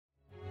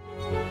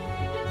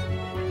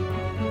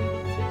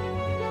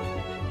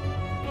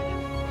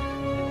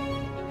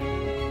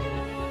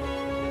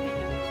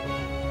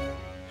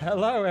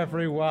Hello,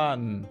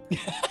 everyone,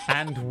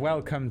 and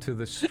welcome to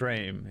the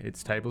stream.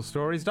 It's Table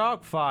Stories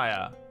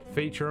Darkfire,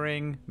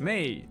 featuring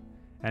me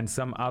and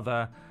some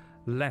other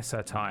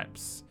lesser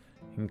types,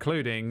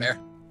 including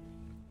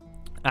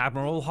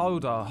Admiral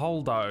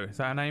Holdo. Is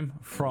that her name?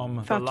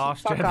 From The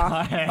Last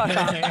Jedi.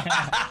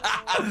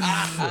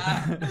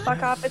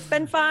 Fuck off. It's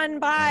been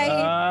fun. Bye.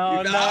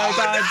 Oh, no,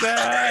 don't do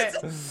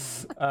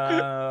it.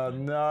 Oh,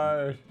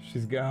 no.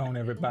 She's gone,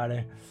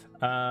 everybody.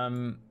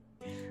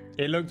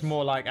 It looked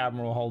more like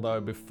Admiral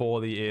Holdo before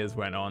the ears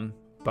went on,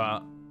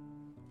 but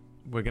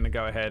we're going to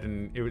go ahead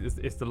and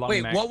it's the long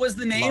neck. Wait, what was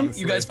the name?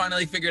 You guys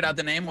finally figured out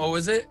the name. What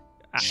was it?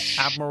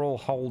 Admiral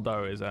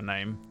Holdo is her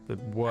name. The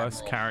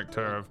worst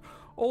character of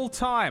all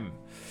time.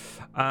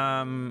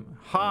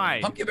 Hi.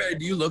 Pumpkin Bear,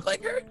 do you look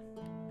like her?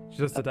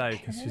 Just today,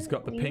 because she's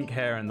got the pink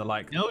hair and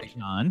the No,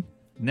 John.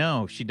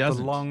 No, she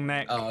doesn't. The long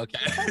neck. Oh, okay.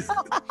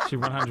 She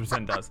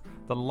 100% does.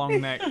 The long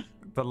neck,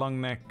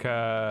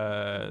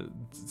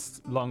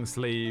 long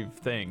sleeve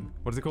thing.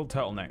 What is it called?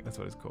 Turtleneck. That's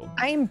what it's called.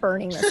 I am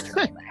burning this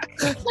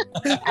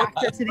turtleneck.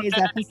 After today's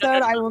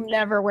episode, I will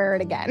never wear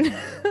it again.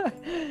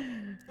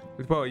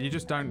 Well, you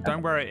just don't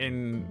wear it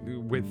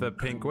in with the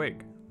pink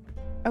wig.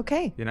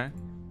 Okay. You know,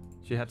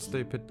 she had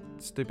stupid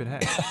hair.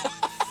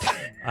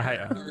 I hate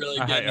her. Really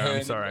I hate her. I'm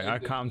getting sorry.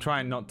 I'm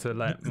trying not to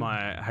let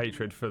my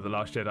hatred for The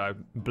Last Jedi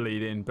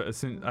bleed in, but as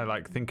soon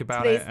I think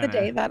about Today's it. the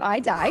day that I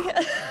die.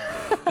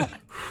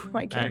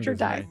 My character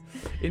dies.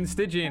 In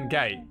Stygian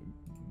Gate,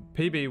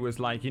 PB was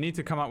like, you need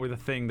to come up with a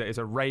thing that is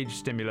a rage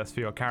stimulus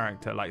for your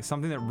character, like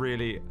something that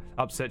really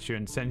upsets you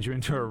and sends you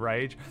into a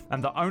rage.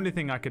 And the only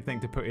thing I could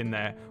think to put in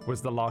there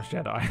was The Last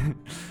Jedi.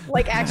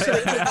 Like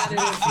actually,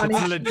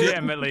 it's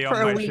legitimately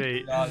on my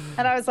sheet.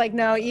 And I was like,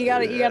 no, you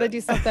gotta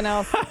do something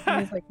else.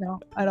 And he's like, no,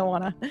 I don't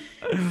wanna.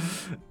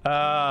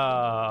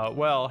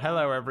 Well,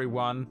 hello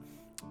everyone.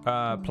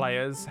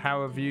 Players,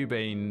 how have you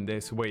been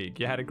this week?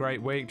 You had a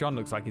great week? John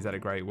looks like he's had a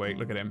great week.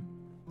 Look at him.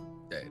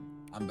 Dude,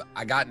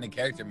 I got into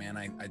character, man.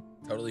 I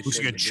totally looks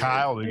shaved like a the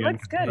child beard. again.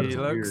 Looks good. He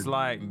looks I'm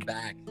like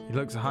back. he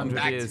looks I'm 100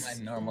 back years to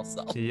my normal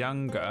self.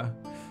 younger.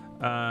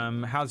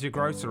 How's your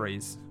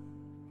groceries?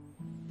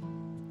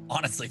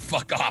 Honestly,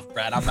 fuck off,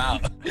 Brad. I'm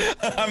out.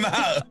 I'm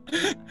out.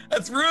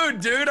 That's rude,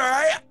 dude. All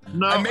right.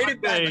 No, I made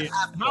it back. hey,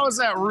 how is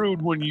that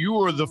rude when you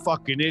were the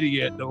fucking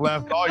idiot that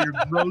left all your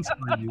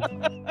groceries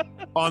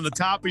on the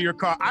top of your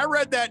car? I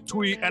read that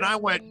tweet and I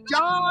went,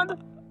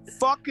 John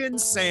fucking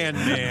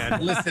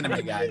Sandman. Listen to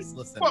me, guys.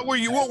 Listen. What were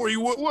you?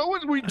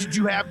 Did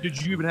you have?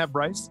 Did you even have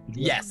Bryce?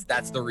 Yes,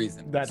 that's the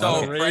reason. That's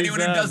so the for anyone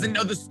who reason. doesn't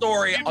know the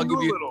story, I'll give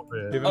a you little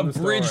bit. Give a him the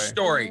bridge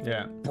story.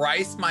 Yeah.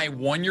 Bryce, my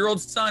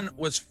 1-year-old son,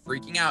 was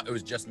freaking out. It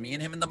was just me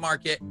and him in the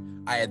market.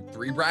 I had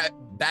 3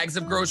 bags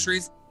of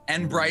groceries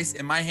and Bryce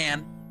in my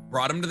hand.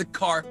 Brought him to the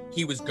car.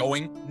 He was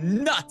going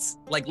nuts,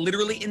 like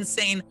literally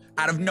insane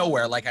out of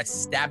nowhere. Like I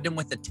stabbed him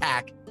with a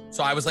tack.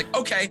 So I was like,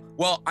 okay,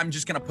 well, I'm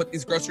just gonna put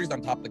these groceries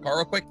on top of the car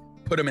real quick,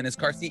 put him in his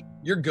car seat.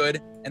 You're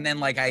good. And then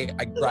like I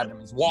grabbed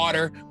him his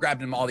water,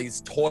 grabbed him all these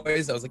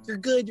toys. I was like, you're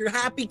good. You're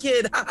happy,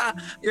 kid.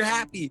 You're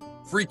happy.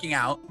 Freaking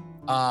out.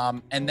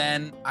 And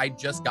then I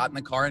just got in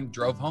the car and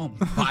drove home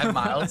 5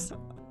 miles.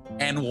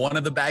 And one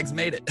of the bags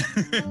made it.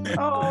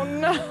 Oh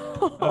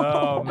no.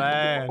 Oh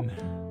man.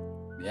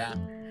 Yeah.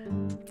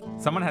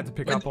 Someone had to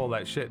pick up all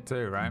that shit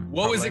too, right?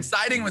 What was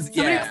exciting was,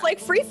 Somebody was like,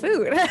 free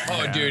food.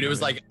 Oh, dude, it was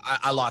like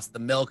I lost the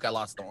milk, I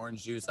lost the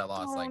orange juice, I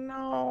lost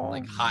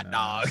like hot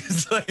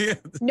dogs.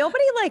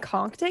 Nobody like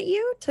honked at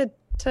you to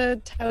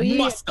tell you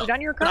Must to have. put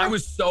on your But car. I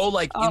was so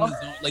like in the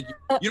zone, like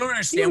you don't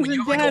understand when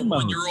you're like a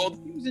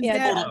 1-year-old.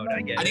 Yeah,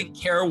 I didn't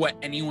care what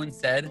anyone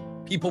said.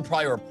 People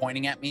probably were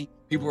pointing at me.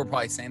 People were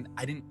probably saying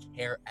I didn't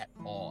care at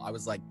all. I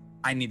was like,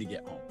 I need to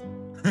get home.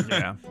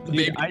 Yeah. The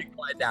baby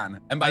quiet down.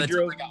 And by the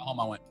time I got home,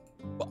 I went,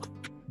 fuck.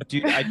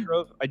 Dude, I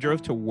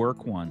drove to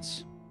work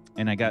once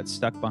and I got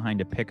stuck behind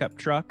a pickup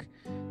truck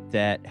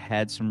that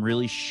had some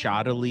really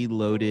shoddily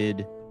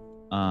loaded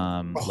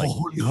like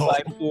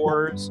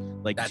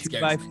 2x4s, like That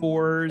scares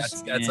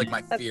 2x4s. That's like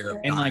my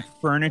fear. And like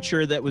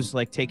furniture that was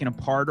like taken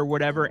apart or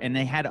whatever, and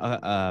they had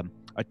a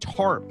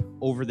tarp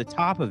over the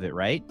top of it,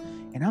 right?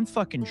 And I'm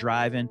fucking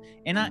driving,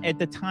 and at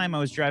the time I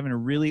was driving a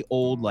really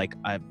old, like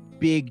a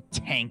big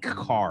tank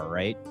car,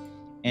 right?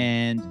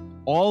 And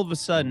all of a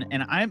sudden,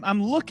 and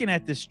I'm looking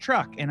at this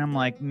truck, and I'm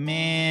like,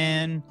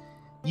 man,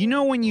 you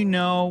know when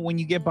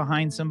you get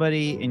behind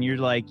somebody, and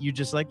you're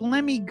just like,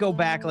 let me go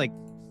back like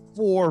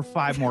 4 or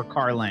 5 more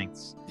car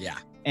lengths. Yeah.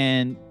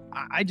 And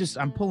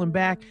I'm pulling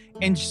back,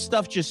 and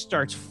stuff just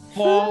starts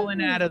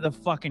falling out of the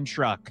fucking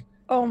truck.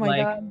 Oh my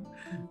Like, god.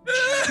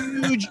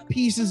 Huge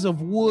pieces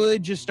of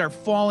wood just start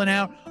falling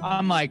out.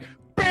 I'm like,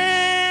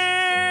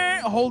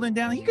 holding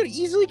down. He could have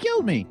easily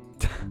killed me.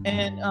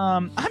 And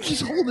I'm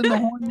just holding the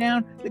horn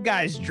down. The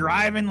guy's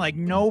driving like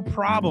no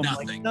problem.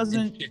 Nothing.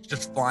 Like It's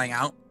just flying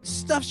out.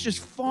 stuff's just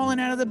falling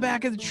out of the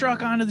back of the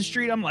truck onto the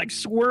street. I'm like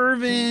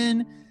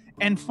swerving.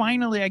 And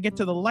finally, I get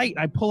to the light.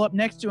 I pull up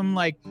next to him,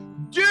 like,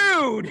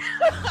 dude.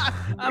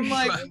 I'm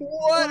like,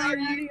 what are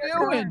you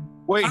doing?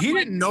 Wait, he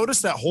didn't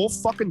notice that whole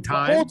fucking The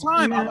time? whole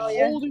time I'm No,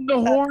 yeah. holding the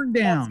horn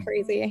down. That's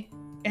crazy.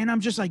 And I'm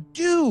just like,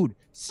 dude,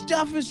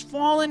 stuff is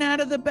falling out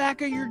of the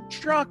back of your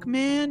truck,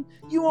 man.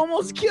 You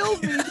almost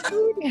killed me,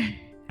 dude.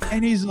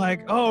 And he's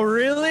like, oh,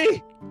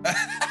 really?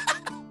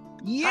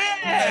 Yeah.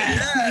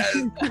 Yes.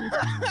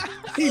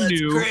 He That's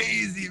knew.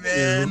 crazy,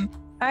 man.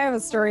 I have a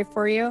story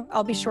for you.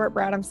 I'll be short,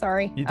 Brad. I'm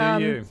sorry. You do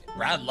you.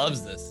 Brad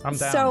loves this. I'm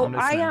down. So I'm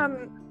I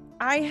listening.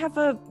 I have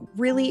a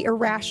really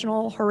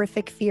irrational,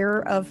 horrific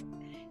fear of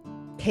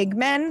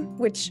pigmen,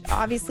 which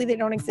obviously they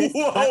don't exist.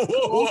 Whoa, That's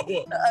whoa, cool.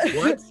 whoa, whoa.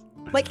 What?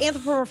 Like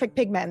anthropomorphic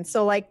pigmen,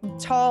 so like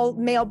tall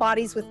male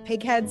bodies with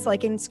pig heads,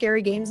 like in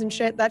scary games and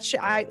shit. That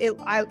shit, I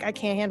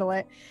can't handle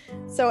it.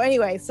 So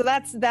anyway, so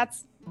that's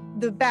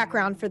the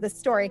background for this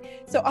story.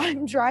 So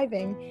I'm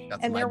driving, Got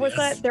and some there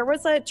ideas.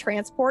 was a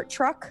transport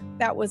truck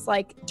that was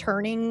like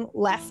turning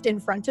left in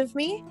front of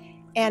me,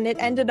 and it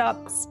ended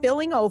up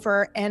spilling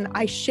over, and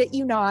I shit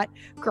you not,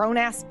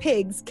 grown-ass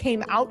pigs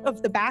came out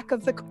of the back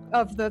of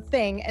the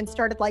thing and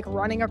started like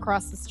running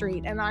across the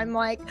street, and I'm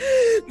like,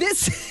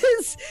 this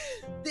is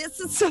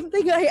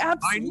something I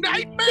absolutely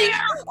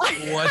nightmare!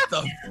 What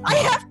the? I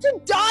have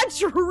to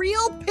dodge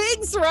real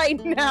pigs right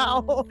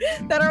now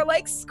that are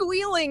like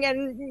squealing,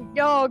 and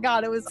oh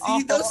god, it was See,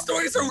 awful. those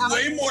stories are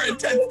way more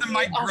intense than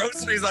my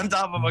groceries on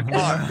top of a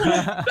car.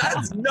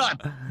 That's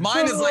nuts.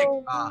 Mine is like,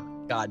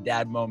 God,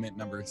 dad moment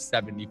number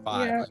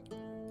 75.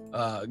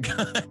 Yeah.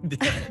 God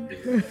damn,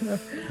 dude.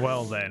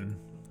 Well then,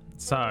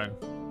 so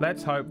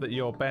let's hope that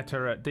you're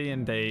better at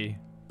D&D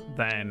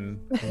than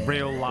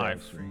real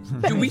life.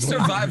 Dude, we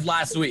survived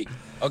last week.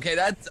 Okay,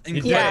 that's You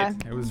incredible. Yeah.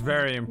 did. It was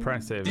very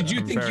impressive. Did you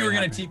I'm think you very were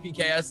gonna happy.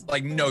 TPK us?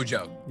 Like, no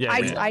joke. Yeah,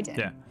 I did.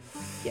 Yeah.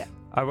 Yeah.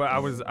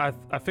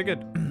 I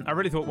figured. I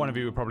really thought one of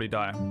you would probably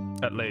die,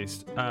 at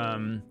least.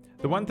 The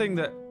one thing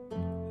that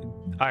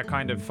I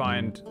kind of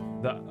find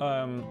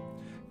that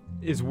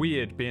is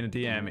weird being a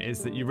DM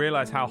is that you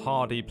realize how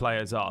hardy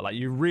players are. Like,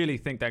 you really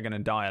think they're gonna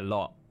die a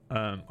lot.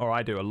 Or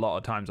I do a lot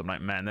of times. I'm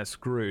like, man, they're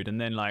screwed. And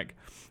then like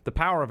the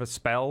power of a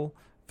spell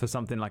for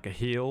something like a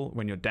heal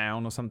when you're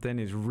down or something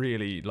is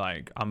really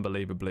like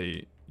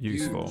unbelievably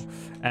useful. Huge.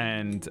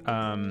 And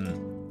I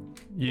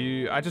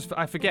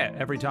forget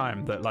every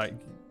time that like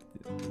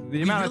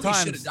the amount of really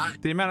should've times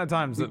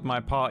died. that my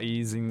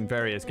parties in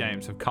various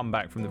games have come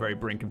back from the very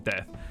brink of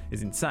death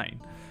is insane.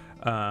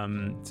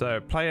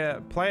 So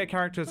player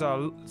characters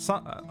are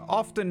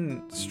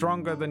often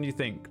stronger than you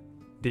think.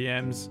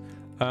 DMs,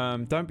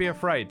 don't be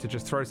afraid to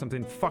just throw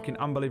something fucking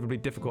unbelievably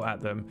difficult at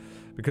them,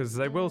 because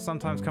they will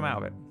sometimes come out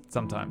of it.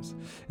 Sometimes,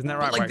 isn't that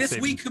right? But like Wax this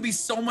Stevens? week could be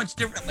so much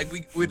different. Like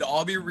we'd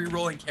all be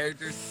re-rolling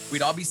characters.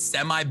 We'd all be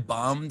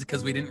semi-bummed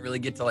because we didn't really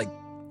get to like.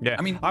 Yeah,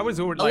 I mean, I was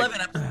already like,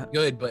 11 episodes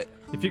good, but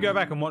if you go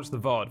back and watch the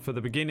VOD for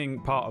the beginning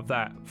part of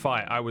that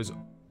fight, I was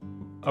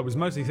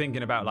mostly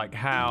thinking about like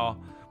how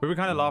we were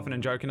kind of laughing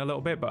and joking a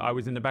little bit, but I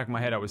was in the back of my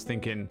head, I was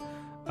thinking,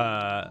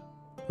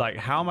 like,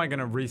 how am I going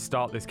to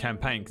restart this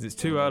campaign? Because it's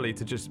too early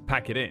to just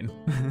pack it in.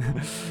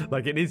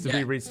 Like, it needs to be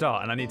Yeah.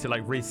 restart, and I need to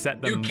like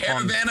reset them. New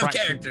caravan of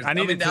characters I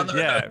needed coming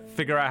to, down the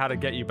figure out how to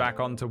get you back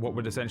onto what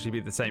would essentially be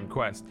the same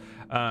quest.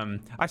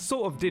 I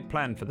sort of did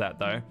plan for that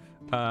though.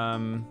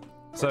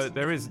 So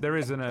there is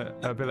an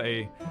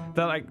ability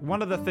that, like,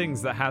 one of the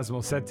things that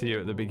Hasmul said to you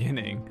at the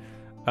beginning.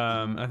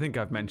 I think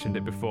I've mentioned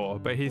it before,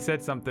 but he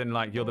said something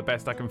like, "You're the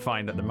best I can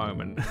find at the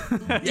moment."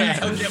 yeah,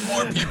 he'll get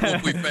more people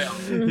if we fail.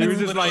 He was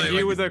just like, Literally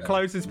 "You were he the said.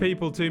 closest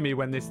people to me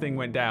when this thing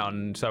went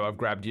down, so I've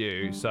grabbed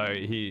you." So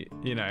he,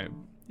 you know,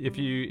 if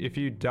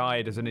you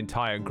died as an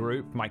entire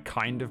group, my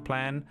kind of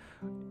plan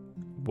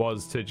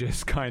was to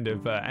just kind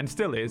of, and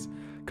still is,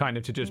 kind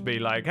of to just be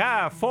like,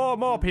 4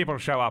 more people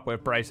show up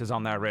with braces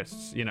on their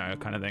wrists, you know,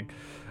 kind of thing.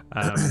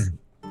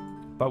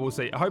 But we'll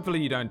see. Hopefully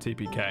you don't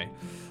TPK.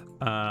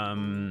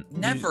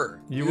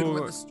 Never. You Dude, will.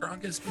 we're the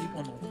strongest people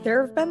in the world.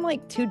 There have been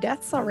like 2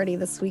 deaths already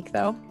this week,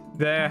 though.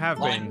 There have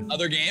Like, been.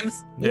 other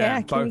games?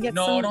 Yeah, can we both, get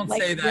No, some don't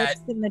like say that.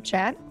 gifts in the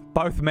chat?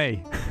 both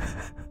me.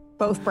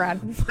 Both Brad.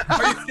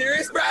 Are you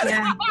serious, Brad?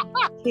 Yeah.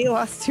 He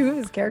lost 2 of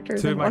his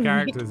characters. 2 in of my one week.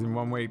 characters in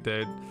 1 week,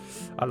 dude.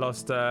 I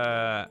lost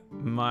my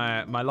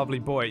lovely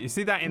boy. You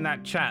see that in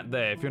that chat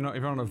there? If you're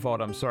on a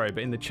VOD, I'm sorry,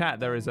 but in the chat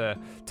there is a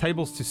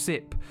tables to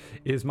sip.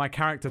 Is my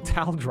character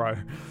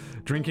Taldro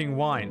drinking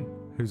wine?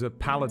 Who's a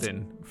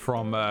paladin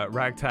from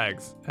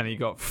Ragtags, and he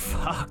got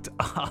fucked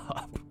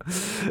up,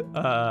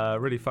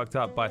 really fucked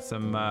up by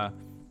some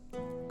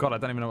God, I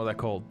don't even know what they're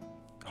called.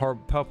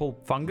 Purple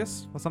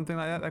fungus or something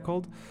like that they're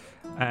called.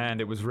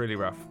 And it was really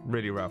rough,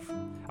 really rough.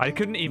 I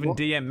couldn't even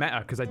DM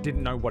meta because I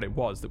didn't know what it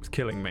was that was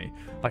killing me.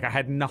 Like, I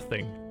had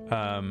nothing.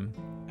 And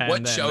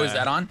What then, show is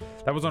that on?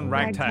 That was on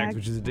Ragtags, Ragtag.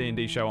 which is a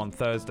D&D show on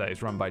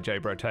Thursdays run by Jay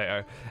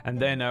Brotato. And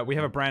then we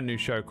have a brand new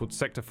show called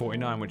Sector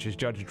 49, which is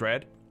Judge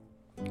Dredd.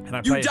 And I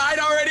You played died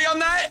already on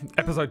that?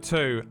 episode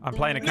 2. I'm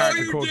playing a No,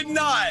 character you called did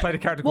not. played a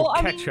character Well, called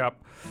I mean- Ketchup,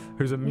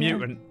 who's a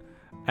mutant.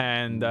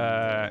 and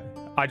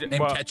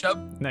Name Ketchup?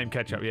 Name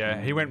Ketchup,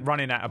 yeah. He went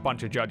running at a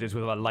bunch of judges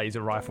with a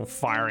laser rifle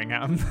firing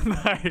at him.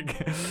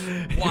 Like,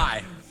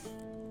 Why?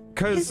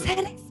 because His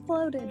head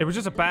exploded. it was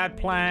just a bad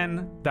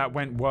plan that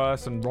went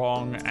worse and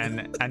wrong,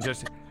 and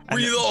just. Were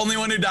you the only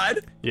one who died?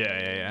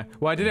 Yeah.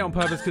 Well, I did it on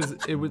purpose because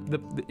it was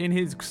in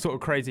his sort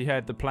of crazy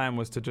head. The plan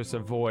was to just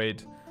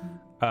avoid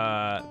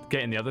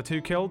getting the other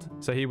two killed.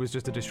 So he was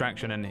just a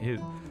distraction, and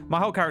my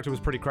whole character was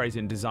pretty crazy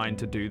and designed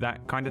to do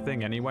that kind of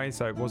thing anyway.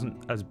 So it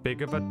wasn't as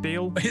big of a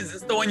deal. Is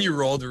this the one you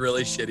rolled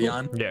really shitty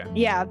on? Yeah.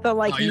 Yeah, the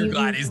like. Oh, you're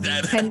mutant glad he's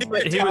dead.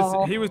 10-foot He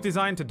tall. was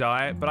designed to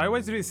die, but I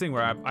always do this thing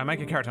where I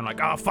make a character. I'm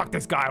like, oh fuck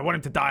this guy, I want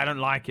him to die. I don't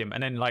like him,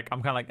 and then like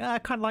I'm kind of like, I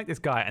kind of like this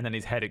guy, and then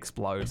his head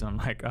explodes, and I'm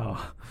like,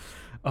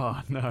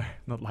 oh no,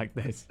 not like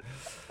this.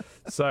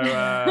 So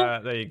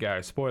there you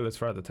go. Spoilers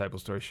for other Table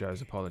Story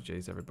shows.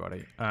 Apologies,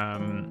 everybody.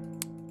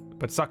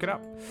 But suck it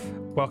up.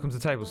 Welcome to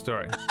Table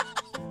Story.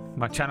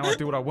 My channel, I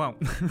do what I want.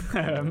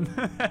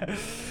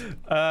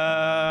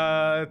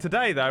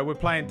 Today, though, we're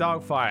playing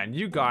Darkfire, and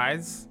you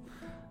guys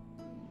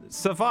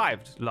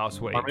survived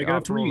last week. I'm making a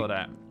After all tweet. of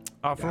that,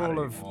 after Got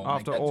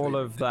it. all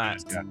of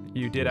that,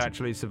 you did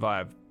actually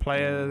survive.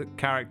 Player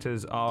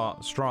characters are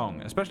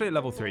strong, especially at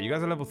level 3. You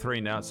guys are level 3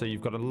 now, so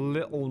you've got a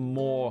little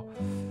more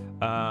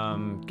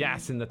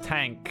gas in the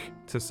tank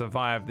to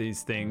survive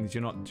these things.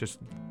 You're not just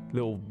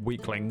little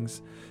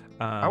weaklings.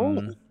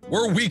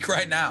 We're weak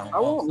right now. I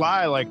won't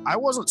lie, like I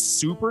wasn't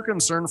super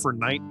concerned for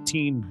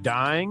 19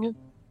 dying.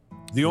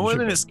 The only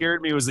thing that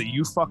scared me was that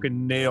you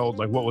fucking nailed,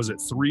 like, what was it,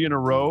 3 in a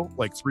row,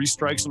 like 3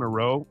 strikes in a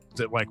row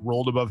that like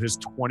rolled above his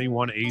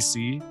 21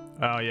 AC.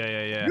 Oh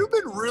yeah. You've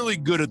been really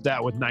good at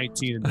that with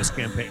 19 in this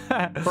campaign.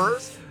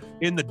 First,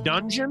 in the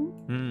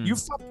dungeon, you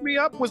fucked me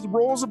up with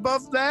rolls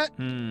above that.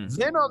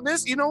 Then on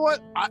this, you know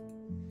what?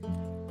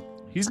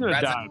 He's gonna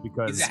Brad's die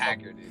because He's a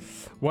hacker, dude.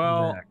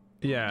 Well,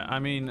 yeah. I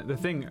mean,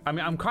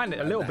 I'm kind of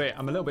a little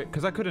bit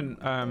because I couldn't.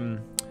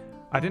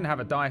 I didn't have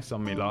a dice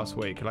on me last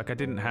week. Like I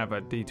didn't have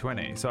a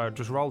d20, so I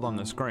just rolled on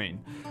the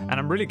screen. And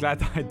I'm really glad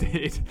that I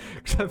did,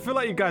 because I feel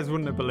like you guys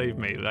wouldn't have believed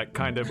me, like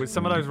kind of with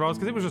some of those rolls,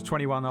 because it was just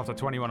 21 after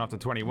 21 after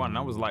 21. And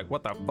I was like,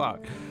 what the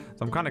fuck?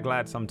 So I'm kind of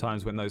glad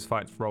sometimes when those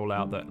fights roll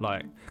out that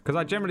like, because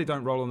I generally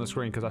don't roll on the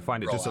screen because I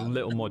find it just a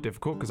little more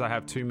difficult because I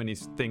have too many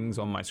things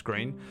on my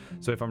screen.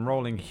 So if I'm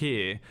rolling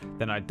here,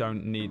 then I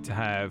don't need to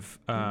have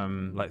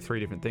like 3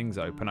 different things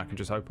open. I can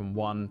just open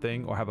one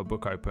thing or have a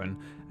book open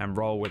and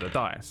roll with a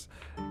dice.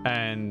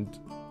 And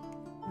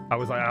I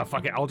was like, oh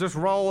fuck it, I'll just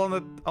roll on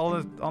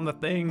the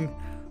thing.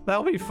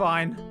 That'll be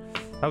fine.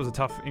 That was a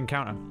tough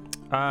encounter.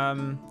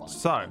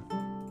 So All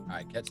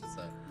right, catch us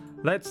up.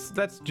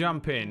 let's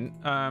jump in.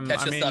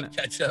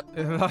 Catch up.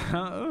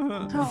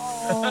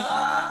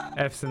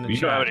 F's in the you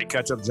don't have chat. any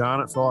ketchup,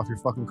 John. It fell off your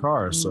fucking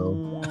car.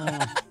 So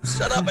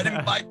Shut up! I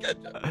didn't buy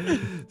ketchup.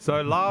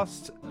 So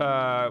last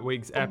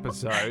week's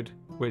episode,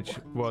 which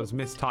was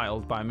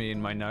mistitled by me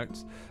in my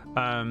notes,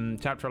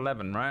 chapter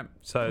 11, right?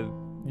 So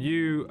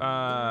you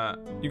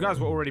guys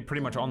were already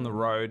pretty much on the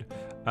road.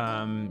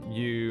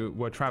 You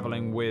were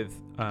traveling with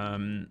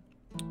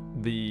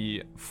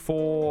the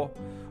 4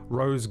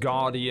 Rose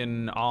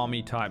Guardian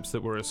army types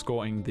that were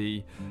escorting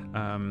the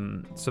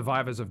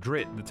survivors of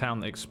Drit, the town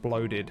that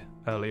exploded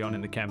early on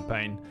in the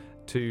campaign,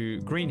 to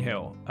Green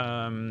Hill.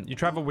 You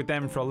traveled with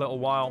them for a little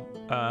while,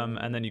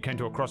 and then you came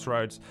to a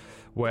crossroads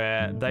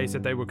where they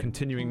said they were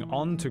continuing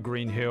on to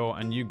Green Hill,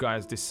 and you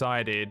guys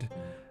decided,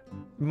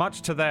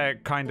 much to their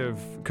kind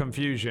of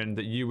confusion,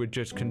 that you would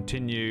just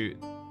continue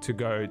to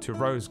go to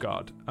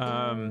Rosegard.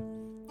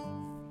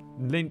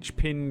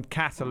 Linchpin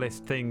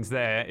catalyst things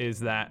there is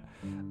that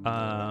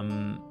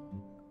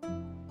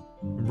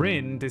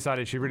Rin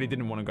decided she really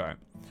didn't want to go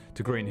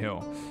to Green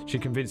Hill. She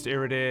convinced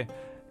Iridir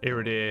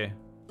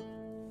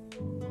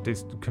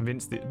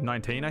convinced the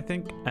 19, I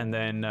think, and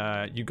then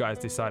you guys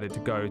decided to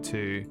go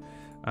to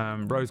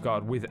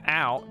Rosegard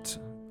without.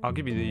 I'll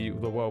give you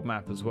the world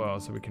map as well,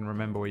 so we can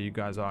remember where you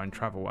guys are in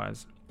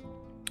travel-wise.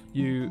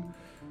 You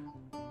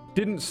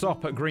didn't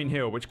stop at Green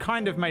Hill, which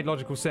kind of made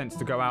logical sense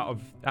to go out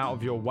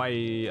of your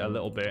way a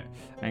little bit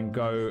and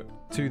go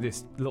to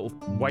this little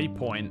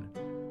waypoint,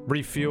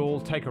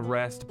 refuel, take a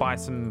rest, buy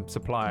some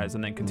supplies,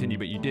 and then continue,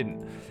 but you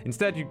didn't.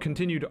 Instead, you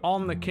continued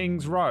on the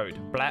King's Road,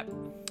 blap,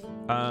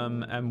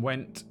 and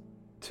went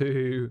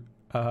to,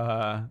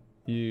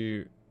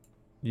 you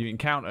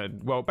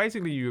encountered, well,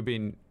 basically you were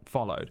being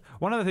followed.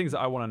 One of the things that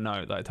I want to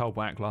note that I told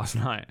Wack last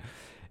night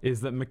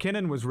is that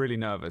McKinnon was really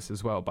nervous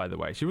as well, by the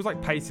way. She was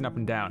like pacing up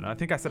and down, and I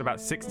think I said about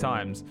 6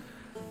 times,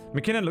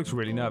 McKinnon looks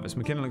really nervous,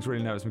 McKinnon looks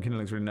really nervous, McKinnon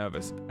looks really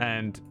nervous.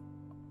 And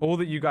all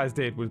that you guys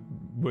did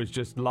was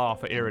just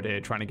laugh at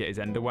Iridir trying to get his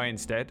end away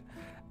instead.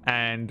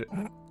 And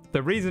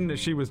the reason that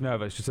she was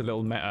nervous, just a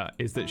little meta,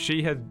 is that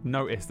she had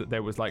noticed that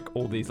there was like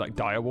all these like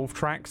direwolf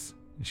tracks.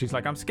 She's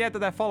like, I'm scared that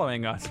they're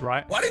following us,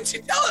 right? Why didn't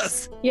you tell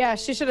us? Yeah,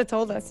 she should have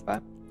told us,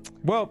 but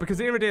Well, because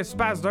Iridir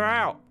spazzed her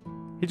out.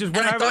 He just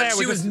went And I over there. thought she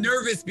with was this-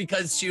 nervous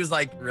because she was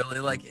like really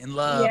like in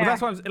love. Yeah. Well,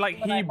 that's what I'm like.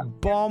 He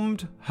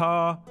bombed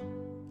her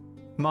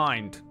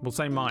mind. We'll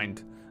say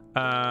mind.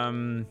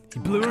 He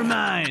blew her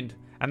mind.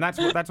 and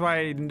that's why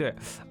I didn't do it.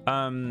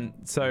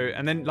 So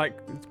and then like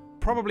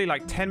probably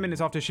like 10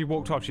 minutes after she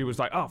walked off, she was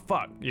like, oh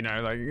fuck, you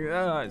know, like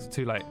it's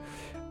too late.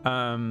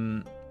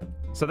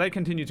 So they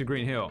continued to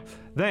Green Hill.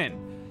 Then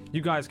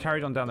you guys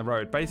carried on down the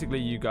road. Basically,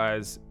 you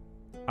guys,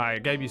 I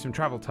gave you some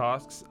travel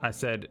tasks. I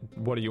said,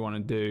 what do you want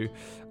to do?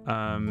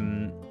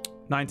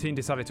 19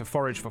 decided to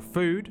forage for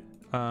food.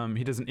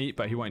 He doesn't eat,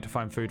 but he wanted to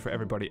find food for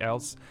everybody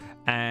else.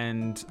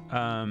 And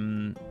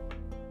I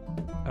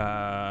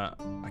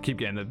keep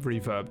getting the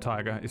reverb,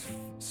 Tiger. It's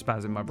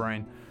spazzing my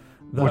brain.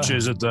 Which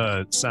is at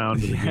the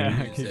sound of the yeah,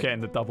 game. I keep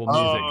getting the double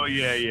music. Oh,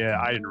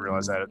 yeah. I didn't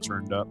realize that it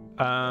turned up.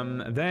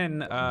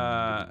 Then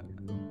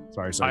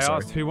Sorry. I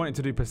asked who wanted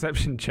to do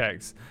perception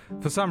checks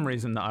for some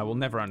reason that I will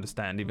never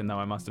understand, even though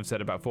I must have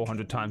said about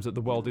 400 times that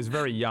the world is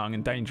very young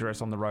and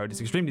dangerous on the road. It's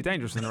extremely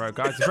dangerous on the road,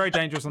 guys. It's very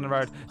dangerous on the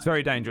road. It's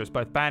very dangerous,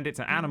 both bandits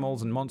and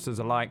animals and monsters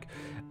alike.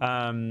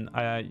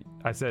 I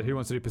said, who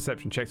wants to do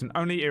perception checks? And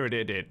only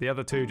Iridir did. The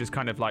other two just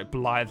kind of like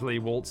blithely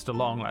waltzed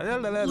along.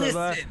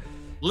 Like,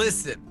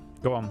 Listen.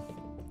 Go on.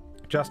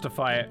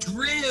 Justify it.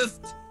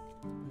 Drift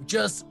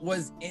just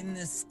was in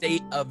this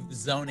state of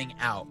zoning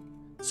out.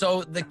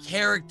 So the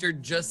character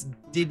just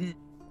didn't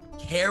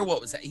care what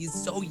was that. He's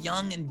so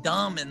young and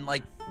dumb and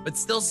like, but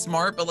still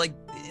smart. But like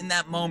in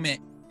that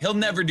moment, he'll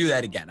never do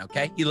that again.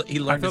 Okay, he learned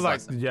I feel his like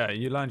lesson. yeah,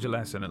 you learned your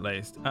lesson at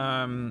least.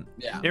 Yeah.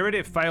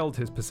 Iridir failed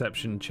his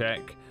perception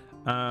check.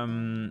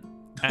 And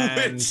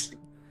Which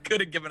could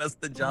have given us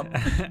the jump.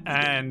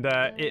 and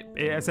it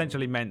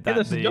essentially meant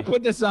that Don't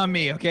put this on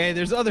me, okay?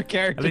 There's other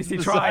characters. At least he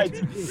tried.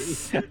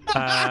 besides me.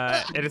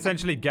 It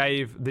essentially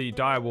gave the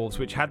direwolves,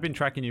 which had been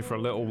tracking you for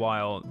a little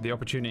while, the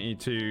opportunity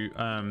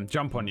to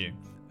jump on you.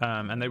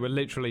 And they were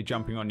literally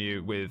jumping on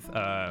you with,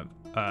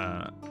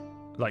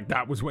 like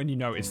that was when you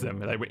noticed them.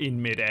 They were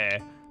in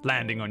midair,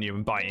 landing on you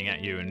and biting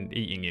at you and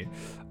eating you.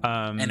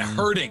 And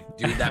hurting,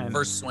 dude, that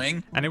first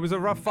swing. And it was a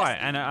rough fight.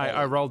 And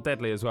I rolled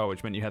deadly as well,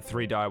 which meant you had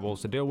 3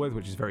 direwolves to deal with,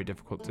 which is very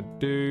difficult to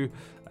do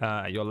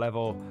at your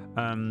level.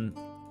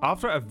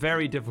 After a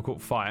very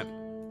difficult fight,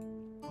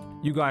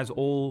 you guys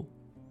all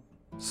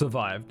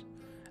survived.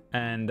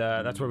 And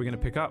that's where we're going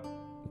to pick up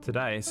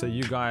today. So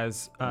you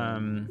guys...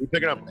 We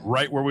pick it up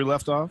right where we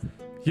left off?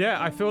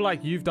 Yeah, I feel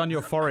like you've done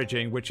your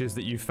foraging, which is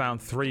that you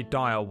found 3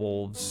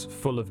 direwolves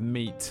full of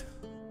meat.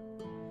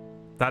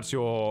 That's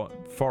your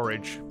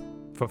forage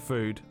for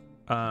food,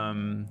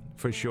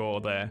 for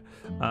sure there.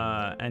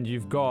 And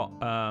you've got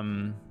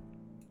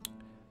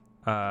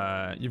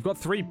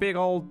 3 big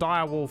old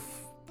direwolf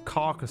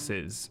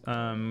carcasses,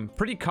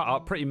 pretty cut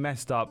up, pretty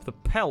messed up. The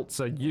pelts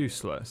are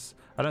useless.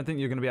 I don't think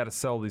you're going to be able to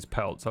sell these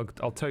pelts.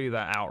 I'll tell you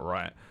that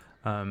outright.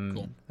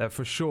 Cool. They're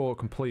for sure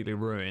completely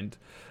ruined.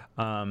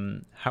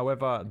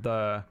 However,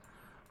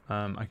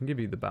 I can give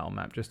you the battle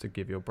map just to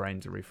give your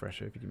brains a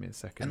refresher if you give me a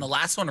second. And the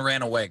last one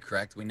ran away,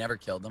 correct? We never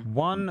killed them.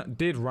 One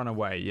did run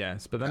away,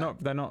 yes, but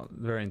they're not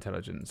very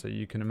intelligent, so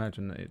you can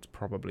imagine that it's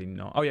probably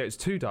not. Oh yeah, it's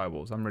 2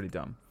 direwolves. I'm really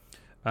dumb.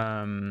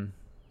 Let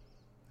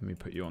me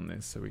put you on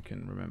this so we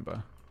can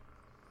remember.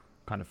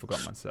 Kind of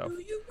forgot myself.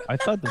 I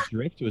thought the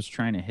Drift was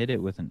trying to hit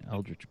it with an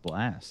Eldritch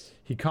Blast.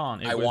 He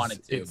can't. I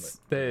wanted to,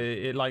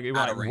 It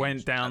out of range,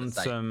 went out down of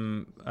sight.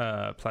 some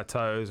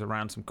plateaus,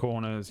 around some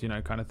corners, you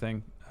know, kind of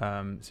thing.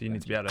 So you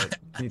need to be able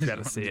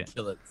to see it.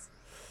 Kill it.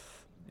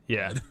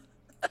 Yeah.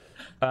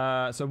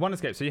 So one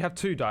escape. So you have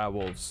 2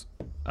 direwolves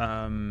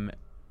on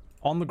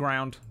the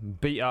ground,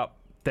 beat up,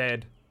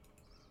 dead.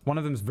 One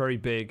of them's very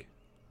big,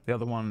 the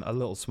other one a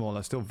little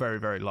smaller, still very,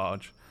 very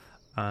large.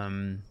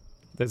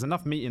 There's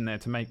enough meat in there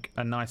to make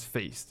a nice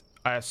feast.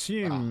 I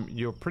assume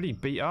you're pretty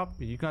beat up.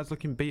 Are you guys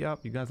looking beat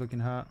up? You guys looking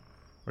hurt?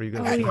 Or are you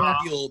guys? I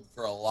healed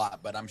for a lot,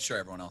 but I'm sure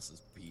everyone else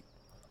is beat.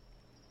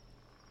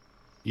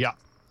 Yeah.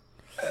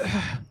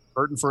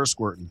 Hurting for a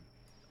squirting.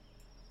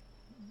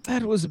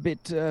 That was a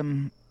bit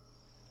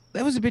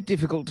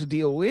difficult to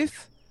deal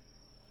with.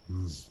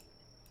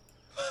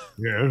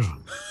 Yes.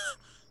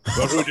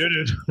 But we did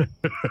it.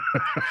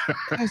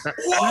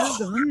 Well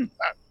done.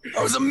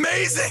 That was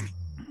amazing.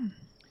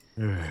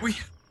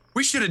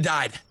 We should have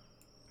died.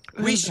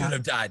 We should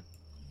have died.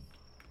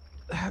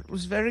 That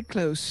was very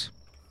close.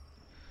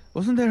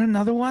 Wasn't there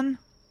another one?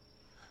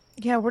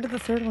 Yeah, where did the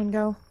 3rd one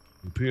go?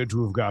 Appeared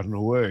to have gotten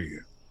away.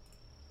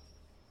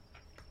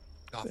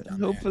 Off down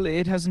there. Hopefully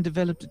it hasn't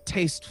developed a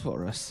taste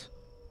for us.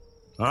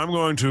 I'm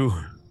going to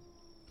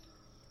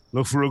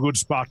look for a good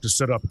spot to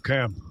set up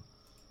camp.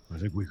 I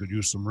think we could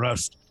use some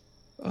rest.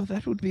 Oh,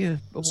 that would be a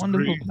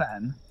wonderful Agreed.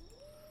 plan.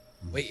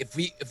 Wait,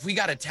 if we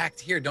got attacked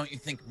here, don't you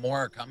think more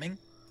are coming?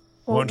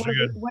 Well, Once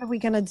again. what are we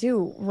gonna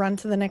do? Run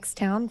to the next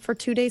town for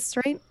 2 days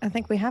straight? I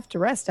think we have to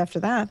rest after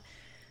that.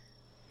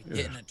 We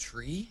get in a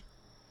tree?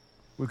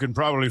 We can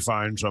probably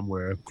find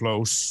somewhere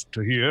close to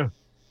here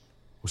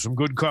with some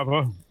good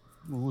cover.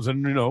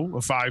 Within, a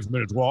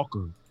 5-minute walk.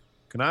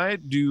 Can I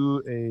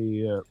do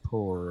a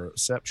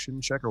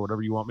perception check or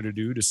whatever you want me to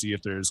do to see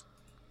if there's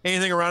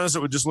anything around us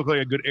that would just look like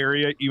a good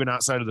area, even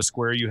outside of the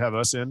square you have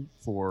us in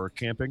for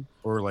camping,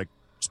 or like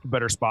just a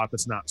better spot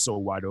that's not so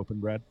wide open,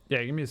 Brad?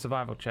 Yeah, give me a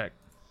survival check.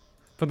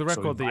 For the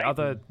So record,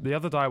 the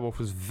other direwolf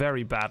was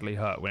very badly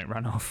hurt when it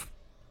ran off.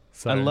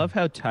 So I love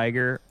how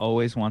Tiger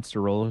always wants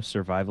to roll a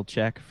survival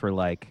check for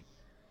like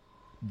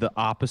the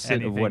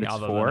opposite of what anything it's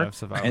other for. than a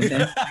survival And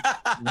check.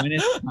 then when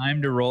it's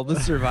time to roll the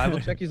survival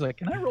check, he's like,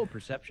 "Can I roll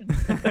perception?"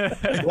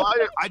 Well,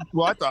 I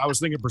thought I was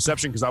thinking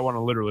perception because I want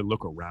to literally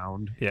look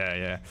around.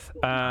 Yeah.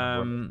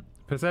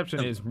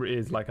 Perception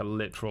is like a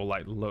literal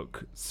like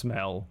look,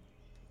 smell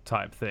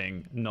type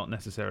thing, not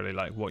necessarily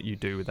like what you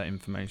do with that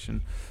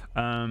information.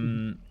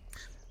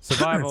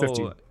 Survival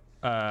 15.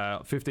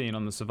 15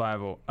 on the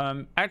survival.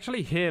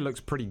 Actually here looks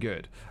pretty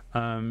good.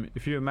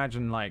 If you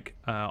imagine like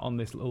on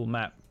this little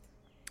map,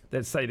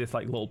 let's say this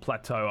like little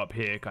plateau up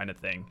here kind of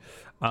thing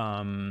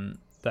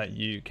that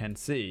you can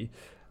see.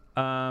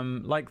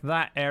 Like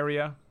that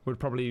area would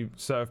probably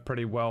serve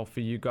pretty well for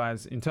you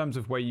guys in terms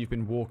of where you've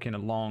been walking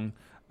along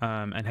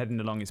and heading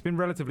along. It's been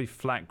relatively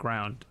flat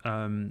ground.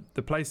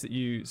 The place that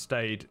you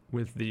stayed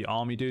with the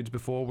army dudes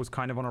before was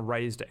kind of on a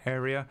raised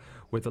area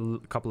with a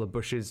couple of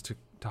bushes to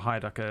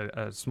hide like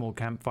a small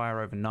campfire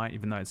overnight,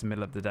 even though it's the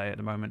middle of the day at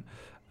the moment.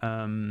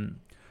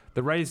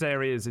 The raised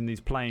areas in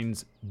these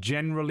plains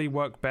generally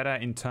work better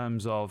in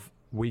terms of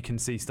we can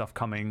see stuff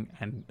coming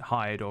and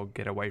hide or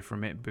get away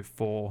from it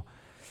before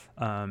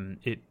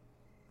it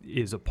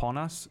is upon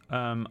us.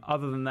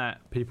 Other than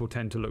that, people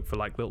tend to look for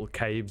like little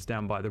caves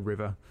down by the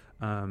river.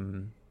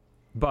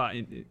 But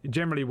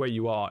generally where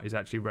you are is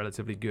actually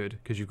relatively good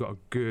because you've got a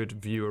good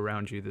view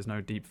around you. There's no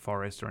deep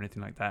forest or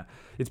anything like that.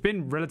 It's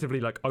been relatively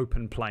like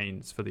open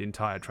plains for the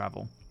entire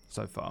travel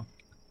so far.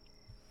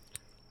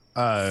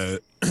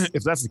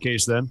 If that's the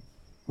case, then,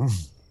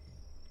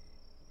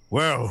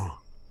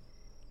 well,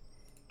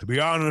 to be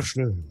honest,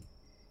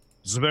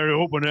 it's a very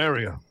open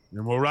area,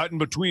 and we're right in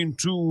between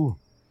two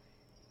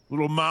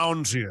little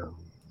mounds here.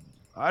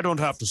 I don't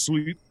have to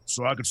sleep,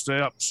 so I could stay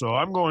up. So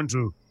I'm going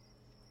to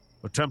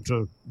attempt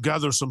to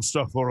gather some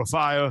stuff for a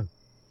fire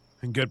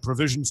and get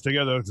provisions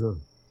together to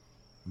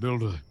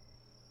build a...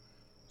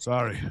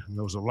 Sorry,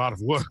 that was a lot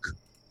of work.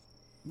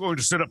 I'm going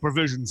to set up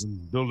provisions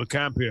and build a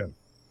camp here.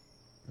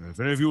 If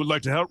any of you would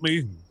like to help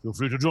me, feel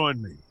free to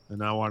join me.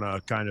 And I want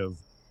to kind of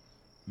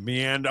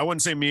meander. I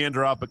wouldn't say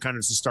meander out, but kind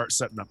of just start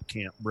setting up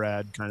camp,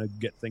 Brad. Kind of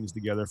get things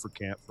together for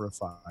camp, for a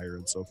fire,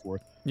 and so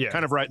forth. Yeah.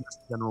 Kind of right in this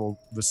general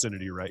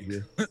vicinity right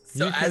here.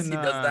 So You as can, he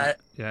does that,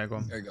 Yeah, go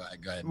on. or go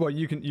ahead. Well,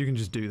 you can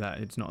just do that.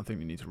 It's not a thing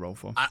you need to roll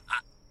for.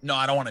 No,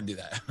 I don't want to do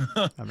that.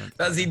 I meant-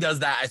 As he does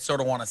that, I sort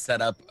of want to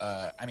set up.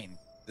 I mean,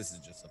 this is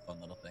just a fun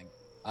little thing.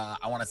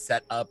 I want to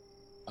set up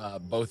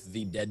both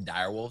the dead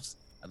direwolves.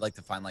 I'd like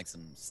to find like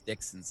some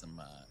sticks and some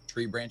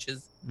tree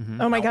branches. Mhm.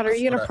 Oh my I God, are wanna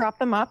you gonna sorta- prop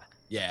them up?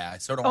 Yeah, I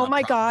sort of. Oh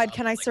my God,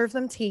 can I serve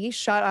them tea?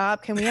 Shut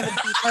up. Can we have a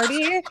tea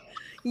party?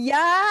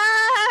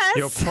 Yes.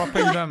 You're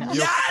propping them.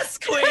 Yes,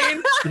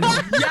 queen.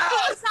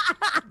 Yes.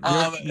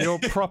 You're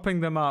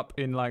propping them up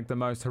in like the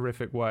most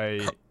horrific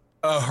way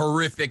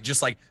Horrific,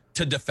 just like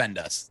to defend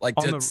us, like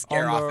to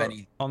scare off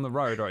any. on the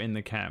road or in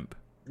the camp.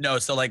 No,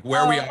 so like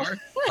where we Oh. are,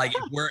 like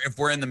if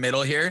we're in the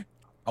middle here,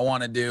 I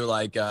want to do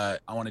like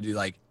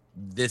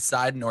this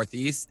side,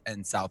 northeast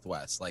and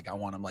southwest. Like I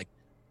want them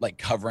like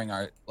covering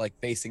our, like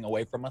facing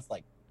away from us.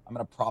 Like I'm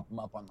gonna prop them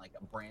up on like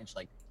a branch,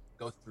 like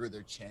go through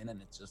their chin,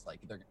 and it's just like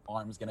their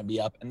arms gonna be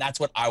up, and that's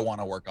what I want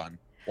to work on.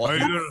 Well, Are you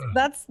gonna-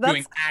 That's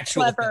doing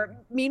actual clever. thing.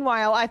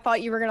 Meanwhile, I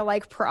thought you were gonna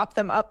like prop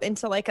them up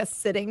into like a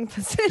sitting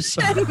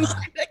position in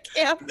the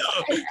camp.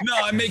 No,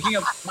 I'm making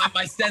up.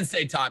 My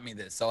sensei taught me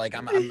this, so like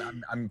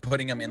I'm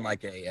putting them in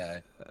like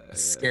a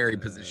scary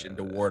position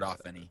to ward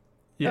off any.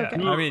 Yeah,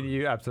 Okay. I mean,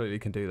 you absolutely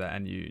can do that,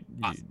 and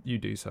you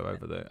do so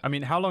over there. I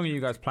mean, how long are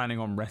you guys planning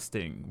on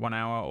resting? 1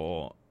 hour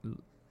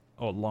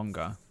or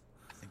longer?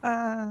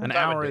 An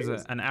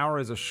hour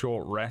is a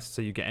short rest,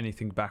 so you get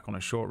anything back on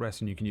a short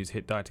rest, and you can use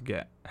hit die to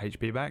get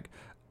HP back.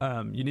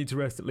 You need to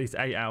rest at least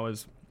 8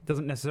 hours.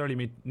 Doesn't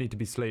necessarily need to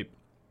be sleep.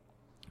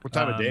 What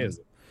time of day is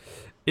it?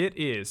 It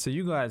is. So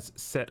you guys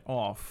set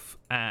off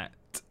at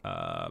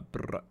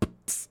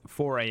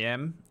 4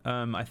 a.m.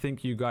 I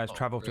think you guys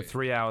traveled for great.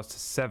 3 hours to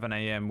 7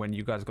 a.m. when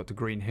you guys got to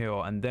Green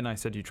Hill, and then I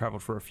said you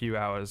traveled for a few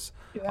hours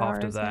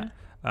after hours, that.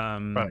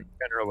 Probably like 10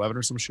 or 11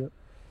 or some shit.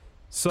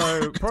 So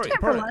Time for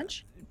probably,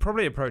 lunch.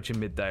 probably approaching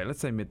midday. Let's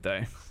say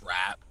midday.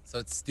 Crap. So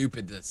it's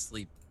stupid to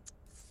sleep.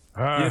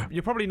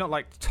 You're probably not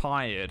like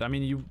tired. I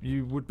mean,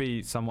 you would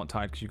be somewhat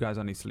tired because you guys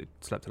only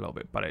slept a little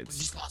bit, but We it's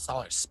just lost all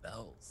our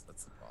spells.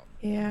 That's the problem.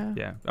 Yeah.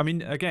 yeah. I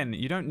mean, again,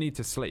 you don't need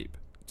to sleep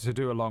to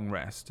do a long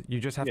rest. You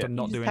just have to Yeah.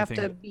 not You do just have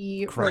anything. to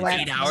be crazy.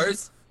 relaxed. 8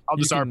 hours. I'll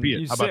just RP You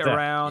it. How sit about that?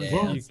 around.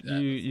 Yeah,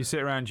 You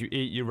sit around. You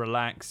eat. You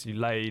relax. You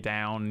lay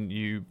down.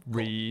 You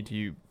read.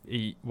 You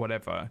eat.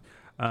 Whatever.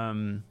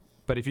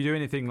 But if you do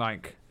anything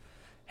like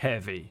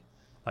heavy,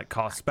 like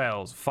cast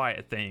spells, fight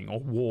a thing, or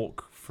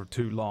walk for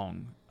too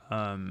long,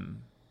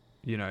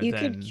 you know, You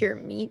then could cure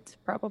meat,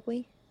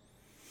 probably.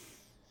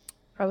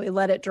 Probably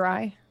let it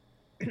dry.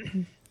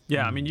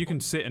 yeah, I mean, you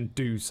can sit and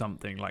do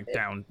something like a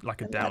And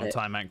let it-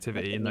 downtime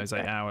activity let in the those meat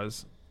 8 dry.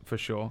 hours for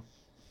sure.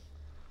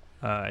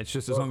 It's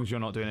just as long as you're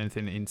not doing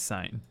anything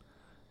insane,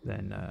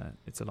 then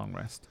it's a long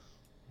rest.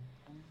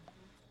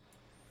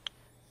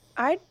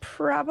 I'd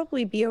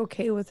probably be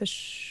okay with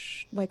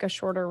like a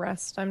shorter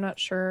rest. I'm not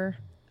sure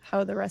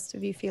how the rest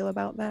of you feel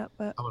about that,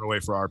 but I'm gonna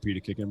wait for RP to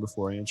kick in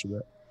before I answer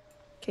that.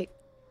 okay.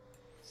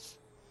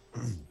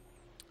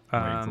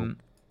 Um,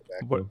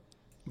 Back what?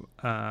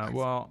 though.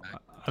 Well,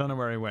 I don't know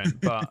where he went,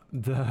 but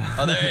the.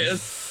 Oh, there he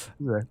is.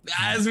 Okay.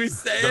 As we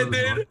say it,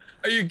 dude.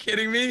 Are you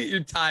kidding me?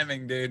 Your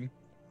timing, dude.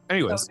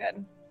 Anyways, So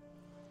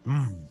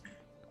good.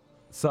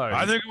 So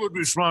I think it would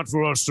be smart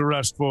for us to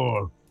rest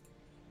for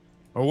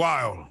a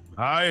while.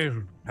 I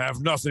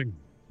have nothing.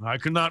 I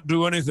cannot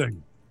do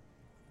anything.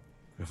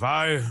 If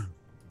I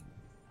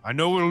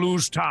know we'll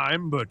lose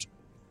time, but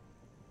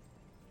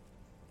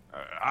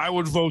I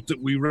would vote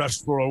that we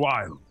rest for a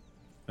while.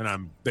 And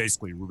I'm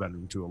basically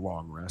reverting to a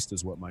long rest,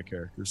 is what my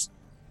character's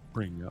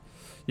bringing up.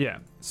 yeah.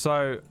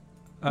 So.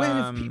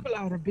 Well, if people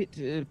are a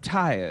bit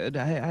tired,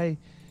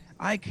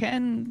 I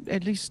can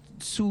at least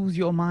soothe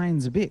your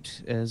minds a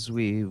bit as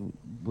we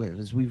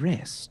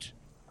rest.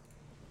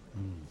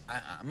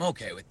 I'm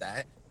okay with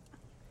that.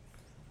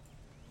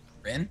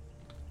 Rin?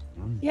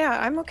 Yeah,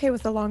 I'm okay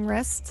with a long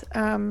rest.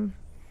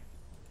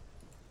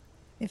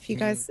 If you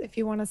guys, if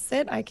you want to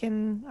sit, I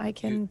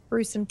can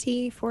brew some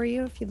tea for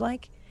you if you'd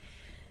like.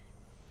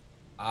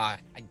 I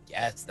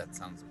guess that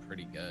sounds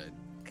pretty good.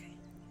 Okay.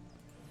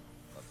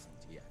 Love some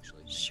tea,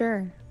 actually.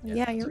 Sure. Yeah,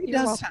 Yeah, it you're It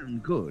does welcome.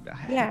 sound good.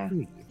 I Yeah.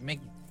 agree.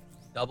 Make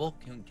double?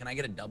 Can I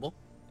get a double?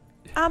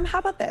 How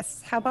about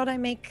this? How about I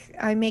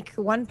make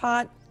one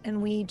pot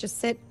and we just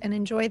sit and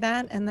enjoy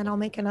that, and then I'll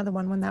make another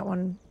one when that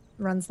one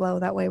runs low.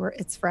 That way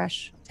it's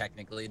fresh.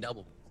 Technically a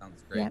double.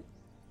 Sounds great.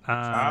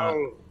 Yeah.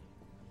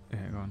 Yeah,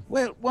 go on.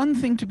 Well, one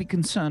thing to be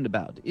concerned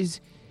about is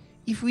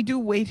if we do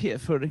wait here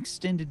for an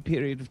extended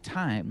period of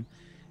time,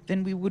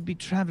 then we would be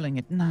traveling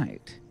at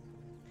night.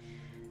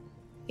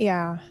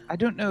 Yeah. I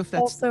don't know if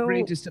that's the Also,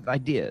 greatest of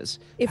ideas.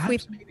 if we-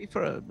 Perhaps maybe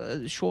for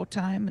a short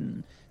time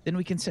and then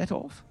we can set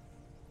off.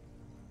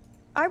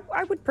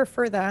 I would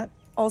prefer that.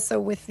 Also,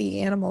 with the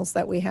animals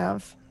that we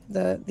have,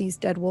 these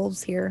dead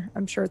wolves here,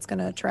 I'm sure it's going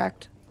to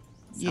attract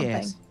something.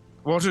 Yes.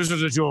 What is it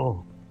that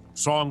your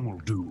song will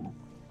do?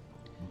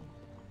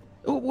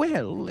 Oh,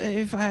 well,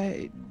 if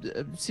I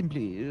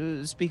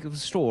simply speak of a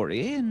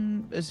story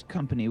and as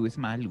company with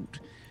my lute,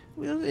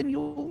 well,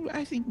 then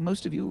I think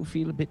most of you will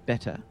feel a bit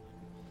better.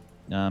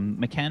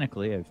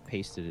 Mechanically, I've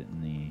pasted it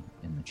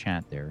in the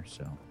chat there,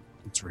 so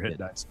It's for hit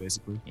dice,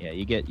 basically. yeah,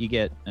 you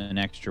get an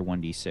extra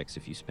 1d6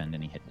 if you spend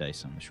any hit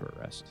dice on the short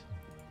rest.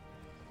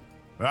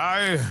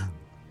 I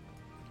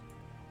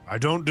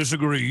don't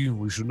disagree.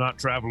 We should not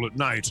travel at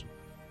night.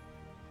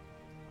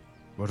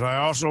 But I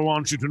also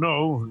want you to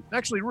know,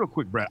 actually, real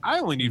quick, Brett, I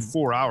only need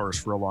 4 hours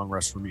for a long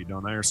rest for me,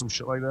 don't I? Or some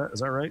shit like that.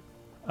 Is that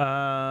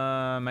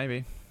right?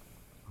 Maybe.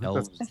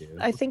 Elves do.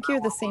 I think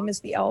you're the same as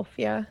the elf.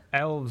 Yeah.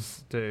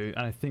 Elves do,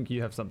 and I think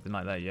you have something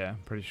like that. Yeah,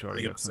 pretty sure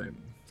you Yeah, have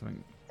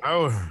something.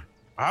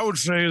 I would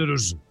say that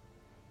as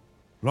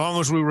long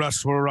as we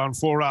rest for around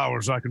 4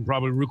 hours, I can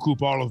probably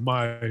recoup all of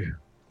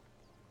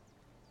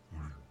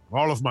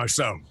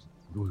myself.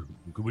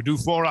 Could we do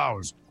 4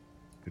 hours?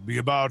 It'd be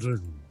about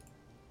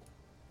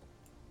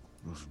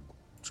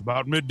it's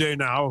about midday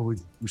now. We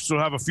still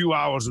have a few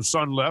hours of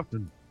sun left,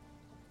 and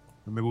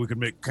maybe we could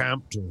make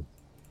camp to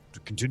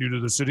continue to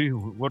the city.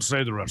 What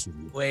say the rest of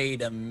you?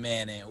 Wait a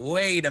minute.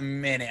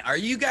 Are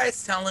you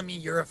guys telling me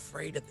you're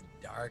afraid of the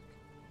dark?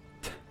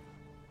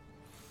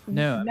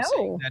 No, I'm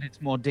saying No. that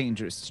it's more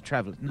dangerous to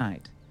travel at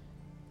night.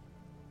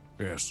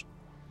 Yes.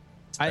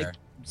 Fair.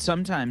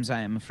 Sometimes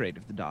I am afraid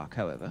of the dark,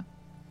 however.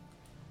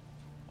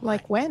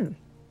 Like when?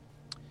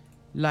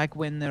 Like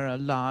when there are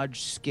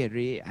large,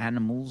 scary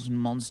animals and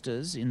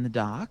monsters in the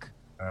dark.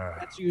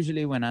 That's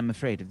usually when I'm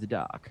afraid of the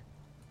dark.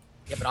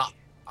 Yeah, but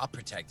I'll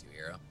protect you,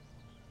 hero.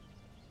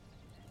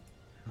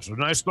 That's a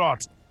nice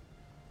thought.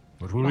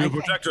 But will Why you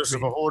can't protect you us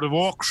if be? a horde of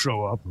orcs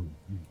show up?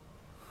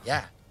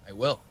 Yeah, I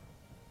will.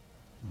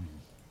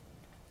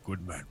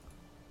 Good man.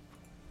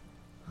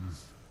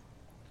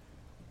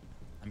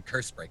 I'm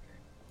curse breaker.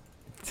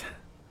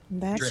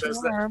 That Says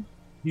you that. are.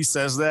 He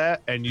says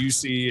that, and you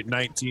see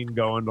 19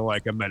 go into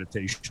like a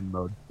meditation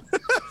mode.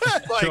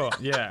 Sure.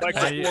 Yeah. like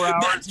so, a you, 4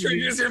 hour That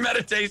triggers your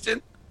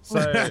meditation.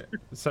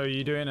 so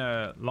you doing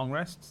a long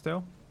rest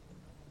still?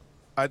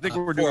 I think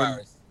we're 4 doing.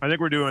 hours. I think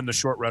we're doing the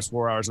short rest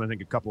 4 hours, and I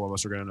think a couple of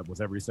us are going to end up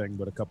with everything,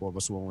 but a couple of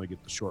us will only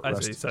get the short I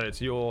rest. see. So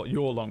it's your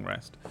long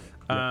rest.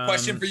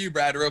 Question for you,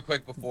 Brad, real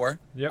quick before.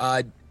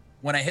 Yep.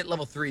 When I hit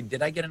level 3,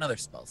 did I get another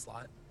spell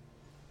slot?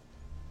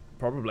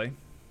 Probably.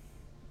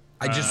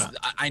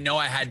 I know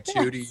I had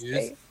 2 to Yes, use,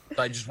 right.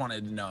 so I just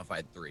wanted to know if I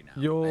had 3 now.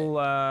 You'll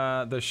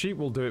the sheet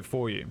will do it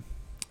for you,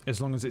 as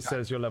long as it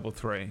says you're level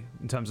 3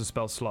 in terms of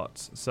spell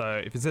slots.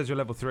 So if it says you're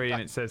level 3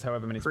 and it says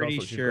however many spell Pretty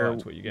slots you've sure got,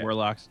 that's what you get.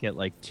 warlocks get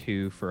like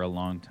 2 for a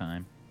long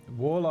time.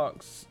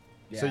 Warlocks.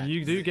 So Yeah,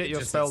 you do it get your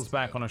just spells says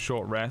back 2. on a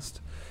short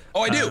rest.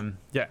 Oh, I do.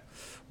 Yeah,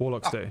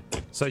 warlocks do.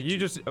 So you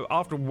just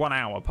after 1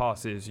 hour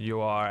passes,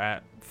 you are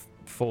at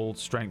full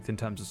strength in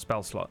terms of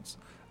spell slots,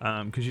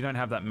 because you don't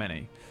have that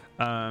many.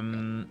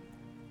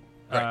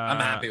 Right, I'm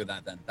happy with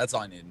that then. That's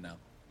all I need to know.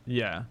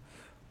 Yeah.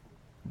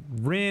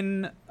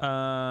 Rin,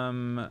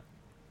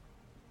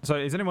 so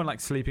is anyone like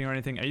sleeping or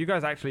anything? Are you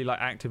guys actually like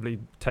actively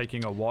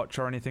taking a watch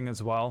or anything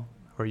as well?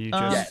 Or are you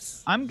just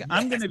Yes. I'm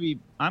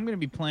gonna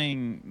be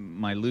playing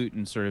my lute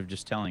and sort of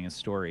just telling a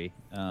story.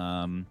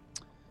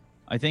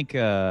 I think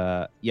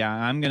I'm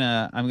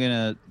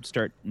gonna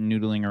start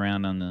noodling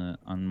around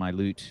on my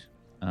lute,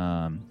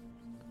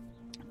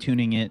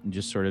 tuning it and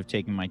just sort of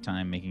taking my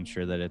time, making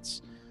sure that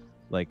it's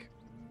like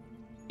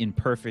in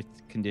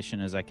perfect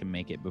condition as I can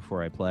make it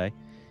before I play.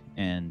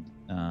 And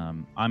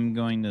I'm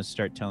going to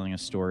start telling a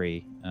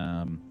story.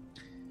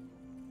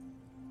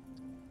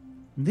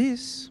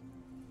 This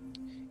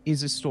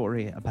is a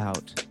story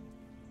about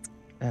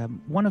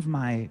one of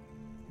my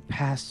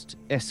past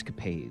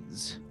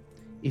escapades,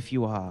 if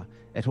you are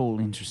at all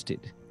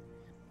interested.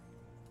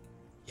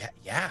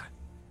 Yeah.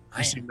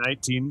 You see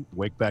 19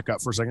 wake back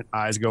up for a second,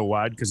 eyes go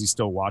wide because he's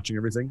still watching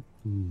everything.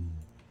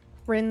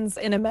 Rin's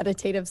in a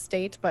meditative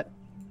state, but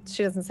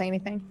she doesn't say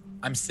anything.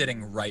 I'm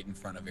sitting right in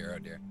front of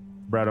Aerodeer.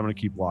 Brad, I'm going to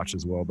keep watch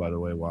as well, by the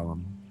way, while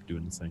I'm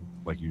doing the thing,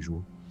 like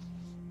usual.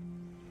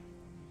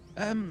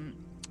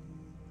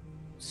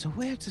 So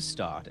where to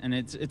start? And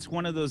it's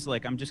one of those,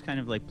 like, I'm just kind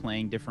of like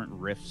playing different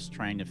riffs,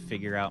 trying to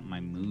figure out my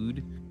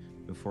mood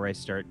before I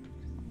start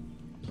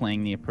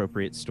playing the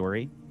appropriate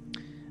story.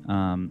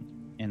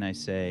 And I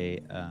say,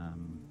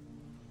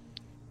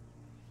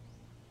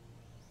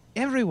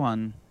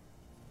 everyone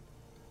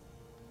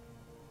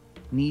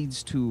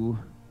needs to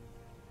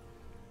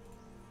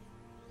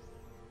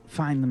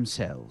find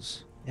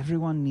themselves.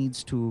 Everyone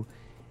needs to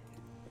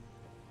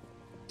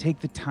take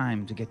the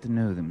time to get to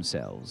know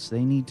themselves.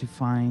 They need to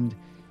find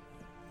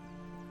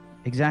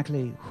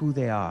exactly who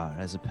they are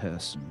as a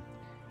person.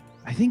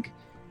 I think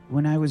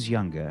when I was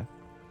younger,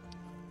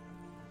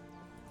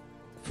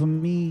 for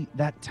me,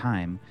 that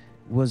time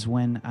was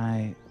when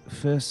I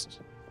first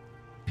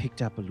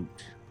picked up a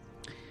lute.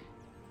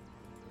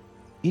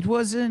 It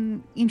was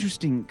an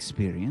interesting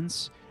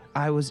experience.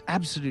 I was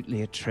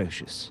absolutely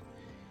atrocious.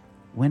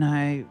 When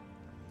I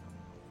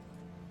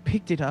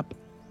picked it up,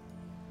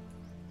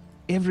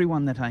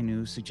 everyone that I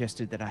knew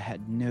suggested that I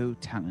had no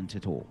talent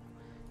at all.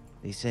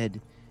 They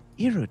said,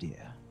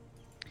 Aerodeer,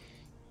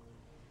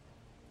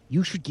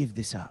 you should give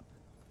this up.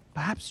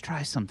 Perhaps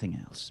try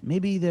something else.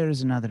 Maybe there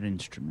is another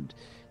instrument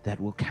that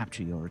will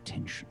capture your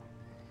attention.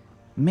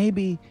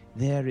 Maybe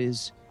there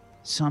is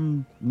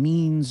some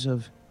means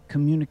of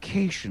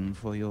communication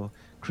for your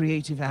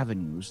creative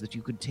avenues that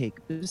you could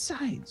take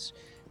besides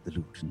the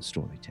lute and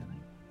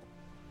storytelling.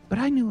 But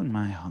I knew in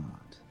my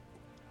heart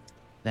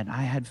that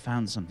I had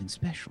found something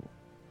special,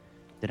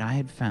 that I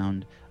had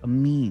found a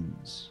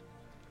means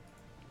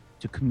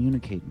to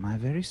communicate my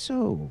very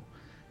soul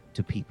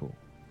to people.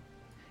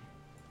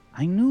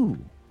 I knew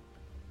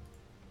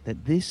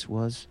that this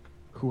was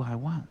who I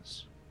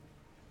was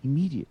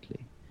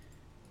immediately,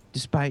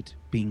 despite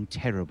being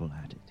terrible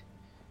at it.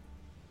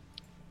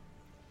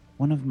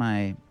 One of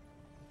my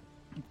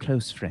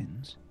close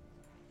friends,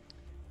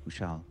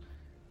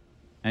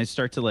 I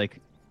start to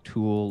like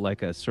tool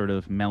like a sort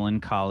of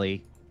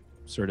melancholy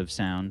sort of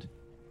sound,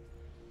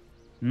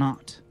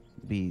 not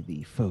be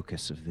the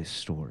focus of this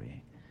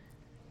story,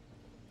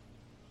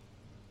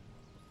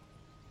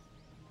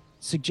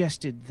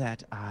 suggested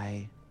that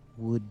I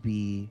would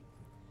be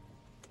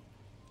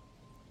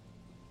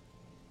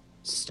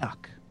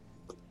stuck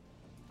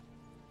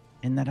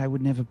and that I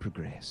would never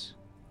progress.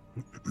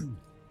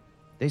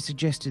 They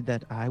suggested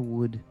that I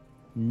would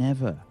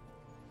never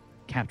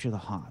capture the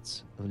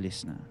hearts of a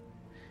listener.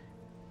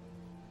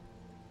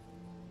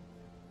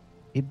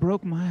 It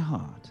broke my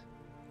heart.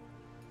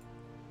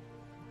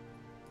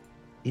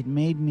 It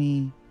made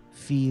me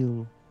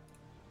feel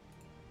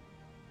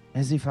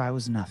as if I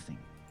was nothing,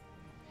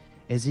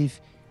 as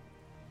if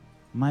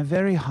my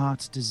very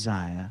heart's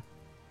desire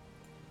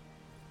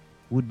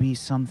would be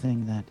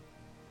something that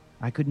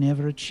I could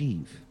never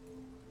achieve.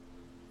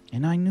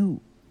 And I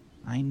knew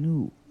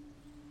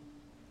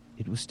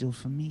it was still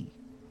for me.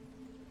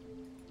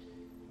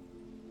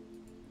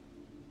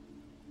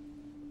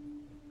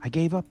 I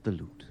gave up the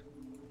lute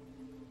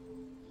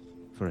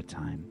for a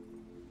time.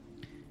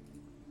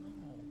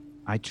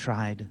 I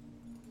tried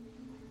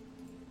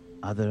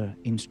other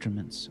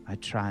instruments. I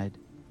tried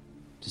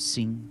to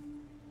sing.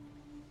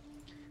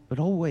 But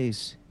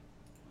always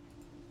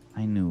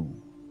I knew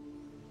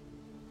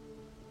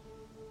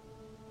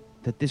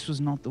that this was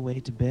not the way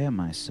to bear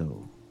my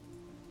soul.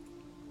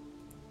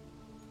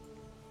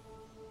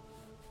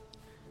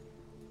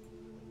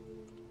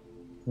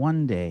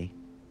 One day,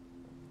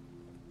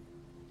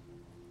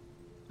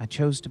 I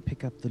chose to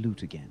pick up the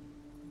lute again.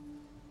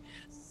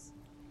 Yes.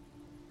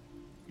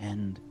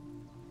 And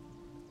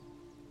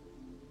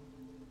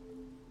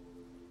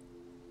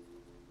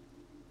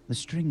the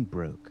string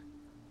broke.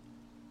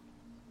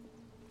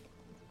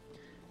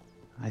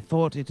 I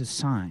thought it a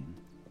sign,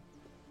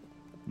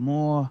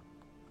 more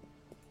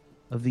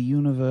of the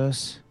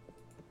universe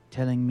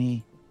telling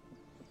me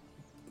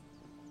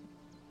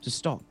to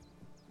stop.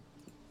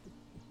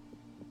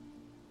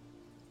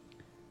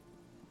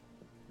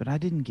 But I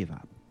didn't give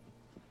up.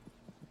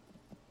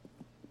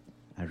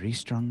 I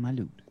restrung my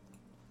lute.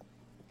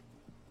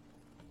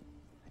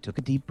 I took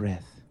a deep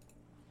breath,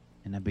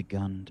 and I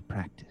begun to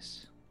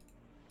practice.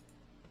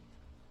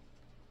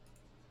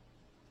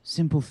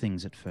 Simple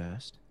things at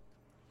first.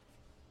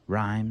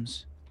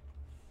 Rhymes.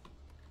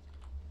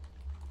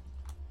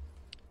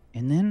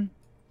 And then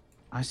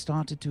I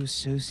started to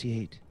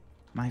associate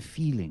my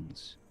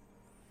feelings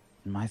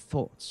and my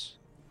thoughts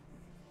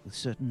with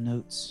certain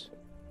notes,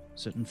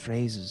 certain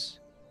phrases,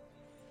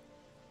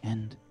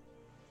 and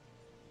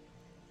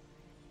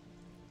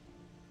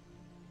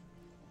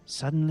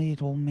suddenly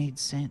it all made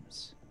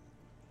sense.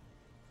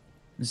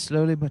 And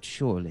slowly but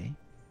surely,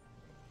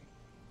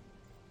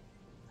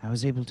 I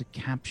was able to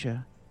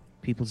capture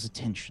people's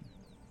attention.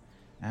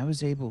 I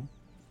was able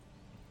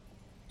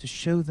to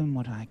show them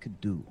what I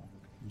could do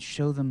and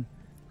show them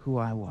who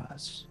I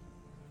was.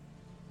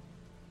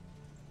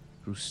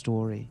 Through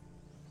story,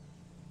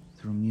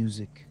 through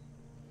music.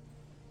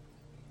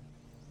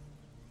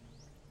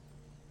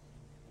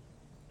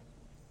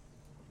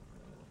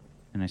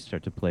 And I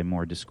start to play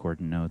more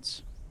discordant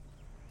notes.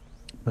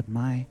 But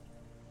my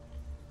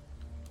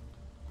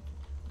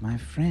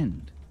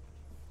friend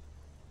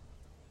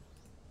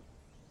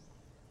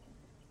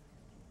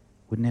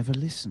would never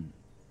listen.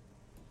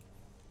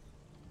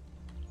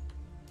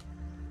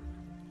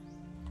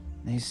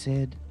 They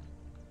said,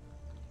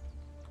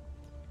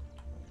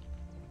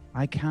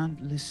 I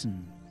can't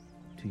listen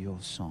to your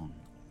song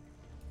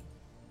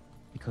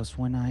because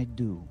when I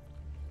do,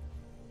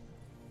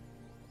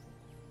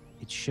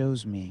 it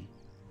shows me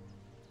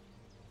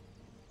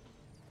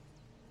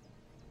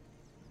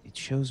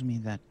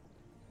that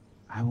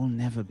I will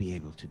never be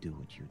able to do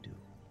what you do.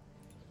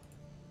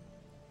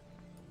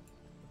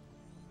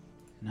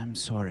 And I'm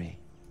sorry.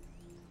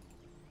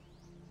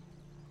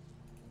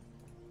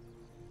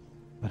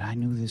 But I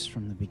knew this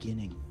from the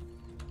beginning.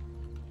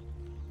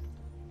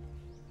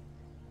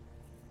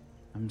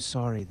 I'm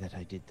sorry that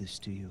I did this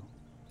to you.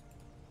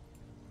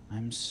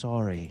 I'm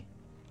sorry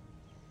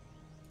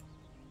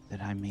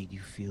that I made you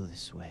feel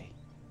this way.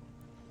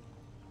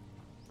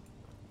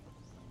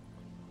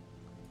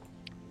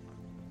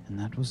 And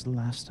that was the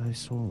last I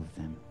saw of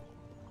them.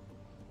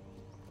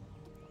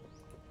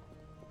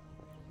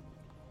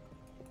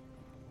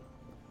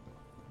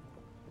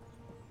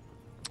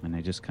 And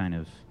I just kind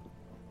of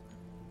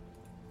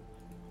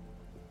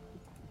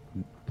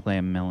play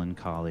a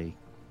melancholy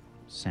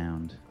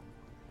sound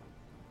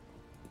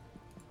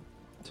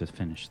to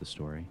finish the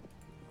story.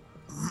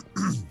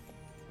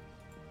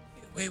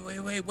 Wait.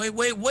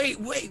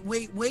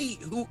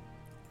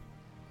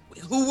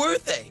 Who were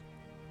they?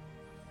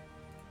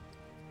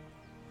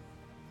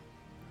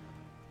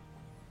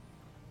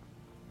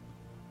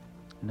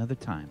 Another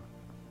time.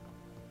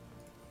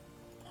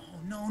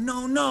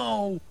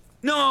 Oh,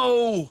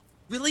 no.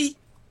 Really?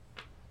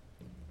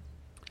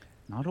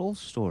 Not all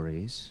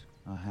stories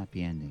are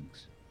happy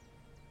endings.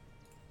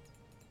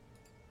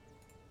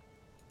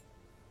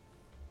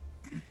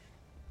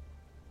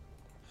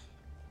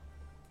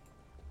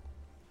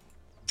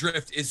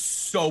 Drift is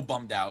so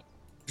bummed out.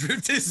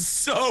 Drift is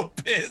so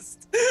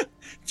pissed.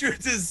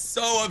 Drift is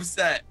so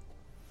upset.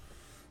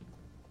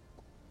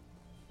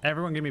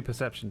 Everyone give me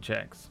perception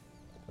checks.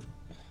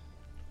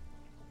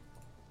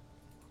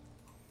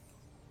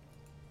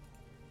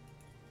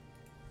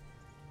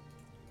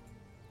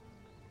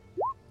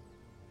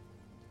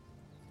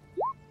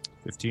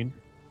 $15.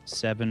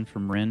 7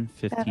 from Rin,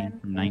 15 7,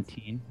 from yes.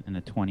 19, and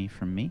a 20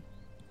 from me.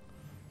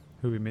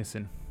 Who are we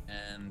missing?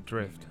 And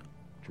Drift.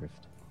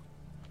 Drift.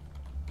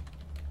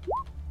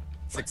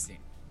 16.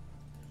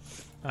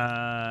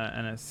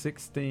 And a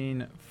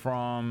 16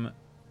 from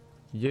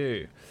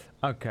you.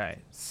 Okay,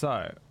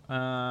 so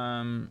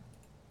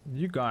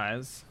you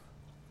guys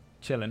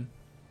chilling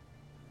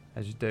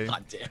as you do,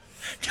 God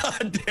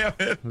damn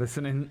it.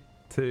 listening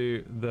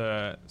to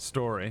the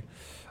story.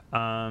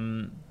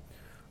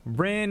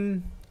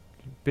 Rin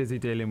busy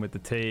dealing with the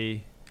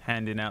tea,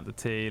 handing out the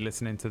tea,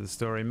 listening to the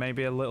story,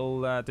 maybe a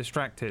little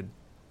distracted.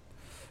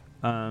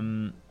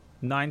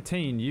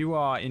 19, you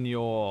are in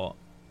your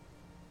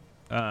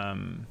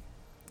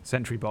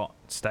sentry bot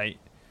state,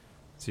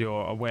 so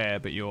you're aware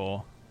but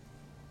you're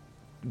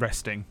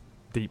resting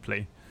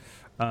deeply.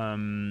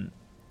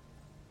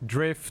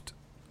 Drift,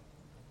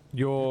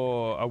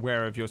 you're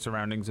aware of your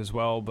surroundings as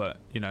well, but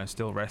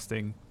still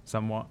resting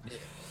somewhat. Yeah,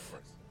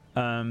 of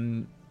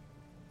course.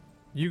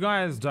 You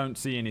guys don't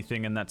see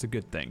anything, and that's a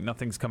good thing.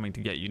 Nothing's coming to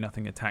get you,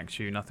 nothing attacks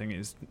you, nothing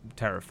is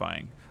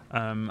terrifying.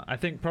 I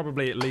think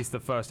probably at least the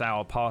first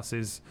hour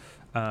passes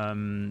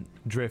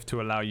Drift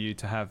to allow you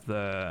to have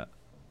the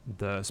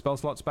spell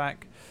slots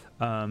back.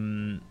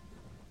 And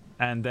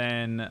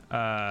then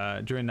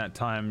during that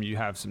time you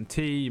have some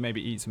tea, you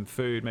maybe eat some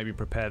food, maybe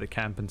prepare the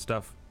camp and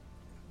stuff.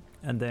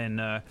 And then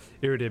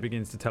Iridir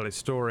begins to tell his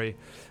story.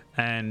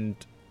 And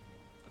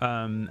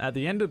at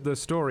the end of the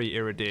story,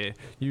 Iridir,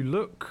 you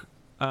look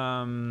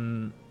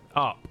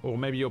up, or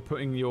maybe you're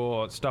putting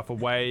your stuff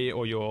away,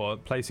 or you're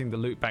placing the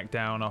loot back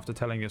down after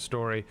telling your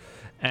story,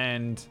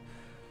 and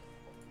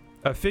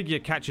a figure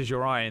catches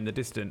your eye in the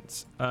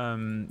distance.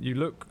 You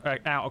look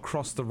out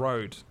across the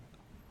road.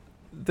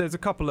 There's a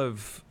couple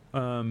of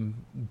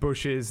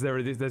bushes.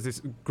 There's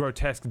this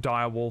grotesque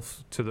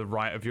direwolf to the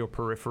right of your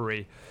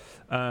periphery,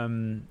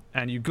 and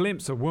you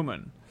glimpse a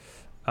woman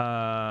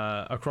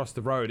across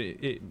the road.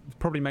 It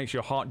probably makes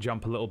your heart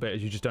jump a little bit,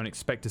 as you just don't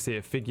expect to see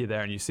a figure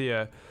there, and you see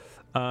a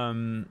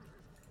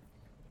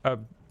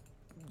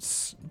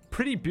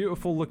pretty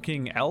beautiful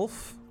looking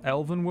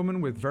elven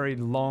woman with very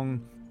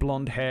long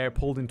blonde hair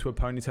pulled into a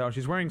ponytail.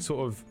 She's wearing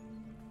sort of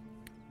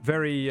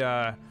very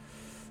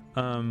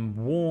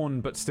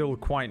worn but still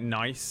quite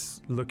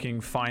nice looking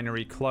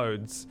finery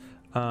clothes.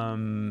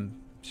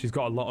 She's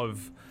got a lot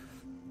of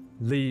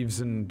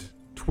leaves and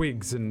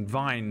twigs and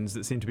vines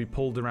that seem to be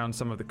pulled around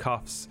some of the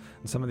cuffs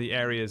and some of the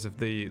areas of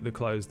the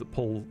clothes that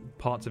pull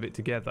parts of it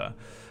together.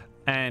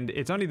 And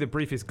it's only the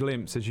briefest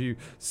glimpse. As you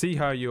see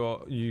her,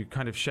 you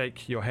kind of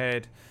shake your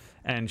head,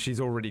 and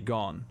she's already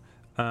gone.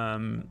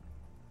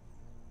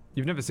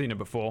 You've never seen her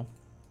before,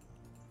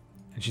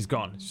 and she's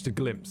gone. It's just a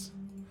glimpse.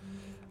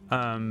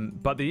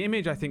 But the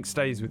image, I think,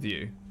 stays with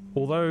you.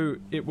 Although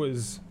it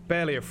was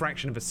barely a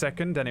fraction of a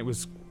second, and it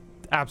was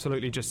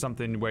absolutely just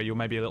something where you're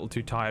maybe a little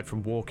too tired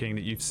from walking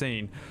that you've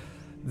seen.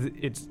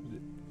 It's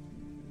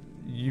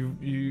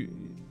you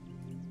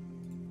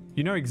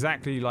know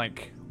exactly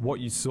like what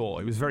you saw.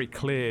 It was very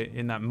clear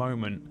in that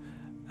moment,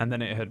 and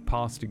then it had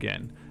passed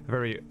again. A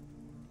very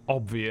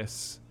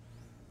obvious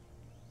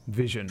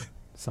vision,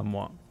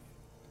 somewhat.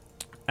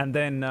 And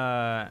then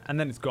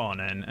it's gone,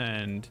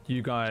 and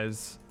you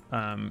guys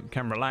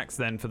can relax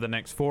then for the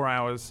next 4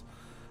 hours,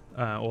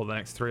 or the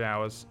next 3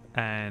 hours,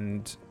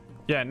 and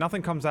yeah,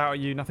 nothing comes out at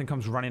you, nothing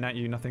comes running at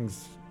you,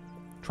 nothing's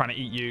trying to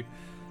eat you.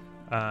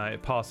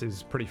 It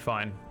passes pretty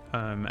fine,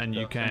 and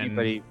you can. If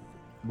anybody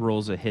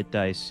rolls a hit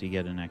dice, you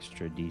get an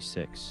extra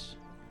d6.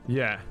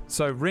 Yeah.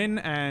 So Rin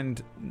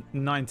and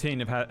 19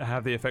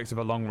 have the effects of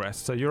a long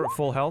rest. So you're at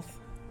full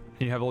health,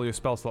 and you have all your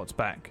spell slots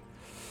back.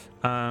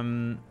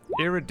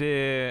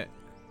 Iridir,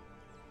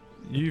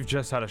 you've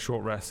just had a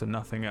short rest and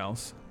nothing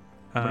else.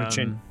 I'm gonna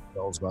change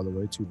spells, by the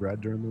way, too,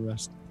 Brad, during the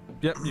rest.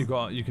 Yep,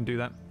 you can do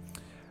that.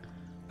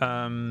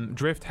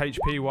 Drift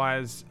HP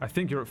wise, I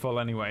think you're at full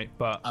anyway,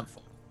 but I'm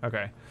full.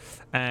 Okay,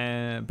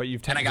 but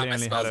you've technically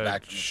only had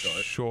a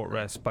short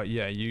rest. But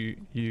yeah, you.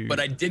 But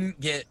I didn't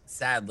get,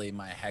 sadly,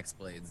 my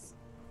Hexblade's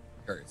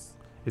curse.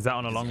 Is that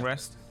on a long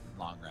rest?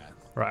 Long rest.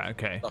 Right.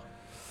 Okay. So,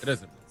 it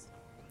is.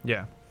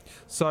 Yeah.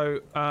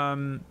 So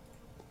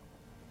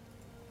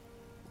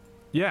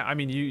yeah, I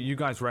mean, you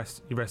guys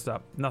rest. You rest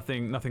up.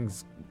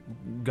 Nothing's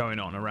going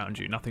on around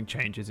you. Nothing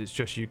changes. It's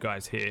just you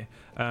guys here.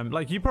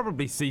 Like, you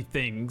probably see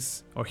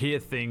things or hear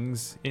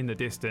things in the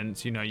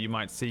distance. You know, you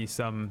might see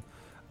some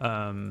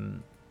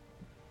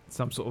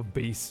sort of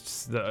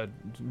beasts that are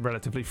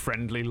relatively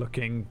friendly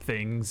looking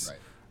things,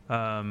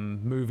 right,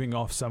 moving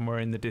off somewhere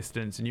in the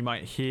distance, and you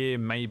might hear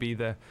maybe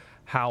the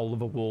howl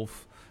of a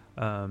wolf,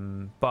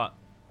 but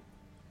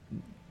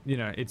you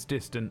know, it's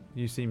distant.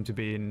 You seem to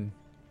be in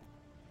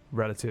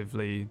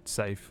relatively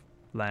safe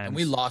lands. And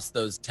we lost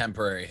those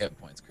temporary hit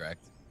points,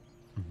 correct?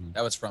 Mm-hmm.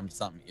 That was from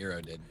something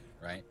Eero did,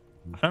 right?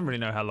 I don't really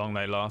know how long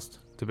they last,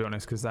 to be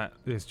honest, because that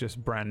is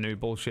just brand new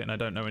bullshit, and I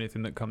don't know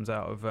anything that comes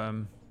out of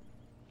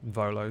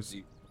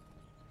Volos.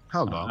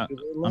 How long?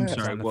 I'm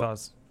sorry.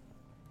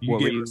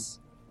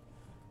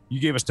 You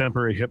gave us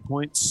temporary hit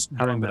points.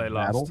 How long do they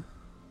last? Battle?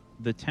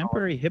 The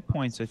temporary hit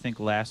points, I think,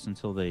 last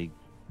until they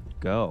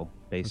go,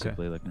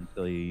 basically, like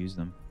until you use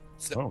them.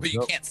 So, but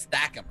you can't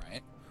stack them,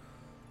 right?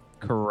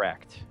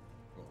 Correct.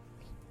 Cool.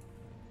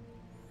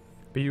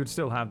 But you would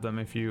still have them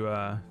if you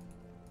have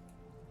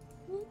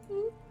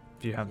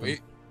them.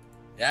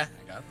 Yeah,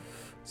 I got them.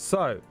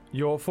 So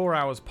your 4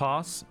 hours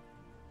pass.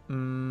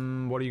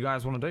 What do you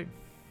guys want to do?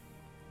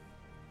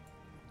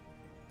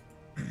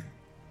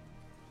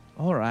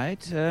 All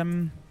right. I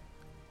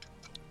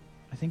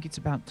think it's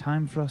about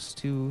time for us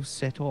to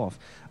set off.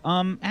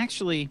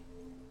 Actually,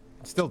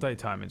 it's still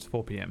daytime. It's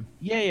 4 p.m.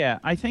 Yeah.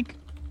 I think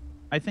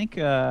I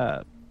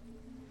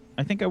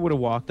would have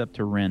walked up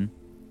to Rin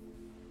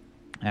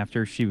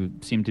after she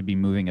seemed to be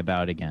moving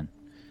about again.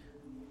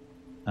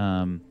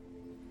 And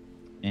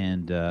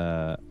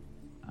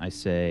I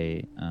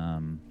say,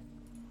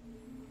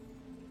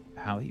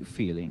 how are you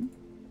feeling?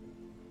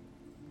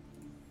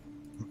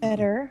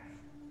 Better.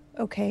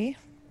 Okay.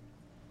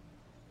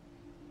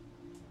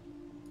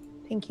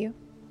 Thank you.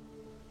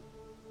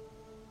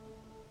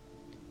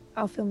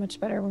 I'll feel much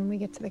better when we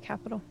get to the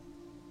capital.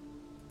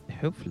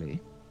 Hopefully.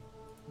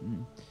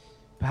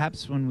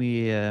 Perhaps when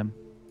we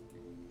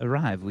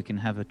arrive, we can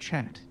have a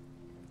chat.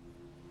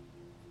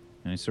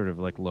 And I sort of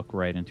like look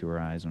right into her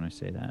eyes when I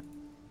say that.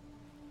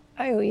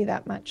 I owe you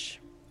that much.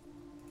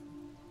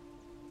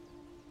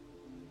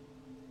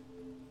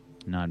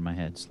 Nod my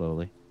head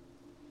slowly.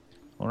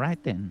 All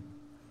right then.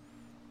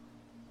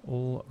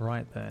 All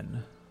right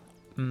then.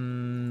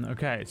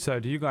 Okay, so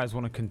do you guys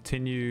want to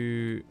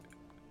continue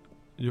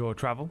your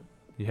travel?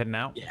 You heading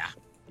out?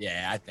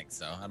 Yeah, I think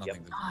so. I don't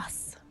think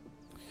Boss.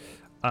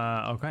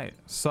 Okay,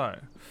 so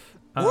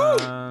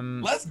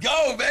Woo! Let's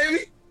go,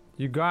 baby.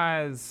 You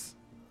guys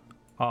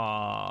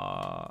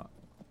are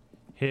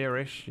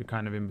here-ish. You're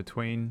kind of in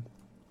between,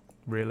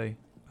 really.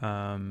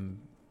 You're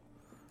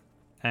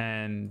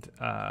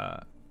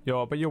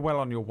well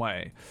on your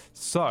way.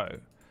 So,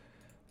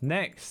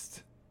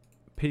 next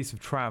piece of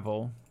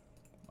travel,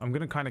 I'm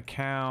gonna kind of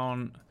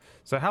count.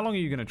 So, how long are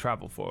you gonna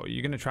travel for? Are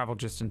you gonna travel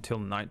just until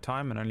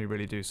nighttime and only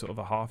really do sort of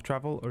a half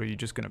travel, or are you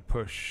just gonna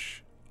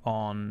push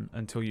on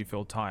until you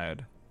feel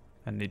tired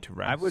and need to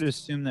rest? I would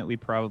assume that we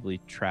probably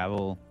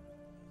travel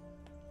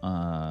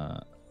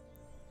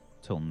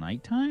till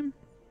nighttime.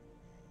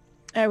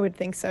 I would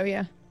think so,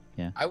 yeah.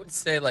 I would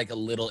say like a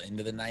little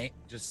into the night,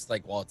 just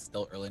like while it's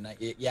still early night.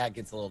 Yeah, it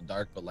gets a little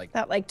dark, but like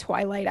That like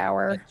twilight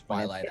hour. like when it's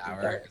twilight getting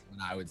hour dark. is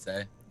when I would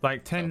say.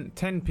 Like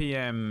 10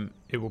 p.m.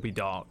 it will be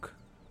dark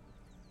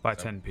by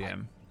So 10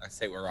 p.m. I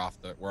say we're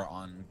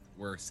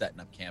setting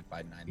up camp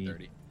by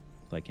 9:30.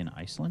 Like in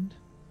Iceland.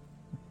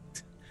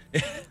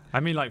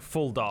 I mean, like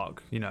full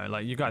dark. You know,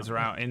 like you guys are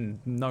out in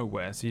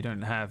nowhere, so you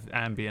don't have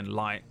ambient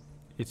light.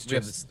 It's We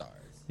have the just stars.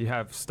 you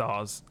have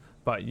stars,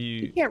 but You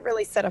you. can't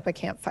really set up a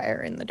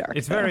campfire in the dark.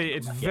 It's though. very.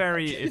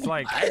 It's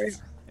like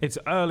it's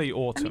early I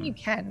autumn. mean, you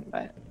can,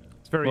 but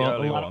It's very Well,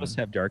 early a lot autumn. of us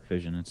have dark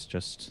vision. It's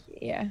just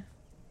yeah.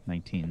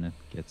 19 that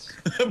gets.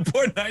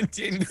 Poor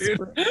 19, dude.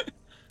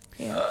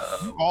 Yeah.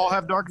 You all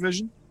have dark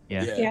vision.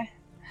 Yeah. Yeah.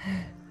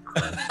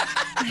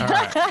 All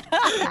right,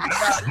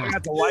 I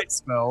got the light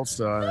spell,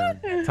 so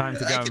time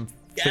to go and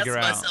Gas figure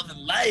out myself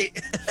in light.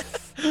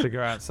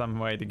 figure out some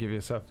way to give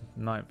yourself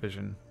night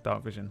vision,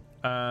 dark vision.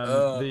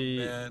 Oh,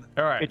 man.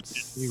 All right.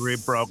 it's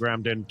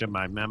reprogrammed into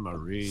my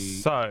memory.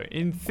 So,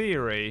 in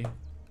theory,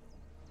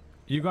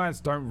 you guys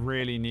don't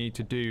really need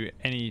to do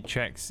any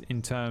checks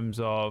in terms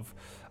of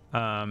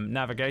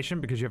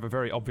navigation because you have a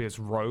very obvious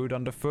road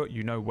underfoot.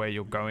 You know where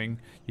you're going.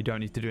 You don't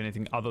need to do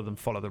anything other than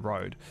follow the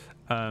road.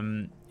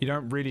 You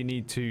don't really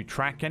need to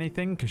track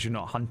anything because you're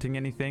not hunting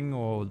anything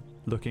or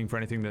looking for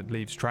anything that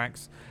leaves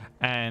tracks.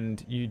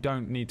 And you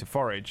don't need to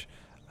forage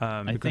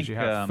I because think you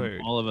have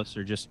food. all of us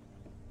are just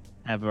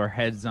have our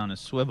heads on a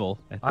swivel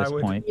at I this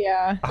would- point.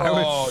 Yeah. I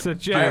would Oh,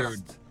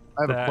 suggest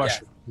I have a that-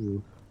 question.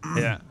 too.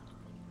 yeah.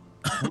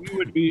 We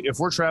would be if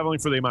we're traveling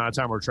for the amount of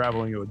time we're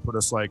traveling, it would put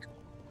us like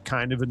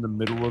kind of in the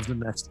middle of the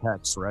next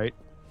hex, right?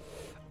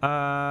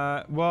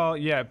 Well,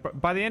 yeah.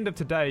 By the end of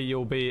today,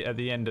 you'll be at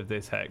the end of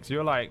this hex.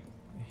 You're like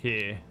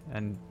here,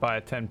 and by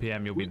 10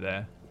 p.m. you'll be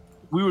there.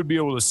 We would be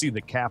able to see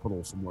the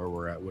capital from where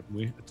we're at, wouldn't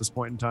we? At this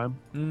point in time?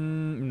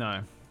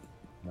 No,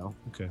 No.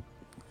 Okay.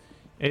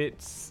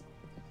 it's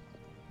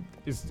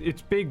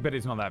big, but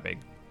it's not that big.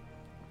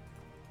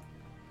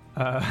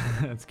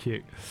 That's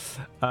cute.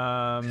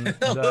 A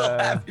little The,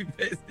 happy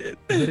face, dude.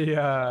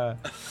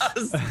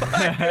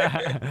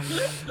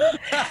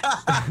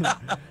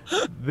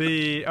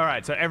 all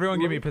right. So everyone,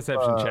 give me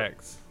perception Uh,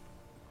 checks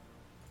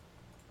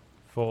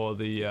for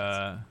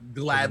the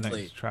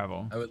Gladly. next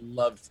travel. I would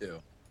love to. I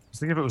was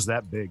thinking if it was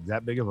that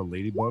big of a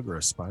ladybug or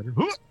a spider.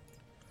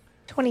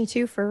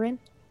 22 for Rin.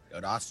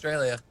 Go to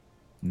Australia.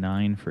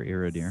 9 for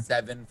Iridir.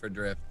 7 for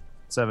Drift.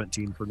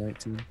 17 for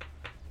 19.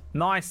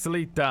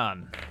 Nicely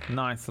done.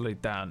 Nicely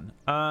done.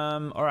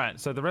 All right.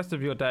 So the rest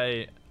of your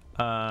day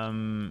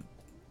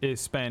is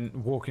spent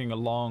walking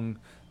along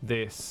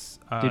this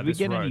Did we this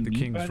get road, any the meat,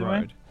 King's by the way?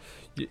 Road.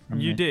 From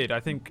You the- did. I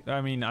think.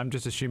 I mean, I'm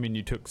just assuming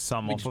you took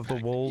some We off just of the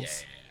packed it.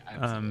 walls. Yeah,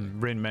 absolutely.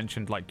 Rin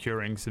mentioned like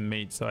curing some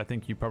meat, so I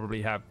think you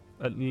probably have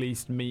at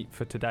least meat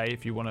for today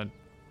if you want to.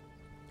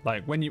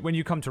 Like when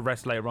you come to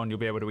rest later on, you'll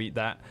be able to eat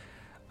that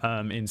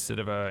instead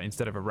of a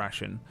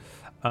ration.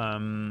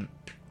 Or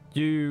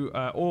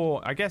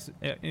I guess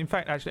in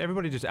fact actually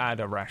everybody just add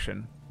a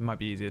ration. It might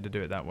be easier to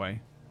do it that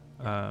way.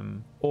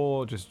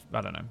 Or just I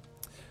don't know.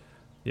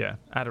 Yeah,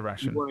 add a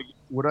ration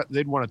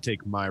They'd want to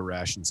take my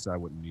rations, so I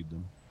wouldn't need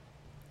them.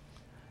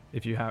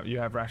 if you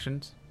have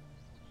rations.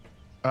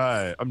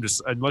 I'm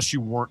just unless you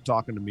weren't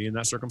talking to me in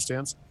that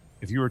circumstance.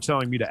 If you were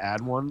telling me to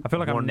add one, I feel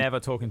like I'm one- never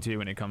talking to you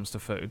when it comes to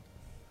food.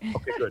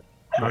 Okay, good.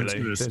 I'm just Really,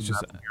 gonna there's assume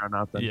just that from here on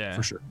out then, yeah.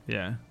 for sure.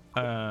 Yeah.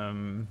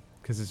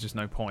 Because there's just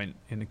no point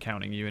in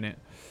counting you in it.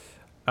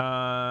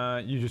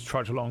 You just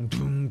trudge along,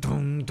 dung,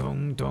 dung,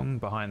 dung, dung,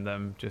 behind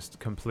them, just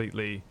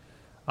completely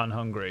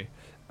unhungry.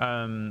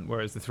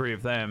 Whereas the three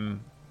of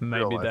them,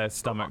 maybe Real life. their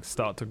stomachs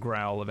start to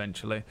growl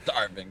eventually.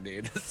 Starving,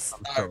 dude.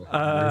 Starving.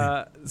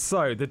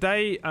 So the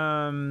day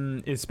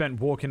is spent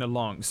walking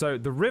along. So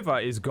the river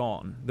is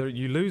gone.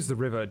 You lose the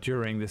river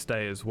during this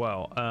day as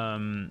well.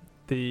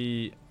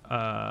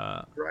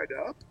 Dried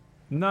up.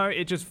 No,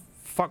 it just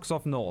fucks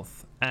off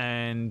north,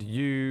 and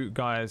you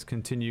guys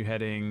continue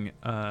heading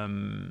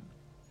to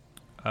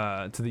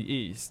the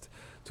east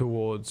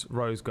towards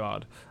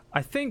Rosegard.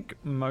 I think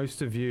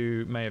most of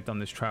you may have done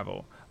this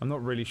travel. I'm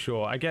not really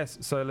sure. I guess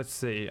so. Let's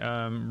see.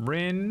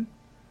 Rin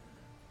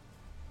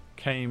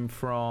came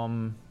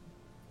from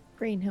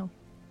Green Hill.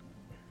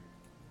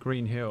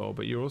 Green Hill,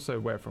 but you're also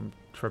where from?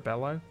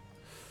 Trebello.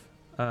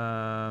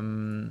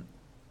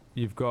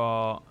 You've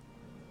got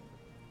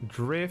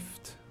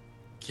Drift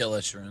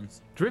killish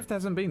runes. Drift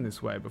hasn't been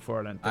this way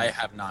before, I don't think. I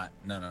have not.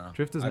 No.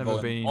 Drift has I've never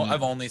only, been.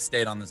 I've only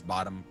stayed on this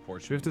bottom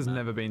portion. Drift has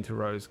never been to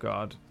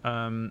Rosegard.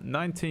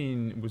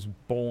 19 was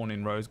born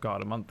in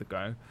Rosegard a month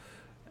ago,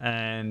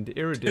 and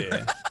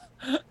Iridir.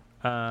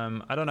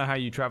 I don't know how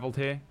you traveled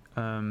here.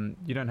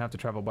 You don't have to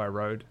travel by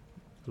road.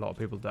 A lot of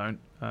people don't,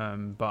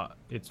 but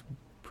it's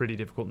pretty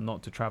difficult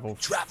not to travel.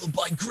 Travel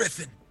by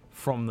Griffin.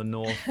 From the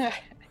north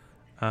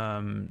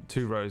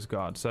to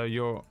Rosegard.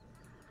 So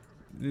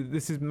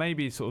this is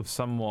maybe sort of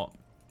somewhat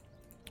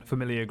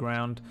familiar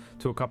ground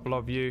to a couple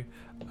of you.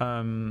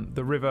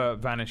 The river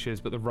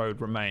vanishes, but the road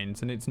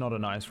remains, and it's not a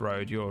nice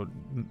road. You're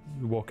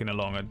walking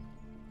along a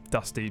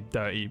dusty,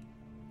 dirty,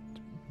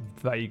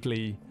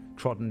 vaguely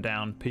trodden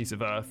down piece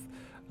of earth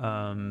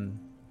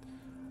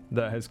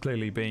that has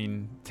clearly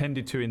been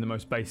tended to in the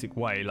most basic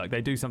way. Like,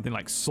 they do something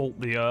like salt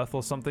the earth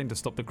or something to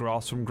stop the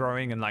grass from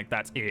growing, and like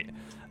that's it.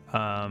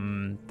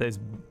 There's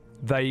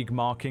vague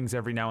markings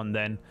every now and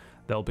then.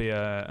 There'll be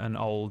an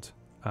old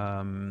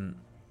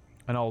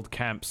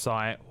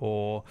campsite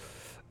or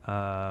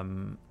a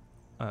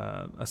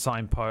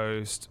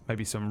signpost,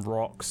 maybe some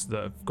rocks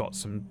that have got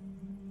some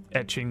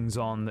etchings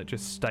on that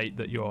just state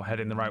that you're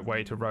heading the right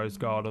way to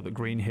Rosegard, or that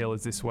Green Hill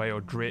is this way, or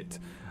Drit.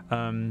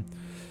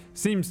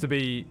 Seems to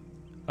be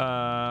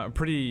a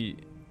pretty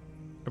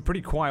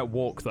quiet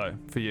walk though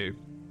for you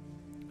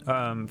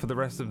for the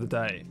rest of the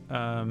day.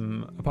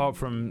 Apart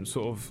from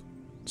sort of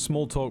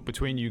small talk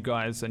between you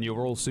guys, and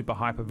you're all super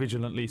hyper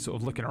vigilantly sort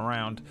of looking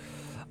around.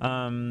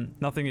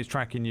 Nothing is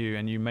tracking you,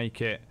 and you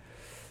make it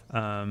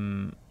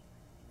to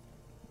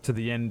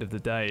the end of the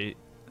day.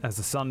 As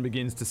the sun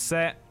begins to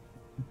set,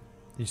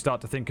 you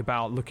start to think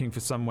about looking for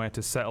somewhere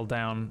to settle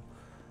down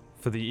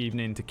for the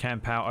evening, to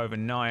camp out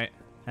overnight,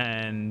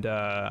 and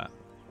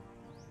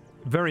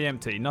very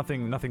empty.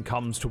 Nothing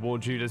comes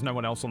towards you. There's no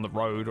one else on the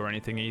road or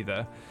anything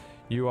either.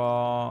 You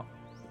are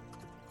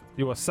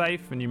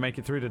safe, and you make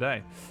it through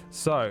today.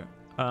 So,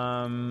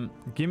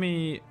 give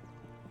me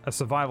a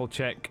survival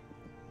check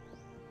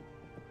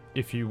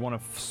if you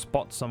want to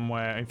spot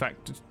somewhere. In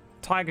fact,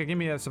 Tiger, give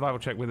me a survival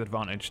check with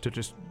advantage to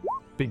just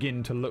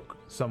begin to look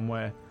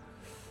somewhere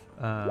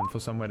for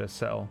somewhere to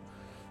settle.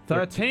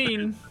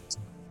 13.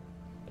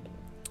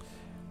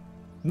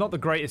 Not the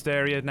greatest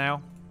area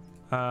now.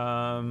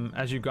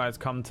 As you guys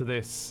come to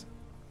this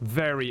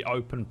very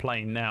open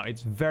plain now,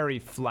 it's very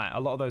flat. A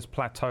lot of those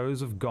plateaus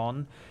have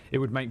gone. It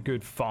would make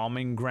good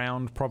farming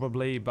ground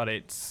probably, but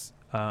it's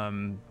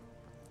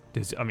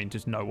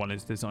there's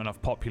not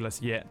enough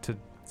populace yet to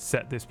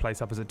set this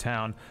place up as a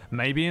town.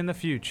 Maybe in the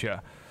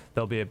future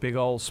there'll be a big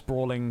old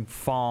sprawling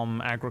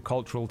farm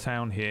agricultural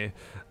town here,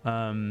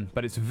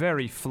 but it's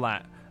very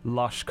flat,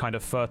 lush, kind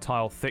of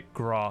fertile, thick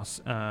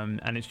grass,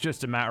 and it's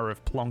just a matter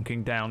of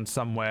plonking down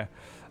somewhere.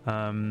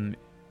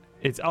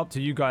 It's up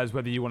to you guys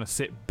whether you want to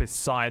sit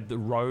beside the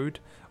road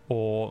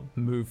or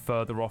move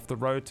further off the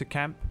road to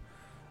camp,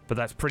 but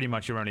that's pretty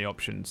much your only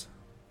options.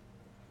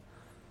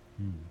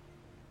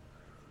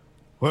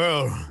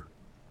 Well,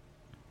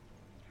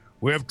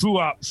 we have two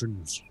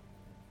options.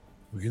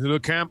 We can either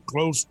camp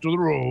close to the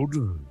road,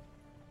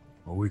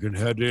 or we can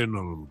head in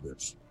a little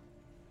bit.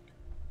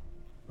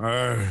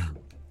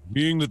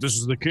 Being that this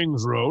is the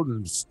King's Road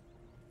and it's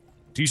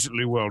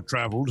decently well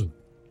traveled,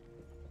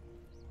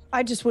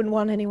 I just wouldn't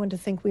want anyone to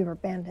think we were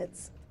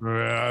bandits.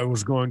 I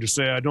was going to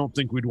say I don't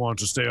think we'd want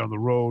to stay on the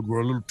road. We're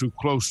a little too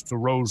close to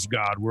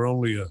Rosegard. We're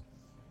only a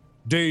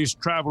day's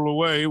travel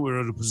away. We're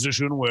in a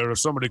position where if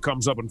somebody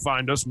comes up and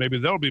find us, maybe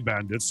they'll be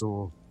bandits,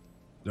 or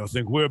they'll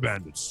think we're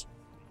bandits.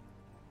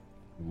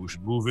 We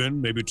should move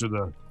in, maybe to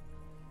the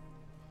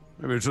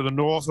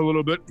north a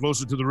little bit,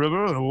 closer to the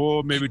river,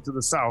 or maybe to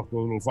the south, a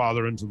little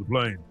farther into the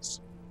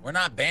plains. We're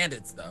not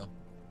bandits, though.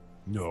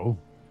 No,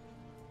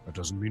 that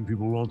doesn't mean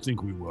people won't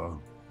think we were.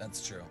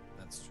 That's true.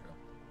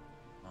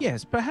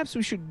 Yes, perhaps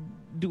we should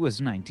do as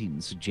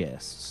 19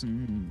 suggests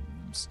and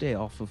stay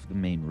off of the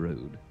main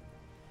road.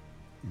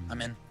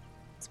 I'm in.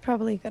 It's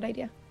probably a good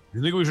idea.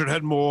 You think we should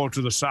head more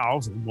to the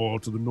south and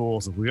more to the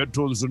north? If we head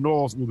towards the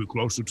north, we'll be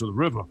closer to the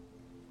river.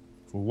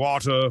 For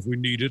water, if we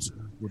need it.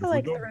 But I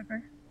like the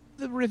river.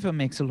 The river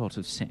makes a lot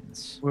of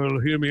sense. Well,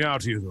 hear me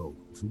out here, though.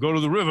 If we go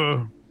to the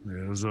river,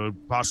 there's a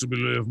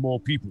possibility of more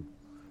people.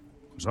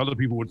 Because other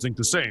people would think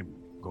the same.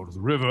 Go to the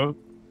river,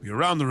 be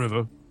around the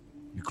river,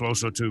 be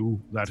closer to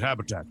that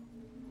habitat.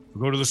 If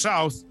we go to the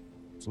south,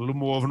 it's a little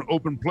more of an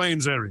open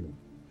plains area.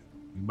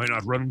 You may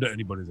not run into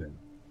anybody there.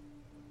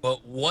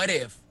 But what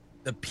if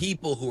the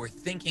people who are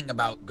thinking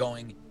about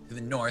going to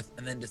the north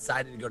and then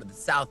decided to go to the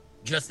south,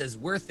 just as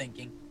we're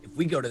thinking, if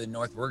we go to the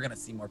north, we're going to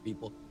see more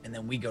people, and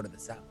then we go to the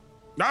south?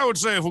 I would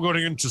say if we're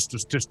going into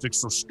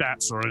statistics or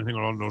stats or anything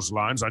along those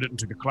lines, I didn't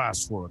take a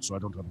class for it, so I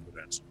don't have a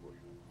good answer for you.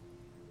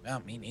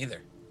 Well, me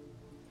neither.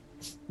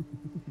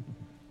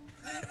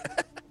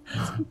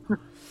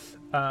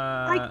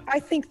 I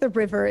think the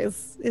river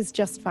is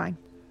just fine.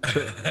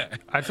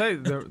 I'd say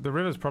the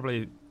river's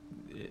probably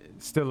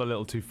still a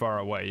little too far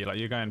away.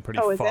 You're going pretty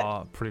Oh, is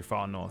it? pretty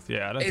far north.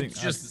 Yeah, I don't think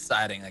It's just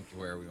deciding like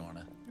where we want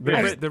to.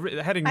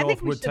 the heading I north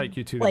think we would should, take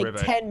you to the like river.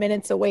 10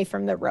 minutes away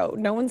from the road.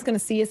 No one's gonna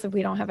see us if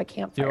we don't have a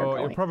campfire You're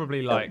going.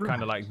 probably like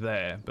kind of like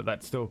there, but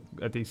that's still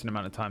a decent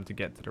amount of time to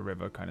get to the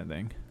river, kind of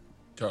thing.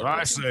 Totally.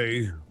 I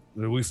say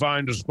that we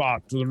find a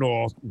spot to the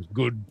north with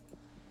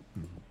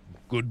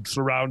good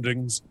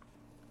surroundings,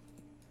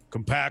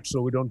 compact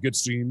so we don't get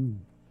seen,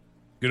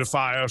 get a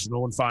fire so no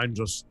one finds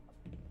us.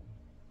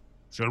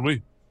 Shall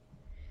we?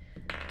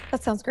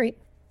 That sounds great.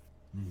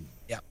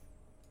 Yeah.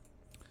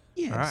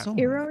 All right. So,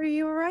 Hero, are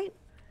you all right?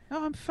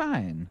 no, I'm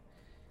fine.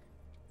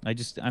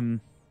 I'm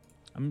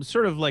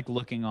sort of like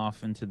looking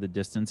off into the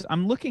distance.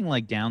 I'm looking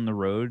like down the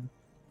road,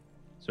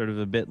 sort of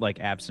a bit like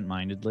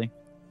absent-mindedly.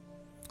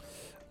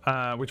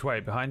 Which way?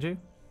 Behind you?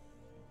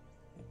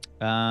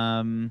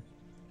 Um,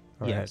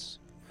 Or ahead? yes.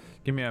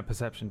 Give me a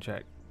perception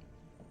check.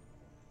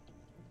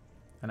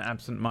 An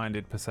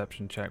absent-minded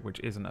perception check, which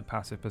isn't a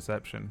passive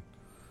perception.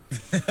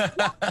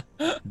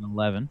 An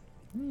 11.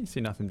 You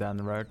see nothing down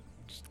the road,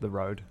 just the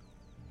road.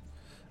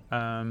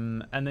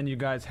 And then you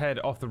guys head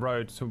off the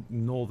road to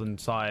northern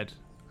side.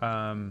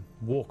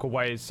 Walk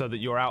away so that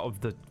you're out of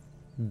the.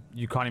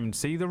 You can't even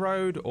see the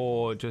road,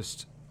 or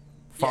just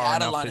far Yeah, out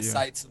enough of line that of you-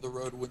 sight so the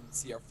road wouldn't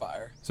see our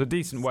fire. So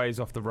decent ways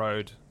off the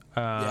road.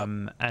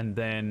 And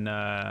then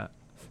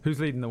who's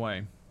leading the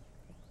way?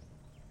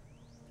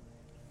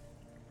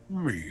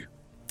 Me.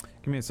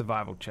 Give me a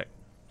survival check.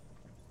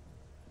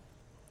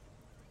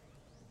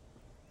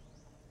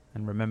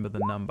 And remember the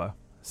number.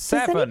 Does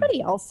 7.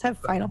 anybody else have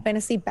Final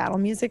Fantasy battle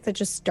music that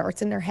just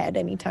starts in their head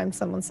anytime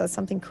someone says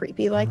something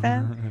creepy like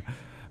that?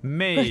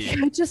 Me.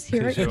 Like, I just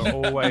hear 'Cause it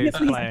you're always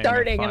immediately playing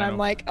starting, and I'm Final-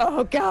 like, oh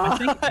I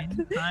think god.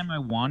 anytime I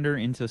wander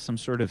into some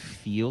sort of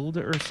field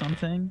or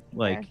something,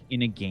 like Okay.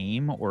 in a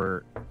game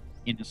or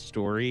in a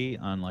story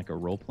on like a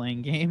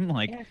role-playing game,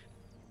 like Yeah.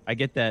 I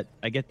get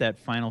that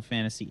Final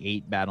Fantasy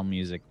VIII battle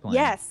music playing.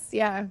 Yes,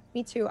 yeah,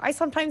 me too. I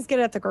sometimes get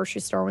it at the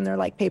grocery store when they're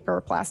like paper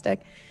or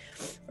plastic.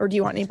 Or do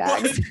you want any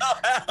What bags?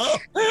 the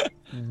hell?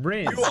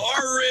 Rin. You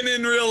are Rin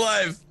in real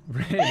life.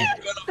 Rin. You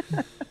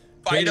wanna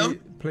fight him?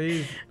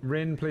 Please,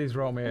 Rin, please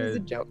roll me It was a a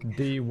joke.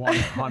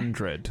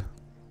 D100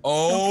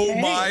 Oh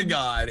Okay. my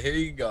god, here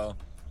you go.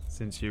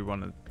 since you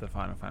wanted the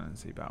Final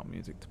Fantasy battle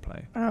music to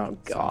play. Oh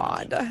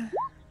god.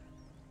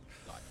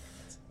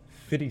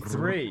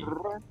 53.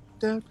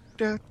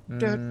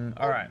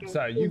 All right,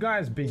 so you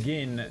guys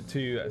begin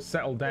to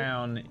settle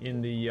down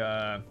in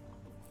the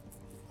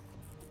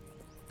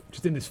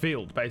just in this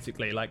field,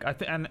 basically. Like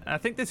I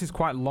think this is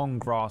quite long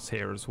grass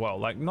here as well.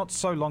 Like not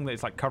so long that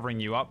it's like covering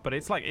you up, but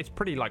it's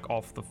pretty like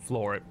off the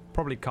floor. It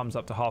probably comes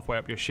up to halfway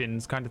up your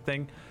shins, kind of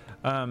thing.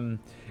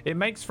 It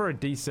makes for a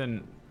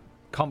decent,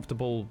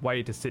 comfortable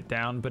way to sit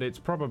down, but it's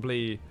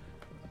probably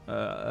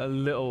a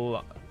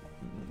little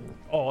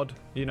odd.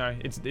 You know,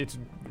 it's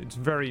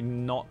very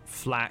not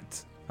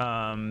flat.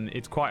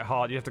 It's quite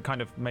hard. You have to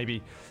kind of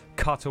maybe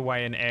cut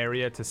away an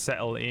area to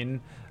settle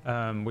in,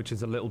 which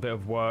is a little bit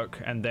of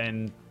work, and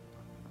then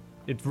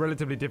it's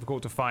relatively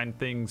difficult to find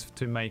things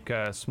to make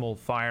a small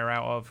fire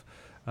out of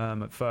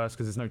at first,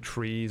 because there's no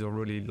trees or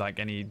really like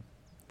any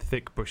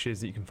thick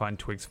bushes that you can find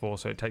twigs for,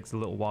 so it takes a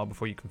little while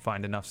before you can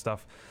find enough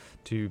stuff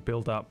to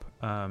build up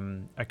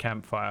a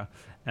campfire.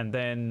 And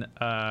then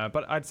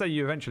but I'd say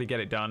you eventually get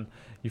it done.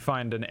 You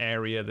find an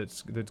area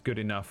that's good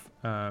enough,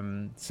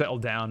 settle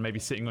down, maybe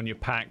sitting on your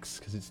packs,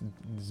 because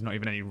there's not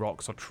even any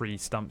rocks or tree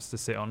stumps to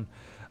sit on,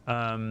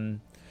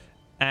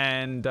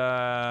 and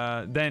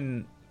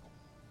then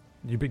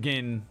you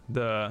begin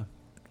the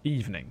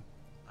evening,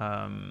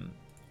 and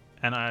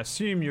I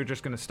assume you're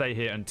just going to stay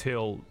here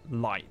until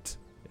light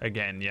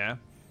again, yeah?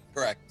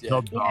 Correct. Yeah.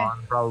 Till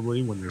dawn,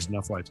 probably, when there's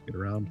enough light to get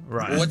around.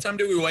 Right. Well, what time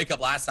did we wake up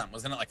last time?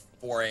 Wasn't it like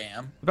 4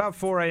 a.m.? About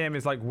 4 a.m.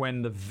 is like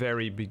when the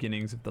very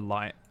beginnings of the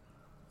light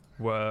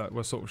were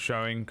sort of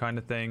showing, kind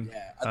of thing.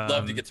 Yeah. I'd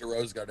love to get to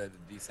Rosegard at a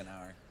decent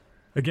hour.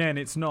 Again,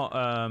 it's not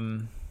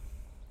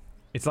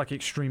it's like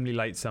extremely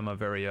late summer,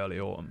 very early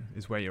autumn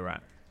is where you're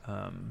at.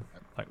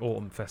 Like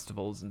autumn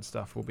festivals and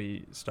stuff will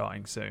be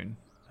starting soon.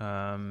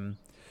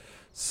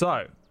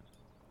 So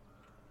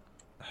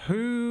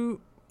who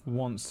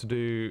wants to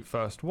do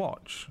first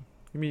watch?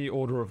 Give me the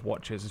order of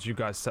watches as you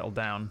guys settle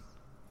down.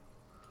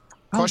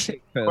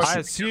 Question- I question-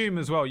 assume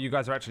as well you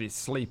guys are actually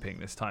sleeping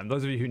this time.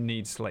 Those of you who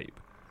need sleep.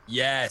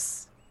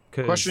 Yes.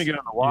 'Cause Question again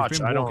on the watch. You've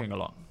been I don't- walking a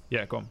lot.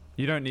 Yeah, go on.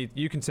 You don't need.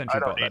 You can sentry I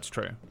don't bot. need- That's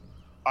true.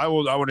 I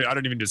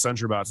don't even do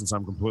sentry bot since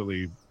I'm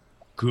completely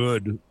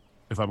good,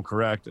 if I'm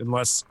correct,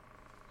 unless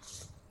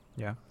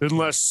Yeah.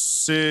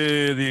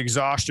 the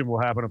exhaustion will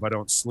happen if I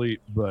don't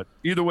sleep. But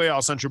either way,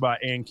 I'll sentry bot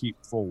and keep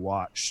full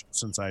watch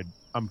since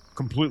I'm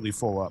completely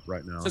full up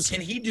right now. So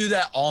can he do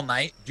that all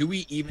night? Do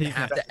we even He's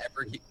have not- to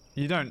ever?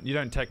 You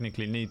don't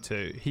technically need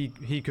to. He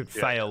could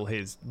Yeah. fail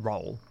his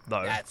roll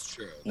though. That's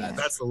true. Yeah.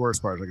 That's the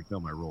worst part. Is I can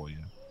fail my roll. Yeah.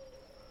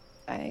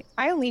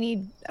 I only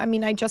need. I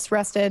mean, I just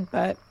rested,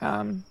 but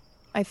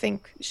I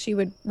think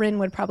Rin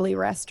would probably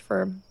rest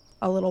for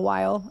a little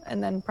while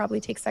and then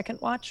probably take second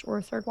watch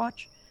or third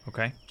watch.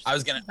 Okay. I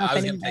was gonna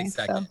Anyway, take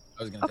second. so-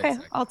 I was gonna Okay, take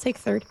second. I'll take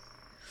third.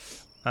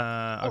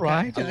 Okay.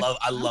 right.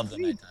 I love the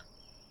nighttime.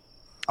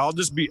 I'll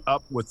just be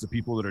up with the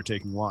people that are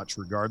taking watch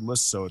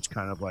regardless, so it's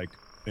kind of like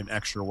an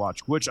extra watch.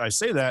 Which I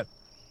say that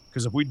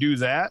because if we do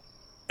that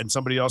and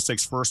somebody else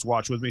takes first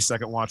watch with me,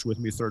 second watch with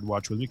me, third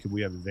watch with me, could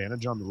we have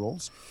advantage on the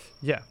rolls?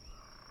 Yeah.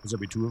 Because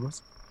there'll be two of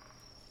us.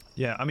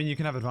 Yeah. I mean, you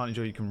can have advantage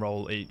or you can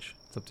roll each.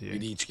 It's up to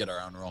We'd you. each get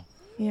our own roll.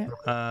 Yeah.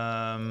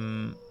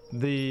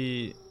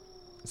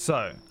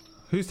 So,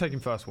 who's taking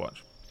first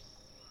watch?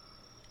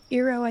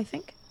 Eero, I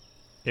think.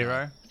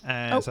 Hero.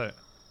 And Oh. so,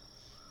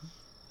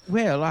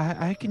 Well,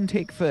 I can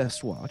take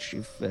first watch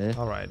if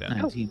all right then.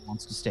 19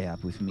 wants to stay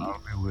up with me. I'll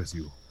be with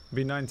you.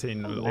 Be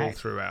 19 all right.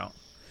 throughout.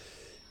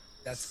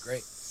 That's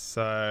great.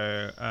 So,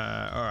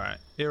 all right.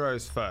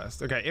 Hero's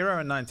first. Okay, Hero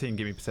and 19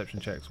 give me perception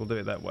checks. We'll do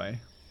it that way.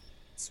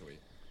 Sweet.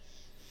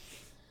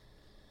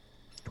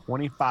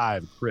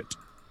 25 crit.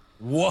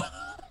 What?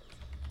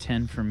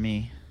 10 for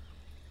me.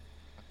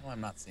 How come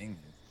I'm not seeing these?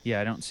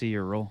 Yeah, I don't see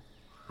your roll.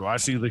 Do I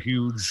see the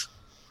huge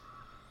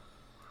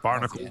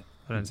barnacle Yeah.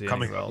 I don't see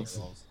Coming. any rolls.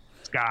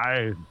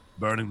 sky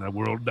burning the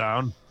world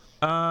down?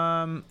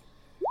 Oh,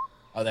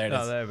 there it is.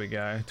 Oh, there we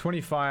go.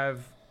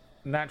 25,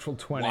 natural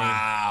 20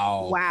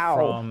 Wow. Wow.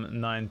 from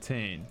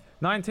 19.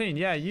 19,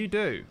 yeah, you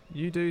do.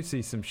 You do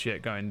see some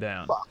shit going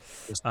down.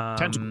 There's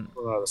tentacles coming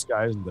out of the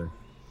sky, isn't there?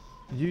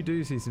 You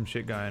do see some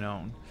shit going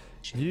on.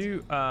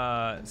 You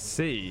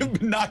see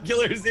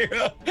Binocular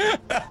zero.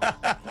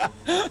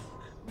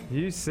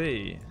 you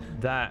see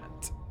that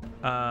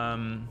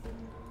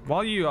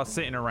while you are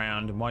sitting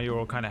around and while you're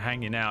all kind of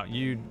hanging out,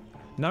 you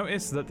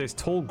notice that this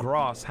tall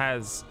grass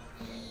has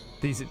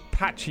these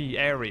patchy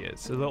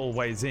areas a little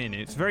ways in.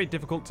 It's very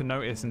difficult to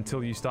notice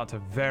until you start to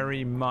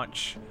very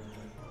much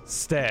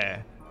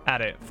stare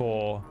at it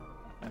for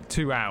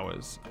 2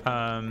 hours.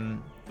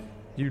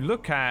 You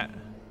look at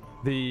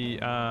the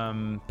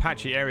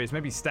patchy areas,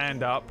 maybe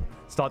stand up,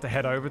 start to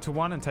head over to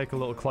one and take a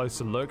little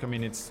closer look. I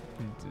mean, it's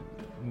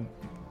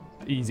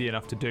easy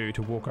enough to do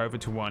to walk over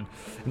to one.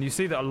 And you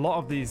see that a lot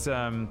of these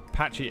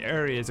patchy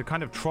areas are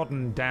kind of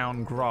trodden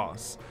down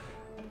grass.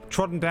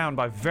 Trodden down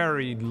by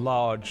very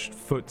large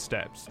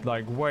footsteps,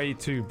 like way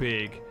too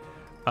big.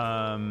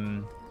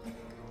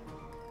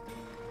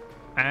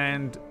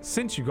 And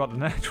since you got a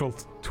natural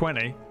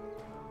 20,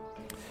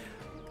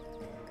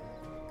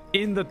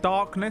 in the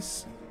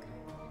darkness,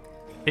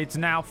 it's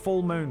now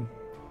full moon.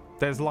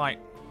 There's light,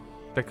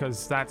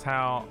 because that's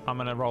how I'm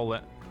gonna roll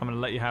it. I'm gonna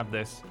let you have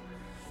this.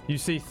 You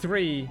see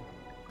 3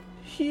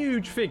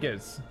 huge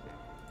figures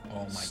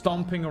Oh my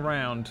stomping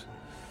around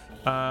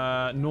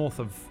north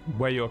of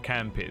where your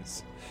camp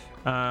is.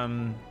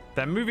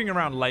 They're moving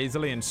around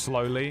lazily and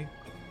slowly.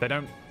 They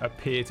don't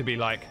appear to be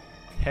like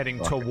heading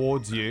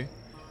towards you,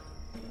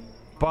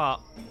 but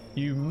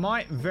you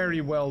might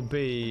very well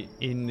be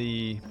in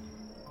the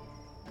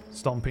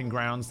stomping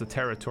grounds, the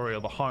territory,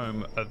 or the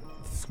home of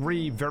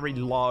 3 very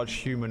large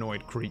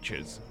humanoid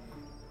creatures.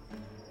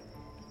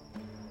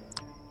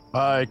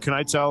 Can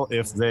I tell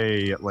if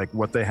they like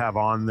what they have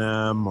on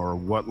them or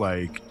what,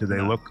 like, do they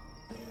No. look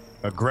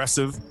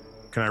aggressive?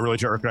 Can I really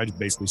tell, or can I just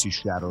basically see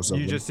shadows of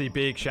You them? just see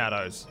big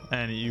shadows,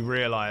 and you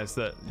realize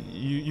that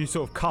you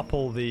sort of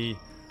couple the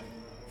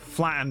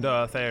flattened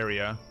earth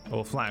area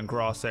or flattened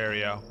grass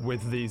area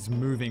with these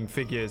moving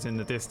figures in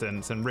the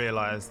distance, and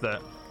realize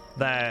that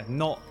they're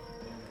not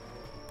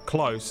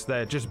close,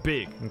 they're just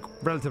big and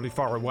relatively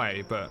far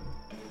away, but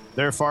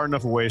They're far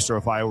enough away, so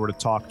if I were to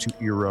talk to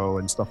Eero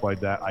and stuff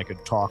like that, I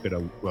could talk at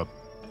a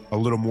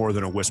little more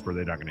than a whisper.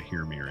 They're not going to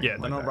hear me or anything yeah,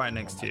 they're like not that. right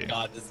next to you.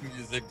 God, this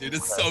music, dude,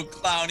 is so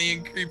clowny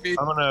and creepy.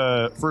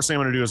 First thing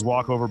I'm gonna do is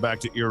walk over back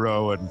to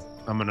Eero, and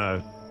I'm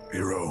gonna,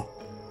 Eero,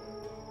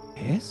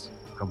 Yes?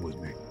 come with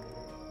me,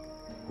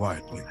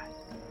 quietly.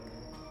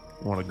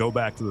 I want to go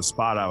back to the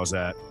spot I was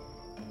at.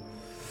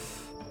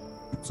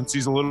 Since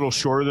he's a little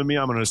shorter than me,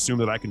 I'm gonna assume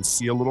that I can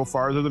see a little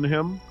farther than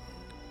him.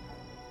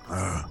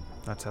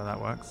 That's how that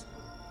works.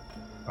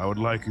 I would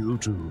like you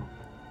to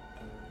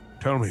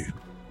tell me,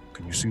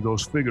 can you see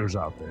those figures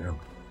out there?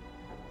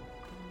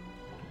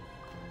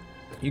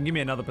 You can give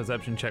me another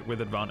perception check with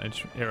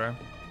advantage, Hero.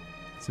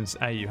 Since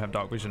A, you have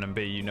dark vision, and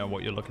B, you know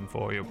what you're looking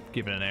for, you're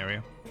given an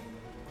area.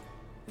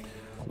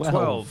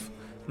 12.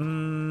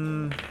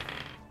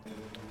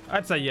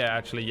 I'd say yeah,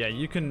 actually, yeah.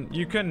 You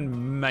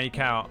can make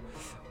out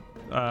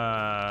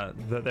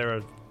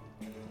that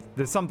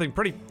there's something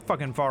pretty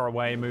fucking far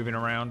away moving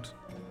around.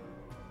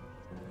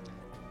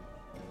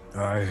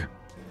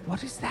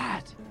 What is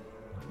that?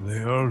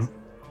 They are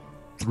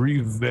 3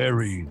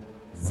 very,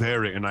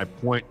 and I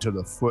point to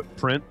the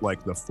footprint,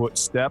 like the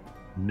footstep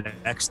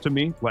next to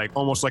me, like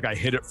almost like I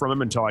hid it from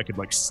him until I could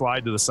like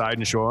slide to the side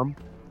and show him.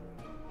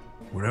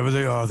 Wherever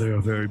they are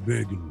very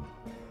big, and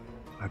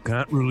I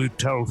can't really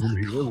tell from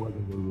here whether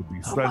they would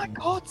be Oh my friendly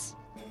god!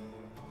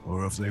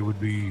 or if they would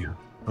be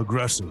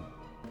aggressive.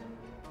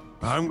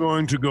 I'm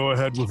going to go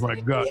ahead with my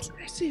gut.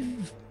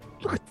 Aggressive.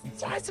 Look at the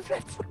size of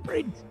that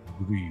footprint.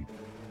 The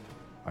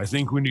I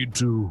think we need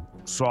to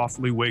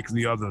softly wake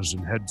the others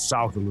and head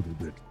south a little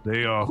bit.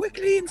 They are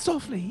Quickly and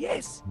softly,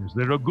 yes. yes,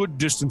 they're a good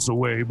distance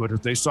away, but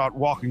if they start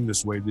walking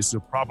this way, this is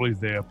probably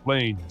their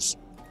planes.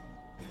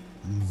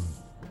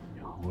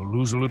 We'll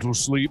lose a little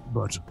sleep,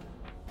 but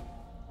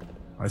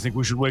I think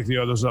we should wake the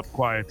others up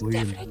quietly.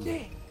 And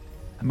Definitely.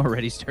 I'm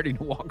already starting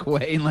to walk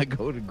away and like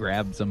go to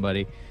grab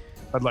somebody.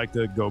 I'd like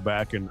to go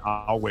back and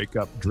I'll wake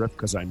up Drift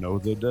because I know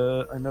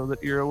that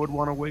Ira would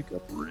want to wake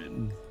up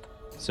Rin.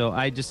 So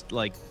I just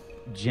like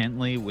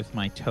gently with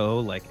my toe,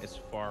 like as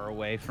far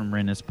away from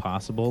Rin as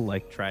possible,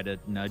 like try to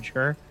nudge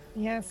her.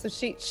 Yeah, so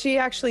she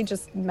actually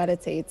just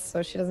meditates,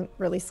 so she doesn't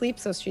really sleep,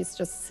 so she's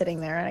just sitting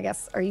there. And I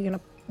guess, are you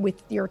gonna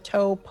with your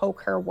toe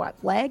poke her what,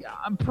 leg?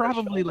 I'm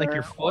probably like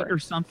your shoulder, foot or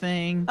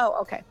something.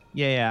 Oh, okay.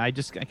 Yeah, I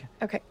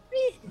Okay.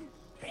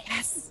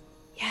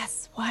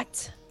 Yes,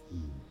 what?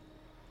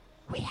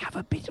 We have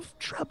a bit of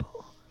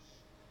trouble.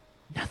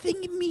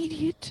 Nothing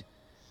immediate,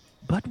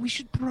 but we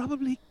should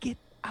probably get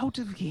out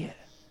of here.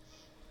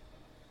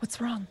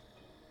 What's wrong?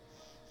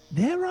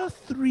 There are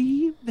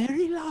 3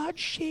 very large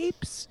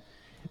shapes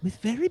with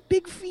very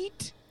big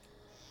feet.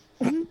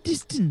 In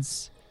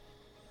distance,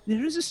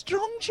 there is a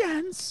strong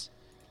chance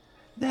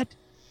that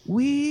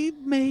we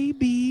may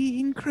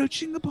be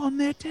encroaching upon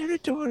their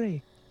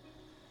territory.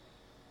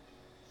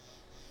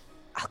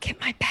 I'll get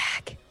my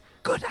bag.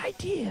 Good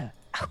idea.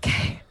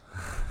 Okay.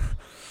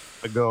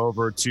 I go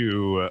over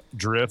to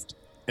Drift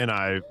and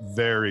I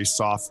very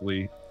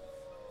softly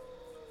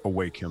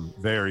awake him,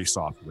 very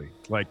softly,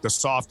 like the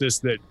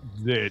softest that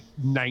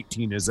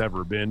 19 has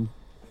ever been.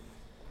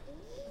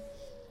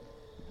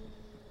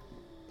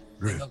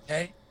 Everything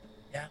okay?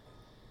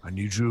 I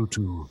need you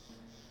to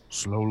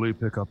slowly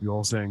pick up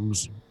your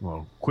things.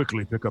 Well,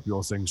 quickly pick up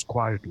your things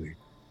quietly.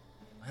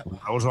 When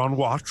I was on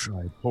watch,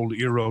 I pulled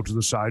Eero to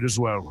the side as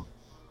well.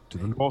 To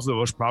the north of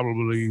us,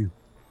 probably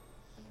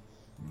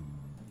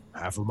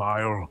half a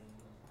mile,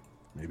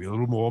 maybe a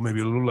little more, maybe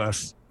a little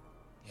less.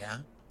 Yeah.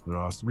 There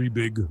are 3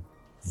 big,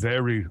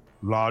 very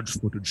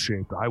large-footed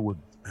shaped.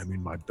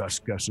 My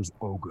best guess is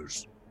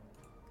ogres.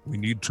 We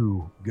need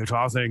to get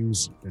our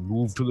things and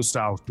move to the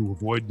south to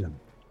avoid them.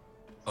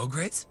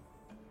 Ogres?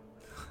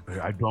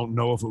 I don't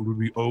know if it would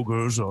be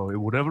ogres or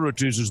whatever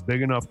it is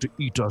big enough to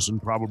eat us and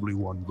probably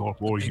one go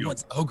for Big you.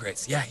 one's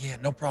ogres. Yeah,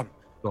 no problem.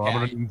 So I'm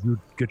going to need you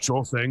to get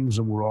your things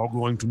and we're all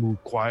going to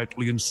move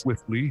quietly and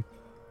swiftly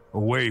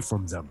away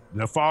from them.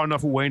 They're far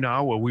enough away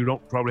now where we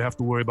don't probably have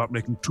to worry about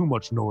making too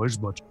much noise,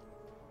 but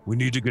we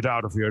need to get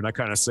out of here. And I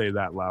kind of say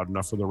that loud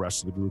enough for the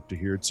rest of the group to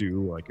hear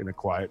too, like in a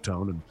quiet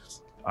tone. And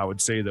I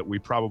would say that we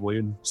probably,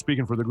 and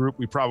speaking for the group,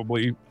 we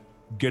probably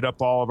get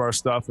up all of our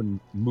stuff and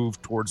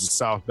move towards the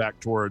south, back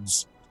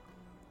towards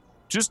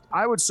just,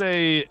 I would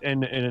say,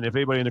 and if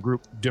anybody in the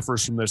group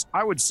differs from this,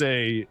 I would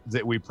say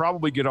that we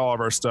probably get all of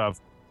our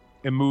stuff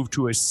and move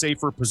to a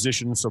safer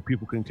position so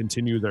people can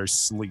continue their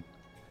sleep.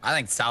 I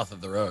think south of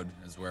the road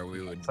is where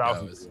we would South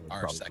go of as the road, our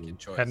probably. second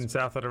choice. Heading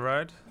south of the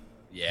road.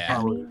 Yeah.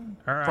 Probably,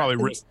 All right. probably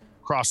risk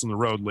crossing the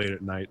road late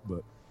at night,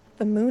 but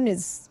The moon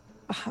is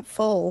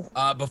full.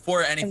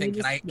 Before anything,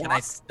 we can just I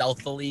walk?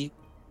 stealthily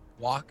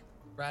walk,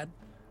 Brad?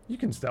 You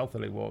can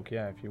stealthily walk,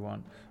 yeah, if you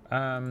want.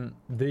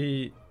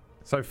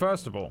 So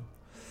first of all,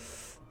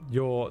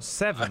 your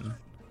 7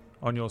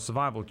 on your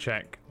survival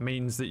check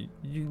means that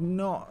you're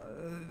not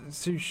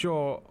too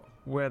sure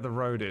where the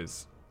road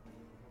is.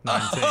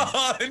 19.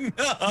 Oh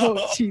no!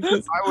 Oh,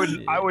 Jesus.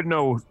 I would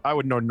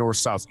know north,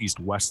 south, east,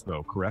 west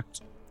though,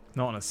 correct?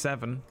 Not on a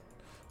 7.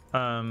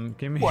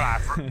 Give me.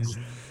 Whatever.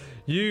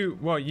 You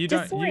don't.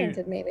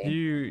 Disoriented, maybe.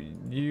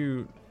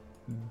 You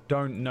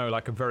don't know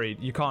like a very.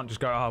 You can't just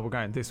go. Oh, we're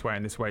going this way,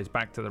 and this way is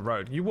back to the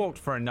road. You walked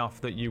for enough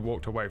that you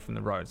walked away from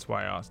the road. That's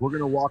why I asked. We're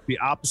gonna walk the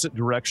opposite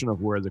direction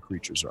of where the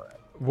creatures are at.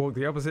 Walk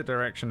the opposite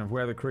direction of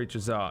where the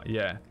creatures are.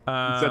 Yeah.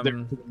 You said they're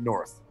to the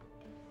north.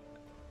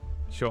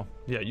 Sure.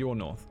 Yeah, you're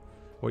north.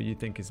 What you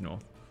think is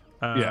north.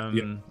 Yeah.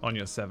 On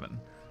your 7.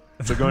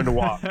 So going to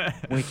walk.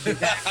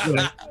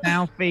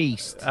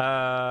 Southeast.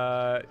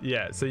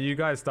 Yeah, so you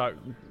guys start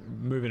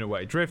moving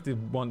away. Drift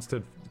wants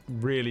to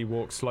really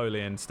walk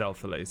slowly and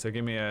stealthily. So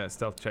give me a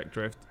stealth check,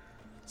 Drift.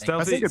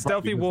 I think it'd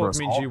Stealthy probably be good for walk us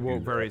means all you to walk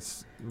do very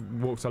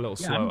walks a little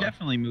Yeah, slower. I'm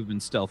definitely moving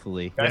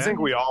stealthily. I think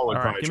we all would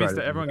All right, probably give me try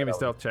to do everyone give me that.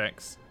 stealth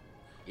checks.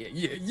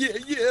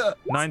 Yeah.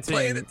 19.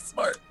 Playing it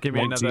smart. Give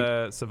me 19.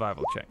 another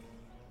survival check.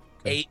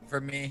 8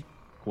 for me.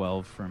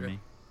 12 from me.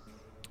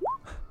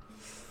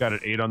 Got an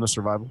 8 on the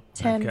survival.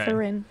 10 Okay. for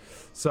Rin.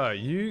 So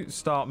you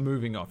start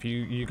moving off.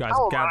 You guys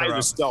How am gather I up.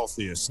 the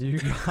stealthiest? You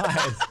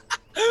guys.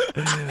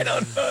 I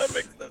don't know. It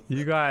makes sense.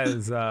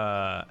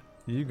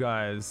 You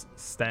guys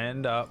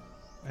stand up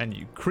and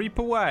you creep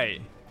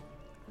away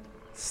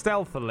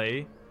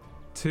stealthily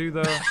to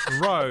the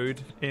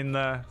road in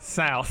the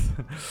south.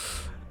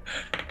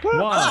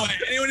 Oh, One.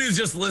 anyone who's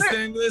just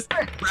listening to this,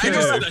 Brad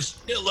just had a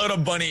shitload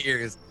of bunny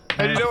ears.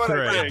 And you know what I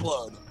Three. think?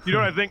 Upload. You know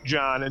what I think,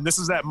 John? And this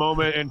is that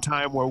moment in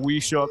time where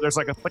we show up. There's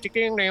like a we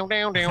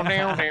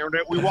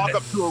walk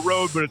up to a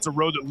road, but it's a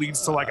road that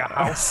leads to like a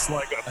house,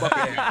 like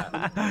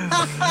a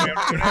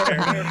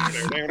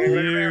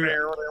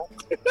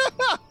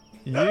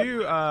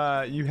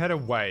You head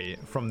away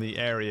from the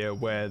area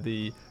where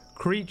the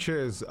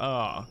creatures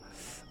are,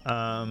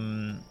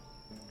 and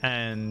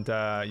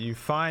you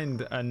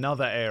find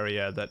another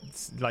area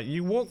that's like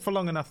you walk for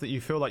long enough that you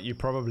feel like you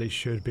probably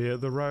should be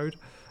at the road,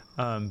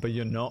 but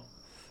you're not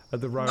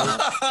at the road.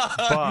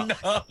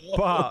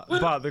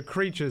 but the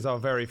creatures are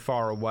very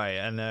far away,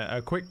 and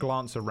a quick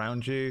glance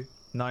around you,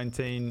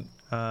 19.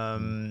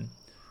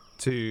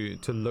 To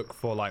look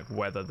for like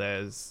whether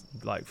there's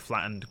like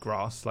flattened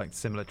grass, like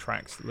similar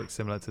tracks that look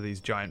similar to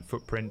these giant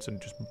footprints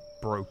and just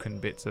broken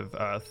bits of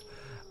earth.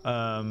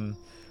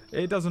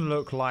 It doesn't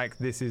look like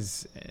this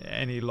is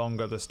any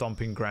longer the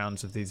stomping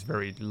grounds of these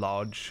very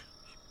large,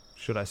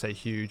 should I say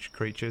huge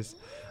creatures.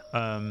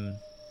 So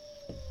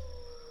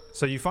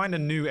you find a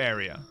new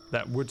area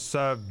that would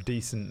serve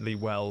decently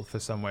well for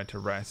somewhere to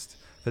rest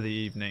for the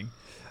evening.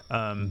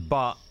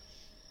 But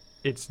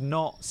it's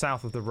not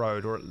south of the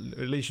road, or at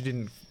least you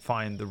didn't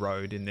find the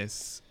road in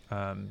this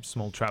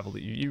small travel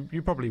that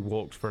you probably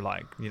walked for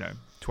like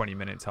 20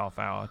 minutes, half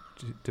hour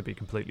to be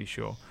completely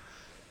sure.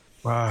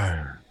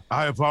 I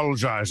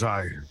apologize.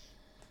 I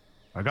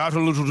got a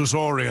little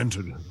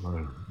disoriented.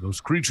 Those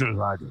creatures,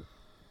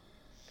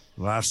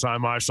 last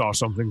time I saw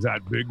something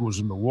that big was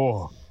in the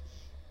war.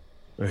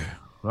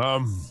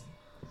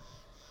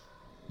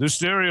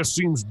 This area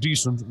seems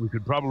decent. We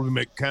could probably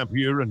make camp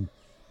here, and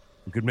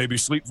we could maybe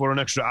sleep for an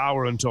extra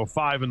hour until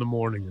 5 in the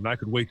morning, and I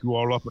could wake you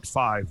all up at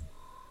 5.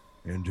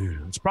 And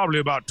it's probably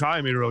about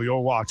time, Hero.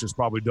 Your watch is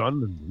probably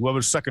done, and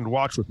whoever's second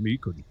watch with me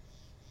could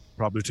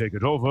probably take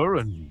it over,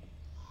 and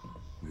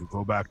we'll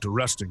go back to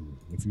resting.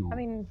 If you, I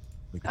mean,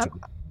 think it's a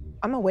good-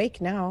 I'm awake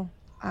now.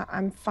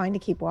 I'm fine to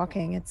keep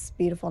walking. It's a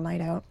beautiful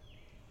night out.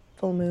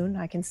 Full moon.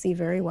 I can see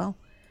very well.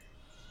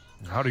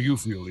 How do you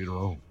feel,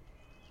 Hero?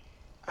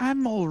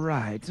 I'm all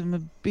right. I'm a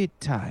bit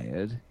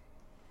tired.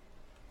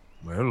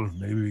 Well,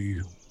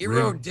 maybe.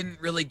 Hero didn't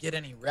really get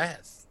any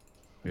rest.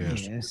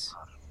 Yes.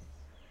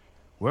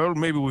 Well,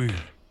 maybe we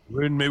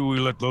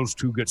let those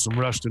two get some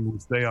rest, and we'll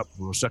stay up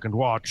for a second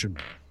watch and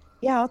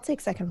Yeah, I'll take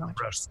second watch.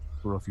 rest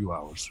for a few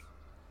hours.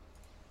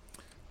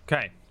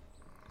 Okay.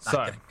 Not So,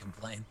 gonna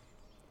complain.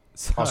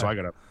 Also, I'm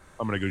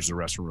gonna go use the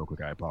restroom real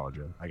quick. I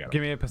apologize. I got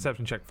give me a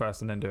perception check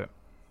first and then do it.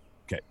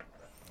 Okay.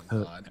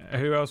 God.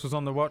 Who else was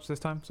on the watch this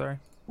time? Sorry.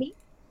 Me.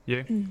 You?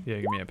 Yeah,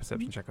 give me a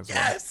perception check as well.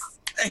 Yes.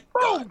 Thank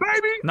Oh, God.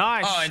 baby!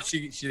 Nice. Oh, and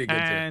she did good too.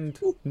 And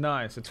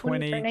nice. A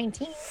 20 for 20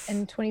 19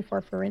 and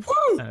 24 for Rin.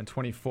 and a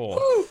 24.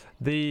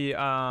 The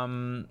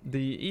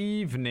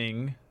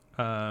evening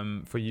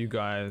for you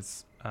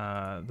guys,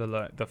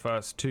 the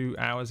first 2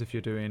 hours, if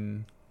you're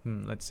doing,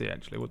 let's see,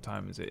 actually, what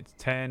time is it? It's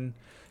 10.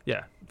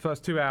 Yeah,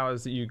 first 2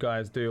 hours that you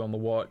guys do on the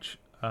watch.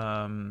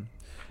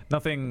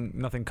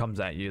 Nothing comes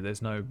at you.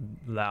 There's no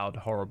loud,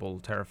 horrible,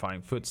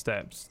 terrifying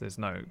footsteps. There's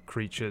no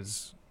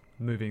creatures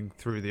moving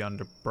through the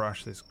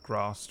underbrush, this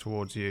grass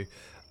towards you.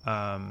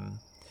 And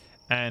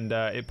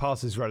it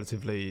passes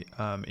relatively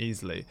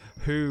easily.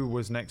 Who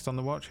was next on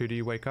the watch? Who do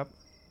you wake up?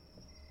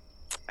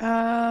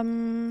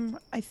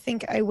 I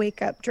think I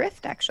wake up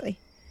Drift, actually.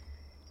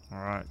 All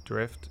right,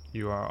 Drift,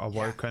 you are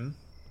awoken.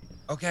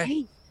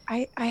 Okay.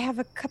 Hey, I have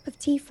a cup of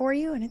tea for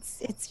you, and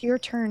it's your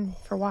turn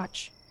for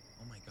watch.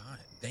 Oh my God.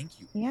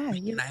 Thank you. Yeah,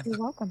 Wait, you're can I have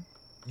welcome.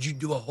 Did you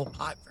do a whole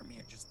pot for me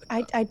or just the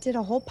I, cup? I did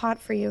a whole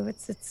pot for you.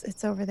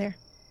 It's over there.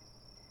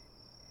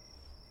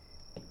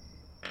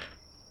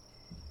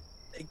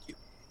 Thank you.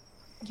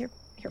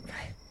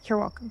 You're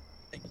welcome.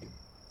 Thank you.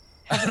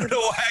 I don't know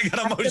why I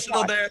got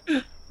emotional there,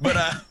 but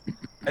I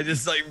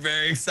just like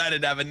very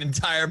excited to have an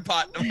entire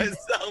pot to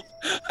myself.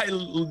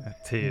 That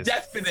tea is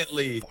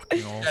Definitely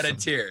fucking shed a awesome.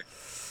 tear.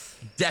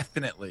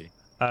 Definitely.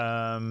 All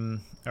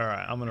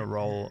right, I'm gonna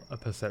roll a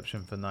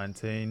perception for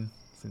 19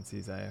 since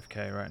he's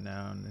AFK right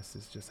now, and this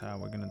is just how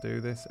we're gonna do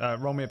this.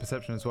 Roll me a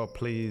perception as well,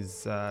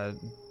 please,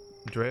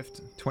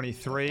 Drift.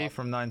 23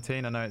 from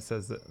 19. I know it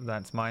says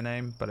that's my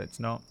name, but it's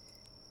not.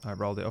 I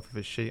rolled it off of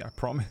his sheet, I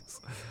promise.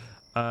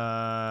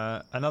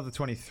 Another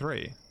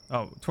 23.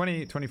 Oh,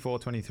 20, 24,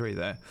 23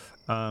 there.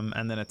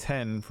 And then a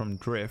 10 from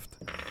Drift.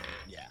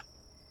 Yeah.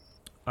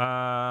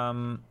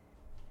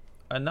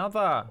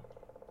 Another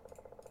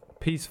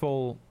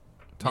peaceful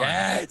time.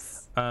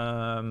 Yes.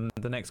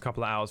 The next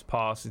couple of hours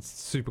pass. It's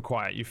super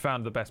quiet. You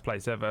found the best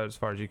place ever, as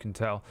far as you can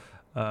tell,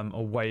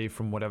 away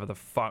from whatever the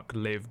fuck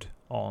lived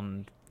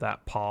on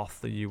that path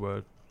that you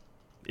were.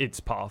 Its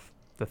path,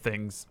 the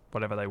things,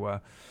 whatever they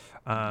were.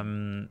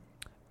 And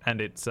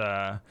it's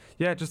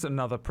just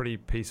another pretty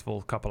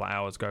peaceful couple of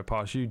hours go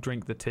past. You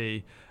drink the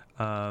tea,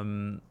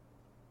 and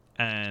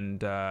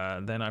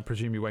then I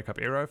presume you wake up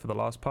Eero for the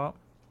last part.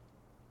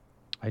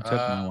 I took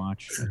my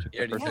watch. I took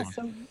Yeah, the do you first Yeah,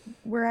 think- one. so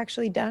we're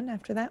actually done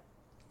after that.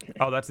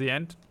 Oh, that's the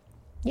end.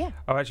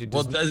 Oh, actually,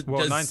 Well, does,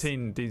 does-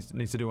 19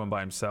 needs to do one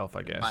by himself,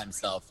 I guess. By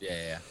himself.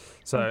 Yeah.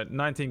 So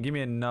 19, give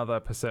me another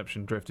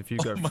perception drift. If you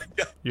go, Oh my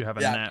god. you have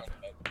a Yeah. nap.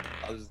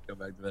 I'll just go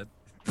back to bed.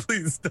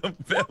 Please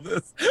don't fail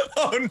this.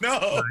 Oh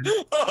no.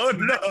 Oh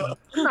no.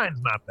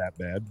 9's not that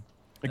bad.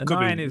 It A could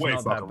 9 be is way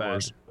not that fucking bad.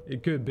 worse.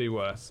 It could be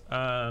worse.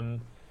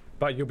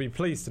 But you'll be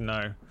pleased to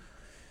know,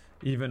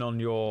 even on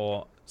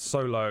your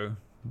solo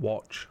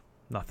watch,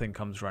 nothing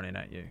comes running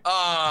at you.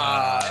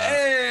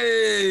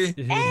 Hey.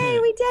 Hey,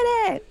 we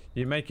did it!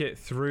 You make it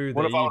through the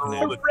What about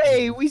evening. roll it?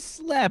 Hooray, we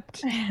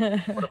slept.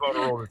 What about a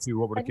roll or 2?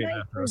 What would have came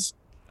after us?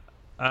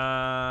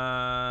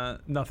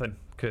 Nothing,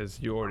 because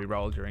you already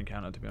rolled your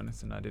encounter, to be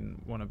honest, and I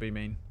didn't want to be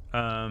mean.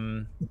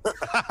 Whoa,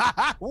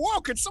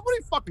 could somebody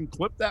fucking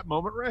clip that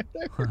moment right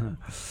there? Going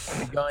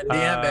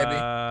DM,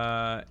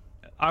 baby.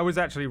 I was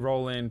actually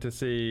rolling to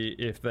see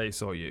if they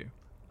saw you,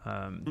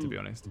 to be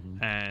honest.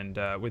 And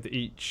with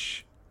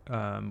each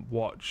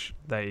watch,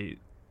 they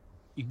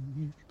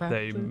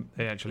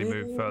actually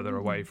move further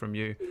away from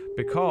you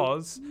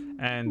because,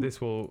 and this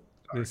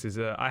is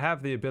I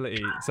have the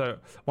ability. So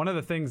one of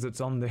the things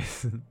that's on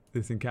this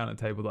this encounter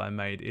table that I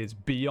made is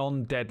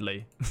beyond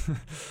deadly.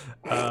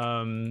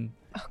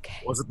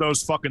 Okay. Was it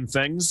those fucking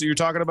things you're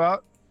talking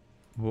about?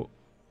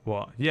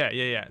 What?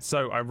 Yeah.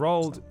 So I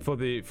rolled for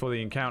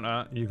the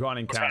encounter. You got an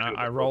encounter.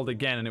 I rolled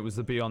again, and it was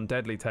the beyond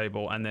deadly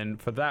table. And then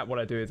for that, what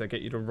I do is I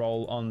get you to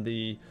roll on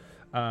the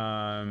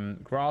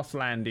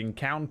grassland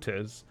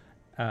encounters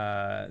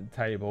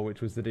table,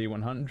 which was the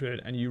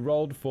D100, and you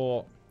rolled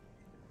for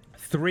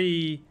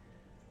 3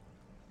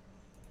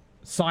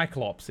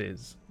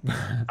 cyclopses.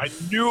 I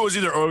knew it was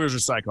either ogres or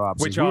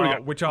cyclops. Which are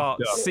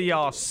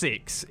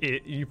CR6.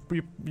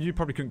 You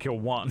probably couldn't kill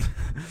one.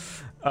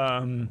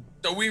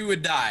 So we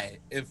would die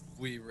if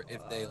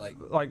they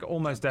like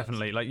almost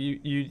definitely. Like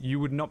you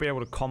would not be able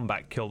to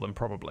combat kill them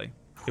probably.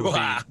 It would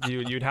be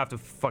you'd have to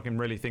fucking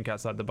really think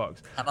outside the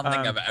box. I don't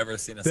think I've ever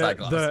seen a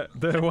cyclops.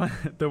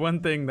 The one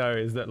thing though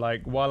is that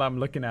like while I'm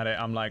looking at it,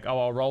 I'm like, oh,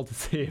 I'll roll to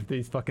see if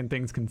these fucking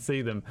things can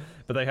see them.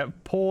 But they have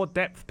poor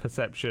depth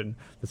perception.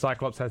 The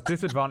Cyclops has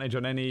disadvantage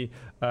on any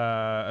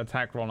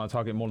attack roll on a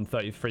target more than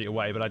 30 feet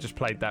away. But I just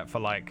played that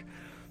for like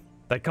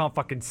they can't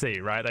fucking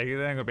see, right? They ain't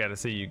gonna be able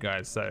to see you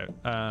guys. So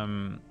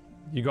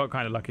you got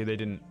kind of lucky. They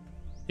didn't.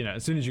 You know,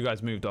 as soon as you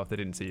guys moved off, they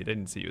didn't see you. They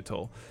didn't see you at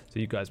all. So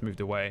you guys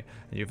moved away,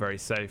 and you're very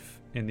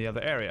safe in the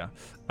other area.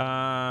 So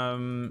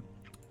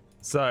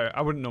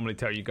I wouldn't normally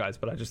tell you guys,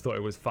 but I just thought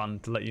it was fun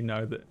to let you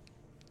know that.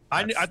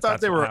 I thought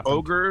they were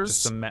ogres,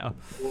 just some meta.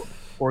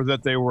 or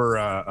that they were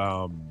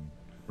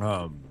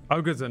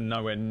Ogres are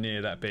nowhere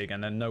near that big,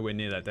 and they're nowhere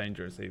near that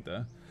dangerous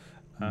either.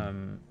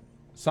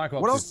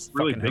 Cyclops what else is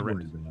really fucking big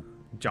horrendous. ones?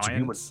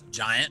 Giants.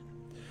 Giant.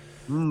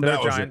 There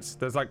are giants.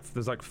 There's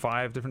like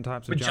 5 different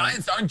types of But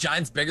giants aren't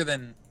giants bigger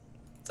than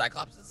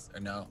cyclopses or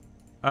no?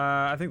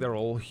 I think they're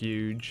all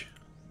huge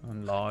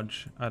and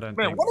large. I don't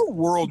Man, think. what a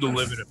world to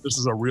live in if this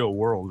is a real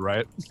world,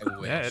 right?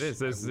 Yeah, it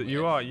is.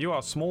 You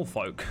are small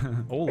folk,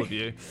 all of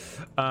you.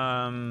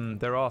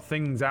 There are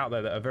things out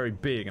there that are very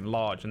big and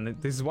large, and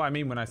this is what I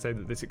mean when I say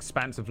that this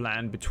expanse of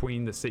land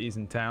between the cities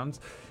and towns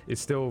is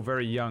still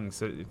very young.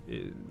 So,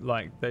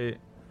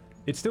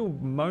 it's still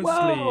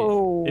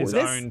mostly is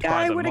this owned guy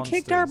by the would have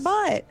kicked our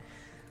monsters. butt.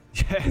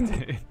 Yeah,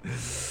 dude.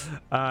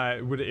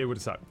 It would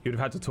have sucked. You'd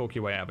have had to talk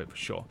your way out of it for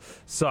sure.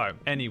 So,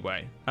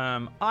 anyway,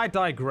 I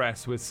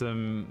digress with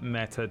some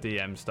meta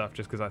DM stuff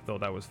just because I thought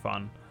that was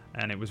fun.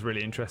 And it was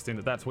really interesting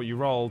that that's what you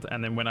rolled.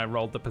 And then when I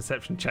rolled the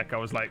perception check, I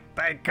was like,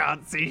 they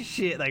can't see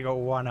shit. They got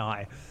one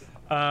eye.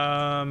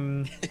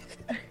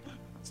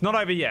 It's not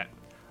over yet.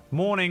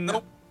 Morning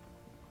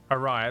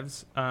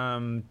arrives.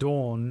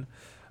 Dawn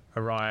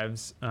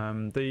arrives.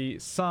 The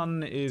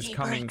sun is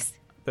coming. Breaks.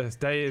 The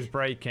day is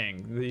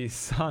breaking. The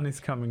sun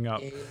is coming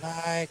up.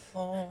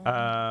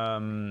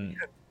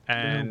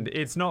 And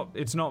it's not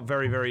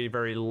very, very,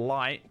 very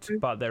light,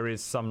 but there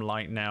is some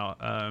light now.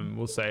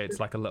 We'll say it's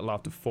like a little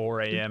after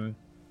 4 a.m.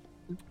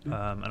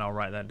 And I'll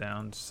write that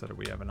down just so that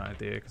we have an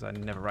idea, because I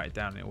never write it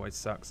down. It always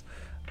sucks.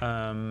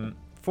 4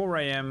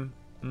 a.m.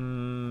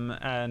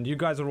 And you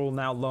guys are all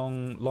now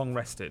long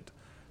rested.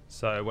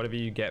 So whatever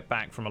you get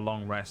back from a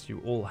long rest, you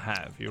all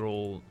have. You're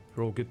all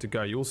good to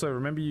go. You also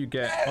remember you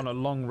get on a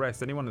long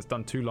rest. Anyone that's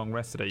done 2 long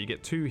rests today, you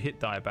get 2 hit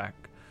die back.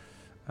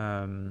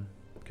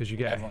 Because you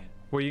get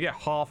you get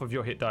half of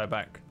your hit die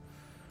back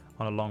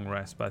on a long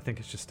rest, but I think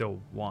it's just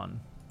still 1.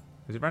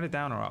 Is it rounded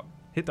down or up?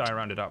 Hit die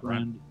rounded up,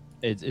 right?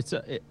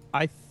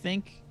 I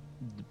think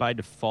by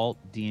default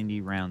D&D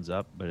rounds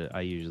up, but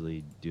I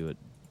usually do it,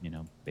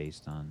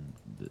 based on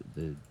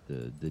the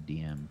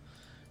DM,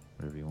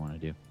 whatever you want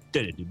to do.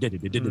 I'll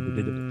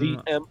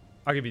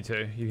give you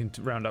 2. You can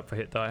round up for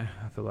hit die.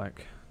 I feel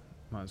like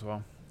might as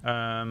well.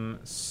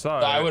 So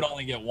I would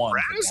only get 1.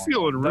 Brad is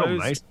feeling real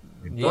nice.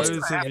 Those of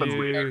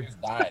you,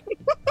 Died.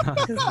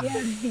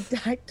 Yeah, he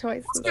died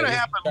twice. What's gonna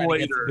happen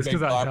later? it's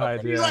because I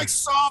died. You Yeah. like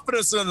soften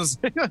us in this.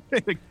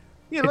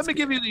 Yeah, let me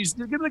give you these.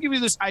 Let me give you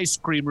this ice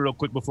cream real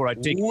quick before I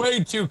take.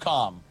 Way too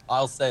calm.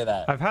 I'll say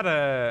that. I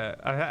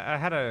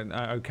had an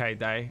okay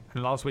day,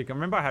 and last week I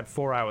remember I had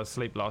 4 hours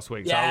sleep last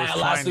week. So I Yeah,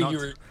 was last trying week not you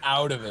were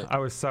out of it. I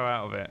was so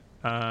out of it.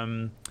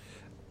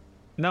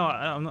 No,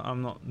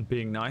 I'm not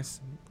being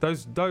nice.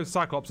 Those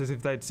Cyclopses,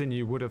 if they'd seen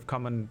you, would have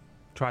come and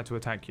tried to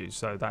attack you.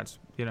 So that's,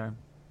 you know,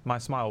 my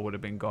smile would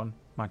have been gone.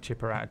 My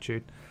chipper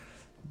attitude.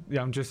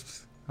 Yeah, I'm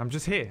just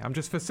here. I'm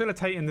just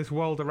facilitating this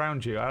world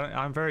around you.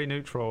 I'm very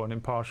neutral and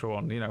impartial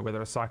on, you know,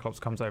 whether a Cyclops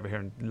comes over here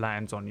and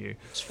lands on you.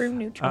 True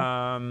neutral.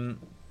 I'm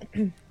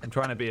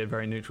trying to be a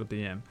very neutral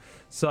DM.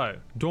 So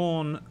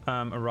Dawn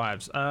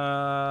arrives.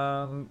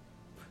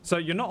 So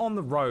you're not on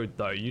the road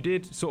though. You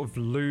did sort of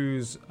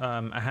lose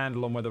a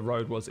handle on where the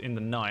road was in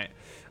the night,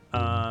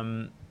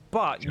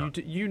 but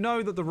you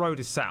know that the road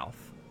is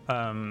south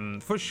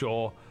for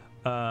sure.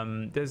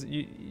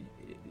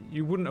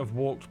 You wouldn't have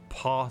walked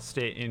past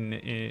it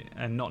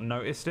and not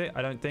noticed it.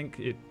 I don't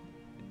think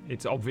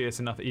it's obvious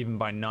enough even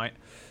by night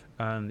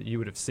that you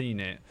would have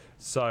seen it.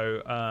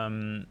 So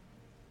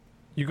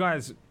you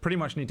guys pretty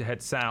much need to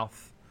head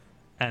south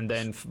and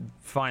then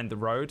find the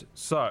road.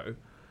 So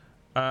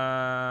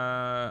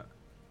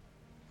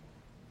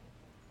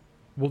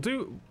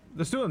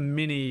let's do a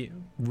mini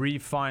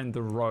re-find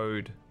the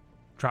road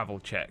travel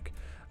check.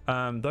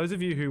 Those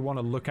of you who want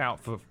to look out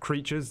for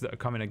creatures that are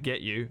coming to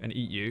get you and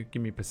eat you,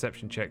 give me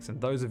perception checks.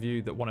 And those of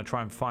you that want to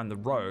try and find the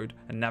road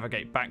and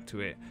navigate back to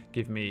it,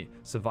 give me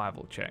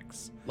survival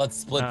checks. Let's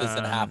split this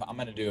in half. I'm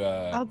gonna do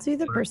a. I'll do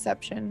the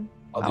perception.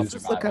 I'll I'll do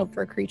just look survival. out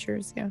for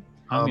creatures. Yeah.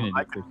 I'm gonna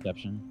do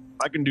perception.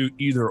 I can do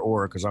either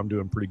or because I'm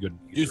doing pretty good.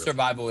 in Do either.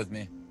 survival with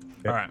me.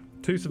 All right,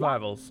 2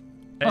 survivals.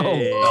 Oh.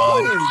 Hey.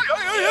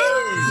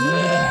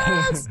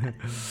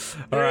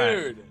 All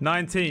right, Dude.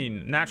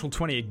 19, natural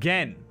 20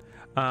 again.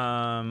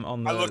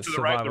 On the I look to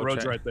the right. The survival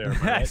road's check. right there.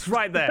 am I right? It's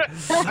right there.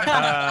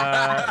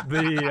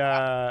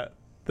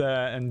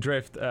 And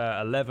Drift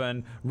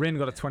 11. Rin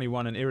got a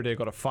 21 and Iridir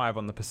got a 5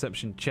 on the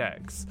perception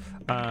checks.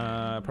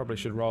 Probably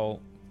should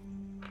roll.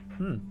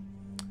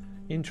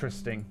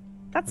 Interesting.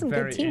 That's some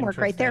Very good teamwork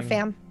right there,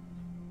 interesting.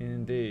 fam.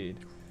 Indeed.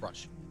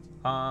 Rush.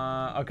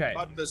 Okay.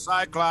 But the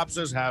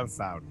Cyclopses have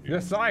found you.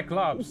 The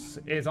Cyclops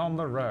is on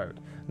the road.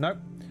 Nope.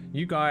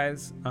 You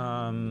guys,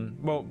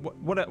 well,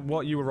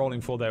 what you were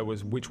rolling for there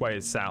was which way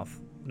is south,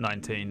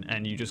 19,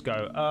 and you just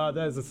go,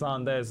 there's the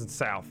sun, there's the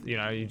south. You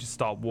know, you just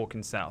start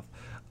walking south.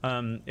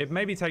 It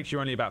maybe takes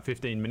you only about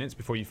 15 minutes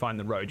before you find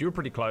the road. You were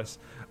pretty close.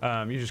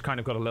 You just kind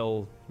of got a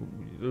little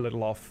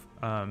off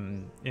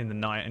in the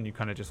night, and you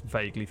kind of just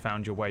vaguely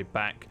found your way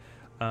back.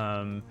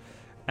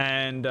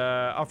 And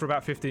after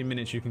about 15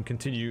 minutes, you can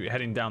continue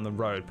heading down the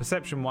road.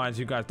 Perception-wise,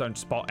 you guys don't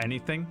spot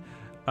anything.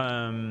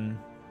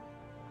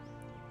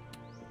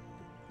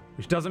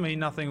 Which doesn't mean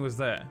nothing was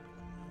there.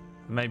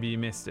 Maybe you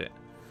missed it.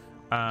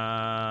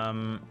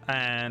 And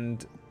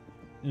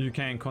you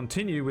can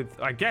continue with,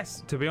 I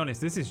guess, to be honest,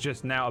 this is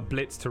just now a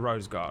blitz to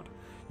Rosegard.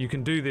 You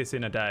can do this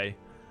in a day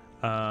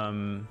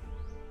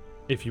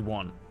if you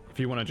want. If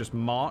you want to just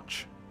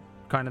march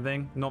kind of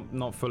thing.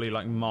 Not fully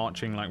like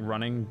marching, like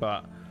running,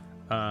 but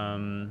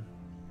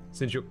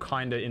since you're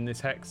kind of in this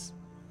hex.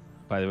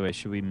 By the way,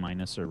 should we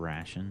minus a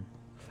ration?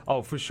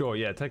 Oh, for sure,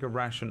 yeah. Take a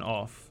ration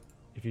off.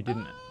 If you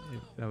didn't,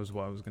 that was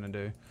what I was going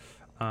to do.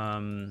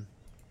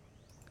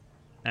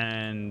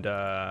 And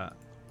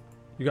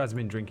you guys have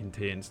been drinking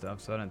tea and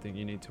stuff, so I don't think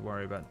you need to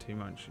worry about too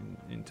much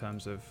in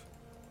terms of...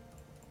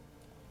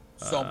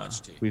 So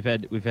much tea. We've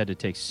had to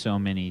take so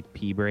many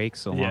pee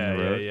breaks along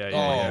the road.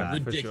 Yeah, for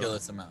sure.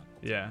 Ridiculous amount.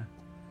 Yeah.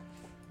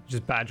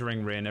 Just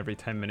badgering Rin every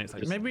 10 minutes.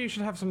 Like, maybe you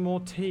should have some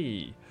more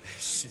tea.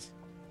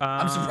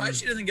 I'm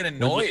surprised she doesn't get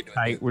annoyed.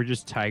 We're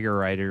just tiger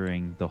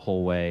ridering the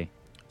whole way.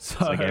 So,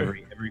 It's like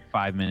every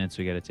 5 minutes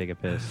we got to take a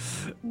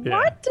piss. Yeah.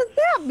 What does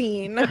that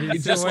mean?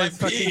 He's just always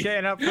went fucking pee.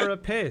 getting up for a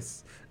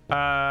piss.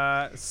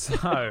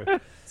 So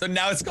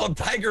now it's called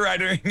tiger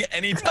riding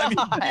anytime you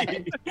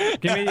pee.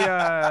 Give me,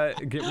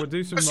 we'll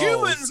do some As rolls.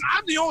 humans,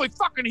 I'm the only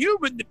fucking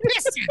human that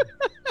pissed in.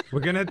 We're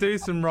gonna do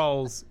some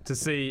rolls to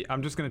see. I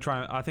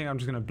think I'm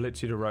just gonna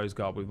blitz you to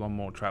Rosegard with one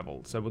more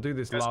travel. So we'll do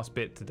this Guys- last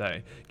bit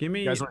today. Give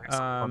me, guys want to get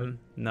something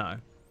no.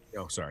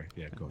 Oh, sorry.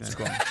 Yeah, go. Yeah,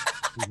 go on.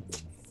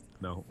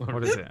 No.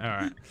 What is it? All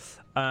right.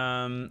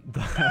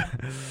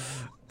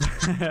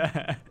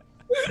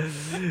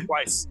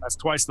 Twice. That's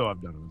twice though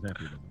I've done it. I'm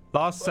happy about it.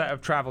 Last set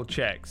of travel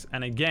checks,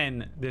 and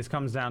again, this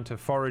comes down to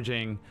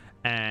foraging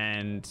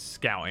and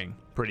scouting,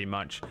 pretty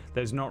much.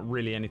 There's not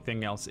really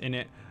anything else in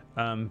it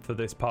for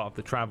this part of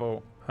the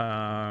travel.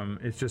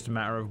 It's just a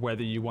matter of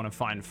whether you want to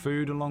find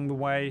food along the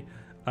way.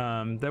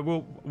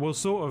 We'll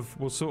sort of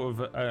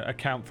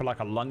account for like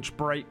a lunch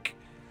break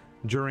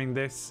during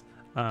this,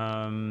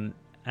 but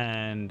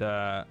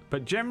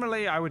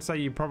generally, I would say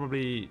you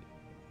probably,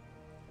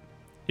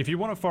 if you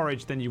want to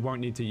forage, then you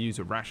won't need to use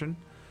a ration.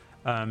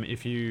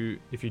 If you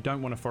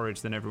don't want to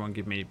forage, then everyone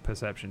give me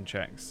perception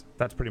checks.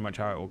 That's pretty much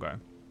how it will go.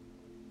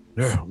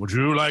 Yeah. Would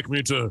you like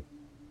me to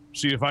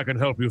see if I can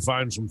help you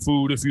find some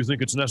food if you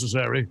think it's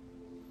necessary?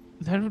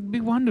 That would be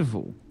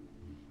wonderful.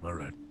 All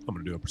right. I'm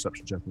gonna do a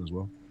perception check as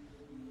well.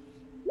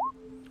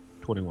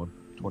 21,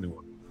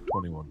 21,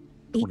 21.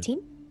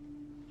 18.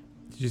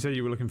 Did you say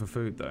you were looking for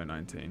food though?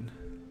 19.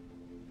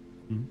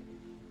 Mhm.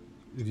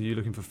 Are you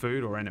looking for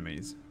food or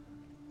enemies?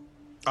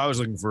 I was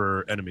looking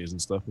for enemies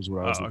and stuff. Is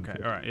what I was Oh, looking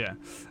okay. for. All right. Yeah.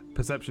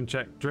 Perception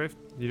check. Drift.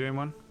 You doing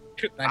one?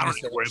 Should I I don't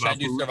do, need to worry should I about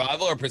do food.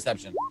 survival or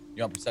perception?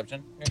 You want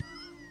perception? Here.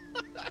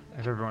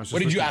 If everyone's just What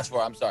did you looking- ask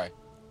for? I'm sorry.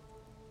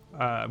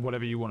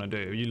 Whatever you want to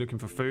do. Are you looking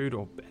for food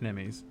or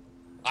enemies?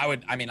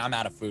 I mean, I'm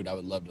out of food. I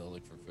would love to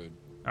look for food.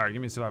 All right.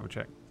 Give me a survival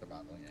check.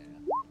 Survival, yeah.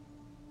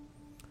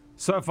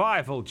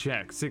 Survival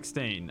check.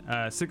 16.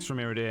 6 from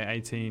Iridir.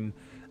 18.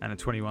 And a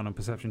 21 on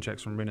perception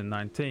checks from Rin and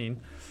 19.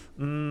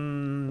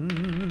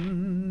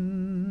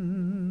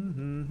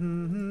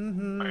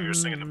 Oh, you were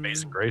singing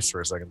Amazing Grace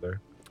for a second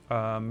there.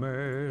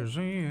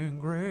 Amazing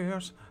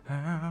grace,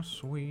 how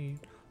sweet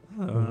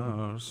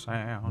the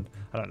sound.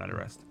 I don't know the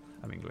rest.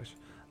 I'm English.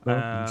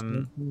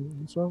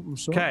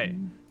 Okay,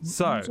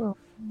 so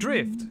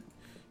Drift,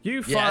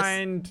 you Yes.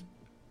 find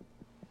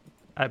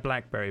a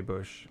blackberry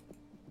bush.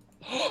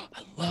 I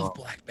love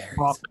blackberries.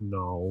 Fuck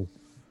no.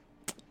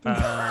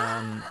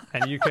 And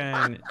you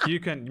can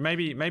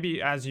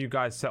maybe as you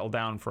guys settle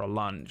down for a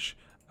lunch,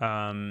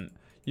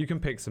 you can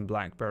pick some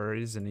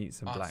blackberries and eat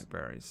some Awesome.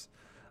 blackberries,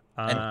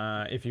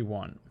 And- if you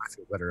want. I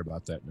feel better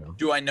about that now.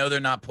 Do I know they're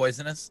not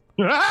poisonous?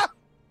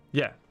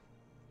 Yeah,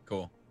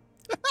 Cool.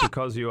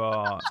 because you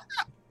are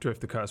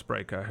Drift the Curse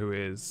Breaker, who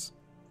is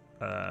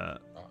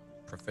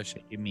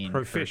Proficient. You mean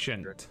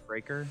Proficient. Curse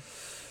Breaker?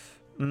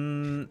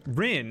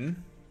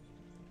 Rin.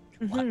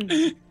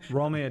 Mhm.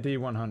 Roll me a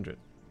D100.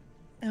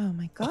 Oh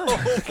my god.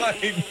 Oh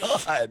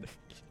my god.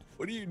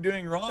 What are you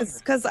doing wrong? It's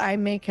because I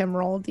make him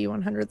roll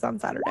D100s on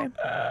Saturday.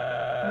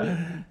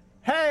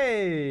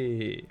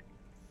 Hey,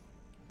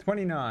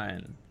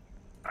 29.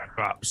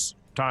 Cops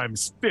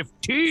times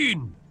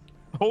 15.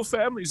 The whole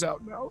family's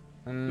out now.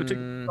 They're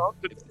taking off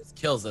the- If this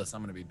kills us,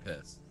 I'm gonna be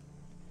pissed.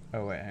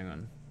 Oh wait, hang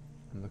on.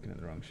 I'm looking at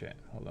the wrong shit.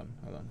 Hold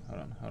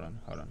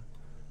on.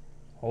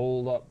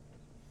 Hold up.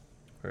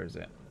 Where is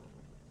it?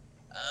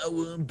 I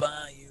will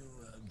buy you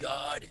a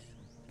garden.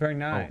 Very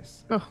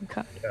nice. Oh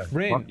god. Yeah,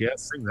 Rin. fuck yeah,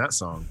 sing that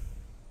song.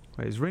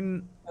 Wait, is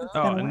Rin? Oh,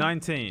 been a while.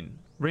 19.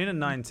 Rin at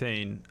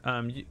 19.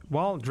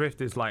 While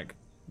Drift is like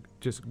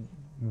just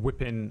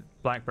whipping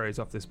blackberries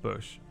off this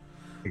bush.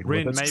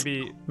 Rin,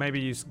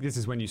 maybe this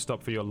is when you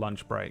stop for your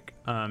lunch break.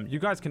 You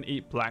guys can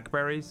eat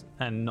blackberries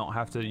and not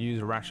have to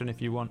use a ration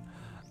if you want,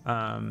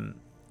 and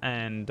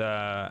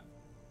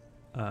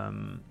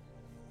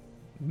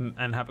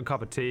have a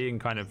cup of tea and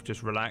kind of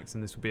just relax.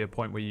 And this will be a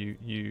point where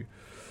you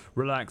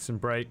relax and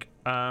break.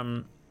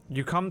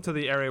 You come to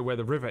the area where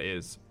the river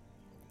is,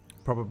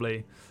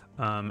 probably,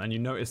 and you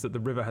notice that the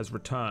river has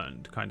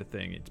returned, kind of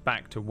thing. It's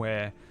back to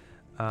where.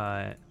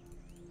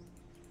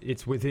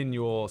 It's within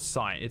your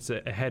sight. It's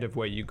ahead of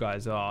where you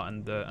guys are,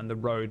 and the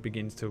road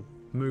begins to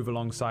move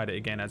alongside it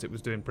again as it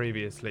was doing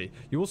previously.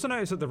 You also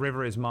notice that the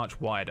river is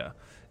much wider.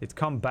 It's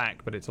come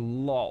back, but it's a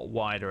lot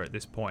wider at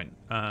this point.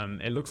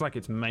 It looks like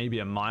it's maybe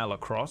a mile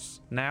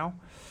across now,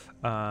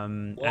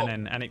 and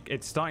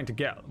it's starting to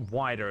get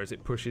wider as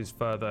it pushes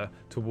further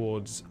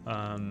towards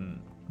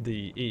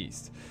the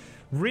east.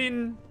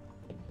 Rin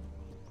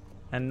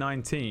and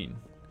 19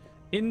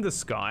 in the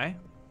sky.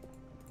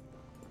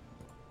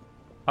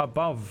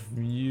 Above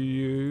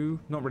you,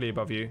 not really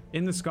above you,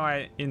 in the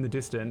sky, in the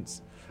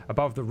distance,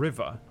 above the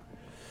river,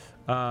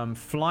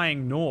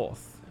 flying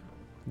north,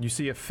 you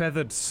see a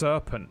feathered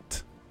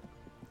serpent.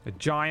 A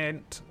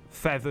giant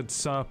feathered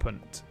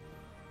serpent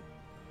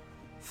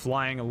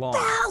flying along.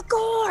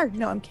 Falcor!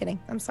 No, I'm kidding.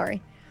 I'm sorry.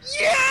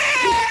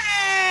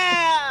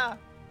 Yeah!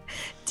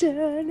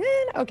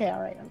 Okay,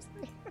 all right. I'm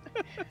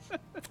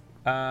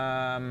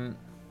sorry.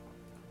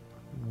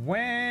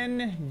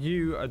 When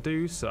you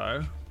do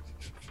so,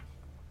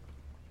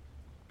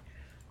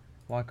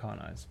 why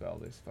can't I spell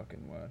this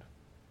fucking word?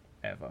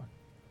 Ever.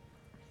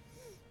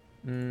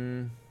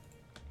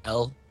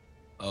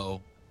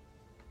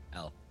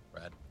 L-O-L.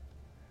 Brad.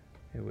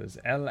 It was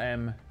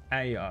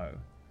LMAO.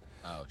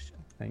 Oh, shit.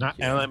 Thank Not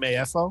you.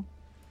 LMAFO?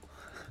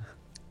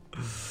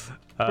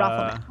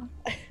 Raffle.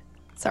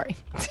 Sorry.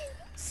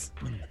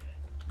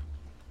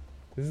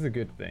 This is a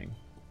good thing.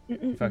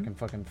 If I can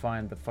fucking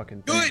find the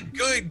fucking thing.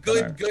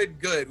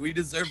 Good. We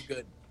deserve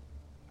good.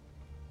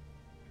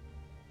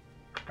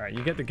 Alright,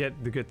 you get the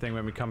good thing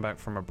when we come back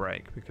from a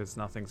break, because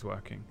nothing's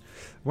working.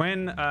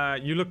 When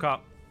you look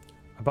up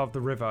above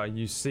the river,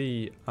 you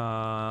see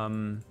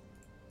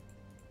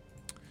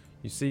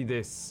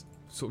this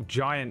sort of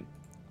giant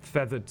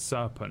feathered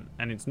serpent,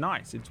 and it's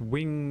nice. Its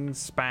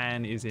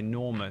wingspan is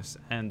enormous,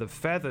 and the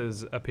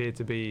feathers appear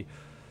to be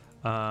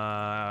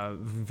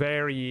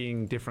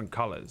varying different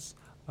colors.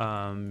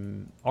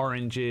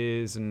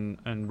 Oranges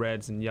and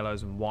reds and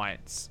yellows and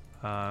whites.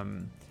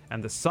 And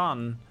the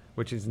sun,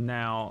 which is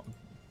now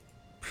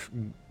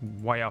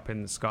way up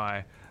in the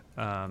sky,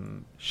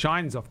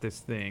 shines off this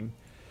thing.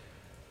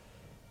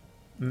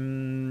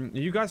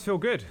 You guys feel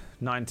good,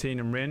 19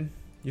 and Rin.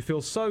 You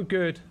feel so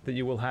good that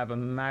you will have a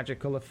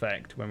magical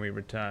effect when we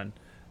return.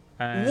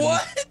 And,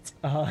 What?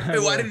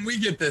 Wait, why didn't we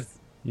get this?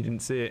 You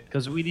didn't see it.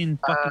 Because we didn't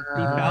fucking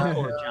see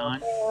Balcor,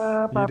 John.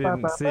 You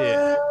didn't see it.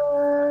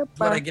 That's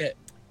what I get.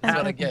 That's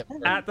what I get.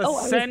 At the Oh,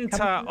 I was center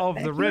coming of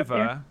back the up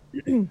river,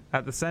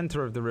 at the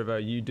center of the river,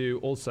 you do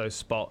also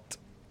spot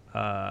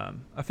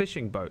a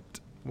fishing boat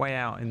way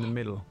out in the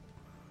middle.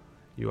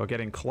 You are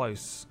getting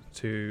close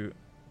to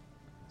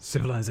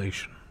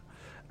civilization.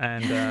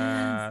 And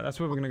that's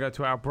where we're going to go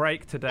to our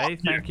break today.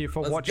 Thank you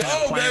for Let's watching.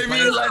 go, Planet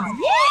baby. Planet.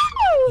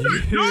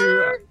 Let's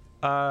You,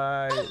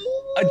 a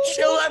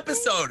chill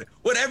episode.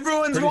 What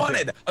everyone's Pretty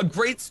wanted. A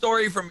great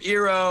story from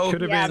Eero.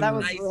 could have Yeah, been that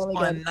was Nice really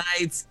fun good.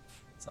 nights.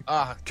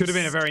 could have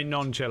been a very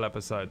non-chill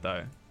episode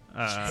though.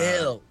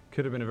 Chill.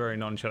 Could have been a very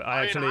non-chill.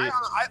 I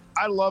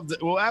love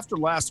that. Well, after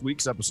last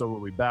week's episode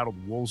where we battled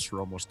wolves for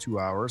almost 2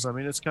 hours, I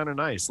mean, it's kind of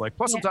nice. Like,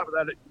 plus on top of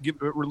that, it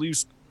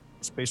relieves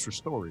space for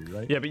story,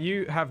 right? Yeah, but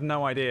you have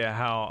no idea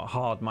how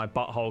hard my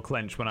butthole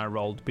clenched when I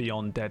rolled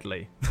Beyond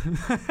Deadly.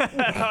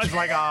 I was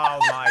like, oh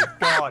my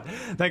god.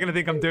 They're going to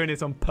think I'm doing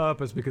this on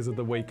purpose because of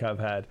the week I've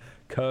had.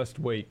 Cursed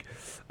week.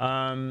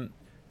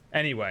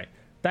 Anyway,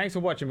 thanks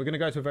for watching. We're going to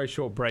go to a very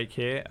short break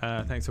here.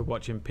 Thanks for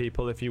watching,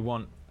 people. If you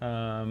want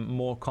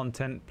more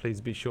content, please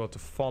be sure to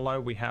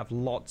follow. We have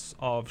lots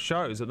of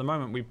shows. At the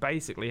moment, we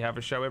basically have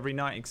a show every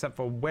night except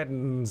for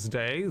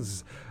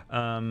Wednesdays.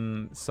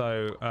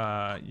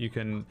 So you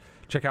can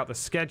check out the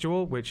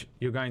schedule, which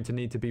you're going to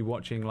need to be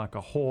watching like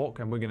a hawk,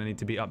 and we're going to need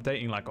to be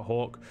updating like a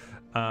hawk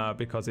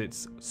because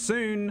it's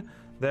soon.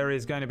 There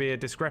is going to be a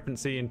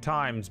discrepancy in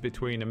times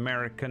between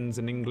Americans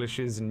and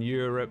Englishes and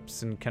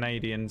Europes and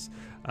Canadians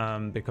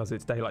because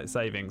it's daylight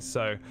savings.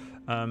 So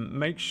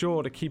make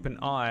sure to keep an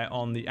eye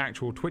on the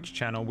actual Twitch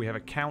channel. We have a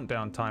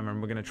countdown timer,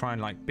 and we're going to try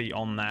and like be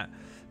on that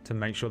to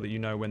make sure that you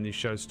know when these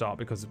shows start,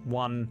 because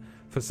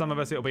for some of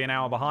us it'll be an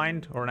hour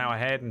behind or an hour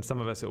ahead, and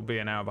some of us it'll be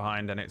an hour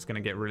behind, and it's going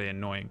to get really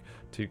annoying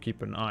to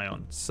keep an eye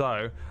on.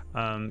 So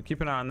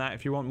keep an eye on that.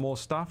 If you want more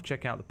stuff,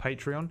 check out the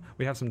Patreon.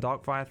 We have some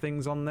Darkfire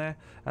things on there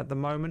at the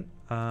moment.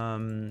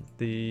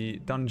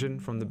 The dungeon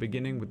from the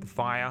beginning with the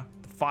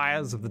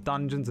fires of the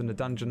dungeons and the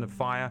Dungeon of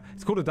Fire.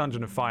 It's called a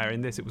Dungeon of Fire.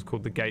 In this it was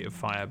called the Gate of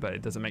Fire, but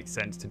it doesn't make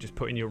sense to just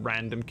put in your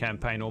random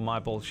campaign or my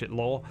bullshit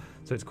lore,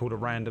 so it's called a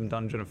random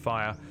Dungeon of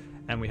Fire.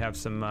 And we have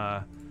some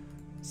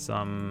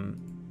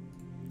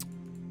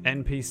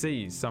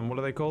NPCs, what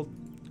are they called?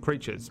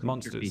 Creatures,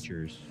 monsters.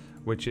 Features.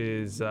 Which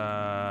is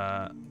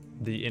the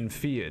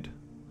Infeared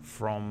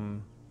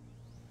from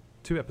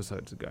 2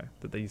 episodes ago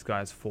that these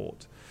guys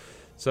fought.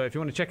 So if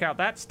you want to check out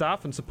that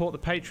stuff and support the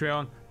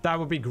Patreon, that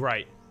would be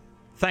great.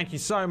 Thank you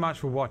so much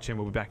for watching.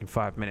 We'll be back in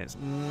 5 minutes.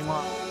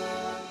 Mwah.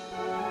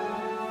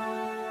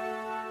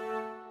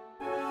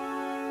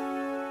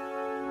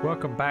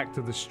 Welcome back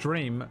to the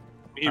stream.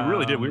 He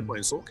really did. We were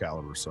playing Soul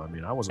Calibur, so I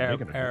mean, I wasn't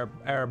making it.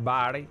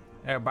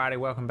 Everybody,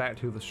 welcome back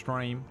to the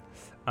stream.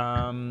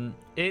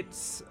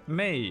 It's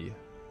me,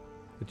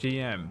 the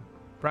GM,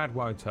 Brad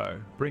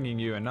Woto, bringing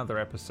you another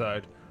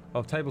episode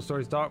of Table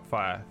Stories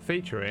Darkfire,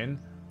 featuring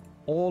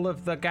all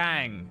of the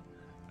gang.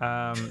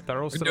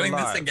 They're all still doing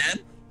alive. this again?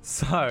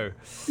 So,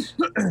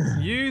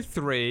 you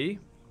three,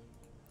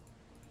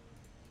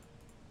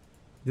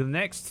 the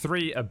next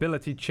 3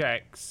 ability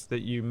checks that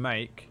you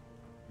make.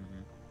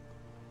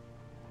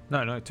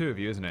 No, 2 of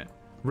you, isn't it?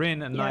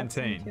 Rin and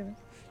 19.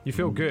 You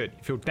feel good.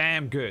 You feel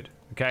damn good.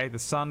 Okay, the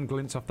sun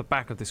glints off the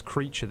back of this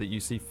creature that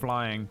you see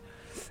flying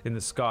in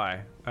the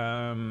sky,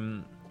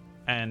 and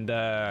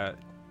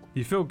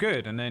you feel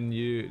good. And then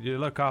you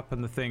look up,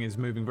 and the thing is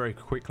moving very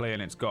quickly,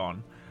 and it's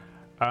gone.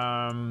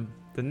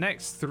 The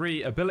next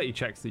 3 ability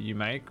checks that you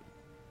make,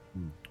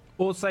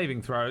 or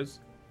saving throws,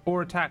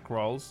 or attack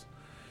rolls,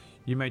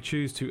 you may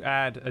choose to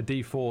add a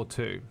D4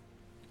 to.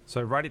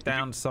 So write it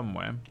down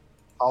somewhere.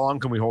 How long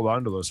can we hold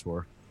on to those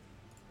for?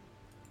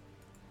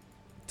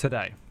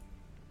 Today.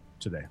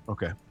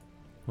 Okay.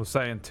 We'll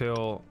say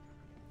until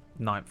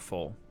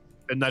nightfall.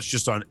 And that's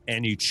just on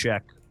any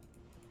check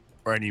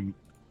or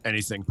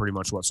anything pretty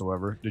much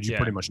whatsoever. Did you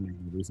pretty much name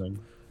everything?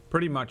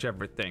 Pretty much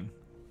everything.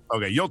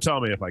 Okay, you'll tell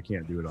me if I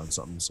can't do it on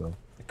something, so.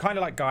 Kind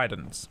of like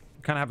guidance.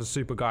 You kind of have a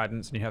super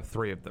guidance, and you have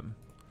 3 of them.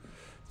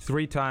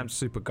 3 times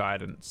super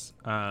guidance.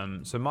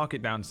 So mark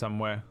it down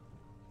somewhere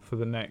for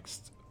the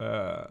next...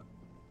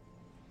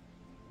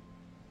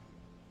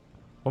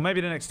 Or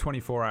maybe the next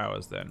 24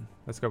 hours then.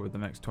 Let's go with the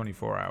next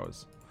 24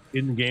 hours.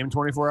 In the game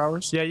 24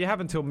 hours? Yeah, you have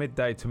until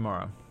midday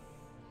tomorrow.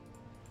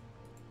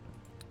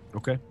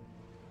 Okay.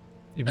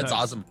 Even That's though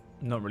it's awesome.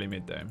 Not really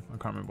midday. I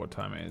can't remember what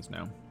time it is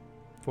now.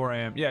 4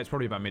 a.m. Yeah, it's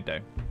probably about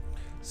midday.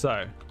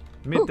 So,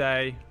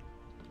 midday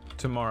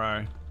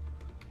tomorrow.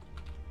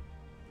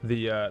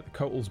 The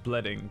Kotal's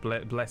blessing,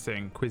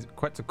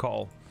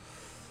 Quetzalcoatl,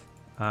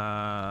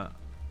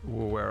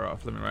 will wear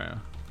off. Let me write it.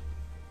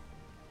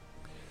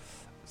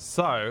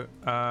 So,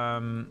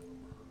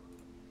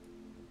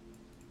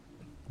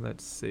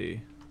 let's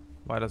see.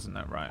 Why doesn't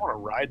that write? I want to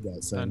ride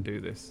that thing. Don't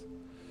do this.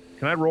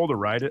 Can I roll to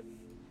ride it?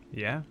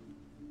 Yeah?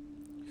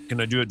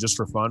 Can I do it just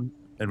for fun?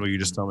 And will you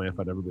just tell me if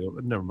I'd ever be able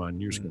to? Never mind.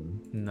 You're just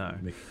going No.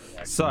 to make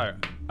it. So,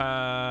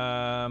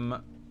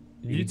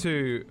 You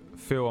two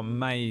feel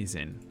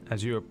amazing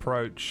as you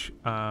approach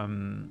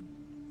the.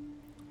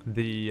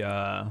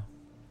 I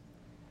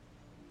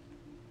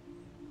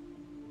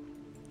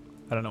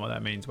don't know what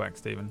that means, Wax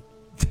Steven.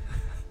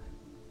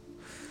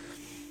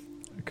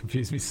 It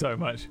confused me so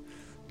much.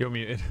 You're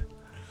muted.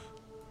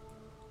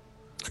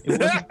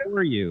 It wasn't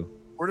for you.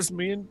 We're just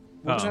we're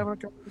just having a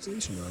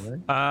conversation,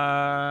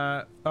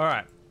 right? All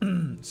right.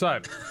 So,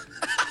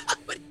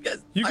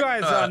 you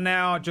guys are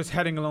now just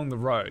heading along the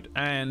road,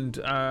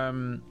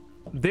 and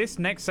this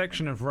next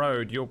section of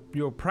road,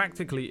 you're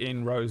practically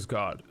in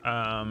Rosegard.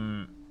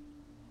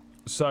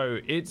 So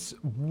it's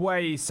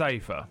way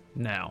safer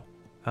now.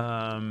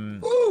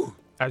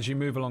 As you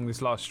move along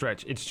this last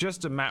stretch, it's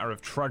just a matter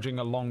of trudging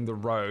along the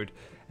road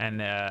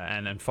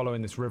and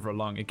following this river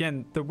along.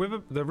 Again, the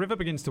river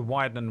begins to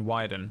widen and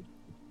widen.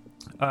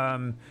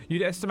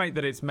 You'd estimate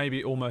that it's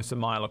maybe almost a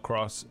mile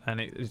across,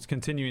 and it's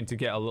continuing to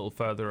get a little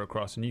further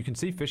across. And you can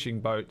see fishing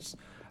boats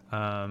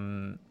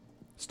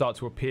start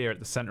to appear at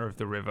the center of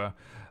the river.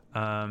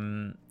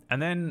 And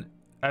then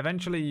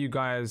eventually you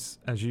guys,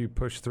 as you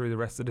push through the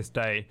rest of this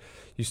day,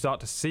 you start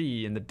to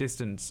see in the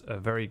distance a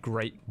very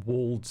great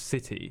walled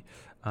city.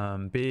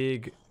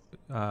 Big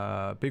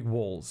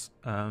walls.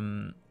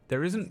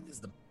 There isn't... This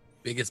is the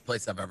biggest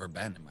place I've ever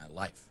been in my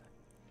life.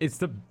 It's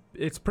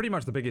pretty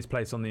much the biggest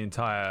place on the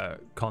entire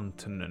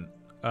continent.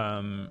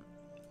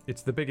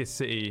 It's the biggest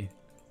city,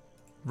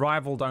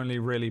 rivaled only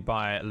really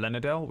by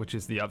Lenadel, which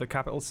is the other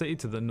capital city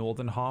to the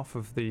northern half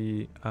of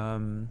the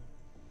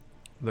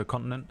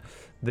continent.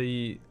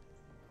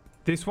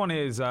 This one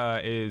is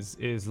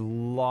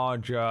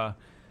larger,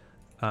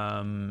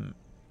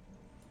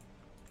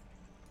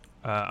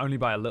 only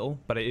by a little,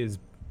 but it is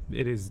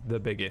the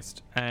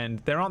biggest. And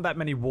there aren't that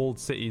many walled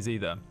cities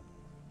either.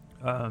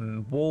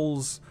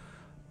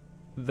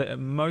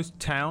 Most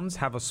towns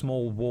have a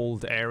small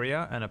walled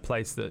area and a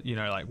place that, you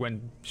know, like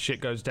when shit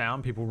goes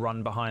down, people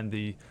run behind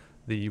the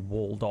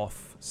walled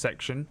off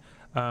section.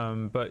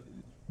 But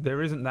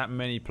there isn't that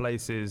many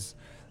places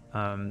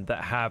that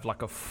have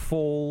like a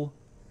full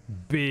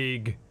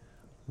big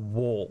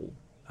wall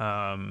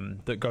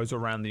that goes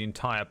around the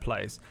entire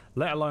place,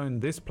 let alone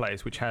this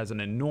place, which has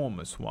an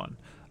enormous one.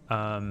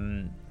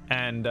 And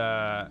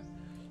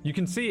you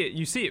can see it.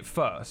 You see it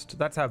first.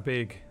 That's how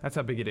big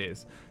it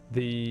is.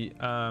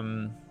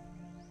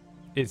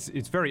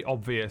 It's very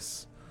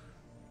obvious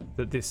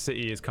that this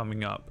city is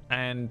coming up,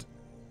 and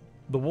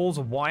the walls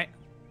are white,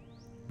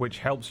 which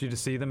helps you to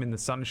see them in the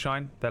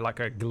sunshine. They're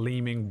like a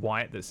gleaming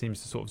white that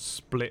seems to sort of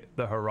split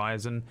the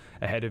horizon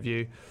ahead of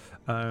you.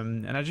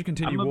 And as you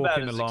continue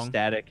walking along, I'm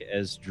ecstatic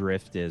as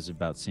Drift is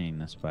about seeing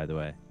this. By the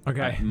way,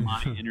 okay,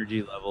 my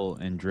energy level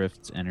and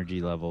Drift's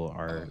energy level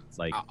are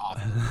like,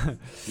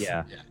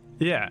 yeah.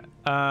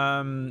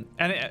 And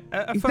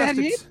at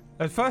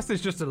first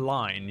it's just a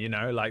line, you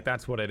know, like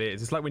that's what it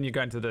is. It's like when you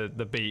go into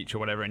the beach or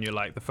whatever, and you're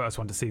like the first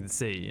one to see the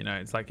sea. You know,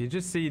 it's like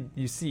you see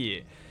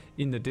it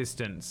in the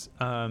distance.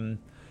 But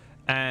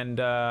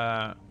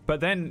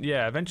then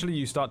eventually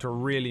you start to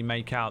really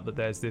make out that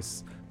there's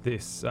this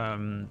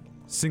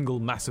single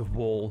massive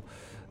wall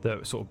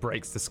that sort of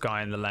breaks the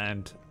sky and the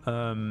land.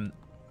 You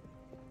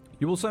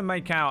also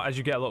make out, as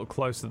you get a little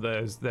closer,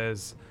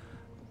 there's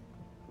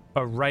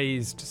a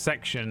raised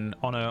section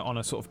on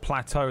a sort of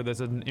plateau.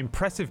 There's an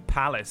impressive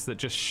palace that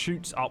just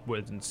shoots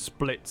upwards and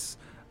splits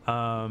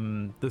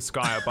the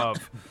sky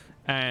above.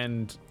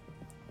 And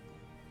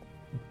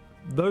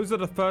those are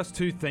the first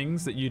two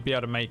things that you'd be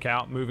able to make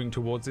out moving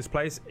towards this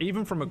place.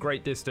 Even from a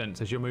great distance,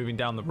 as you're moving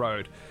down the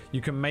road, you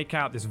can make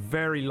out this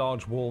very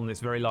large wall and this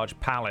very large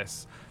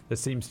palace that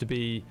seems to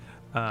be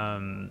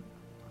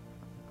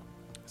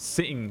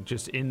sitting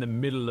just in the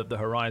middle of the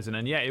horizon.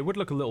 And it would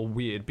look a little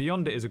weird.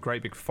 Beyond it is a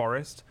great big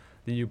forest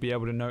that you'll be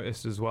able to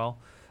notice as well.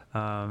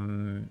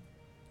 Then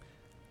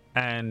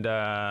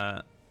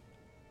as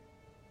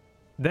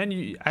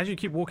you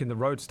keep walking, the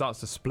road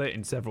starts to split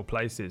in several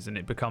places and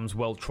it becomes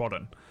well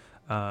trodden.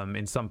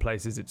 In some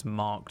places it's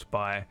marked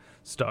by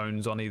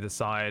stones on either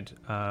side.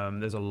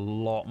 There's a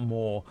lot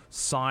more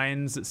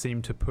signs that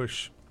seem to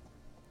push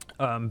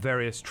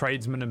various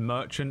tradesmen and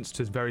merchants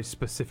to very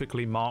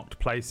specifically marked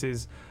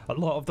places. A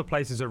lot of the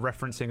places are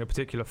referencing a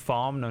particular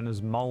farm known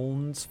as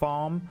Muln's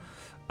Farm.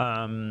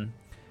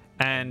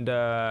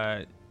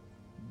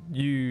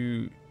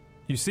 You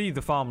see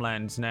the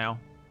farmlands now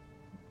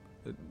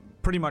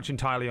pretty much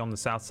entirely on the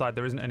south side.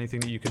 There isn't anything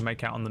that you can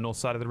make out on the north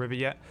side of the river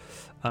yet.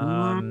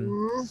 But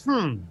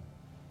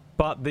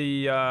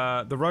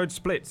the road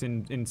splits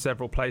in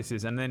several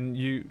places, and then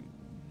you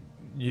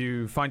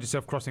find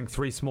yourself crossing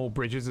 3 small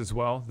bridges as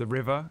well. The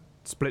river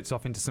splits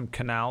off into some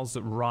canals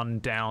that run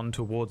down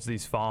towards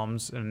these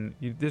farms, and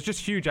there's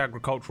just huge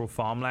agricultural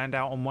farmland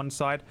out on one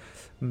side,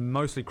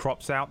 mostly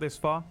crops out this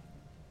far.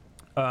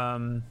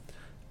 You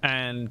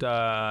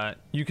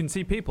can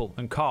see people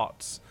and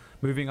carts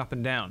moving up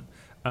and down.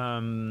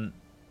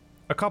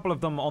 A couple of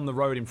them on the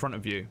road in front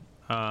of you.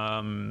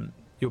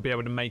 You'll be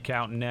able to make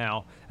out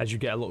now as you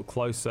get a little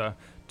closer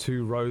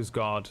to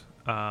Rosegard.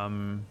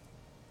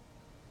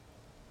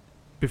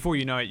 Before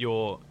you know it,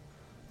 you're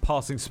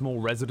passing small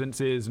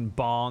residences and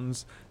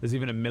barns. There's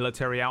even a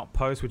military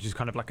outpost, which is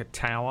kind of like a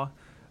tower.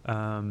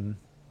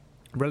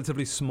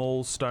 Relatively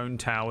small stone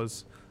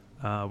towers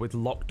with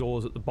locked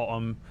doors at the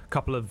bottom. A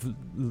couple of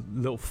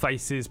little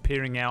faces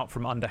peering out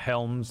from under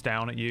helms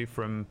down at you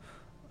from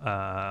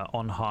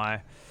on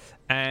high.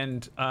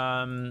 And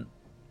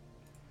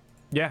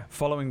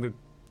following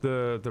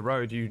the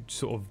road, you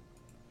sort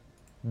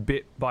of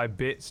bit by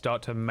bit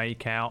start to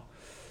make out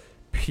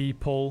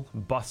people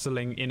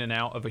bustling in and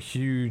out of a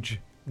huge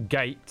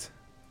gate.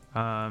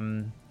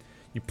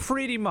 You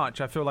pretty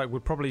much, I feel like,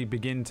 would probably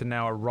begin to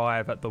now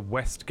arrive at the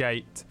west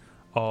gate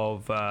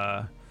of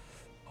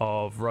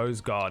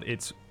Rosegard.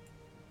 It's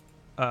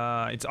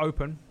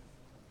open.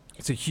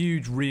 It's a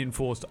huge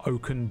reinforced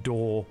oaken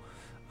door,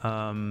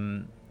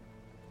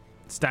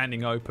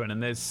 standing open,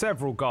 and there's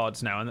several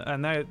guards now,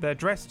 and they're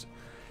dressed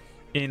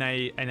in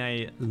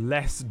a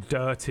less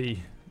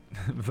dirty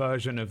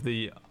version of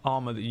the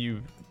armor that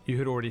you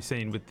had already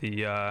seen with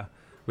the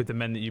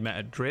men that you met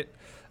at Drit.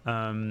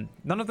 None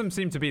of them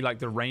seem to be like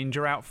the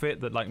ranger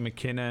outfit that like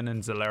McKinnon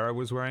and Zalera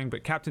was wearing,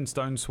 but Captain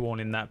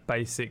Stonesworn in that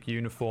basic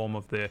uniform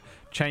of the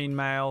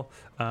chainmail,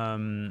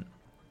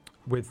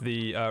 with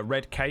the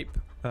red cape.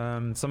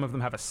 Some of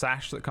them have a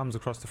sash that comes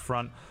across the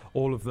front.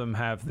 All of them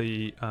have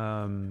the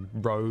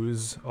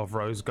rose of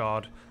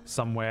Rosegard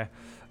somewhere.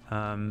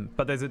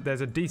 But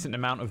there's a decent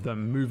amount of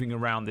them moving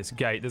around this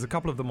gate. There's a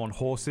couple of them on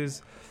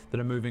horses that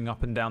are moving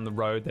up and down the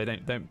road. They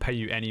don't pay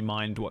you any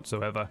mind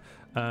whatsoever.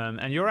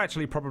 And you're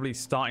actually probably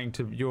starting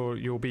to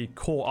you'll be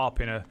caught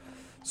up in a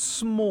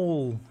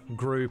small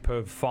group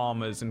of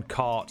farmers and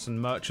carts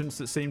and merchants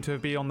that seem to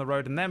be on the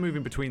road, and they're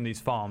moving between these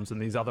farms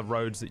and these other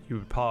roads that you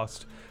had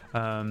passed.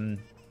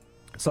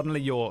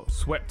 Suddenly you're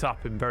swept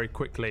up, and very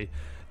quickly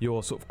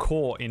you're sort of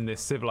caught in this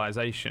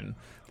civilization.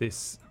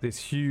 This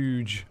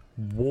huge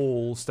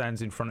wall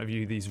stands in front of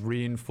you. These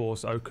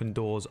reinforced oaken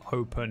doors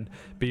open.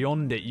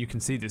 Beyond it, you can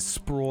see this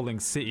sprawling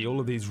city. All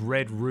of these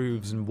red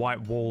roofs and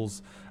white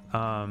walls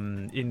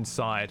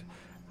inside.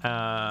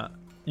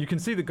 You can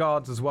see the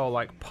guards as well,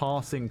 like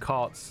passing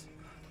carts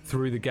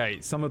through the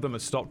gate. Some of them are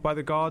stopped by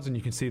the guards, and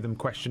you can see them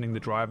questioning the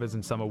drivers,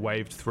 and some are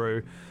waved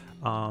through.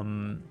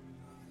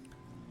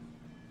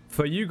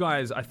 For you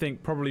guys, I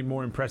think probably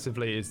more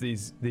impressively is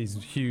these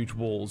huge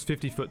walls,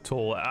 50 foot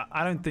tall.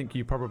 I don't think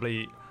you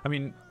probably, I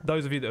mean,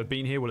 those of you that have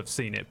been here will have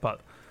seen it, but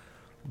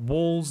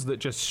walls that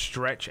just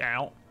stretch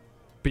out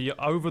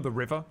over the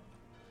river,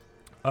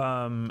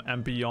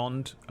 and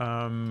beyond,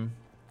 out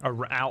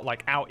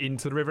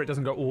into the river. It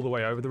doesn't go all the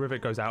way over the river.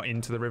 It goes out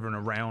into the river and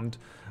around,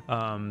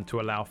 to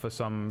allow for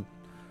some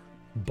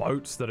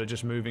boats that are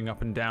just moving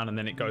up and down, and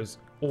then it goes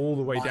all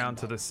the way down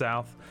to the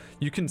south.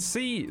 You can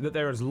see that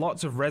there is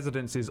lots of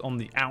residences on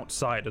the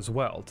outside as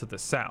well, to the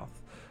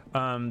south.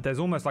 There's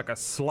almost like a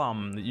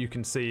slum that you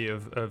can see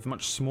of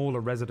much smaller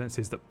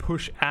residences that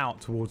push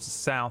out towards the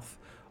south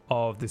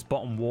of this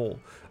bottom wall,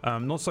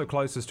 not so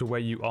close as to where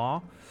you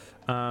are.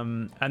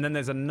 And then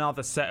there's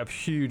another set of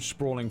huge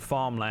sprawling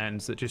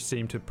farmlands that just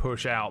seem to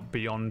push out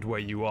beyond where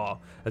you are,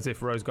 as if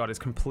Rosegard is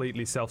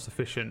completely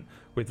self-sufficient,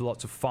 with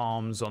lots of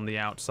farms on the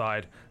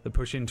outside that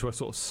push into a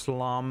sort of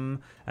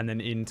slum and then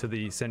into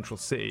the central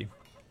city.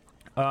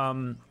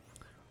 On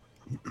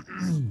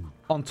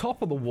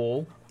top of the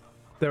wall,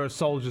 there are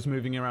soldiers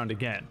moving around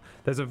again.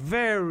 There's a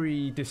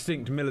very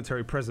distinct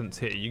military presence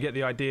here. You get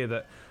the idea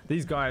that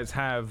these guys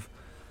have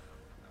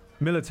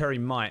military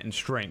might and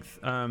strength.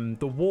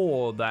 The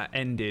war that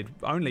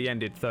only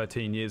ended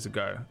 13 years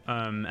ago,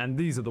 and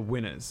these are the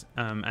winners.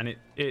 And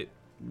it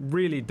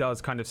really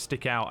does kind of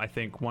stick out, I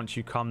think, once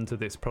you come to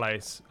this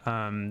place.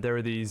 There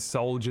are these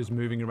soldiers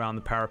moving around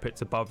the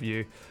parapets above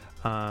you,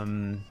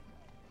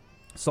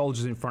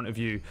 soldiers in front of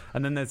you,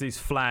 and then there's these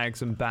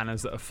flags and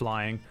banners that are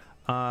flying.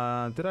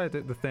 Did I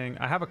do the thing?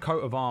 I have a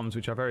coat of arms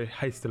which I very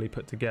hastily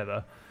put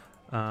together.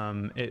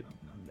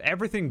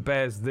 Everything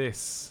bears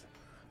this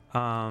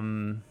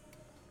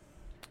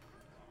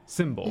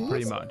symbol,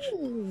 pretty much.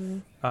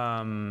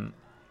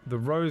 The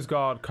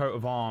Rosegard coat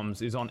of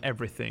arms is on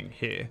everything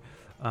here.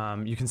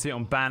 You can see it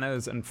on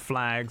banners and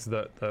flags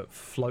that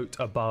float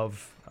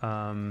above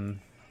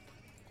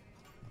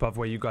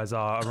where you guys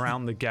are,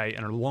 around the gate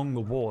and along the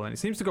wall, and it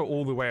seems to go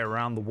all the way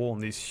around the wall,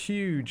 and these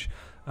huge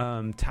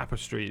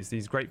tapestries,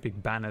 these great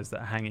big banners that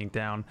are hanging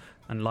down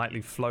and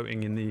lightly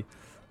floating in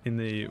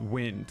the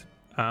wind.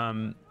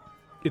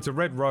 It's a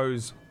red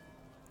rose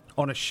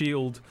on a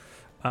shield,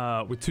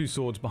 with two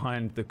swords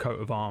behind the coat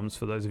of arms,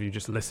 for those of you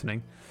just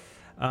listening.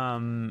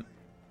 I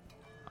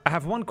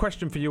have one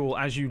question for you all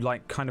as you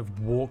kind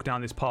of walk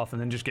down this path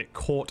and then just get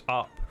caught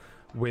up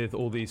with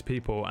all these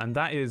people, and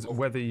that is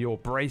whether your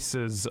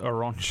bracers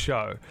are on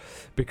show,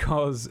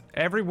 because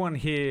everyone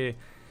here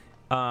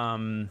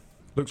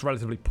looks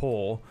relatively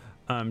poor.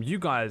 You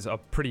guys are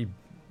pretty,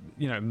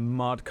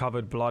 mud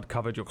covered, blood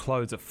covered, your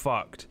clothes are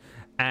fucked,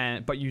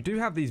 but you do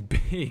have these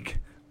big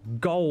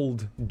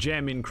gold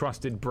gem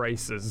encrusted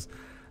bracers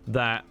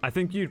that I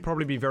think you'd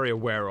probably be very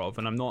aware of,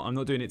 and I'm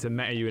not doing it to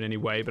meta you in any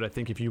way, but I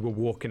think if you were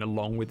walking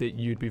along with it,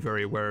 you'd be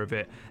very aware of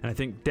it. And I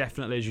think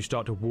definitely as you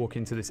start to walk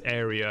into this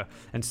area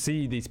and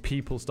see these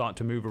people start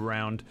to move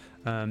around,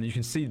 you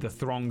can see the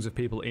throngs of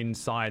people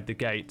inside the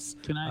gates.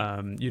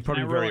 You'd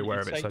probably be very aware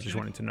of it, so I just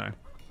wanted to know.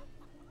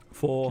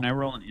 Can I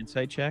roll an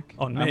insight check?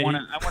 On me? I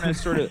want to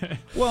sort of.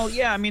 Well,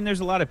 yeah. I mean, there's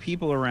a lot of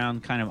people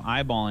around, kind of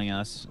eyeballing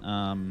us.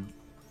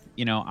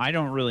 I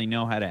don't really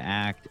know how to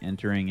act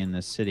entering in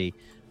this city.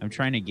 I'm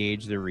trying to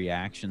gauge their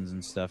reactions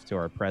and stuff to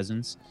our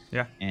presence.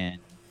 Yeah. And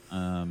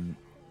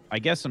I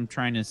guess I'm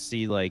trying to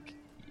see, like,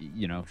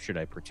 should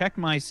I protect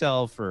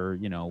myself or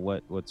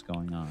what's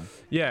going on?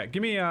 Yeah.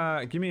 Give me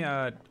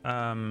an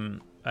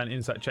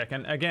insight check.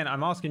 And again,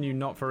 I'm asking you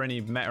not for any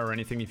meta or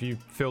anything. If you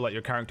feel like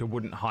your character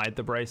wouldn't hide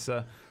the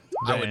bracer,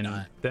 I would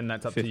not. Then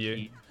that's up 15.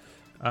 to you.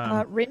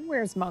 Rin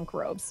wears monk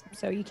robes,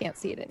 so you can't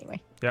see it anyway.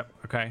 Yep.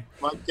 Okay.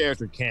 My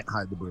character can't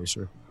hide the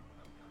bracer.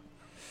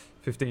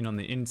 15 on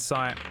the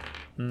insight.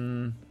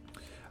 There's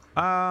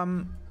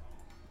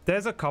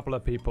a couple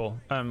of people.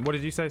 What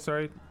did you say?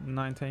 Sorry,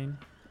 19.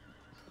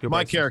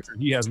 My character,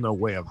 he has no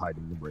way of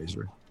hiding the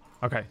bracer.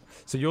 Okay,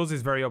 so yours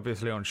is very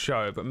obviously on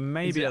show, but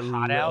maybe a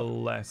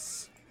little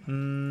less.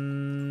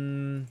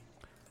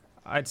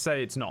 I'd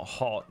say it's not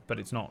hot, but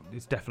it's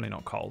definitely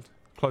not cold.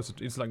 Closer,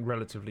 it's like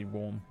relatively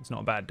warm. It's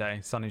not a bad day.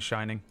 Sun is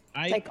shining.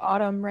 It's like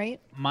autumn,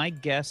 right? My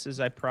guess is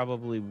I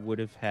probably would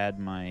have had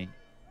my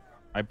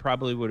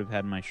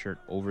shirt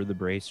over the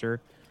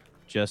bracer,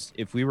 just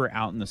if we were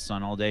out in the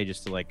sun all day,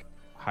 just to like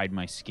hide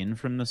my skin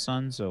from the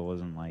sun, so it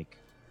wasn't like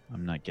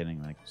I'm not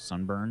getting like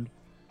sunburned.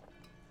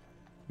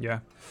 Yeah.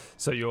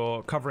 So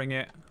you're covering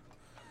it.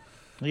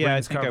 Yeah,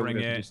 Rin's I think covering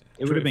it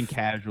it. would have been Drift.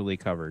 casually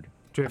covered.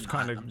 Drift's I'm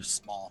kind of just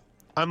small.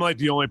 I'm like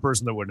the only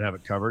person that wouldn't have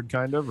it covered,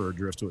 kind of, or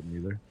Drift wouldn't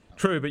either.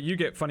 true, but you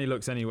get funny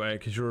looks anyway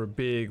because you're a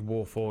big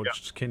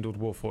Warforged, kindled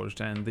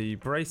Warforged, and the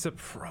bracer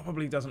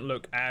probably doesn't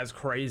look as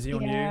crazy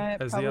on you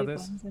as the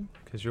others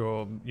because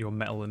you're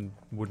metal and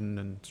wooden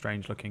and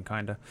strange looking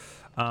kinda.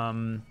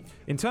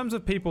 In terms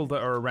of people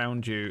that are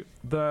around you,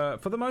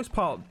 for the most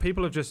part,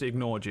 people have just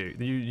ignored you.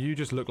 You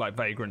just look like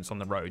vagrants on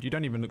the road. You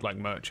don't even look like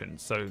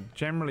merchants. So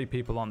generally,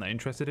 people aren't that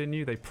interested in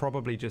you. They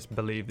probably just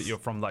believe that you're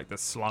from like the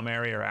slum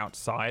area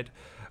outside.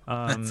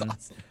 That's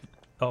awesome.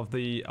 Of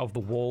the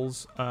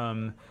walls.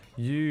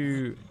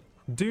 You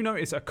do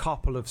notice a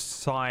couple of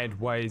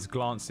sideways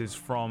glances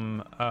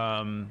from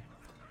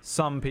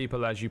some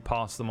people as you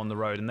pass them on the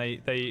road, and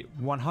they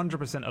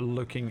 100% are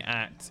looking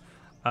at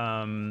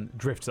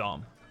Drift's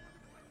arm.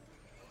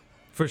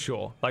 For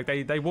sure. Like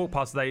they walk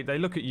past, they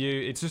look at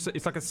you.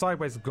 It's like a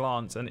sideways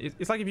glance, and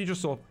it's like if you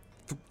just saw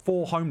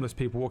 4 homeless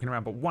people walking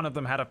around, but one of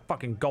them had a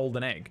fucking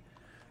golden egg.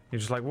 You're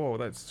just like, whoa,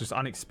 that's just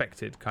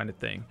unexpected kind of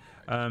thing.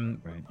 Right.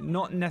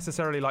 Not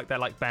necessarily like they're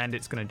like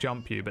bandits going to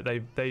jump you, but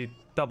they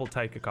double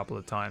take a couple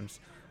of times.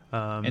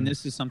 And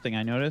this is something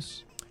I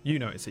notice? You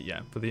notice it,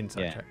 yeah, for the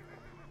inside check.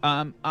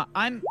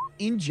 I'm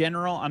in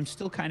general, I'm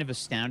still kind of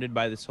astounded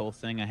by this whole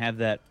thing. I have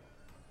that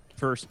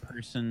first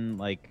person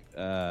like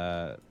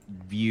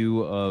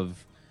view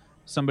of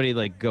somebody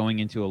like going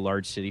into a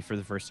large city for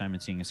the first time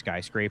and seeing a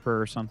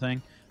skyscraper or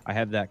something. I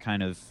have that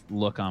kind of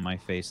look on my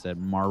face, that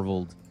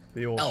marveled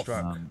The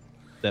awestruck.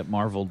 that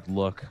marveled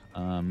look.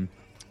 I'm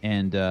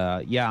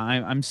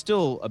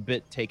still a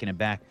bit taken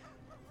aback.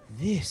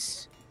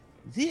 This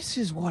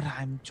is what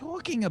I'm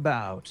talking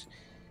about.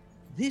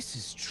 This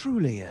is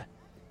truly a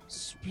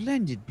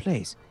splendid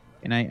place.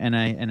 And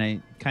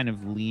I kind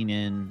of lean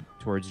in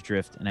towards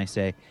Drift and I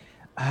say,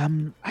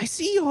 I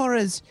see you're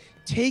as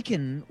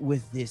taken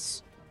with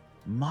this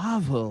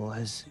marvel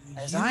as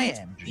I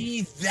am.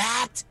 See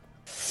that?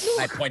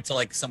 I point to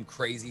like some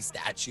crazy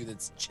statue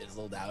that's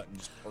chiseled out and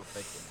just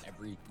perfect in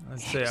every.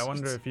 Let's see. I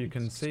wonder if you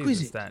can see the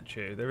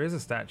statue. There is a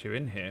statue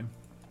in here.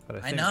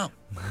 But I know.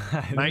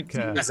 think,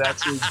 is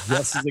actually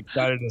just as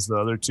excited as the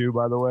other two,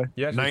 by the way.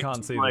 you actually 19,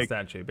 can't see the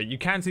statue, but you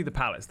can see the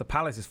palace. The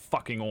palace is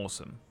fucking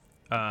awesome.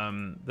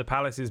 The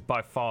palace is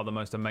by far the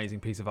most amazing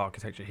piece of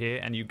architecture here,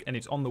 and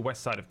it's on the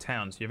west side of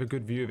town, so you have a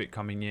good view of it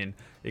coming in.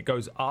 It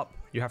goes up.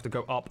 You have to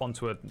go up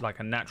onto a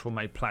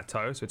natural-made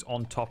plateau, so it's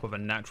on top of a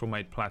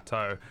natural-made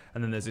plateau,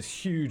 and then there's this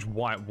huge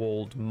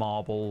white-walled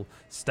marble,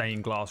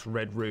 stained glass,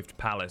 red-roofed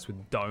palace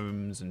with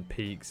domes and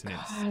peaks, and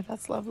God,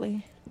 that's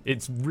lovely.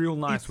 it's real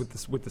nice with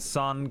the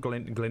sun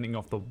glinting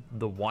off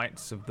the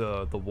whites of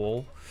the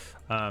wall.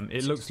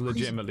 It looks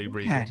legitimately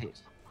regal. At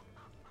it.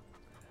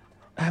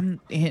 And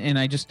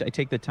I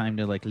take the time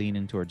to like lean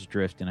in towards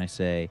Drift and I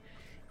say,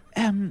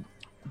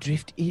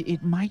 Drift,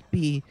 it might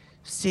be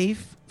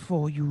safe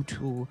for you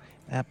to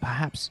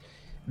perhaps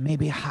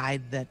maybe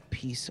hide that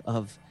piece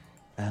of,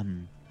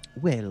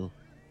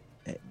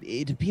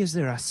 it appears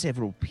there are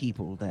several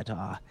people that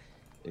are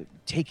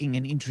taking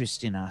an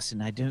interest in us,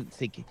 and I don't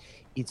think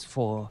it's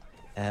for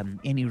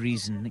any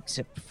reason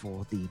except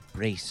for the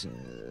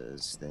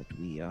bracers that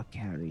we are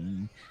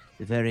carrying,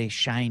 the very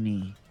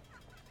shiny,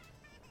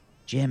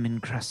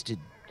 gem-encrusted.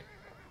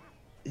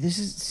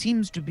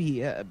 Seems to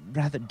be a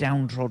rather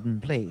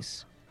downtrodden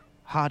place.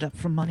 Hard up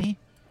for money?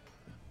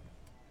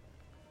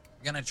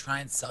 gonna try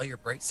and sell your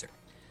bracer.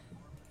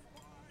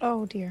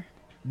 Oh dear.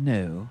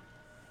 No.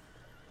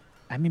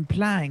 I'm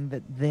implying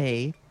that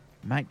they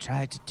might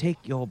try to take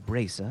your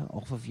bracer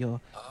off of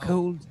your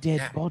cold,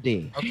 dead yeah.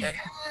 body. Okay.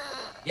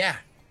 Yeah.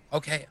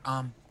 Okay.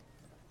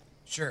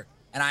 Sure.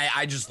 And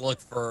I just look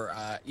for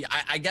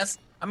I guess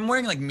I'm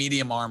wearing like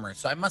medium armor,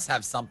 so I must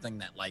have something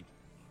that like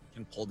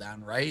can pull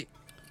down, right?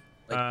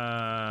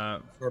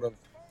 Like, sort of.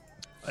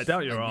 I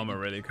doubt your armor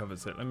really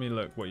covers it. Let me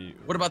look what you.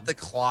 What about the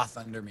cloth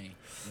under me?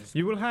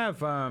 You will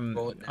have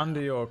Roll it down.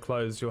 under your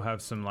clothes. You'll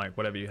have some like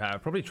whatever you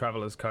have. Probably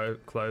traveler's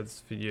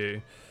clothes for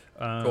you.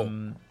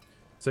 Cool.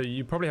 So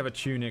you probably have a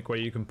tunic where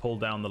you can pull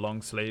down the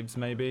long sleeves,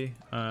 maybe,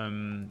 or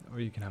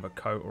you can have a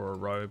coat or a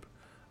robe.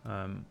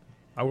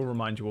 I will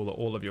remind you all that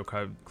all of your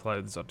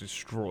clothes are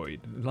destroyed.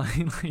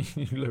 Like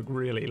you look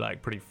really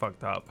like pretty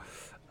fucked up.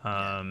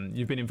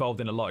 You've been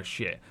involved in a lot of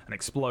shit: an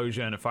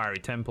explosion, a fiery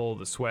temple,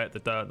 the sweat, the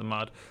dirt, the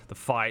mud, the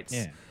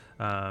fights.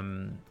 Yeah.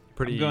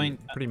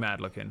 Pretty mad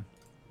looking.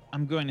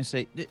 I'm going to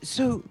say,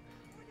 So,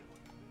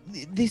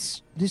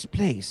 this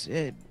place,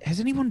 has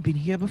anyone been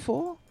here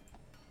before?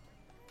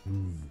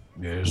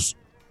 Yes.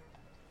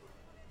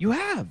 You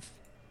have?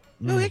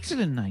 Oh,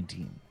 excellent,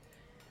 19.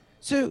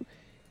 So,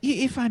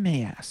 if I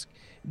may ask,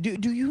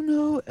 do you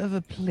know of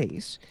a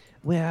place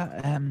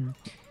where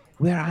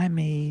I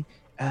may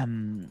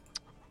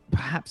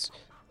perhaps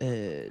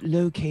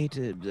locate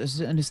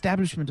an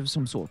establishment of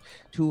some sort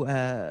to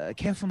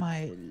care for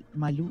my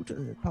loot,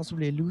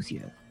 possibly a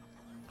luthier?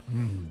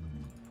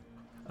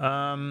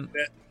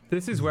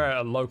 This is where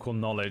a local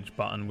knowledge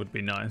button would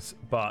be nice,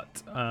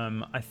 but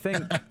I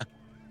think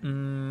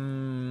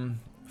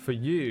for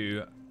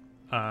you,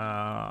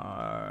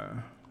 I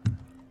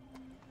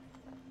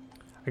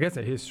guess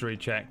a history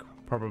check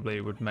probably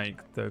would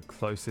make the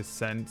closest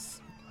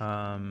sense.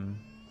 So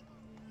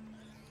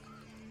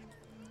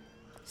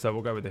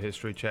we'll go with the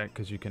history check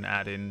because you can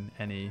add in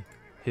any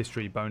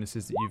history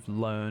bonuses that you've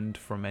learned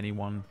from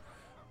anyone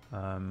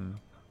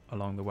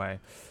along the way.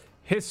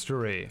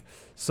 History.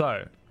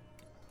 So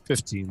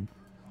 15.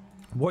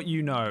 what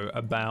you know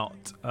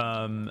about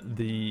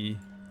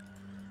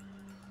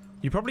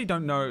you probably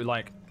don't know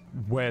like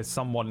where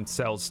someone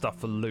sells stuff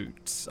for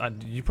loot.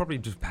 You probably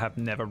just have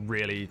never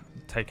really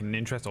taken an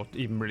interest or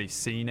even really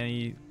seen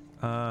any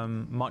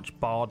much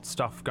bard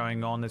stuff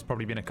going on. There's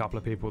probably been a couple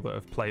of people that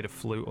have played a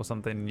flute or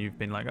something and you've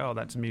been like, oh,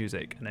 that's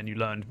music, and then you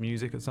learned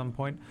music at some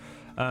point.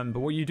 But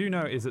what you do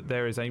know is that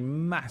there is a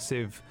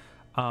massive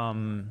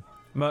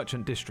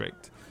merchant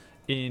district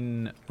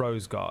in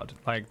Rosegard.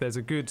 Like there's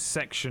a good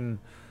section,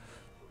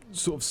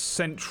 sort of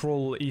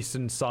central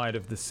eastern side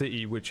of the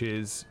city, which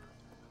is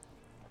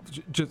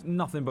just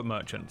nothing but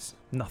merchants,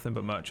 and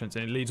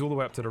it leads all the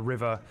way up to the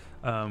river,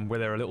 where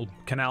there are little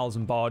canals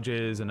and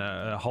barges and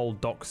a whole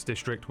docks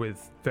district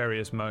with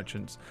various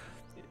merchants.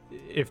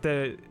 If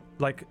they're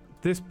like,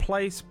 this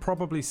place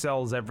probably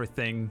sells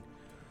everything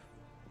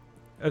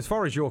as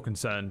far as you're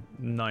concerned,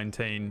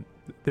 19.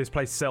 This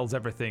place sells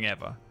everything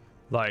ever.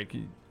 Like,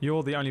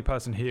 you're the only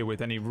person here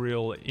with any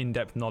real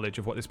in-depth knowledge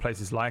of what this place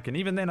is like, and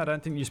even then I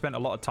don't think you spent a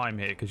lot of time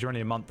here because you're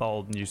only a month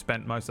old and you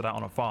spent most of that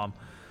on a farm.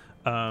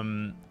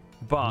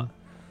 But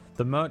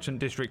the merchant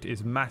district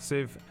is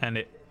massive,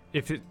 and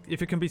if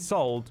it can be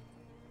sold,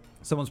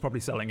 someone's probably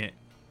selling it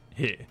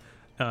here.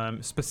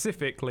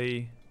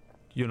 Specifically,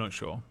 you're not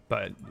sure,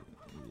 but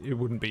it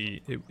wouldn't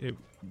be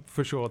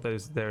for sure.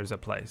 There's a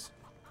place.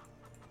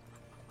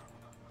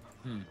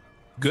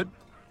 Good.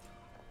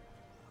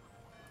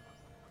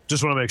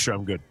 Just want to make sure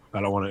I'm good.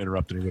 I don't want to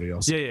interrupt anybody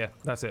else. Yeah,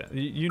 that's it.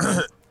 You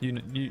know,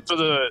 you.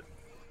 So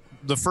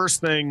the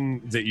first thing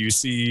that you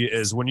see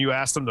is when you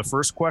asked him the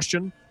first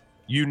question,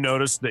 you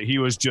noticed that he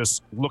was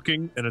just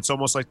looking, and it's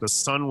almost like the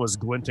sun was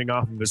glinting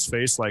off of his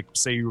face. Like,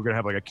 say you were going to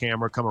have like a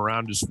camera come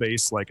around his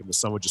face, like, and the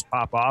sun would just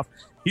pop off.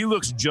 He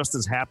looks just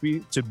as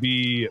happy to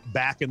be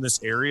back in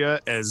this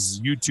area as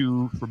you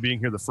two for being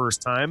here the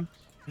first time.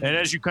 And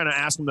as you kind of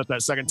ask him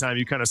that second time,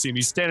 you kind of see him.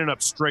 He's standing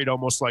up straight,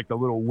 almost like the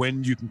little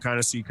wind you can kind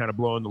of see kind of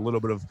blowing the little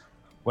bit of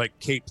like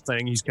cape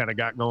thing he's kind of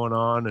got going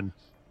on. And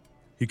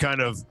he kind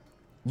of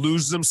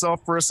loses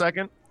himself for a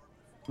second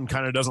and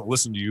kind of doesn't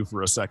listen to you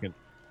for a second.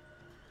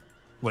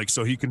 Like,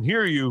 so he can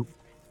hear you,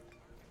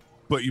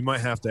 but you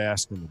might have to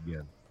ask him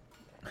again.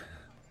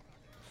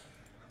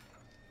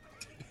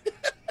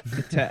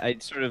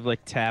 I'd sort of like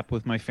tap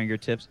with my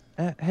fingertips.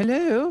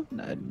 Hello,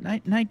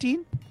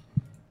 19?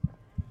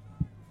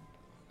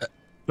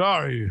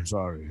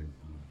 Sorry.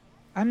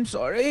 I'm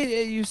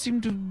sorry, you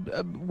seem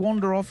to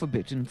wander off a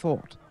bit in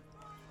thought.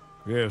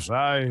 Yes,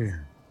 I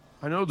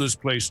know this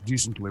place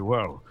decently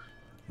well.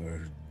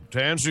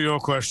 To answer your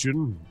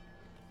question,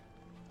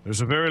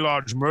 there's a very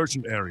large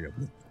merchant area.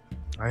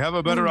 I have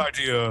a better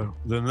idea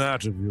than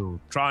that if you're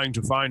trying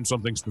to find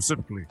something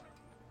specifically.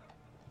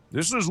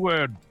 This is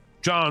where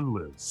John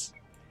lives.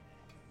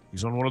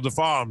 He's on one of the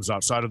farms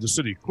outside of the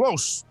city,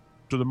 close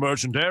to the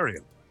merchant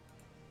area.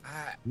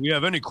 If you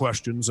have any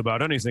questions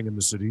about anything in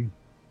the city,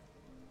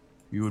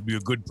 you would be a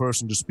good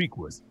person to speak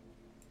with.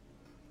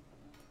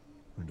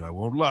 And I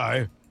won't lie,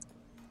 it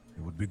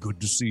would be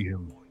good to see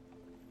him.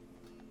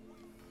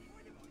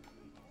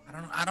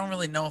 I don't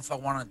really know if I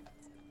want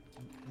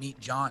to meet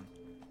John,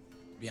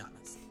 to be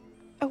honest.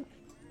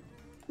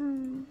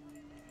 Hmm.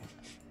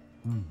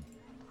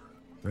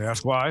 May I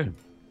ask why?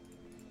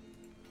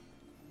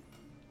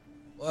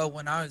 Well,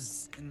 when I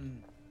was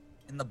in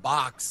the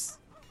box,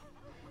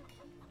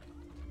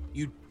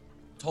 you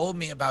told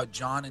me about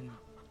John, and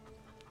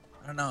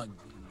I don't know,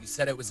 you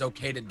said it was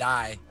okay to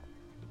die.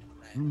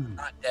 I'm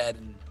not dead,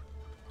 and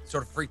it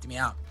sort of freaked me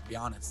out, to be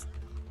honest.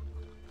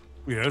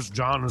 Yes,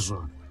 John is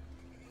a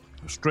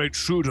straight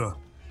shooter,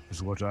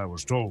 is what I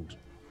was told.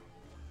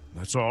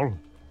 That's all.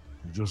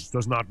 He just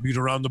does not beat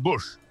around the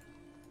bush.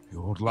 He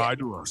won't lie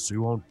to us. He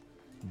won't.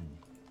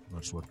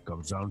 That's what it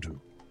comes down to.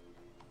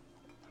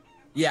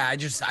 Yeah, I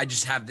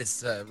just have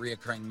this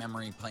reoccurring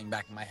memory playing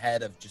back in my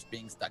head of just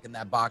being stuck in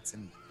that box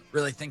and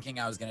really thinking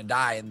I was gonna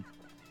die. And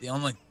the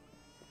only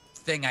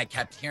thing I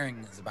kept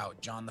hearing is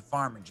about John the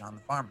farmer, John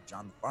the farmer,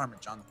 John the farmer,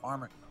 John the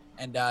farmer.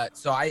 And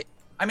so I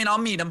mean, I'll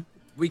meet him.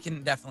 We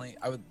can definitely.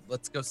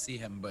 Let's go see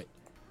him. But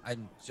I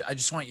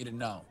just want you to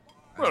know.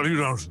 Well, you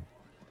don't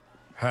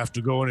have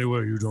to go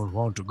anywhere you don't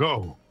want to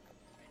go.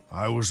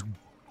 I was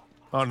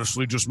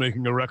honestly just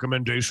making a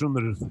recommendation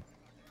that if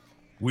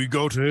we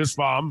go to his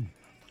farm,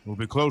 we'll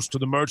be close to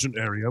the merchant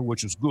area,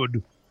 which is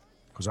good,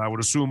 because I would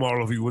assume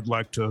all of you would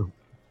like to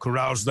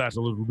carouse that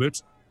a little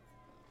bit.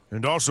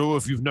 And also,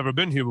 if you've never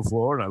been here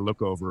before, and I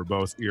look over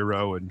both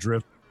Eero and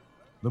Drift,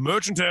 the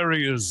merchant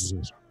area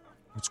it's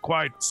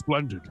quite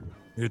splendid.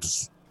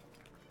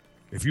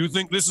 If you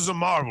think this is a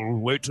marvel,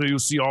 wait till you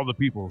see all the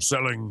people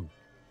selling,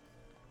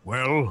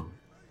 well,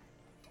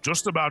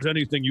 just about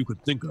anything you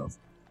could think of.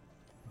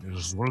 It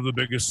is one of the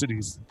biggest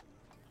cities.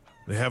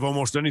 They have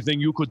almost anything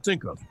you could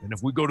think of. And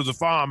if we go to the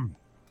farm,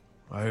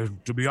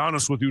 to be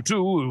honest with you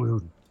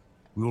too,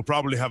 we will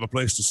probably have a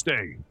place to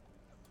stay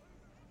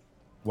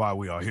while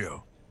we are here.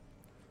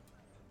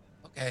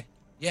 Okay.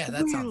 Yeah,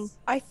 that sounds.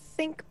 I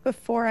think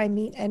before I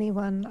meet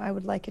anyone, I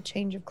would like a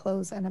change of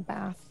clothes and a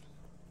bath.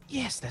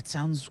 Yes, that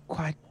sounds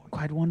quite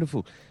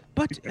wonderful.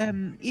 But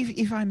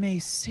if I may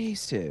say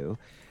so,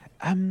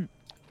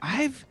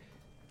 I've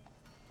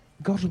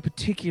got a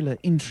particular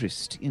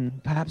interest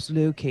in perhaps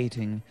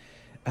locating,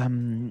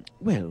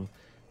 well,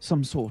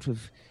 some sort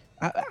of,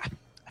 I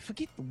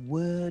forget the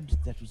word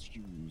that was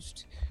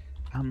used,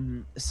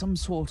 some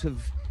sort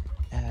of,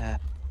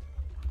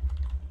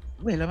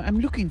 well, I'm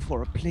looking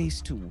for a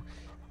place to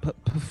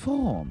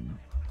perform.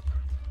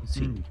 Let's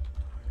see.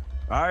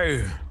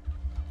 I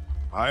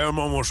am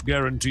almost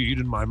guaranteed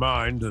in my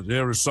mind that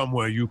there is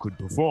somewhere you could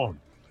perform.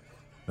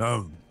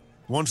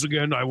 Once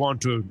again, I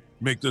want to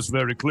make this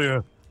very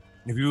clear.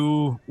 If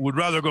you would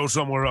rather go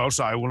somewhere else,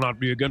 I will not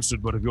be against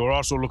it. But if you're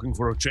also looking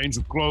for a change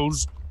of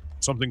clothes,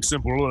 something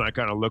simple, and I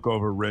kind of look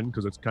over Rin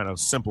because it's kind of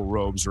simple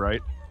robes,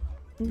 right?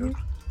 Mhm.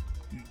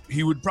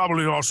 He would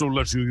probably also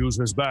let you use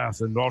his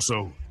bath and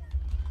also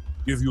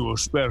give you a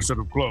spare set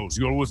of clothes.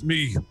 You're with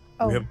me.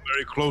 Oh. We have a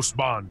very close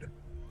bond.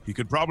 He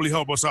could probably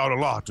help us out a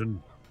lot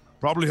and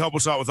probably help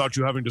us out without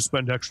you having to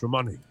spend extra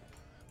money.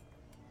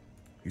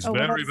 He's Oh,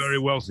 well, very, that's- very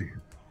wealthy.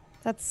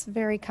 That's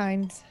very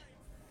kind.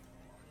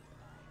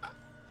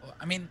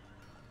 I mean,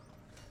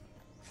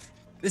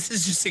 this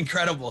is just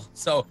incredible.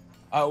 So,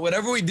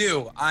 whatever we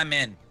do, I'm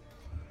in.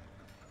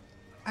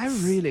 I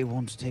really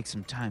want to take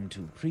some time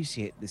to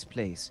appreciate this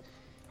place.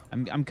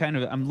 I'm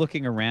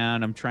looking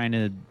around.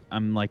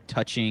 I'm like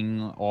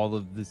touching all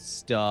of the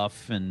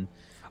stuff and.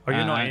 Oh,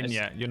 you're not in it's-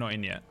 yet. You're not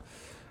in yet.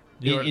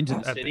 Into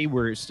the at city.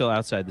 We're still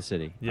outside the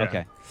city. Yeah.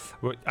 Okay.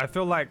 Well, I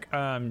feel like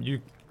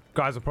you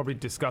guys are probably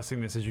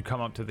discussing this as you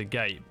come up to the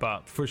gate,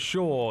 but for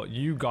sure,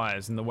 you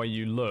guys and the way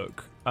you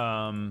look,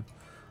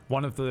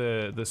 one of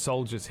the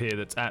soldiers here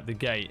that's at the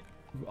gate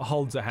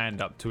holds a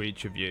hand up to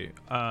each of you.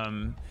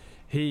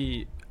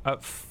 He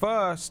at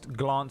first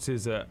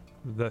glances at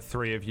the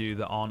three of you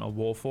that aren't a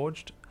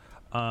Warforged,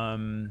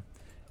 and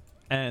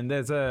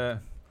there's a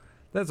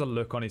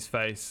look on his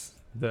face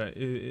that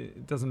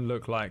it doesn't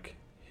look like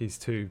he's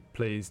too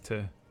pleased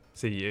to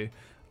see you.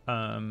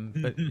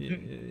 But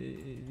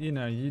you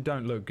know, you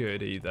don't look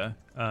good either.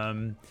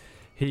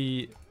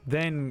 He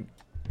then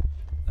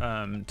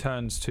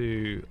turns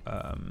to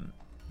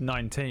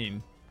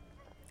 19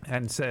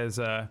 and says,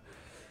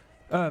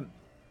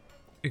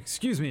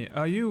 "Excuse me,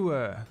 are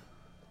you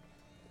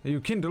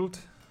kindled?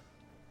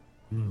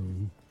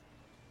 Hmm.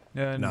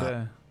 And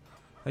No.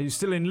 are you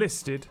still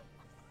enlisted?"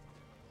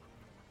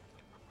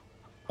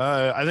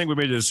 I think we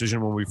made a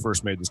decision when we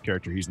first made this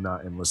character. He's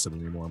not enlisted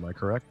anymore. Am I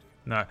correct?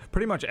 No,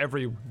 pretty much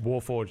every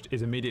Warforged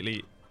is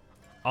immediately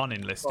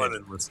unenlisted.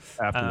 Unenlisted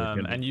after the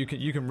kindle. And you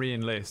can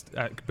re-enlist,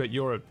 but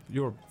you're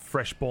a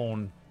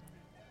fresh-born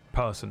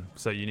person,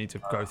 so you need to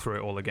go through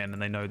it all again.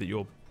 And they know that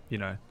you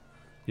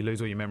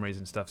lose all your memories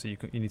and stuff, so you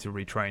need to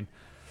retrain.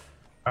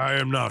 I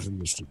am not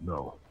enlisted.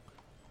 No.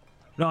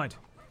 Right.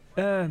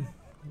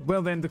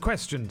 Well then, the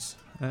questions.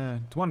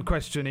 One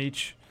question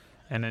each,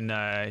 and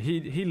then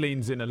he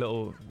leans in a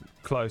little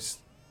close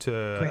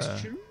to.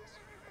 Questions?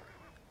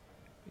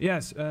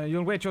 Yes,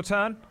 you'll wait your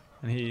turn.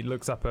 And he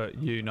looks up at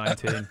you,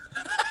 19.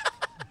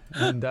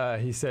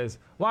 And he says,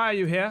 "Why are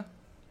you here?"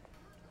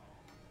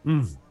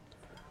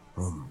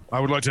 I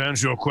would like to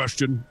answer your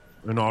question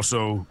and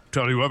also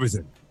tell you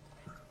everything.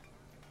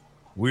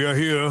 We are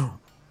here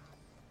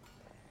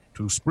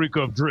to speak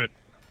of Drit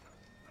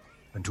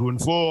and to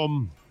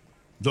inform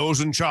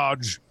those in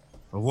charge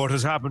of what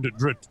has happened at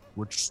Drit,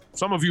 which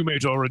some of you may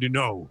already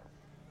know,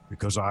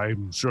 because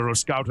I'm sure a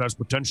scout has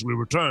potentially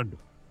returned.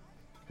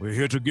 We're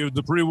here to give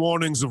the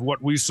pre-warnings of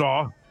what we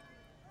saw,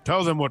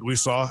 tell them what we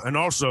saw, and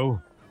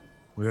also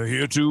we're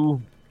here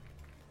to...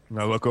 And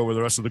I look over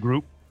the rest of the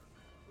group.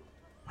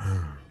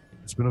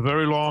 It's been a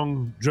very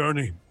long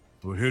journey.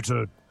 We're here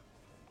to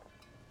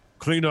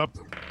clean up,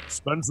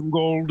 spend some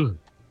gold,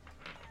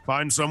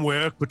 find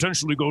somewhere,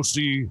 potentially go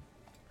see...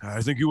 I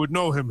think you would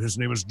know him. His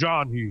name is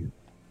John.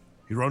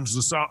 He runs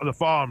the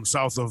farm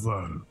south of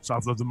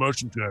the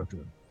merchant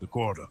character, the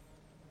quarter.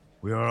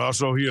 We are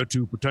also here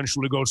to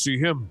potentially go see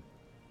him.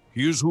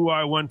 He is who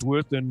I went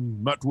with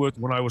and met with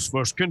when I was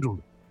first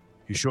kindled.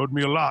 He showed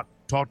me a lot,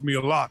 taught me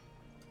a lot,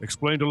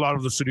 explained a lot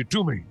of the city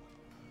to me.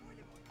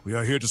 We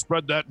are here to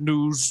spread that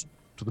news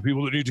to the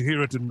people that need to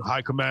hear it in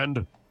high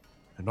command,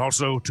 and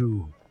also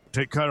to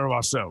take care of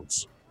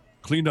ourselves.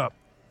 Clean up,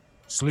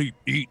 sleep,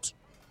 eat,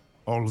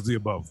 all of the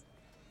above.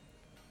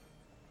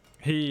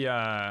 He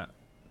at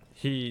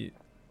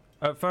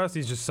first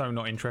he's just so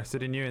not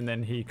interested in you, and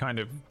then he kind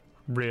of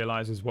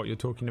realizes what you're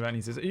talking about, and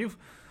he says, You've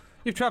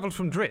traveled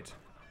from Drit.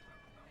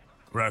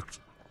 Correct.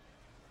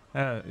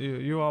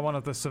 You are one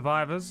of the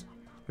survivors?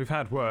 We've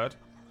had word.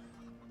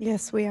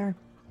 Yes, we are.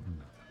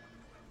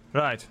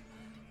 Right.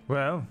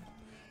 Well,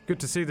 good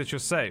to see that you're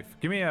safe.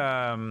 Give me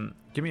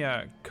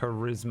a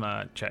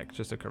charisma check,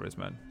 just a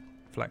charisma,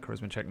 flat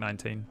charisma check,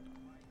 19.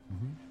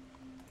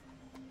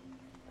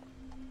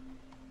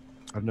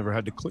 I've never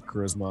had to click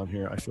charisma on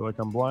here. I feel like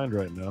I'm blind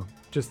right now.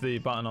 Just the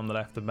button on the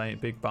left, the main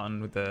big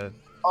button with the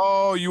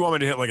Oh, you want me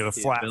to hit like a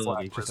flat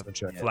ability, just a charisma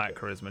check? flat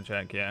charisma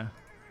check, yeah.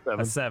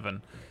 7. A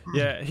 7.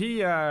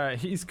 Yeah,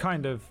 he's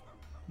kind of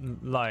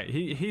like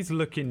he's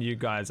looking you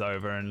guys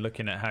over and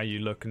looking at how you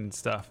look and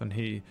stuff, and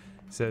he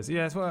says,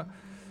 "Yes, well,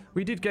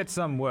 we did get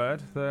some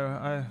word, though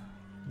I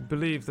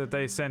believe that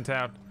they sent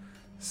out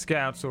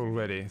scouts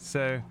already.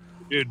 So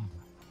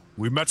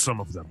We met some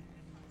of them,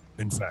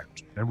 in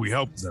fact, and we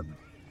helped them.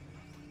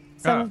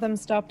 Some of them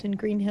stopped in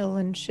Green Hill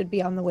and should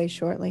be on the way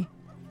shortly.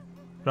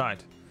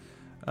 Right.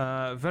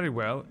 Very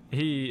well.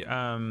 He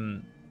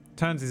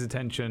turns his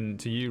attention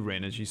to you,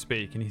 Rin, as you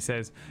speak, and he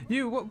says,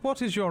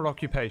 what is your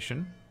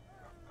occupation?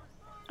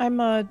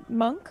 I'm a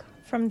monk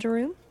from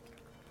Daroon.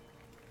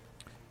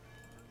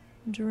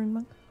 Daroon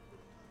monk.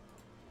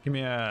 Give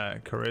me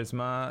a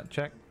charisma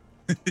check.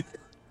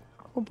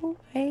 Oh boy.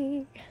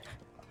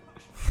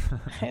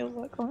 I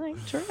look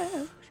like trash.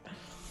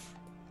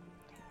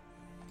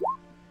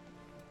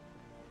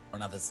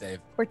 Another save.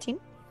 14.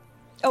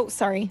 Oh,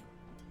 sorry.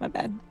 My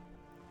bad.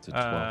 It's a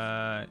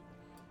 12.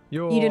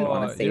 You didn't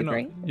want to save,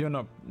 right? You're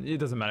not. It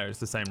doesn't matter. It's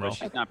the same roll.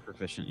 She's not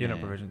proficient. You're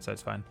not proficient, so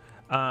it's fine.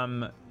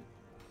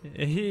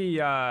 He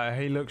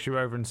looks you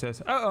over and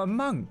says, "Oh, a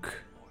monk.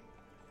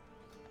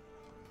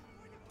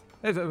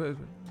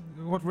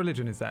 What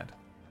religion is that?"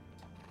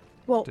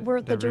 Well,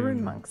 we're the Daroon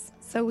Daroon monks.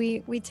 So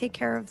we take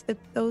care of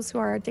those who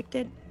are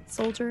addicted,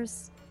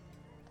 soldiers.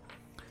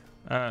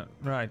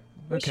 Right.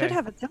 We Okay. should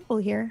have a temple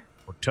here.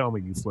 Or tell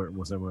me you flirting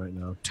with them right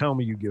now. Tell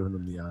me you giving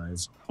them the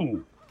eyes.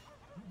 Ooh.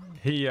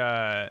 He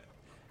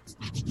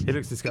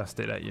looks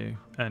disgusted at you,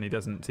 and he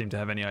doesn't seem to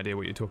have any idea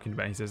what you're talking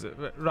about. He says,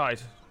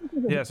 "Right,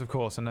 yes, of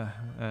course, and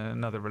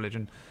another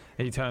religion."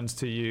 He turns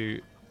to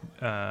you,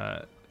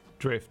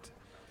 Drift.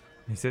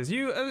 He says,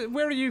 "You,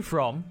 where are you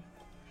from?"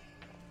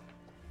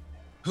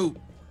 Who?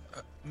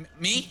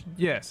 Me?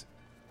 Yes,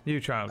 you,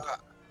 child.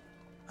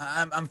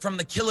 I'm from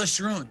the Killish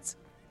Ruins.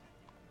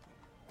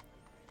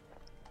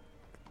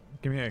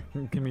 Give me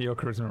your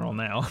charisma roll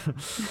now.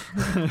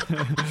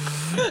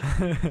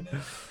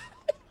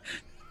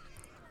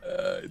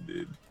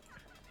 Dude.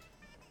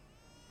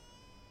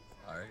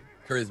 Sorry.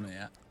 Charisma,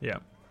 yeah. Yeah.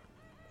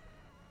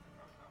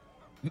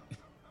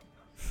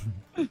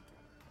 There we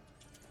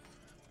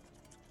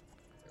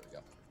go.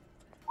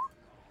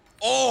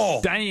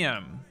 Oh!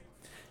 Damn.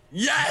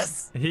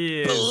 Yes!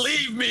 He is.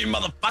 Believe me,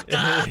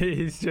 motherfucker!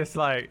 He's just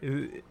like,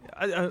 hey,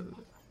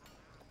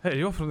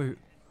 you're from the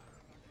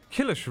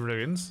Killish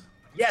Ruins.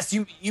 Yes,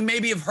 you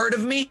maybe have heard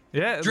of me?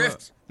 Yeah.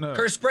 Drift? No.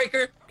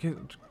 Cursebreaker?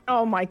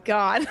 Oh my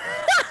god. No,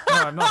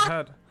 I've not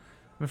heard.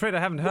 I'm afraid I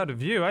haven't heard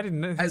of you. I didn't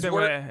know Has there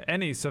word- were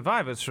any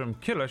survivors from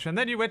Killish, and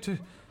then you went to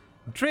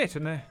Drit,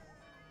 and the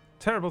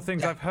terrible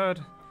things I've heard.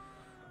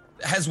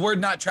 Has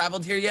word not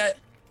traveled here yet?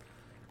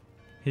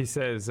 He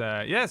says,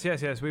 yes.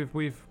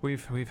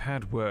 We've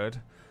had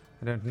word.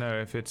 I don't know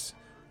if it's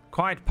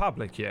quite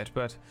public yet,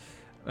 but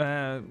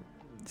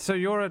so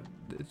you're a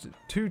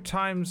 2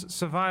 times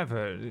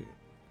survivor.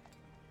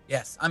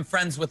 Yes, I'm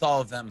friends with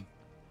all of them.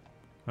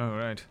 Oh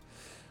right.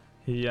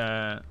 He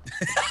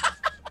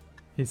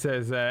he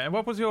says,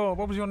 what was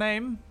your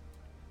name?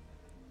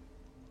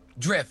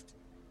 Drift.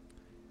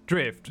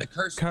 Drift. The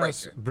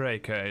Curse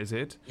Breaker, is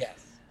it?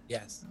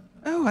 Yes.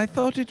 Oh, I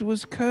thought it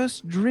was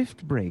Cursed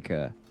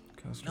Driftbreaker.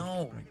 Curse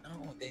No, Breaker.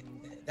 no.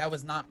 That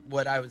was not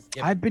what I was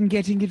given. I've been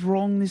getting it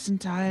wrong this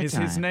entire Is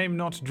time. his name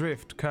not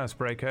Drift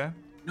Cursebreaker?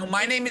 No,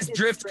 my name is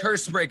Drift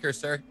Cursebreaker,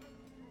 sir.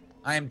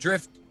 I am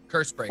Drift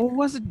Cursebreaker. Or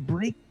was it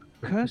Break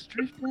Curse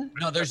Drifter?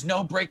 No, there's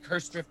no break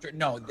curse drifter.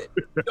 No,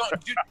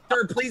 don't,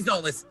 sir. Please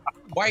don't listen.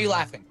 Why are you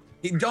laughing?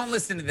 Don't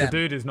listen to The them.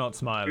 dude is not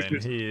smiling.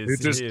 It's He is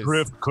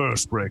Drift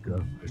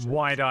Cursebreaker.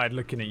 wide-eyed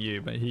looking at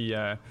you, but he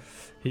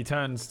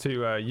turns to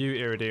you,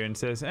 Iridir, and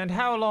says, "And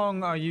how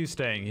long are you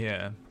staying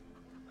here?"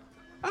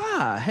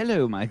 Ah,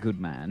 hello, my good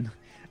man.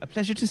 A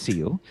pleasure to see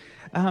you.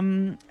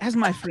 As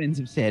my friends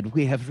have said,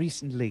 we have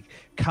recently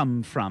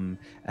come from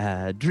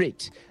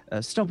Drit,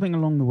 stopping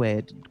along the way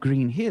at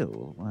Green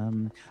Hill.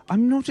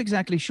 I'm not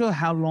exactly sure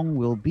how long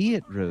we'll be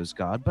at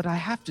Rosegard, but I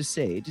have to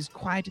say it is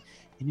quite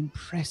an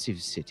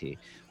impressive city.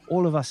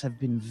 All of us have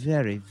been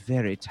very,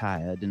 very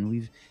tired, and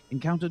we've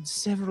encountered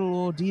several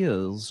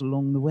ordeals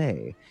along the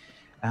way.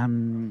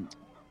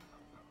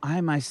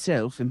 I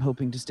myself am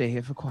hoping to stay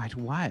here for quite a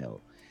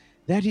while.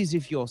 That is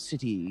if your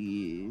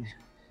city,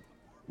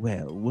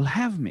 well, will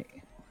have me.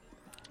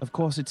 Of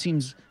course, it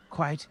seems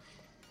quite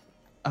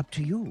up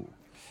to you.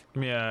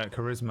 Give me a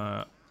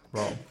charisma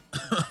roll.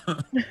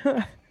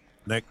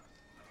 Nick,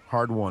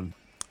 hard one.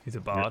 He's a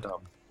Here bard. it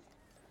comes.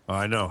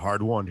 I know,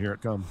 hard one. Here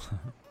it comes.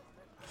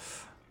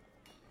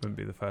 Wouldn't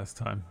be the first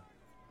time.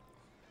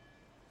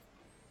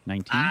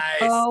 19. Nice.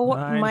 Oh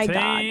my god.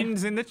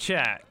 19's in the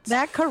chat.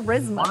 That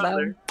charisma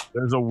though.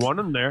 There's a one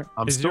in there.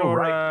 I'm Is still your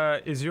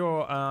right. is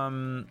your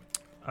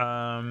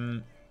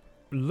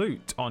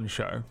loot on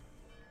show?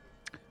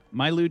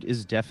 My loot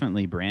is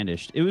definitely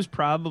brandished. It was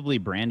probably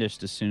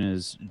brandished as soon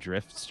as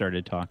Drift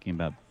started talking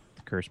about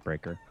the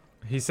Cursebreaker.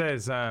 He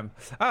says,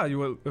 you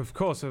will, of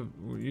course, a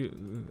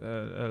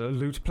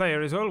loot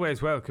player is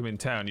always welcome in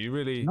town. You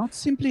really... Not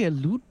simply a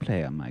lute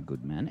player, my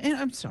good man. And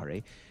I'm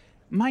sorry.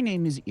 My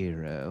name is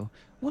Eero.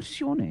 What is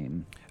your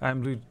name?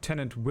 I'm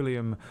Lieutenant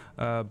William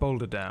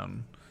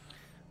Boulderdown.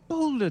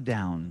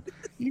 Boulderdown.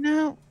 You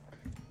know,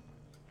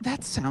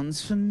 that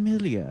sounds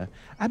familiar.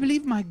 I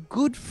believe my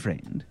good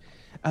friend,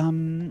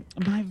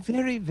 my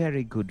very,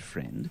 very good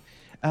friend,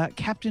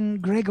 Captain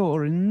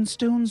Gregor in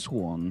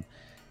Stonesworn,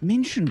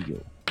 mentioned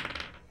you.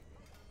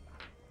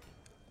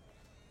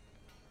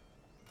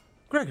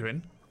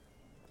 Gregorin?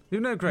 You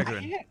know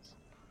Gregorin? Yes.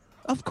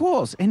 Of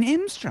course, and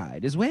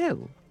Emstride as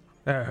well.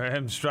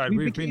 Hemstride, We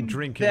we've been became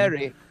drinking.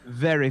 Very,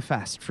 very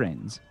fast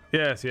friends.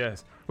 Yes,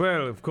 yes.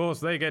 Well, of course,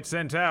 they get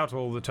sent out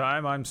all the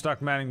time. I'm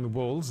stuck manning the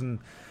walls, and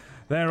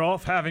they're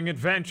off having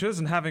adventures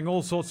and having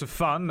all sorts of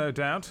fun, no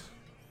doubt.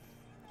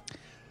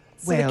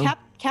 So Well- the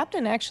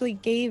captain actually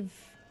gave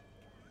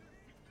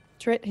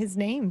Trit his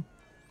name.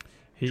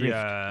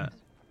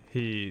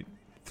 He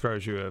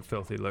throws you a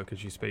filthy look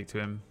as you speak to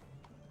him.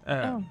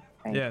 Oh,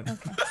 right. yeah.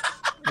 Okay.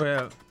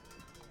 Well,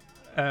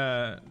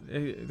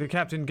 the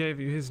captain gave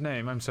you his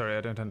name. I'm sorry,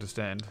 I don't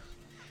understand.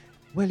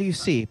 Well, you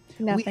see,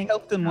 we Nothing.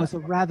 helped them with a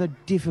rather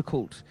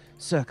difficult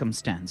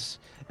circumstance.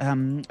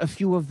 A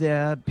few of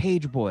their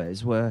page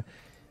boys were,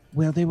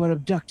 well, they were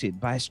abducted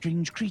by a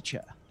strange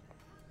creature.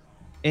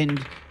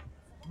 And,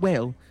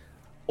 well,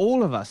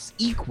 all of us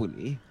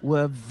equally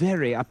were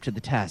very up to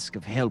the task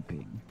of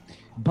helping.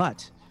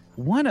 But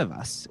one of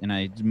us, and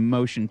I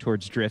motion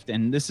towards Drift,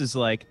 and this is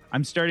like,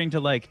 I'm starting to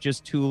like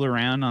just tool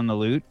around on the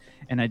loot,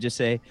 and I just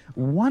say,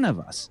 one of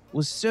us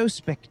was so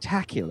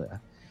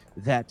spectacular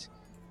that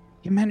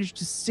he managed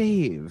to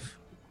save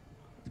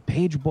the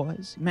page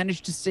boys, he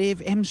managed to save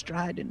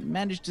Emstride, and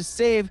managed to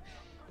save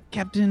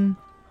Captain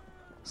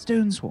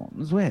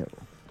Stonesworn as well.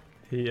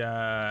 He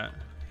And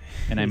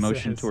I He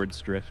motion says-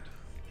 towards Drift.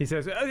 he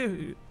says,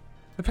 the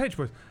page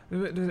boys.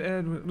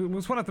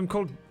 Was one of them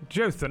called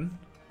Jothan?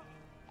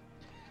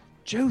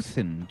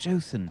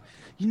 Jothan.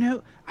 You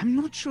know, I'm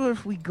not sure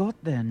if we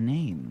got their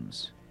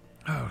names.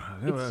 Oh,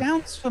 they It were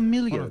sounds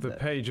familiar. one of the though.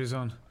 pages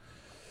on.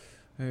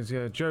 There's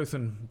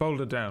Jothan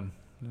Boulderdown,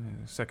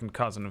 second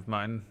cousin of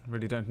mine.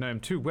 Really don't know him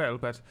too well,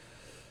 but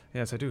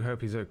yes, I do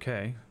hope he's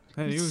okay.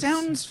 And It you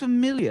sounds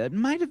familiar. It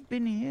might have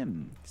been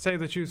him. say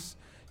that you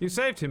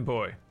saved him,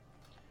 boy.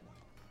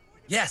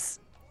 Yes,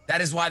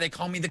 that is why they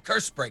call me the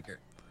Cursebreaker.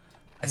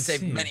 I I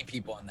saved see. many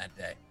people on that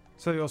day.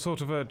 So you're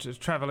sort of a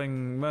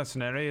traveling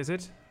mercenary, is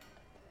it?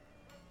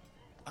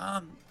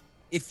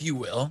 If you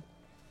will.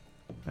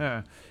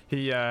 Yeah.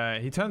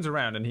 He turns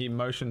around and he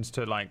motions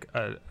to like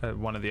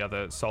one of the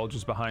other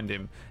soldiers behind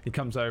him. He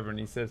comes over and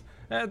he says,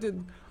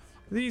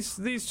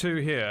 "These two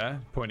here,"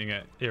 pointing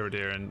at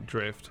Iridir and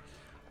Drift,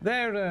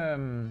 they're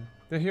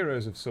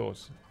heroes of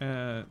sorts.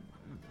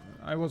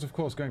 I was of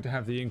course going to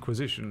have the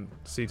Inquisition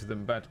see to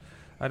them, but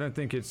I don't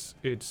think it's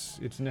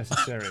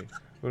necessary.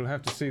 We'll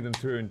have to see them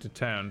through into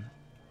town.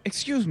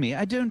 Excuse me,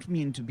 I don't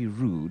mean to be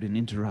rude and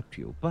interrupt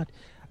you, but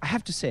I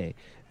have to say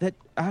that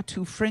our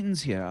two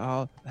friends here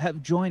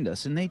have joined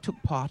us and they took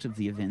part of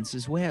the events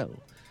as well.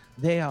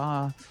 They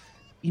are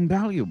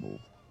invaluable.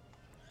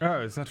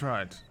 Oh, is that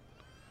right?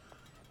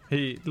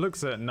 He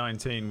looks at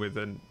 19 with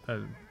a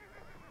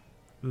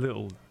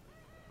little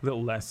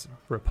less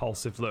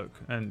repulsive look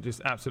and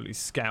just absolutely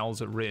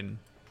scowls at Rin.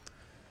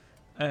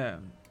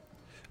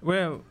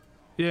 Well,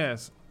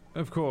 Yes,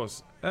 of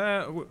course.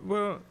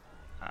 Well,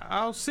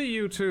 I'll see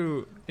you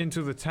two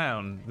into the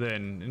town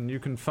then, and you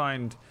can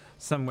find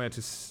somewhere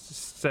to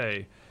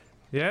stay.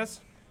 Yes?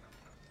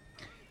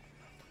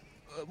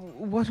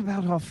 What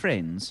about our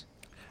friends?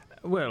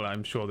 Well,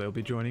 I'm sure they'll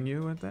be joining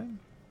you, won't they?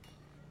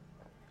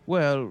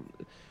 Well,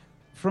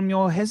 from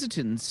your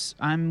hesitance,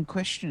 I'm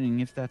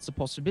questioning if that's a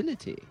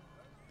possibility.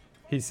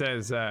 He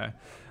says,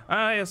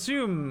 I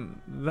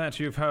assume that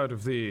you've heard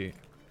of the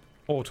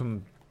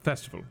Autumn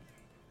Festival.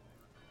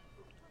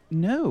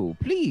 No,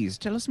 please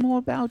tell us more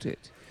about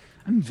it.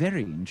 I'm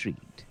very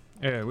intrigued.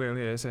 Well,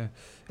 yes.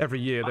 Every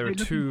year there are they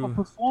looking two... for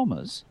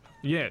performers.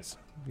 Yes,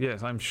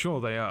 I'm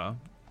sure they are.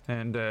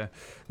 And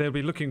they'll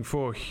be looking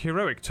for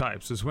heroic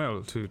types as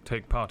well to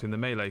take part in the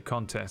melee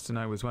contest. And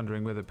I was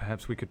wondering whether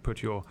perhaps we could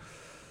put your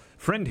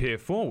friend here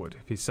forward,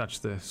 if he's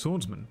such the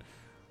swordsman.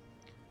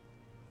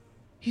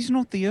 He's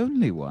not the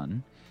only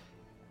one.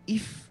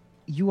 If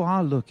you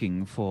are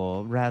looking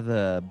for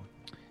rather,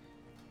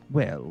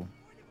 well,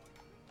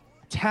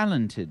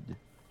 talented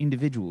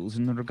individuals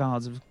in the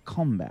regards of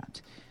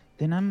combat,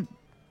 then I'm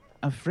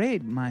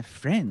afraid my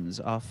friends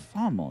are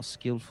far more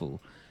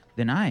skillful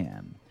than I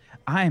am.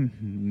 I'm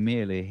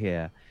merely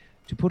here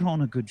to put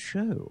on a good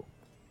show.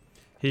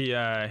 He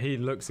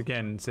looks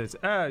again and says,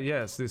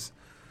 yes, this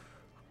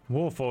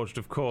Warforged,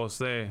 of course,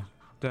 they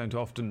don't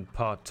often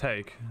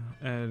partake.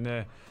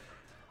 And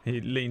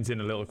he leans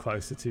in a little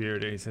closer to you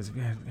and he says,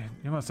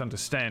 you must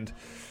understand,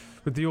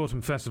 with the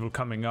Autumn Festival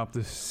coming up,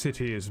 the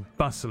city is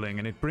bustling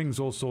and it brings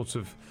all sorts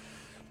of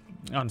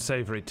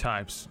unsavory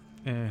types.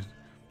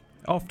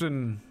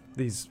 Often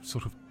these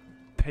sort of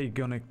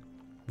paganic,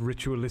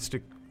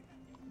 ritualistic,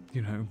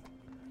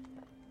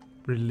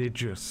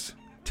 religious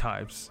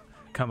types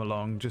come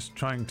along just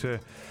trying to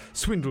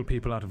swindle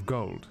people out of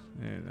gold.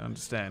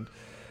 Understand?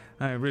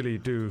 I really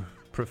do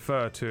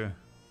prefer to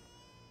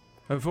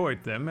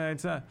avoid them.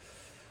 It's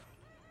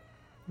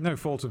no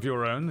fault of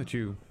your own that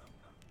you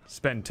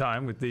spend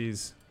time with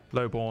these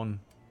lowborn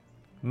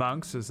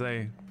monks, as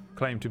they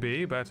claim to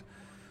be, but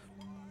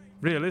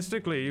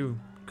realistically, you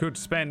could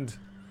spend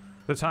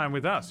the time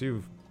with us.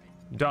 You've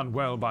done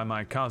well by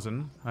my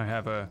cousin. I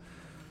have a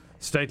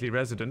stately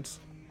residence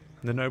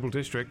in the noble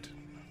district.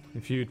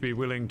 If you'd be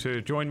willing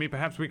to join me,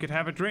 perhaps we could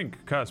have a drink,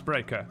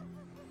 Cursebreaker.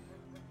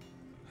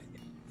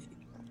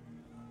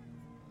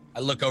 I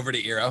look over to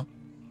Eero.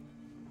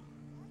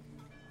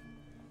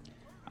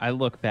 I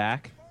look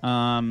back. So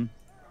I'm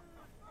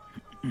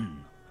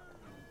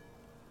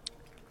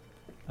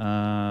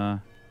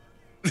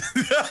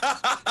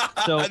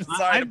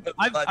sorry to put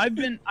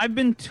I've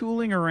been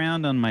tooling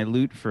around on my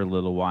loot for a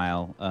little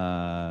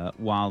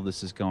while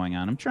this is going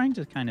on. I'm trying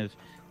to kind of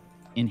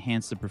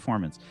enhance the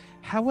performance.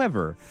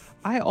 However,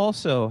 I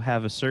also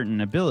have a certain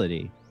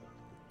ability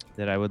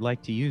that I would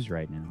like to use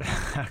right now.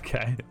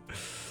 Okay.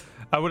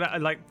 I would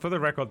like, for the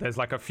record, there's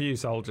like a few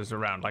soldiers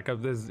around. Like,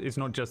 it's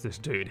not just this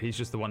dude. He's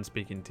just the one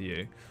speaking to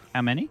you.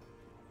 How many?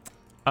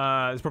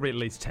 There's probably at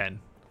least 10.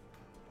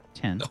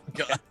 10. Oh,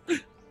 God.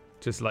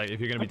 Just like if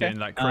you're gonna be doing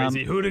like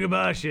crazy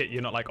hooligan shit,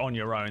 you're not like on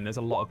your own. There's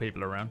a lot of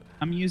people around.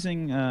 I'm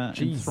using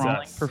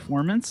enthralling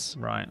performance.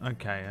 Right.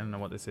 Okay. I don't know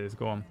what this is.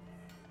 Go on.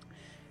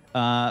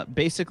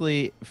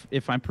 Basically,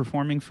 if I'm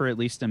performing for at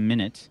least a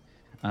minute,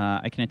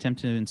 I can attempt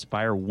to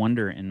inspire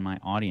wonder in my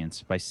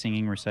audience by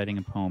singing, reciting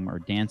a poem, or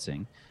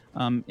dancing.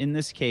 In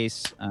this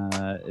case,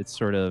 it's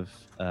sort of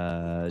just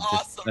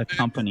Awesome, dude.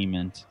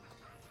 accompaniment.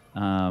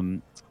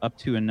 Up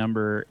to a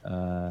number.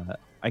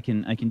 I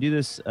can do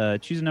this.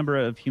 Choose a number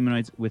of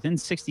humanoids within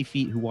 60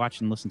 feet who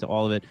watch and listen to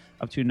all of it,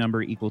 up to a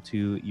number equal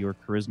to your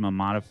charisma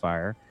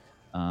modifier.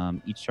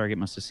 Each target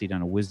must succeed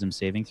on a wisdom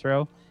saving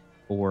throw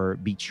or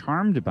be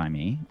charmed by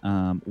me.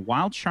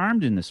 While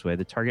charmed in this way,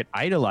 the target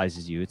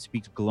idolizes you. It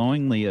speaks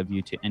glowingly of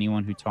you to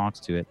anyone who talks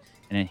to it,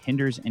 and it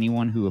hinders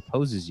anyone who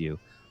opposes you,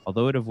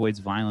 although it avoids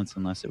violence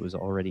unless it was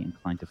already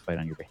inclined to fight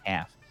on your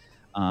behalf.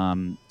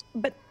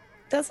 But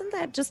doesn't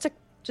that, just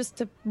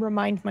to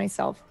remind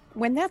myself,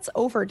 when that's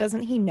over,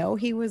 doesn't he know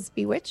he was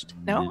bewitched?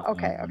 No?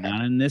 Okay.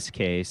 Not in this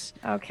case.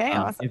 Okay,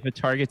 awesome. If a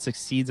target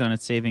succeeds on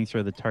its saving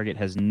throw, the target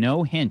has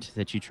no hint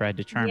that you tried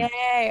to charm it.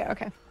 Yay,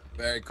 okay.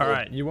 Very cool. All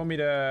right. You want me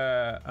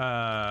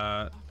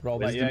to roll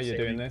that? Yeah, you're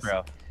doing this.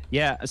 Throw.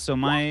 Yeah. So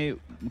my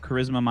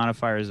charisma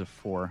modifier is a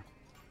 4.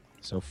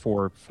 So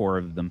four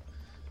of them.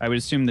 I would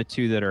assume the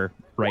 2 that are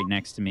right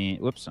next to me.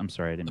 Whoops. I'm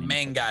sorry. I didn't The mean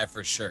main guy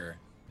for sure.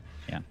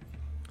 Yeah.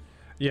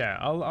 Yeah,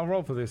 I'll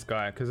roll for this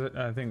guy because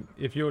I think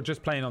if you're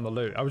just playing on the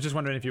loot, I was just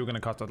wondering if you were going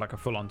to cast like a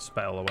full-on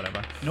spell or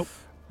whatever. Nope.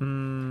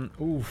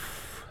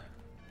 Oof.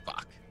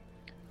 Fuck.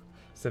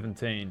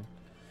 17.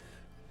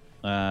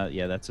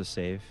 Yeah, that's a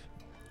save.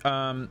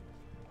 14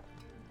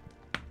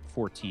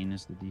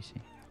 is the DC.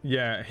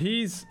 Yeah,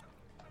 he's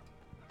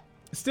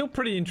still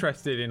pretty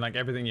interested in like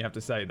everything you have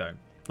to say though.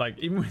 Like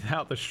even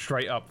without the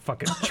straight up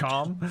fucking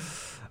charm,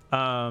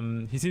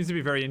 he seems to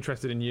be very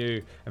interested in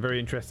you and very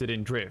interested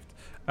in Drift.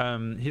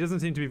 He doesn't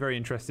seem to be very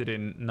interested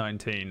in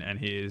 19, and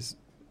he is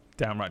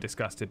downright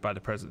disgusted by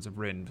the presence of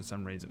Rin for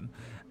some reason.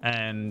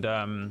 And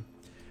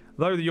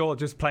though you're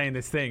just playing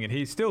this thing, and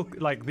he's still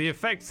like the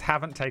effects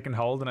haven't taken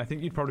hold, and I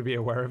think you'd probably be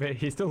aware of it.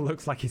 He still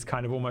looks like he's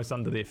kind of almost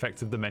under the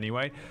effects of them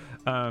anyway.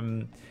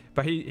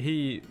 But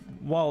he,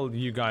 while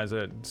you guys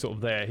are sort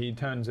of there, he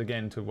turns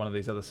again to one of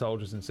these other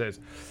soldiers and says,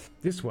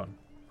 "This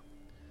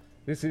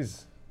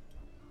is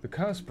the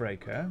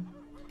Cursebreaker,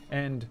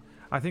 and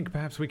I think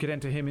perhaps we could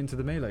enter him into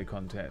the melee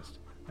contest."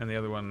 And the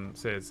other one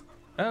says,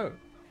 "Oh,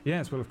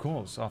 yes, well, of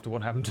course. After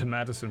what happened to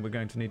Madison, we're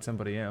going to need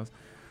somebody else.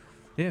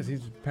 Yes,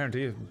 he's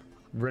apparently a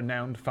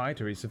renowned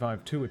fighter. He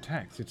survived 2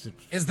 attacks.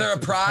 Is there a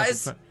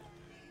prize?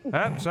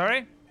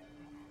 Sorry?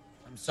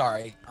 I'm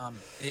sorry.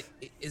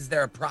 Is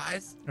there a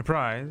prize? A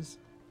prize?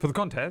 For the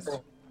contest?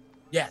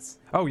 Yes.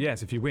 Oh,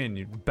 yes, if you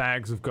win,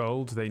 bags of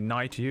gold, they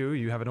knight you,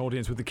 you have an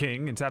audience with the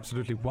king. It's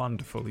absolutely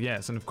wonderful,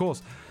 yes. And of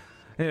course,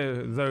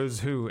 those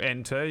who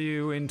enter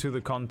you into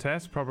the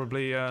contest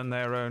probably earn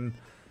their own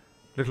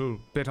little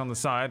bit on the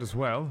side as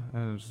well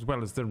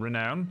as the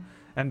renown.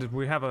 And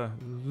we have a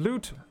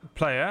lute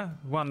player,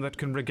 one that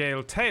can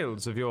regale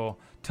tales of your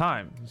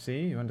time.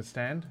 See, you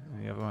understand?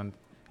 And the other one,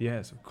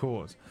 yes, of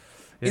course.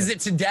 Yes. Is it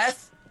to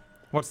death?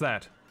 What's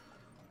that?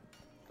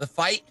 The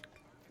fight?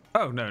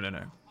 Oh, no.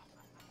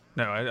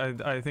 No,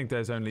 I think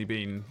there's only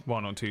been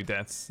 1 or 2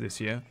 deaths this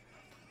year.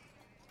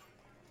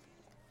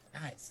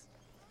 Guys,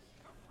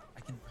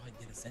 I can probably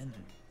get us in.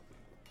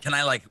 Can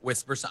I like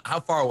whisper something? How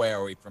far away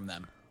are we from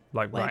them?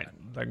 Like right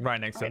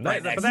next to them.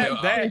 Right next to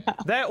them.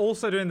 They're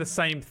also doing the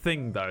same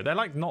thing though. They're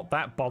like not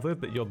that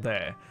bothered that you're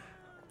there.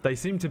 They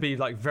seem to be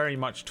like very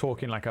much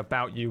talking like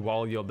about you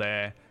while you're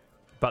there,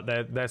 but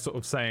they're sort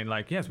of saying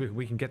like, yes,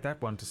 we can get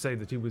that one to say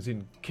that he was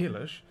in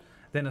Killish,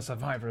 then a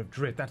survivor of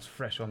Drit. That's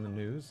fresh on the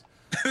news.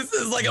 This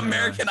is like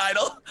American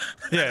Idol.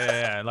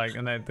 Yeah. Like,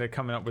 and they're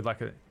coming up with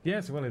like a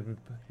yes. Well, it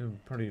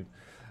would probably,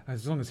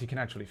 as long as he can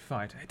actually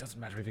fight. It doesn't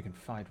matter if he can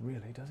fight,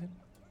 really, does it?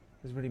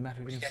 Does it really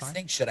matter if he What do can you guys fight?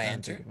 think? Should I don't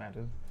enter? think it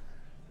matters.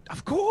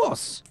 Of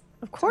course.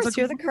 Of course, Like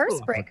you're the wonderful.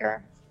 curse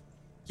breaker.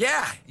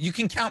 Yeah, you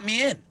can count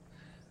me in.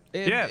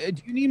 Yeah.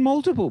 Do you need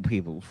multiple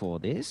people for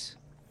this?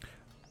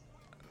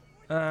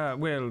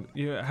 Well,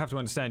 you have to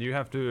understand,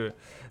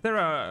 there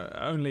are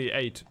only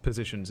 8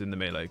 positions in the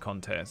melee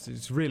contest.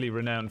 It's really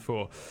renowned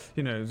for,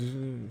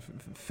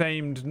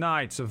 famed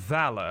knights of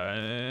valor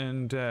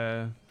and,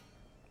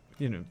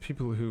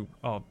 people who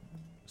are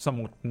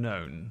somewhat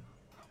known.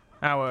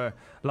 Our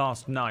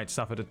last knight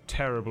suffered a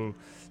terrible,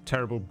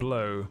 terrible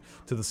blow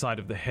to the side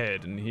of the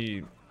head, and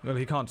he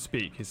can't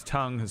speak. His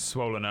tongue has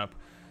swollen up.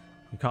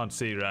 He can't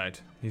see right.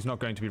 He's not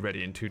going to be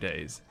ready in 2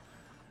 days.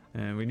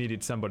 And we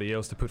needed somebody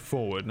else to put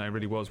forward, and I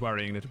really was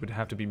worrying that it would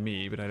have to be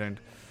me, but I don't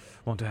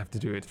want to have to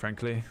do it,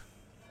 frankly.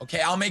 Okay,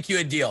 I'll make you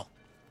a deal.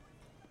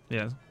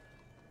 Yes.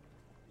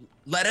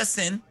 Let us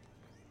in.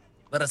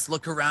 Let us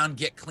look around,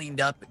 get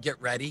cleaned up,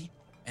 get ready,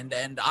 and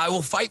I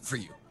will fight for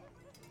you.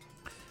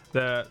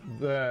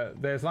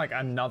 There's like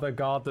another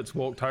guard that's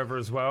walked over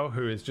as well,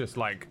 who is just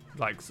like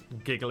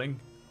giggling.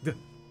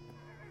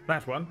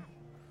 That one.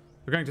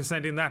 We're going to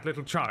send in that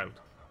little child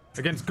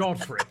against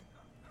Godfrey.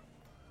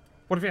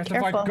 What if you have to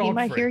fight Careful, Godfrey? he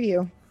might hear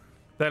you.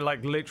 They're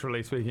like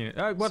literally speaking.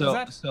 What is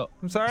that? So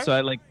I'm sorry. So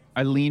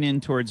I lean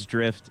in towards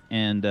Drift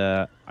and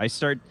I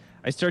start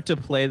to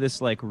play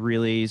this like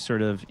really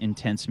sort of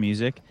intense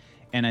music,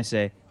 and I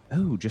say,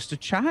 "Oh, just a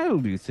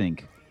child, you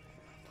think?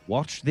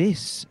 Watch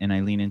this." And I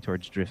lean in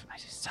towards Drift. I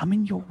say,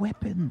 "Summon your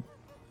weapon."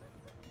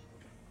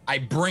 I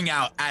bring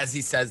out, as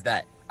he says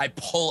that, I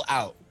pull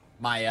out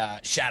my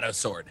shadow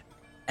sword.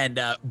 And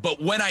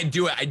but when I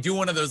do it, I do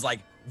one of those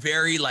like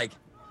very like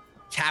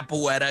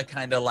capoeira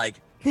kind of like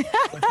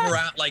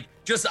around, like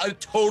just a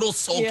total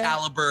Soul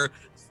Calibur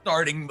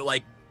starting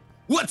like,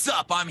 "What's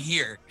up? I'm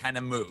here" kind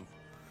of move.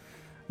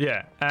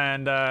 Yeah,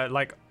 and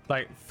like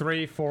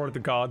 3-4 of the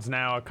guards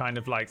now are kind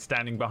of like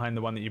standing behind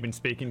the one that you've been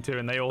speaking to,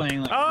 and they all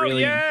Playing like oh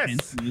really yes,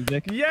 intense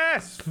music.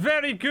 yes,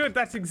 very good.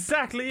 That's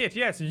exactly it.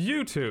 Yes,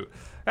 you two,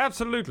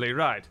 absolutely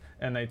right.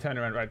 And they turn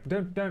around. Right,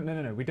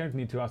 no. We don't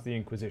need to ask the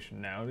Inquisition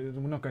now. We're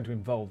not going to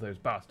involve those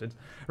bastards.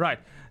 Right.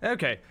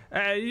 Okay.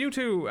 You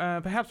two,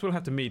 perhaps we'll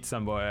have to meet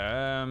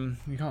somewhere.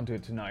 You can't do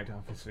it tonight,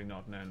 obviously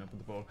not. No, not with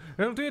the ball.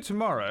 We'll do it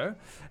tomorrow.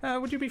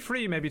 Would you be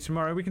free maybe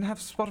tomorrow? We can have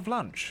a spot of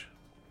lunch.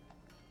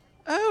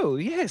 Oh,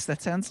 yes,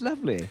 that sounds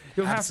lovely.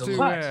 You'll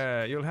Absolutely.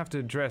 have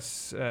to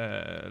dress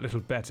a little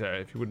better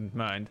if you wouldn't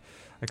mind.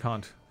 I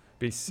can't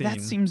be seen. That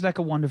seems like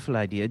a wonderful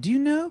idea. Do you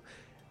know,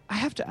 I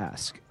have to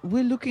ask,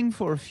 we're looking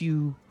for a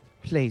few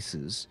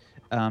places.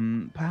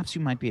 Perhaps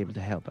you might be able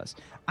to help us.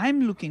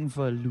 I'm looking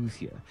for a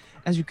luthier.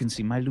 As you can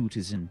see, my lute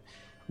is in,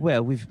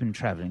 well, we've been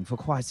traveling for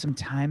quite some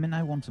time, and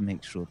I want to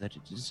make sure that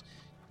it is,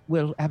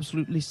 well,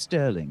 absolutely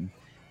sterling.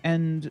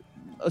 And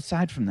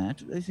aside from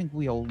that, I think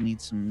we all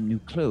need some new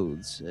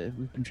clothes.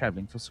 We've been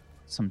traveling for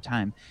some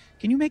time.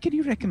 Can you make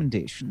any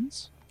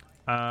recommendations?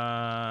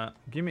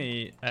 Give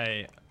me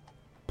a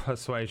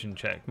persuasion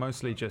check,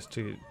 mostly just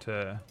to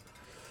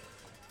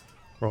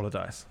roll a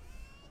dice.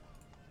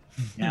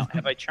 Now,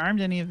 have I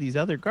charmed any of these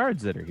other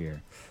guards that are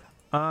here?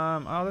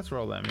 Let's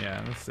roll them.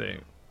 Yeah, let's see.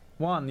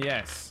 1,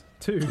 yes.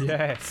 2,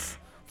 yes.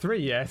 3,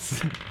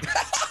 yes.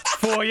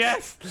 4,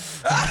 yes.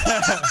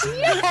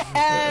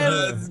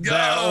 Let's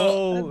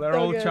go. They're so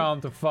all good.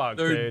 charmed to fuck,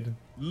 They're- dude.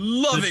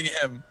 Loving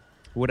him.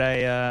 Would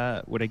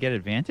I get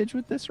advantage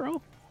with this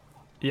roll?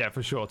 Yeah,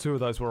 for sure. 2 of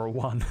those were a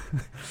 1.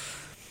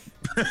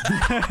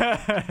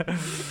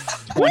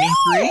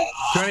 23.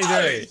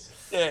 23.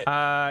 Shit.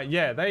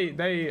 Yeah,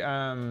 they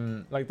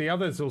like the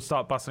others will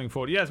start bustling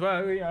forward. Yes,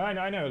 well, yeah,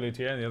 I know,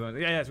 Lutia. The other one.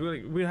 Yeah, yes,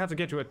 we'll have to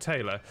get you a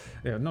tailor.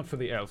 Yeah, not for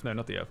the elf. No,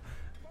 not the elf.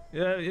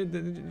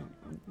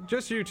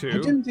 Just you I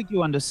two. don't think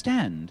you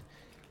understand.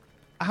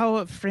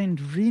 Our friend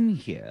Rin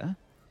here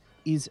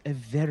is a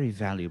very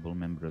valuable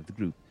member of the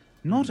group.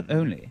 Not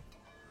only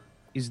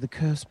is the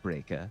curse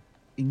breaker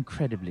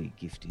incredibly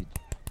gifted,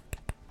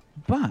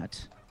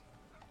 but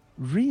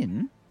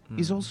Rin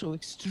is also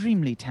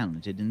extremely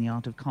talented in the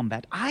art of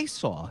combat. I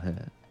saw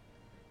her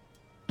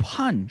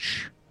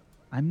punch,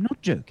 I'm not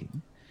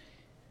joking,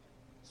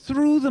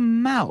 through the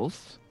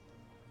mouth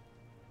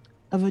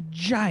of a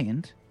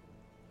giant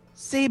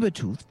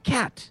saber-toothed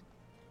cat.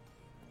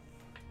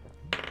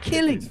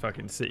 Killing. These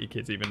fucking city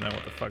kids even know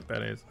what the fuck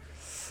that is.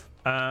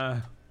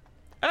 Oh,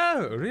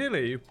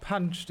 really? You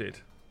punched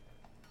it?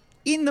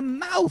 In the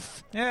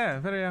mouth! Yeah,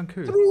 very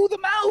uncouth. Through the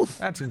mouth!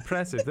 That's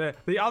impressive.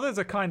 The others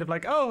are kind of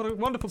like, oh, what a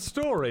wonderful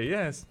story.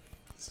 Yes.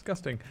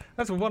 Disgusting.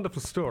 That's a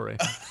wonderful story.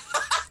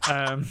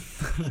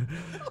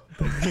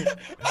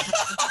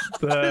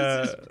 This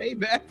is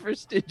payback for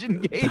Stygian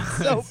Gate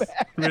so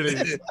bad.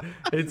 Really,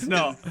 it's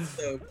not.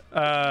 So,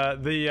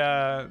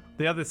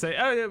 The others say,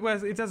 oh,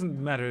 well, it doesn't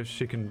matter if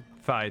she can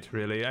fight,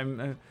 really.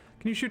 Can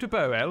you shoot a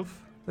bow,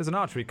 elf? There's an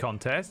archery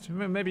contest.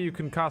 Maybe you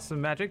can cast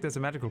some magic. There's a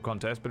magical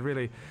contest, but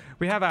really,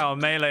 we have our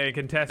melee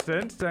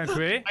contestant, don't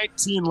we?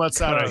 19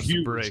 lets out a Curse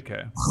huge,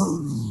 breaker.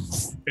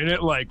 and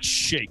it like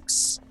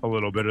shakes a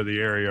little bit of the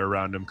area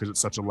around him because it's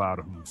such a loud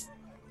hoof.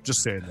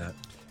 Just saying that.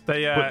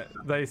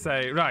 They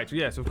say, right,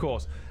 yes, of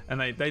course. And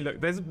they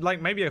look, there's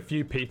like maybe a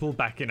few people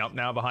backing up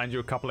now behind you.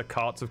 A couple of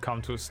carts have come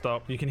to a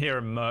stop. You can hear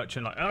a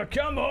merchant like, oh,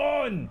 come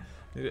on!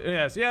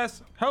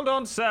 Yes, hold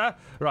on, sir.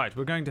 Right,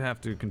 we're going to have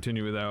to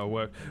continue with our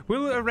work.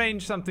 We'll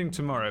arrange something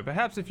tomorrow.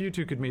 Perhaps if you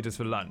two could meet us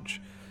for lunch.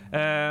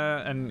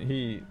 And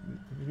he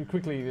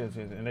quickly,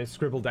 and they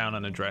scribble down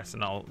an address,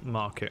 and I'll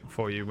mark it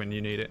for you when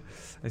you need it.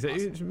 They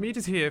say, meet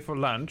us here for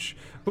lunch.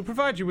 We'll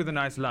provide you with a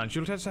nice lunch.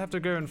 You'll just have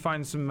to go and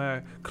find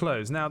some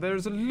clothes. Now,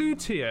 there's a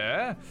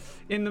luthier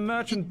in the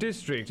merchant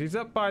district. He's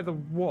up by the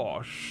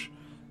wash.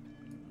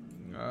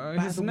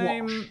 His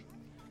name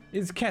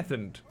is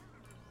Kethand.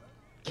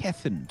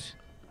 Kethand.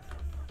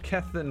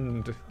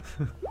 Kethand.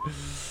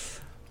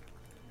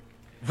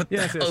 what the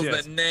Yes, yes, hell's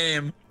yes. that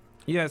name?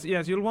 Yes,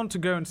 you'll want to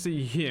go and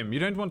see him. You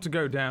don't want to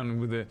go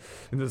down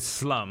in the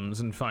slums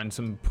and find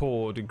some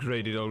poor,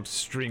 degraded old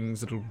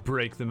strings that'll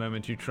break the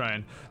moment you try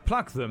and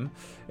pluck them.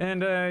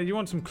 And you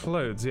want some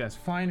clothes, yes,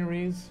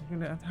 fineries.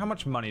 How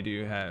much money do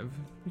you have?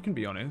 You can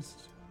be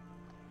honest.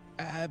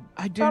 I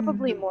don't.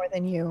 Probably more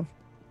than you.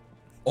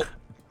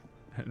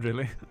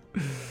 Really?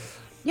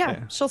 Yeah,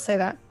 Yeah. she'll say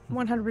that.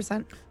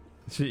 100%.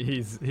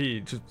 He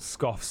just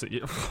scoffs at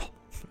you.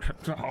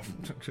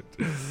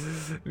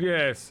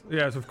 Yes,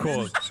 of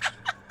course.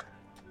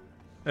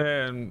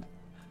 My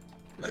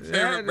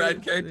favorite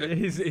Brad character.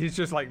 He's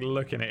just like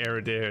looking at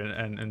Iridir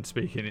and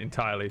speaking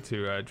entirely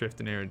to Drift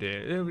and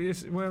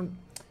Iridir. Well,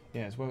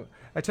 yes. Well,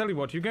 I tell you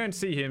what. You go and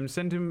see him.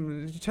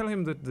 Tell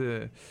him that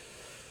the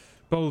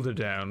Boulder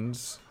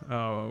Downs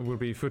will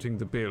be footing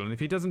the bill, and if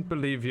he doesn't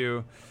believe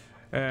you,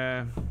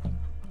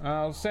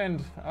 I'll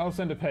send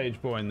a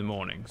page boy in the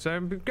morning. So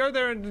go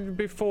there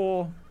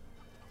before.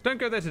 Don't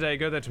go there today.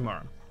 Go there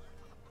tomorrow.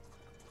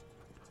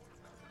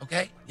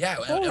 Okay, yeah.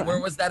 And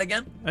where was that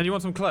again? And you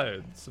want some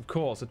clothes, of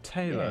course. A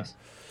tailor. Yes.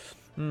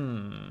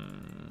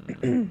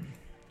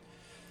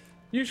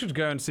 You should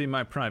go and see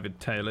my private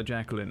tailor,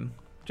 Jacqueline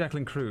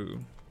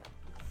Crew.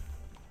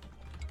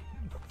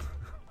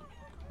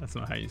 That's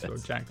not how you spell The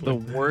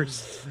Jacqueline.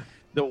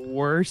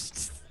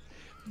 worst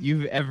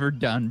you've ever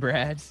done,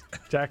 Brad.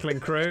 Jacqueline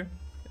Crew,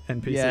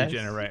 NPC Yes.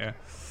 generator.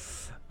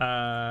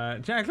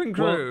 Jacqueline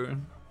Crew.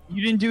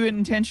 You didn't do it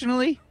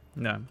intentionally?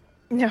 No.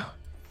 No.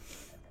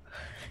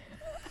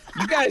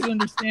 You guys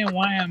understand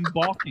why I'm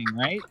balking,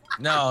 right?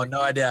 No What's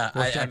idea.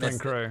 I Jacqueline missed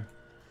it. Crew?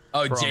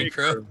 Oh, From- J.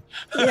 Crew.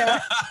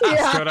 Yeah.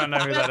 Yeah. Still don't know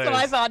who That's that what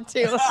I is. thought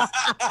too.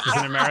 It's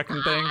an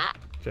American thing.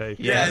 J.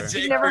 Yeah, Crew. J.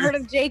 You've never Crew. heard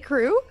of J.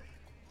 Crew?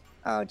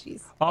 Oh,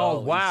 jeez. Oh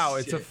Holy wow!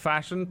 It's a shit.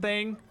 fashion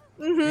thing.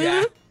 Mm-hmm.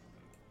 Yeah.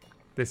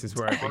 This is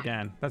where it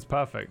began. That's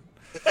perfect.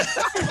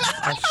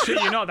 I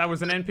shit you not, that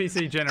was an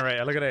NPC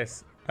generator. Look at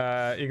this.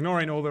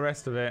 Ignoring all the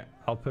rest of it,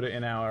 I'll put it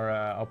in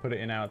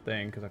our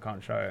thing because I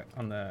can't show it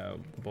on the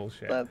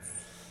bullshit. That's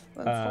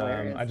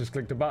hilarious. I just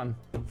clicked a button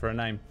for a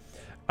name.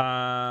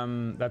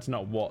 That's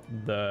not what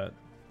the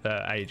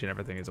age and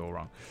everything is all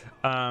wrong.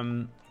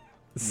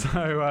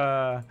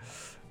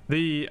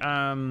 The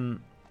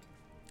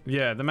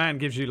man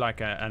gives you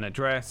like an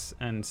address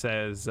and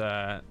says,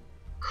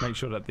 make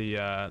sure that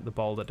the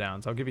Boulder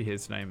Downs. I'll give you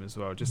his name as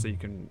well, just so you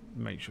can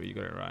make sure you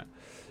got it right.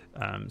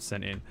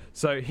 sent in.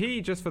 So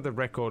he, just for the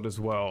record as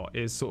well,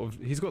 is sort of,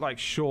 he's got like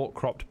short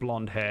cropped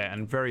blonde hair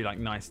and very like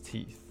nice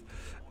teeth,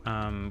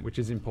 which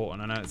is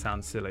important. I know it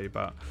sounds silly,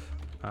 but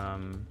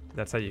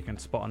that's how you can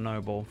spot a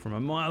noble from a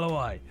mile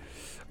away.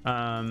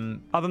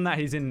 Other than that,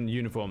 he's in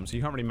uniform, so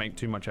you can't really make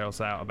too much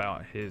else out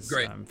about his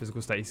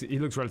physical state. He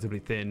looks relatively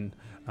thin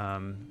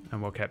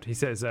and well kept. He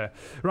says,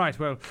 right,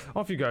 well,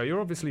 off you go. You're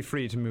obviously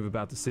free to move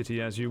about the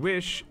city as you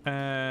wish.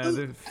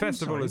 The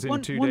festival is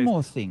in 2 days. One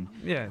more thing.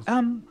 Yes.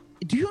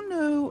 Do you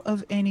know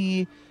of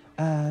any,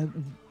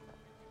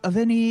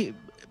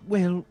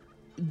 well,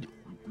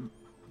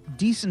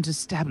 decent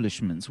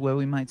establishments where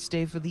we might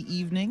stay for the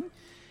evening?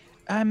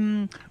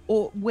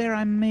 Or where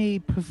I may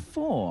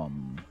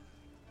perform?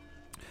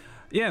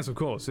 Yes, of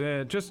course.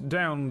 Just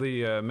down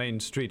the main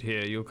street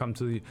here, you'll come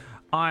to the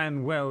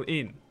Iron Well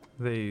Inn.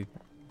 They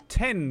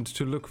tend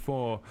to look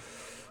for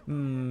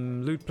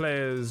lute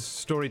players,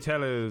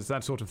 storytellers,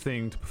 that sort of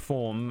thing to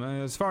perform.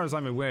 As far as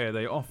I'm aware,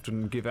 they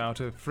often give out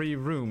a free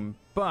room,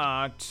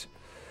 but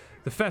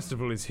the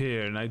festival is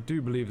here, and I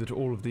do believe that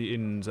all of the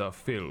inns are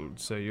filled,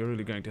 so you're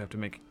really going to have to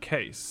make a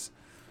case.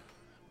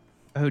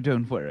 Oh,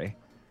 don't worry.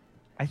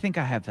 I think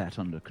I have that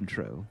under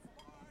control.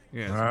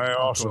 Yes, I of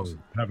also course.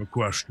 have a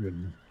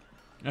question.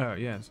 Oh,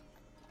 yes.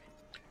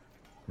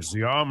 Is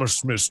the armor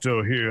smith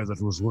still here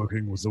that was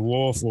working with the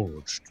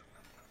Warforged?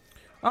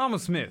 Armor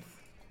Smith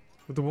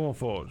with the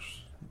Warforged.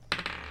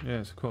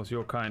 Yes, of course,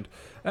 your kind.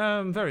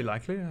 Very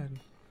likely,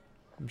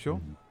 I'm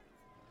sure.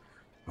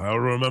 I'll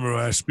remember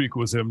I speak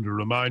with him to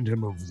remind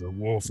him of the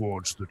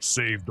Warforged that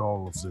saved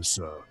all of this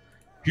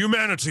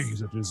humanity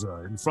that is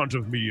in front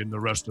of me and the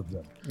rest of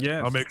them.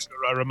 Yes. I'll make sure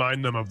I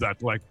remind them of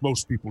that, like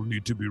most people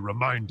need to be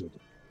reminded.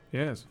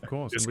 Yes, of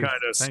course. Just and we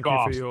kinda thank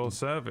scoff. you for your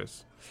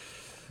service.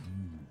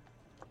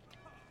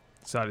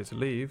 Decided to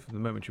leave the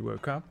moment you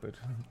woke up, but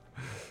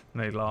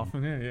they laugh.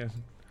 Yeah, yes.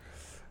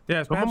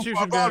 Yes, perhaps you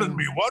should go. Pardon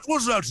me, what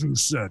was that you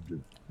said?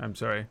 I'm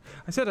sorry.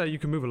 I said you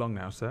can move along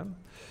now, sir.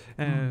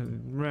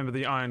 Remember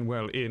the Iron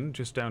Well Inn,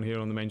 just down here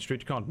on the main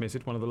street. You can't miss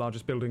it. One of the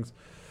largest buildings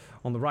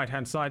on the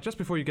right-hand side, just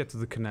before you get to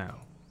the canal.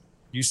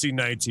 You see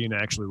 19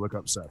 actually look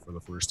upset for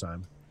the first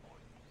time.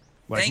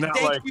 Like, Thank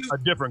not like you. a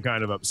different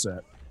kind of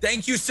upset.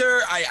 Thank you,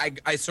 sir.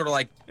 I sort of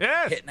like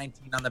Yes. hit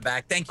 19 on the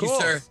back. Thank you,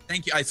 Course. sir.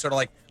 Thank you. I sort of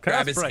like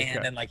grab his Curse hand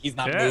breaker. and like he's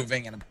not Yeah.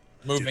 moving and I'm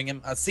moving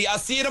him. I'll see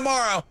you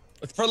tomorrow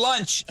for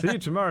lunch. See you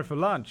tomorrow for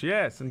lunch,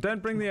 yes. And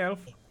don't bring the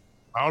elf.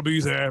 I'll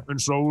be there, and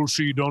so will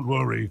she, don't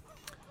worry.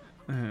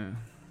 I'm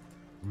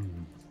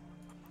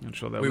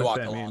sure they'll We let walk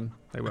them along. in.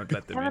 They won't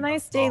let them Have a in.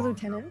 nice day,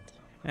 Lieutenant.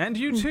 And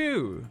you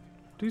too.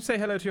 Do say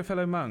hello to your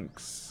fellow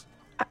monks.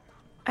 I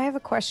have a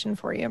question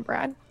for you,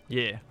 Brad.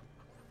 Yeah.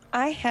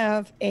 I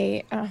have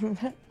a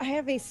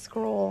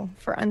scroll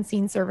for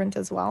Unseen Servant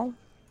as well.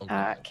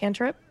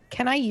 Cantrip.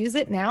 Can I use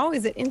it now?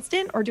 Is it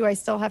instant, or do I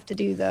still have to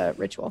do the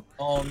ritual?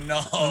 Oh no.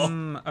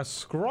 A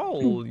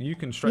scroll you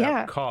can straight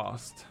Yeah. up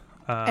cast.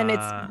 And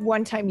it's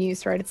one-time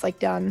use, right? It's like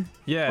done.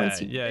 Yeah, once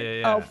you yeah, do it.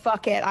 yeah. Oh,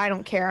 fuck it. I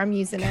don't care. I'm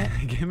using it.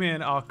 Give me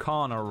an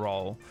Arcana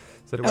roll.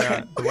 So the way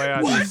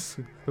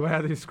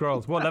I do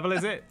scrolls. What level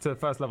is it? It's a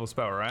first level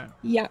spell, right?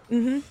 Yeah.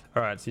 Mm-hmm.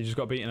 All right, so you just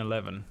got beat in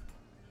 11.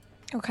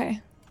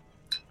 Okay.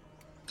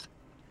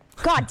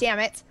 God damn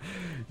it.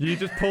 You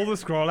just pull the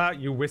scroll out,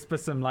 you whisper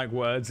some like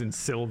words in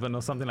Sylvan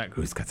or something like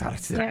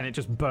Yeah. and it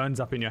just burns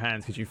up in your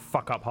hands because you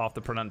fuck up half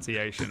the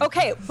pronunciation.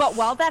 Okay, but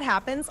while that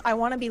happens, I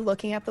want to be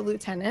looking at the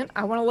lieutenant.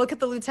 I want to look at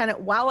the lieutenant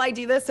while I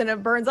do this, and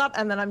it burns up,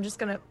 and then I'm just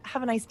gonna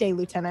have a nice day,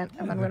 Lieutenant,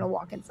 and I'm gonna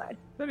walk inside.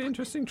 Very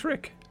interesting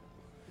trick.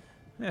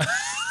 Yeah.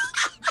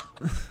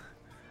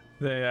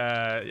 They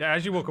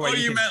as you walk away. Oh,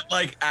 you can- meant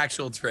like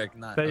actual trick,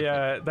 not. They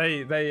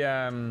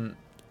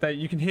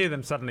you can hear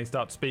them suddenly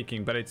start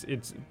speaking, but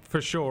it's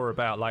for sure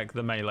about like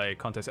the melee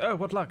contest. Oh,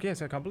 what luck!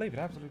 Yes, I can't believe it.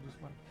 Absolutely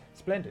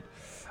splendid.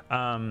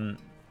 And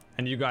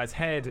you guys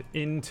head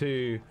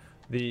into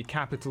the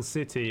capital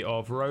city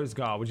of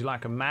Rosegar. Would you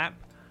like a map?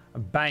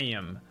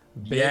 Bam.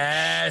 Bitch.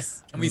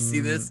 Yes. Can we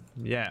see this?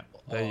 Yeah.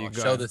 There you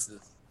go. Show this.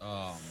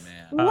 Oh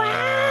man.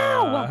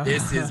 Wow!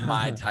 This is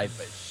my type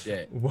of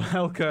shit.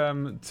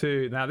 Welcome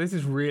to now. This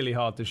is really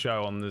hard to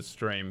show on the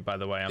stream, by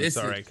the way. I'm This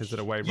sorry is because of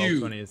the way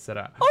huge. Roll20 is set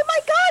up. Oh my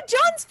God,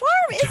 John's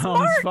farm is John's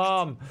marked.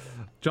 farm.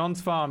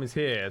 John's farm is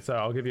here, so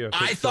I'll give you a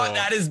quick I thought tour.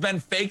 that has been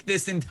fake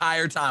this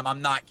entire time.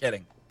 I'm not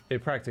kidding.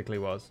 It practically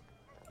was.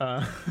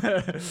 And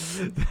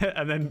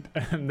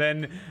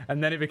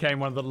then it became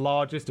one of the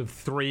largest of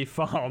 3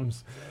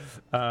 farms.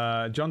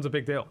 John's a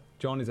big deal.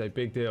 John is a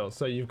big deal.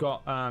 So you've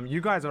got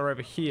you guys are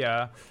over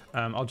here.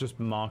 I'll just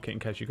mark it in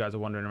case you guys are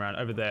wandering around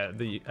over there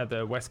at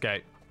the west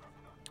gate.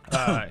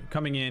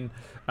 Coming in.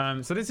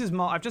 So this is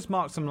I've just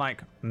marked some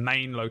like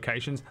main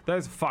locations.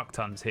 There's fuck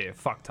tons here.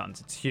 Fuck tons.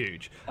 It's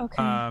huge.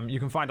 Okay. You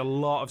can find a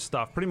lot of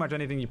stuff. Pretty much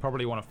anything you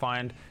probably want to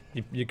find,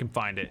 you can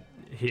find it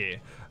here.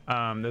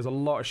 There's a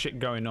lot of shit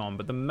going on,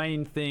 but the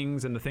main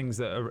things and the things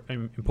that are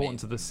important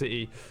to the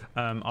city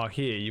are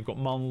here. You've got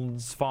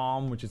Mull's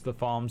Farm, which is the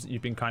farms that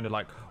you've been kind of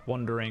like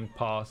wandering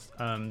past.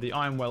 The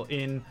Ironwell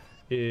Inn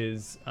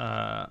is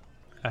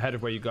ahead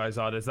of where you guys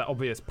are, there's that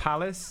obvious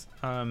palace,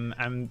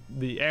 and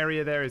the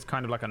area there is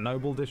kind of like a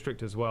noble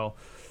district as well.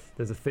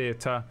 There's a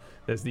theatre,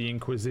 there's the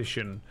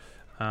Inquisition,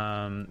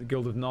 the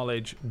Guild of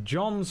Knowledge,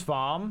 John's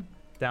Farm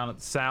down at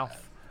the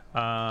south,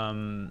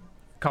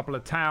 couple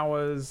of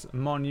towers,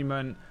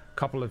 monument,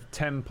 couple of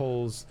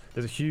temples.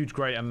 There's a huge,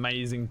 great,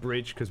 amazing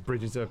bridge, because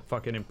bridges are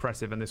fucking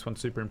impressive, and this one's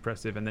super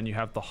impressive. And then you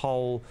have the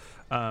whole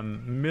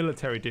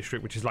military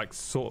district, which is like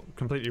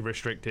completely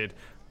restricted,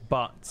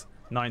 but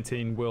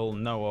 19 will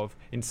know of.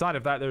 Inside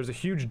of that, there's a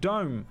huge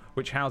dome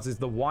which houses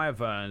the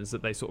wyverns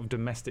that they sort of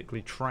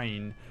domestically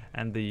train,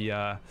 and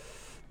the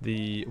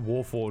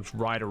Warforged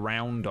ride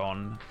around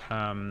on.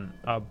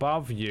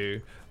 Above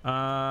you,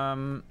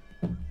 Who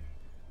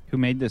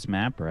made this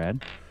map,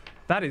 Brad?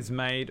 that is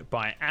made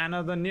by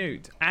Anna the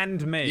Newt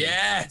and me.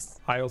 Yes.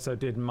 I also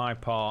did my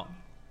part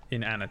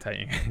in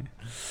annotating.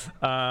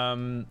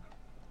 Damn,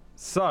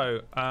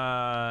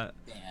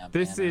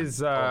 This Anna.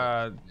 is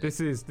Oh,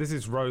 this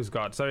is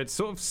Rosegard. So it's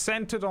sort of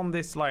centered on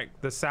this, like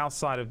the south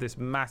side of this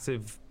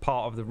massive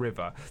part of the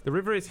river. The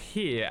river is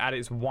here at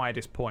its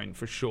widest point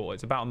for sure.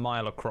 It's about a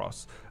mile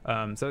across.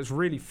 So it's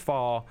really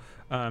far,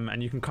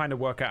 and you can kind of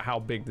work out how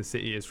big the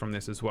city is from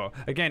this as well.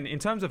 Again, in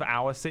terms of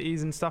our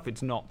cities and stuff,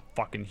 it's not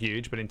fucking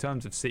huge, but in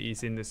terms of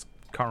cities in this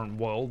current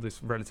world,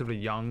 this relatively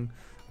young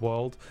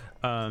world,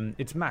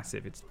 it's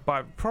massive. It's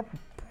by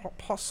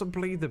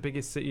possibly the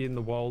biggest city in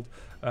the world,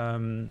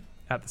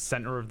 at the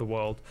center of the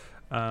world,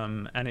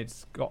 and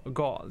it's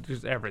got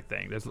just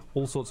everything. There's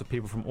all sorts of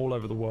people from all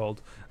over the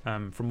world,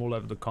 from all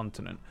over the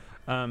continent.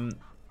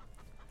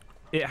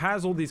 It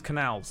has all these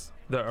canals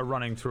that are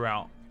running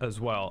throughout as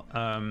well,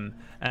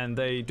 and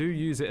they do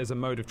use it as a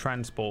mode of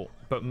transport,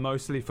 but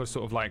mostly for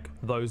sort of like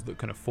those that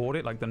can afford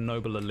it, like the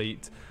noble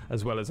elite,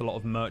 as well as a lot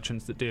of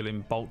merchants that deal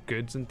in bulk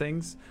goods and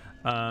things.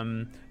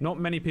 Not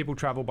many people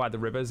travel by the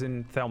rivers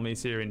in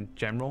Thelmesia in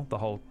general, the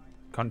whole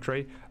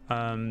country,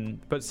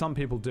 but some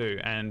people do,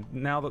 and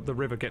now that the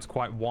river gets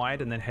quite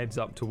wide and then heads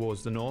up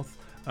towards the north,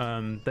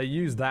 they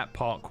use that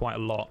part quite a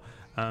lot.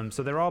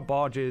 So there are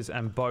barges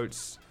and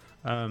boats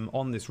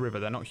on this river.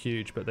 They're not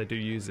huge, but they do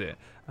use it,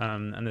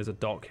 and there's a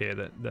dock here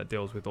that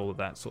deals with all of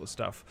that sort of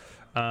stuff.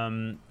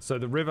 So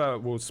the river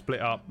will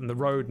split up, and the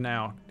road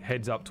now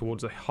heads up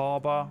towards a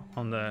harbour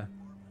on the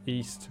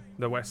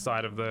west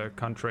side of the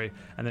country,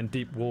 and then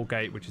Deep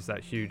Wallgate, which is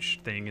that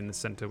huge thing in the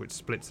center which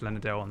splits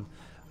Lennardale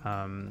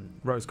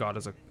and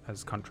Rosegard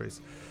as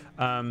countries.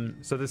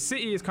 So the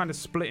city is kind of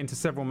split into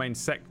several main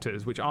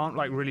sectors, which aren't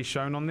like really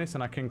shown on this,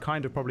 and I can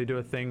kind of probably do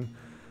a thing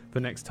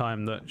for next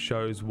time that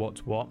shows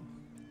what's what.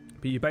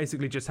 But you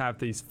basically just have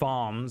these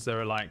farms.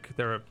 There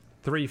are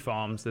 3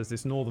 farms. There's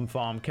this northern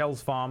farm,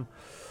 Kel's farm.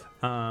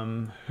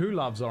 Who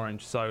loves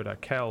orange soda?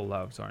 Kel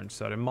loves orange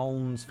soda.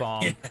 Moln's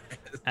farm,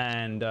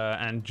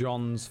 and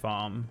John's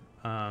farm,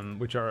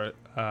 which are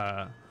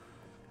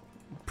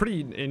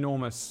pretty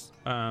enormous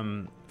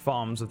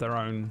farms of their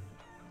own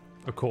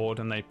accord,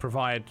 and they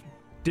provide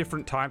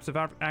different types of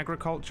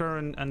agriculture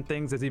and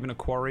things. There's even a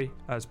quarry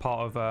as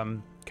part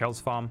of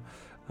Kel's farm.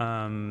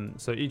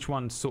 So each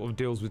one sort of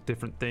deals with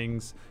different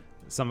things.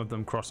 Some of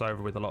them cross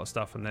over with a lot of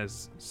stuff, and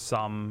there's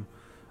some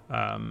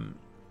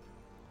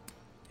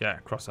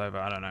crossover,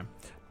 I don't know.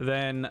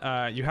 Then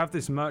you have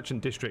this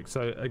merchant district.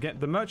 So again,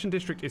 the merchant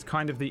district is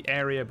kind of the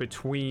area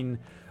between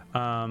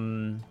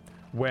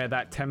where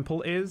that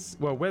temple is,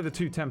 well, where the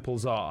 2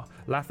 temples are,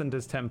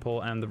 Lathander's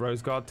temple and the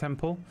Rosegard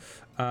temple.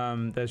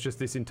 There's just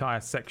this entire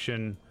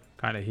section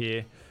kind of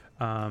here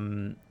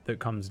that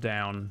comes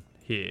down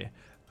here.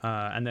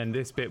 And then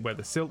this bit where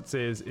the Silts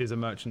is a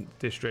merchant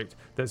district.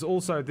 There's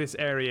also this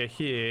area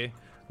here,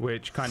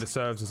 which kind of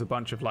serves as a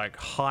bunch of like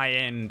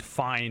high-end,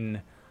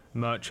 fine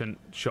merchant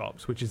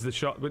shops, which is the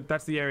shop.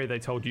 That's the area they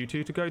told you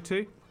to go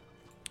to.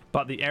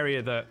 But the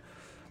area that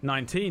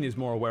 19 is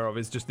more aware of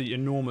is just the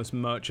enormous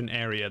merchant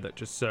area that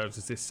just serves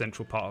as this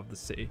central part of the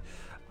city.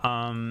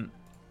 The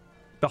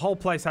whole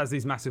place has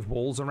these massive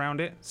walls around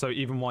it, so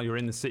even while you're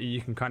in the city,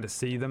 you can kind of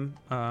see them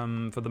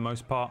for the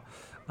most part.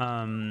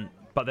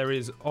 But there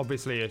is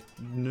obviously an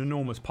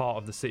enormous part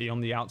of the city on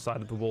the outside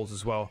of the walls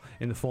as well,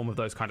 in the form of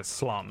those kind of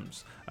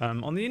slums.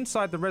 On the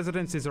inside, the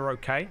residences are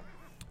okay.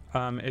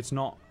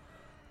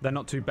 They're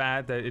not too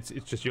bad. It's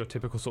just your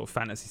typical sort of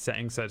fantasy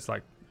setting. So it's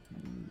like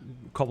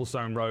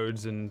cobblestone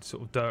roads and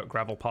sort of dirt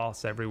gravel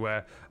paths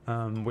everywhere,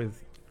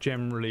 with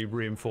generally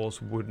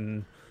reinforced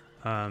wooden,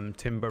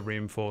 timber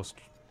reinforced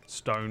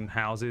stone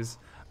houses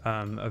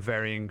of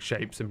varying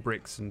shapes and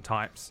bricks and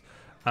types.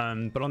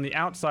 But on the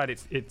outside,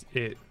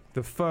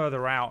 the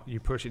further out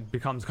you push, it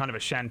becomes kind of a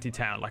shanty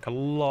town. Like a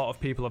lot of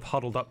people have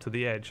huddled up to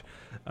the edge,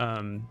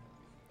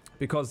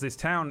 because this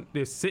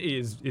city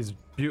is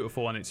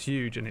beautiful and it's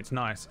huge and it's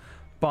nice.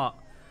 But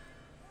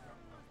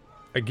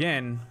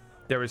again,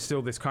 there is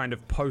still this kind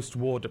of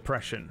post-war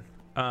depression.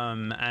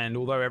 And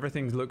although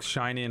everything looks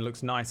shiny and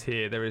looks nice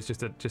here, there is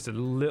just a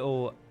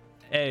little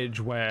edge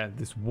where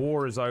this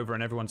war is over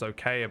and everyone's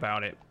okay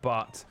about it.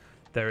 But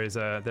there's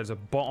a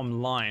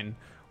bottom line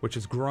which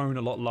has grown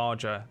a lot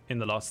larger in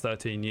the last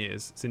 13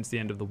 years since the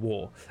end of the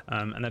war.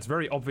 And that's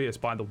very obvious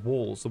by the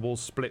walls. The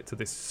walls split to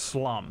this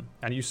slum.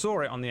 And you saw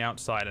it on the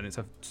outside, and it's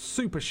a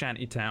super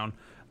shanty town.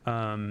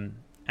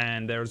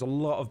 And there's a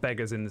lot of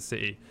beggars in the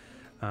city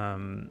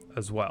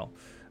as well.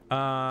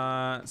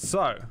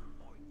 So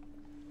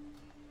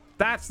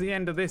that's the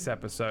end of this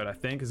episode. I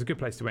think it's a good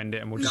place to end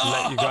it, and we'll just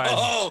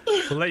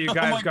let you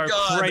guys go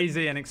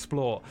crazy and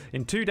explore.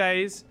 In 2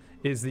 days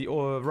is the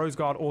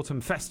Roseguard Autumn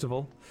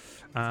Festival,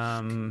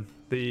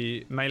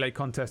 the melee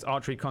contest,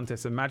 archery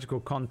contest, and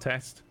magical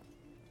contest.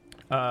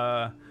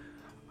 In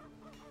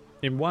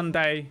 1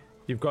 day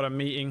you've got a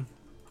meeting,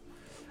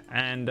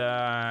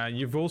 and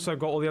you've also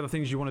got all the other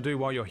things you want to do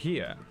while you're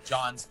here.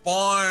 John's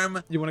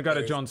farm. You want to go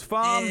to John's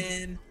farm.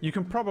 You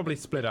can probably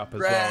split up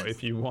as well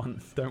if you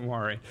want. Don't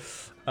worry.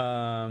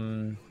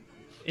 In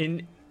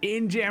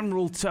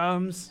general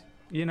terms,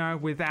 you know,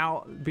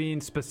 without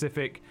being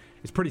specific,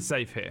 it's pretty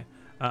safe here.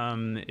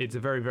 It's a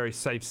very, very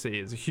safe city.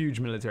 It's a huge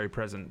military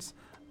presence,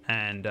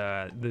 and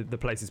the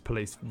place is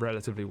policed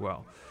relatively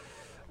well.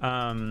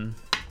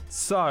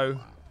 So,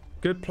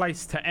 good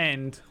place to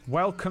end.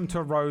 Welcome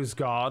to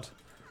Roseguard.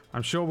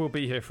 I'm sure we'll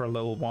be here for a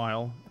little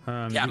while.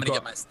 I'm gonna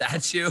get my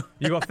statue.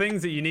 You got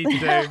things that you need to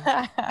do.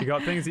 You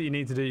got things that you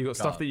need to do. You got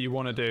stuff that you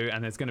want to do,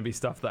 and there's going to be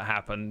stuff that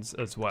happens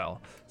as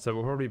well. So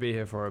we'll probably be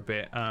here for a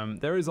bit.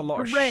 There is a lot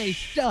of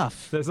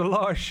stuff. There's a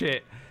lot of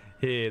shit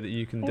here that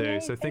you can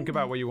do. So think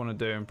about what you want to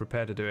do and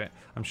prepare to do it.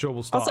 I'm sure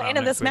we'll start. Also,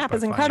 Anna, this map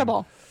is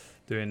incredible.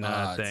 Doing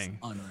that thing.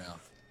 Unreal.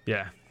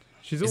 Yeah.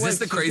 Is this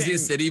the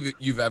craziest city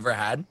you've ever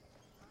had?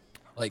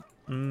 Like,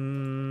 what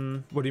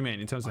do you mean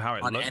in terms of how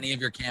it looks? On any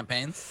of your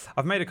campaigns?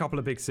 I've made a couple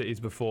of big cities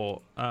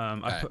before.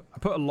 I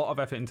put a lot of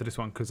effort into this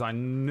one because I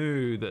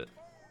knew that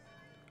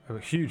a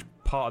huge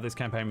part of this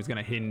campaign was going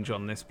to hinge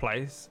on this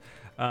place.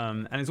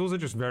 And it's also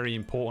just very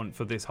important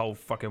for this whole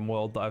fucking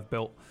world that I've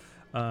built,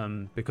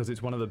 because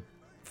it's one of the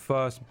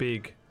first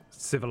big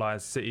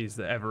civilized cities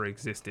that ever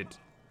existed.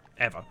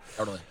 Ever.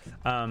 Totally.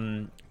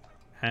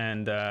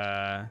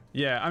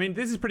 Yeah, I mean,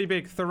 this is pretty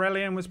big.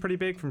 Thorelion was pretty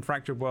big from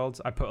Fractured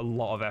Worlds. I put a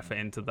lot of effort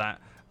into that.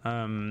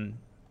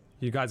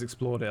 You guys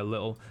explored it a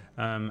little.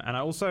 And I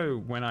also,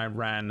 when I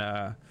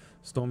ran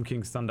Storm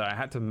King's Thunder, I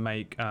had to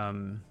make,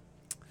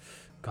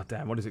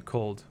 goddamn, what is it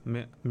called?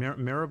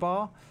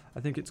 Mirabar, I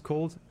think it's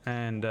called.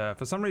 And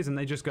for some reason,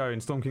 they just go, in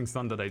Storm King's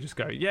Thunder, they just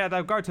go, yeah,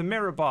 they'll go to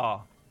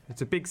Mirabar.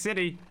 It's a big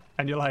city.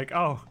 And you're like,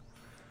 oh,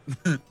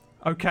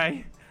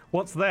 okay.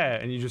 What's there?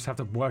 And you just have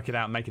to work it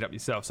out and make it up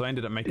yourself. So I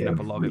ended up making up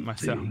a lot of it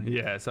myself.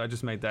 Yeah, so I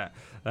just made that.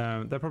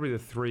 They're probably the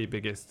three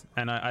biggest.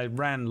 And I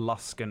ran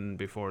Luskan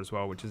before as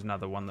well, which is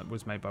another one that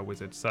was made by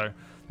Wizards. So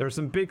there are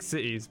some big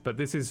cities, but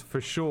this is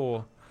for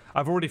sure.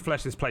 I've already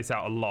fleshed this place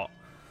out a lot.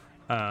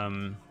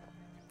 And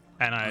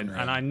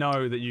I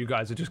know that you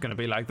guys are just going to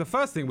be like, the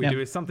first thing we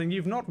do is something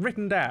you've not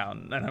written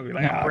down. And I'll be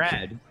like, now,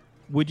 Brad,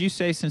 would you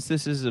say, since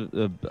this is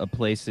a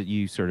place that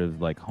you sort of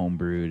like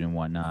homebrewed and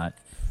whatnot,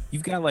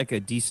 you've got like a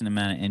decent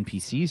amount of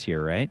NPCs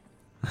here, right?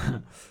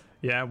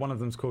 Yeah, one of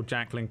them's called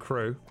Jacqueline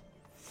Crew.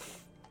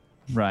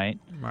 Right.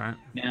 Right.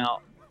 Now,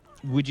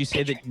 would you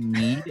say that you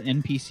need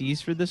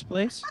NPCs for this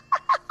place?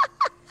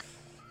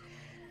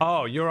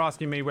 Oh, you're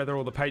asking me whether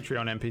all the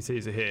Patreon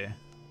NPCs are here?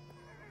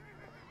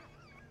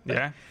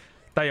 Yeah?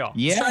 They are.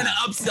 Yeah. He's trying to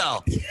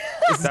upsell.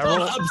 It's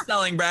called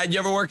upselling, Brad. You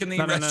ever work in the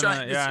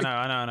restaurant? No. Yeah,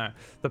 I know.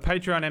 The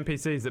Patreon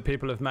NPCs that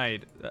people have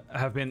made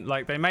have been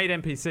like, they made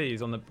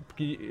NPCs on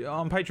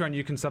Patreon.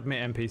 You can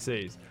submit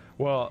NPCs.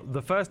 Well,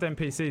 the first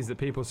NPCs that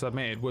people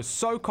submitted were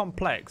so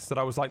complex that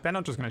I was like, they're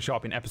not just going to show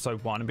up in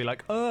episode 1 and be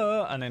like,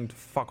 and then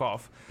fuck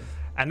off.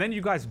 And then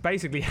you guys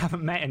basically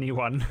haven't met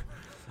anyone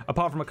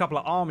apart from a couple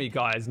of army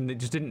guys, and it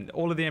just didn't.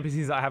 All of the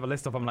NPCs that I have a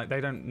list of, I'm like, they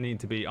don't need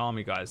to be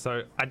army guys.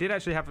 So I did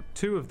actually have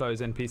 2 of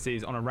those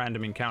NPCs on a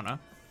random encounter,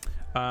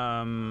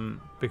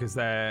 because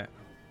they're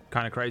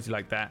kind of crazy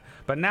like that.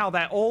 But now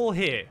they're all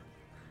here.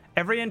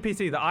 Every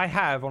NPC that I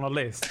have on a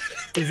list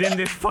is in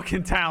this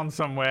fucking town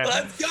somewhere.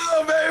 Let's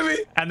go,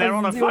 baby! And they're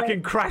on a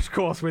fucking crash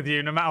course with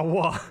you, no matter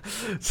what.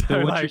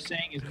 So what you're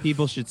saying is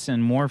people should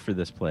send more for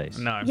this place.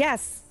 No.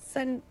 Yes,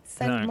 send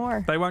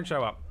more. They won't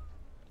show up.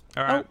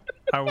 All right.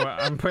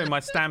 I'm putting my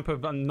stamp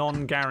of a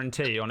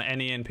non-guarantee on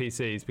any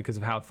NPCs because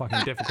of how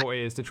fucking difficult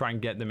it is to try and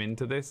get them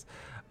into this.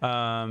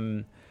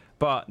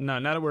 But no,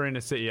 now that we're in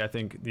a city, I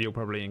think you'll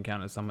probably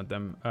encounter some of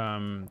them.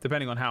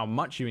 Depending on how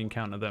much you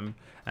encounter them,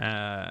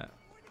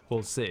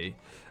 we'll see.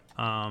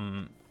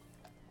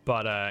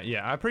 But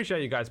yeah, I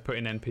appreciate you guys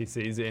putting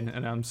NPCs in,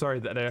 and I'm sorry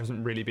that there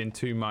hasn't really been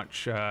too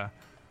much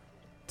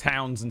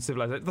towns and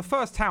civilizations. The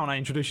first town I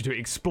introduced you to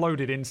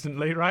exploded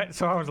instantly, right?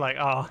 So I was like,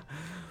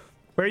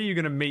 where are you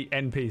going to meet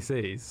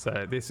NPCs?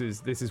 So this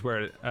is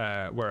where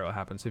it'll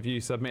happen. So if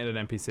you submit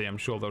an NPC, I'm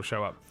sure they'll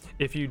show up.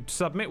 If you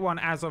submit one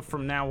as of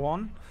from now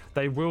on,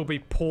 they will be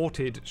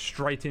ported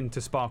straight into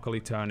Sparkly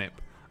Turnip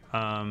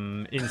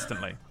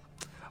instantly.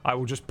 I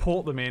will just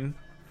port them in,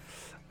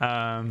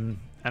 and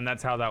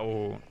that's how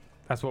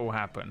that That's what will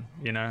happen.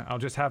 You know, I'll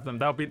just have them.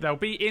 They'll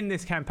be in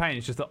this campaign.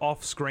 It's just that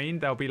off screen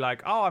they'll be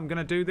like, oh, I'm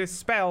gonna do this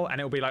spell,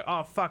 and it'll be like,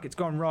 oh fuck, it's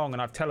gone wrong,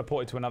 and I've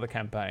teleported to another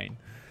campaign.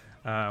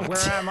 Where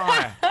am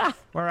I?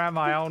 Where am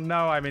I? Oh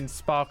no, I'm in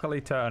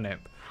Sparkly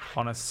Turnip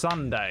on a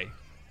Sunday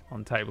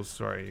on Table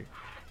Story.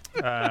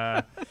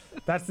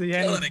 That's the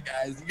end. Killing it,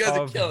 guys. You guys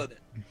are killing it.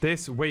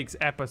 This week's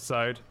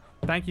episode.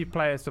 Thank you,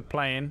 players, for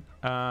playing.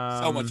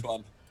 So much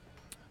fun.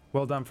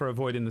 Well done for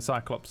avoiding the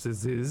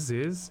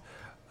Cyclopses.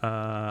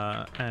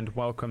 And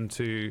welcome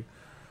to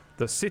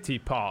the city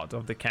part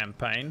of the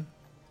campaign.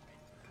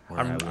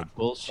 I would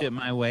bullshit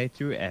my way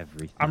through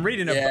everything. I'm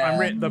reading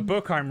the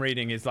book I'm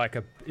reading is like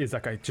a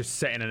just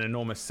set in an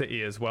enormous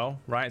city as well,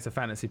 right? It's a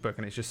fantasy book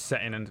and it's just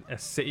set in a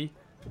city,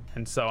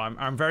 and so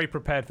I'm very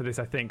prepared for this.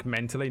 I think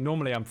mentally.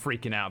 Normally I'm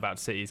freaking out about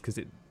cities because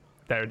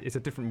it's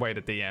a different way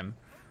to DM,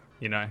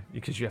 you know,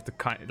 because you have to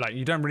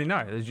you don't really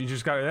know. You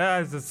just go,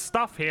 there's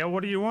stuff here.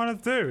 What do you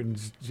want to do?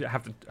 And you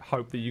have to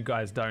hope that you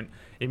guys don't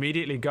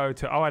immediately go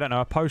to I don't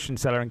know, a potion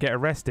seller and get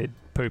arrested.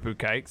 Poo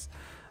cakes.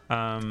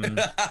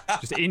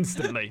 Just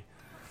instantly.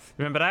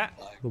 Remember that?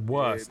 The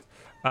worst.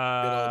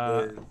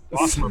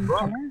 Lost my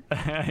brother.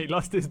 He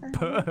lost his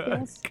book.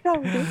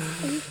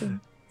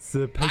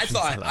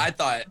 I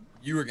thought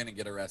you were gonna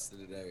get arrested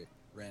today,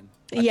 Ren.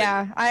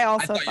 I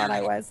also thought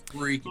I was.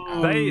 Freaking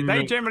out.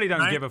 They generally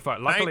don't give a fuck.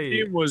 Luckily,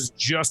 19 was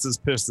just as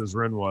pissed as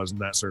Ren was in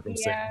that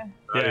circumstance.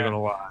 Not even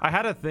gonna lie. I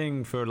had a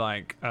thing for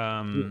like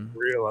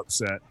real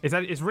upset.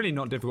 It's really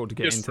not difficult to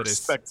get into this.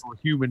 Disrespectful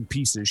human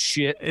piece of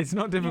shit. It's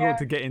not difficult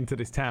to get into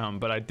this town,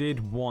 but I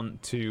did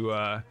want to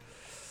I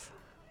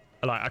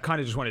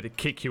kind of just wanted to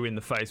kick you in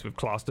the face with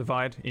class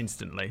divide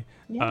instantly.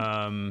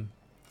 And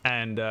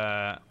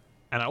I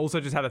also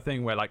just had a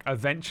thing where like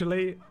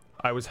eventually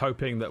I was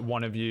hoping that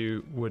one of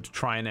you would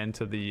try and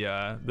enter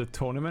the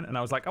tournament, and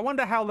I was like, I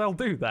wonder how they'll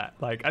do that.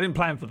 Like, I didn't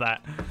plan for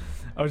that.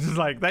 I was just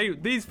like,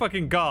 these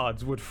fucking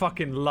guards would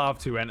fucking love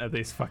to enter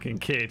this fucking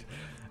kid,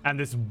 and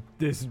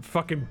this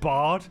fucking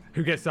bard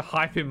who gets to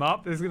hype him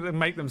up is gonna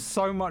make them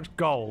so much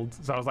gold.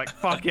 So I was like,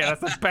 fuck yeah,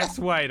 that's the best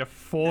way to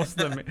force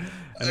them.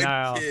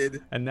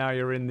 And now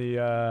you're in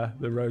the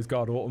Rose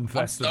Guard Autumn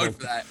Festival. I'm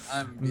stoked for that.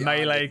 I'm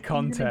melee it.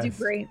 contest. You do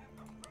great.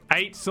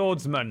 8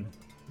 swordsmen.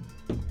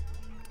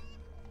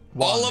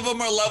 All of them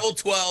are level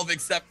 12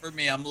 except for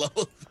me. I'm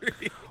level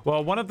 3.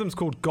 Well, one of them's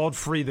called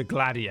Godfrey the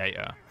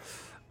Gladiator.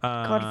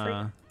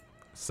 Godfrey.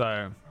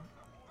 So.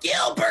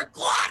 Gilbert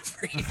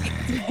Godfrey.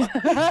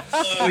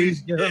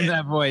 Please give him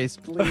that voice,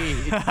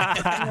 please.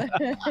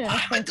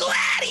 I'm a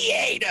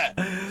gladiator.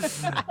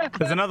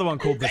 There's another one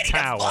called the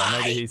Tower.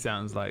 Maybe he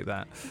sounds like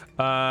that.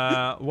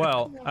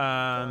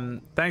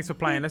 Thanks for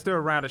playing. Let's do a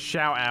round of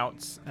shout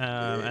outs,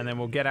 and then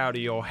we'll get out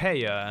of your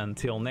hair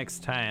until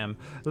next time.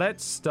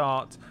 Let's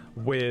start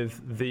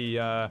with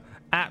the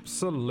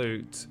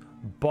absolute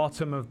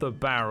bottom of the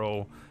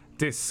barrel,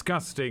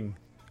 disgusting.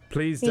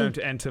 Please don't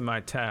enter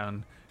my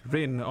town.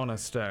 Written on a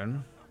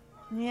stone.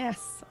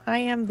 Yes, I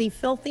am the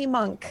filthy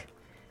monk,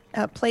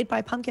 played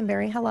by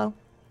Pumpkinberry. Hello.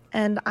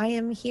 And I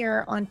am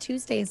here on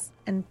Tuesdays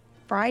and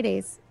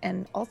Fridays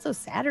and also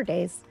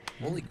Saturdays.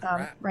 Holy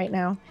crap. Right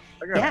now.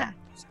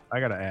 I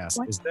gotta ask,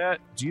 What?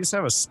 do you just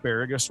have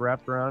asparagus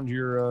wrapped around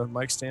your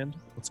mic stand?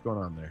 What's going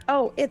on there?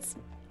 Oh, it's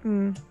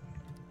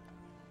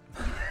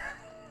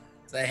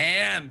It's a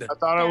hand. I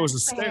thought it was a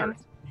it's a stare. hand.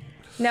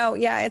 No,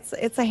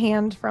 it's a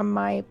hand from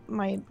my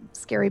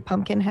scary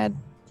pumpkin head.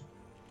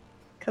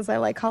 Because I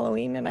like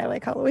Halloween and I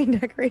like Halloween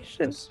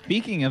decorations.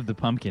 Speaking of the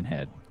pumpkin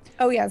head,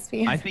 Oh yes,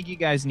 I think you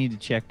guys need to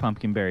check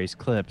Pumpkinberry's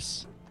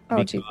clips.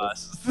 Oh,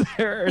 because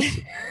there's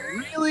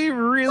really,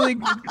 really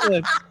good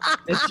clips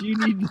that you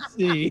need to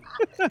see.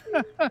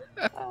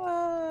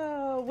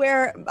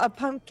 where a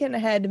pumpkin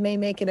head may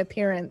make an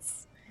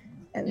appearance,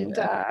 and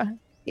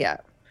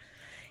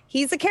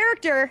he's a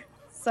character.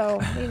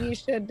 So maybe you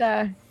should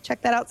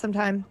check that out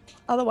sometime.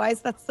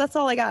 Otherwise, that's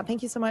all I got.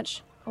 Thank you so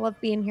much. I love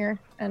being here,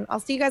 and I'll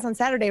see you guys on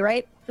Saturday,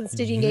 right, for the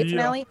Stygian Gate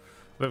finale.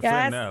 The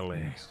Yes.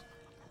 finale.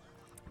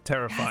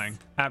 Terrifying.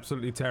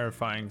 Absolutely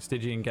terrifying.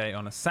 Stygian Gate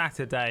on a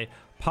Saturday.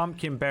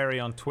 Pumpkinberry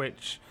on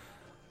Twitch.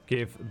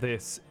 Give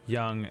this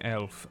young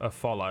elf a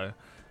follow,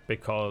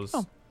 because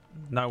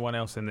no one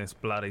else in this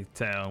bloody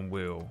town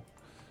will.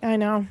 I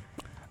know.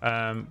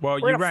 Well,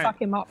 We're gonna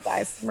fuck him up,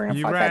 guys. We're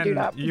gonna fuck that dude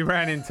up. You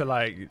ran into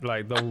like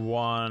the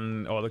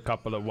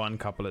one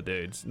couple of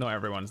dudes. Not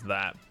everyone's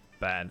that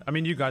bad. I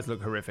mean, you guys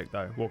look horrific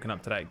though, walking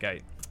up to that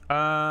gate.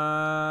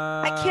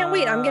 I can't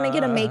wait. I'm gonna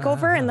get a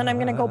makeover, and then I'm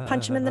gonna go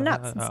punch him in the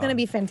nuts. It's gonna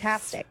be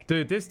fantastic.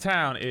 Dude, this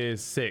town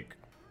is sick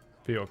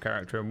for your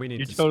character, and we need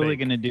You're to totally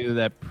speak. gonna do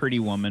that Pretty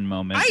Woman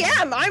moment. I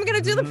am. I'm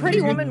gonna do the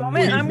pretty woman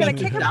moment. I'm gonna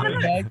kick him in the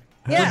nuts.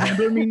 Yeah.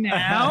 Remember me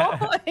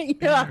now?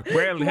 Yeah.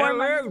 Well, You are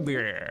hello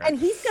there. And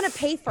he's gonna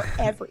pay for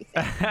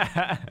everything.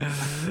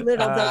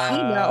 Little does he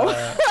know.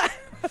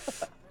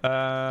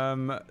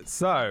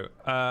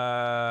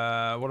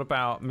 What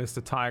about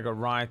Mr. Tiger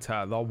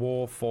Writer, the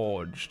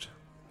Warforged?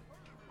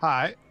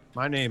 Hi,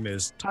 my name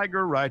is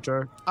Tiger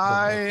Writer.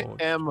 I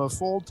am a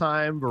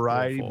full-time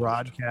variety Warforged.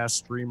 broadcast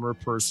streamer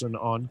person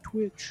on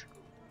Twitch.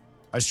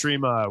 I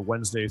stream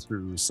Wednesday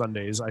through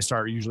Sundays. I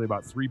start usually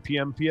about 3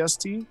 p.m.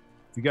 PST.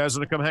 If you guys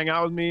want to come hang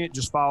out with me,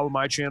 just follow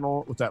my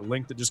channel with that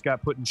link that just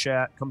got put in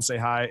chat. Come say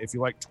hi. If you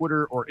like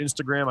Twitter or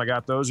Instagram, I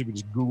got those. You can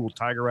just Google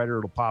Tiger Rider.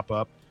 It'll pop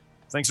up.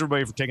 Thanks,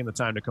 everybody, for taking the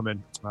time to come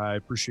in. I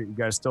appreciate you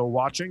guys still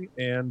watching,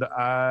 and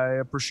I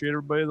appreciate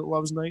everybody that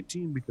loves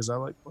 19 because I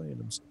like playing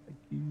them. So thank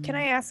you. Can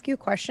I ask you a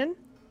question?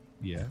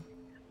 Yeah.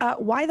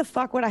 Why the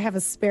fuck would I have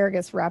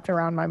asparagus wrapped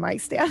around my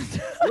mic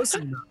stand?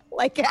 Listen,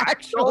 like,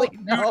 actually,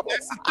 no.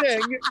 that's the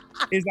thing,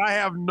 is I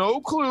have no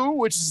clue,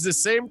 which is the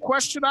same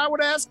question I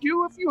would ask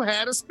you if you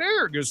had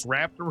asparagus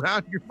wrapped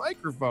around your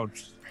microphone.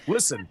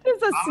 Listen,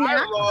 Is a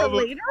snack for love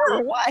later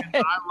or what?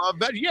 I love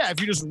that. Yeah, if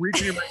you just reach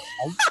in your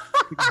mouth,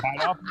 you can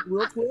bite off it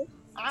real quick.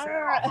 All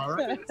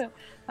right.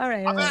 All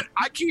right.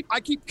 I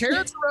keep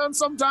carrots around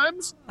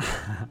sometimes.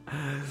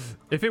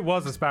 If it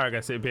was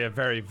asparagus, it'd be a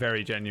very,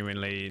 very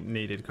genuinely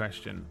needed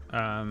question.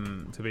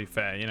 To be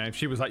fair, you know, if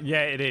she was like,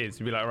 "Yeah, it is,"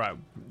 you'd be like, "Right,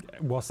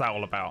 what's that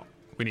all about?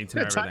 We need to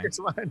know everything." Tiger's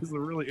line is a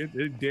really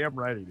damn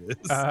right it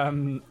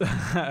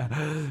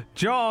is.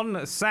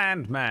 John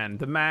Sandman,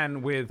 the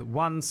man with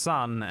one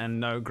son and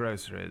no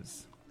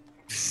groceries.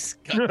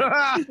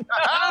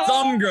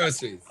 Some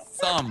groceries.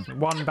 Some.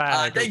 One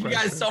bag. Thank you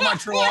guys so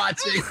much for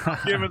watching.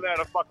 Giving that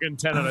a fucking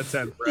 10 out of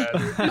 10, Brad.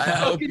 I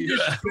hope you,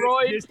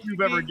 Best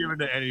you've ever given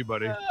to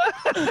anybody.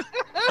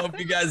 hope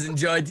you guys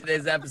enjoyed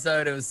today's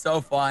episode. It was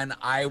so fun.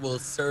 I will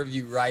serve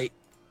you right,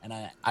 and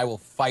I will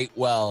fight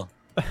well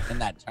in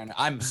that tournament.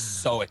 I'm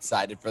so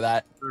excited for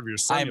that. Your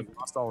son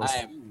lost all his I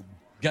am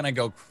gonna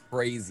go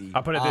crazy.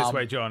 I'll put it this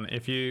way, John.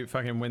 If you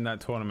fucking win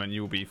that tournament,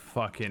 you'll be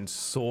fucking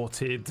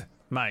sorted,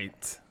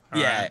 mate. All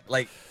yeah, right?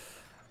 like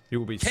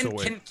You'll be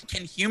sorted.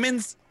 can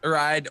humans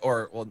ride,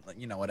 or well,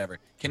 you know, whatever.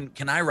 Can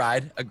I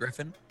ride a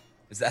griffin?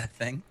 Is that a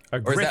thing? A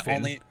Or is that griffin?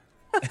 only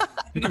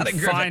You not can a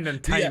griffin. find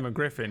and tame Yeah. a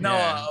griffin. No,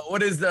 yeah.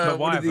 what is The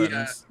what are the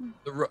wyverns.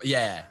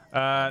 yeah.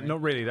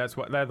 Not really. That's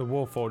what they're the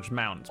Warforged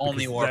mounts.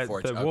 Only because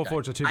Warforged. The okay.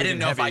 Warforged are too I big didn't and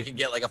know if heavy. I could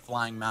get like a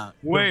flying mount.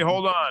 Wait,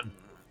 hold on.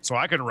 So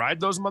I can ride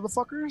those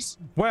motherfuckers?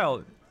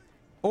 Well,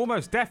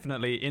 almost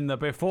definitely in the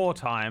before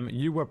time,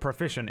 you were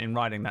proficient in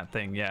riding that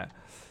thing. Yeah.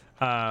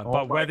 But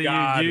my whether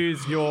God. you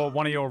use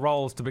one of your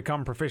roles to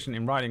become proficient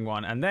in riding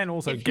one, and then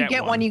also If you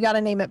get one, you got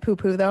to name it Poo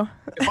Poo, though.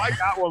 If I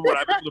got one, would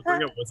I be able to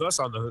bring it with us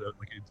on the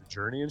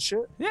journey and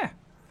shit? yeah.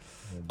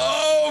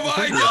 Oh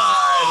my god!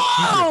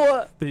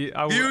 Oh!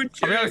 I'll be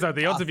honest though,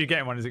 the odds of you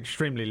getting one is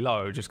extremely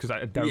low, just because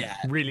I don't Yeah.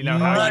 really know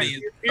how. Money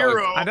is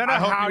Hero. I don't know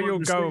hope how you you'll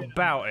go understand.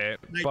 about it,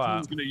 19's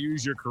but gonna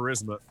use your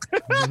charisma.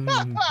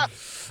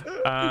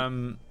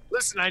 um,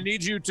 Listen, I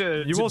need you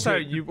to. you to- also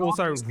to you talk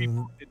also these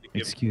people into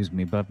giving- Excuse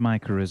me, but my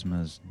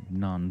charisma is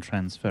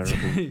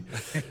non-transferable.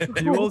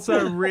 you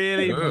also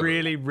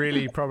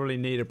really probably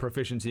need a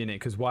proficiency in it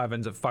because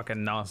wyverns are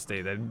fucking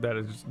nasty.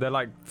 They're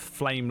like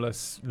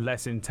flameless,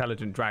 less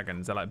intelligent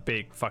dragons. They're like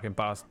big fucking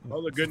bastards.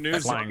 Oh, the good news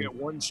is I'll flying. get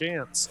one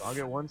chance. I'll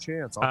take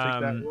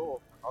that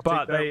roll.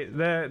 But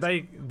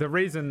the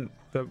reason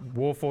that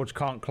Warforged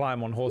can't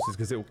climb on horses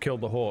because it will kill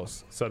the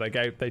horse. So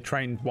they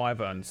trained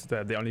wyverns.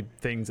 They're the only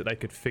things that they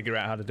could figure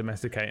out how to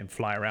domesticate and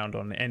fly around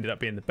on. It ended up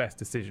being the best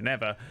decision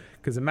ever.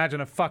 Because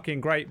imagine a fucking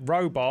great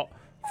robot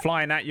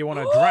flying at you on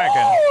a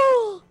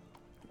dragon.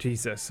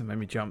 Jesus, it made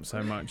me jump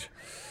so much.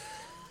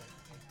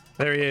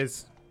 There he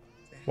is.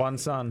 One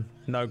son,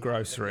 no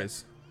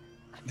groceries.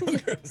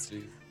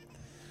 Groceries.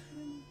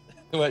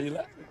 What you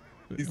laughing?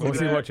 He's What's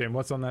looking he at watching?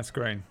 What's on that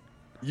screen?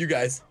 you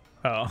guys.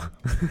 Oh.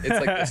 It's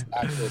like this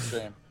actual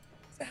stream.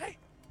 Say hi.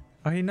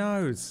 Oh, he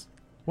knows.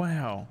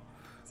 Wow.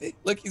 See,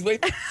 look, he's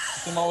waving.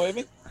 See him all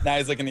waving. Now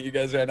he's looking at you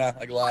guys right now,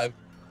 like live.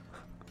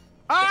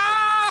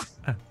 Ah!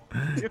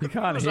 He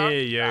can't hear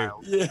you.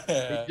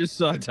 Yeah. Just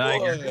saw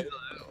Tiger.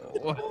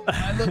 Boy.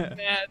 I look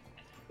mad.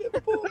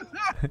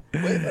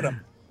 Wave at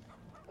him.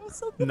 What's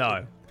so funny?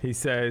 No, he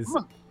says,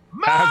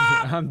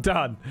 I'm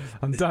done.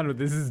 I'm done with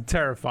this. This is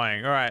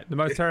terrifying. All right, the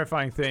most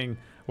terrifying thing,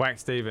 Whack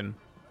Steven.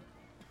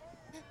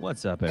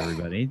 What's up,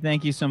 everybody?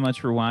 Thank you so much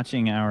for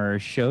watching our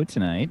show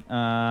tonight.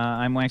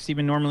 I'm Wax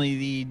Steven, normally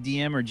the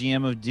DM or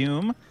GM of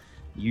Doom,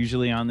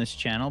 usually on this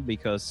channel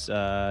because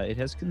it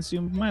has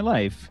consumed my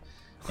life.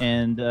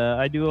 And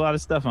I do a lot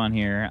of stuff on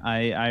here.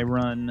 I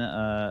run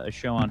a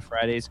show on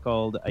Fridays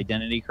called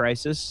Identity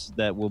Crisis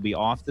that will be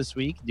off this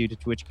week due to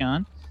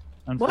TwitchCon.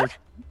 What?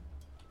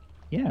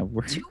 Yeah,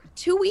 we're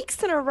 2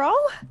 weeks in a row?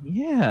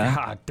 yeah.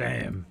 God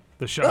damn.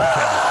 The show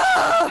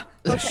killer.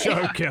 The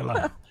show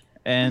killer.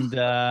 And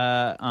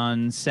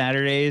on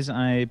Saturdays,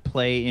 I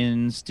play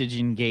in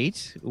Stygian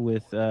Gate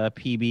with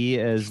PB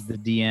as the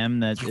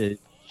DM that is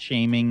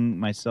shaming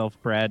myself,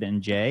 Brad,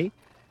 and Jay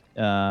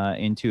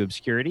into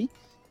obscurity.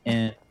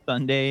 And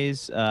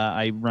Sundays,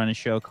 I run a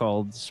show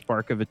called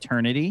Spark of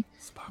Eternity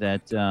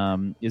that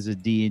is a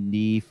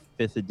D&D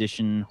 5th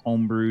edition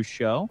homebrew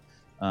show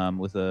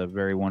with a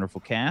very wonderful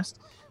cast.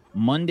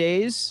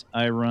 Mondays,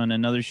 I run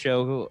another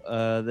show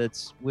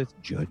that's with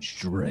Judge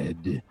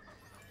Dredd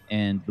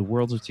and the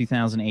Worlds of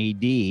 2000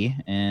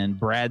 AD, and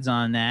Brad's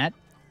on that,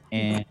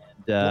 and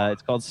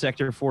it's called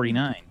Sector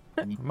 49.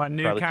 My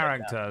new Probably check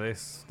character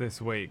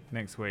this week,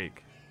 next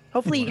week.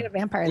 Hopefully you get a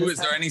vampire. Ooh, this is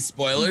there time. any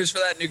spoilers for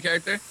that new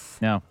character?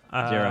 No,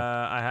 zero.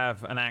 I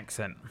have an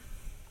accent.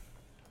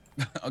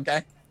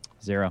 Okay.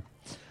 Zero.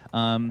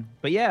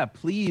 But yeah,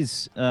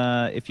 please,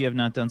 if you have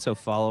not done so,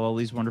 follow all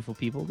these wonderful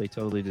people. They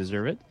totally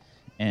deserve it.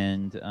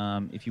 And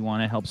if you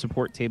want to help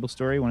support Table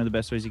Story, one of the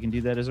best ways you can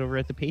do that is over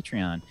at the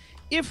Patreon.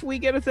 If we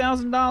get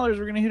 $1,000, we're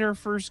going to hit our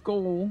first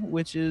goal,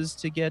 which is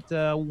to get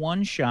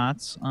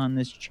one-shots on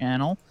this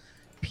channel.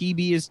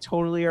 PB is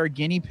totally our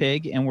guinea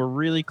pig, and we're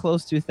really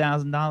close to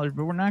 $1,000,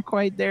 but we're not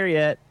quite there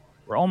yet.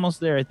 We're almost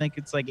there. I think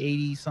it's like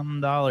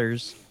 $80-something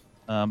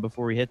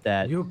before we hit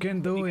that. You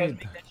can do Because it.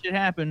 that should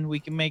happen. We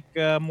can make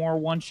more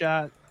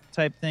one-shot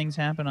type things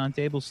happen on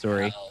Table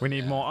Story. We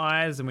need more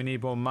eyes and we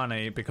need more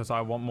money because I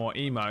want more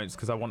emotes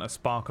because I want a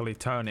sparkly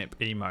turnip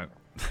emote.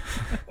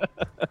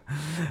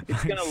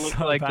 It's gonna look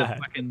so like bad.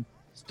 the fucking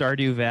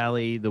Stardew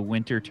Valley, the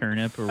winter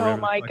turnip, or Oh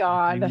whatever. my the fuck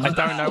God. it's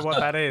I don't know what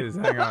that is.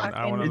 Hang on,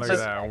 I want to It's look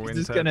just- at that. it's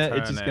Winter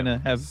just gonna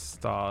turnip, have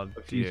Stardew.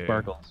 a few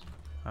sparkles.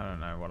 I don't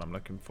know what I'm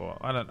looking for.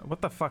 I don't know.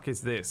 What the fuck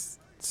is this?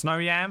 Snow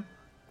yam?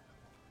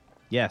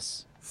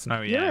 Yes.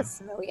 Snow You're yam. a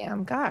snow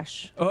yam.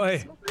 Gosh.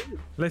 Oi,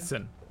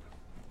 listen.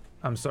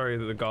 I'm sorry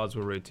that the guards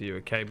were rude to you,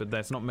 okay? But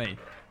that's not me.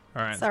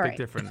 All right, it's a Sorry. big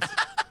difference.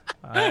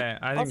 I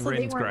think Also, they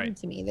Rin's weren't great. rude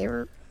to me. They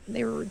were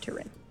rude to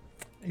Rin.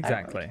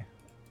 Exactly.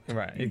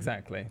 Right,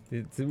 exactly.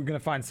 We're gonna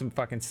find some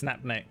fucking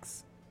snap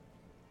necks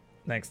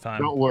next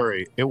time. Don't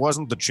worry, it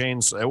wasn't the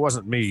chainsaw. It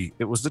wasn't me.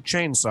 It was the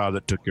chainsaw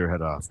that took your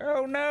head off.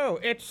 Oh no,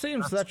 it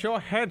seems that your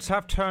heads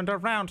have turned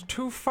around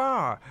too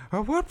far.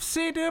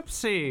 Whoopsie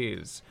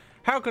doopsies.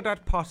 How could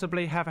that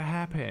possibly have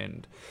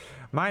happened?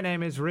 My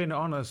name is Rin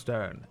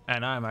Honorstone,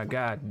 and I'm a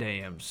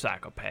goddamn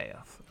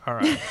psychopath. All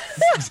right.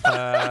 That's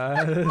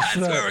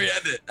where we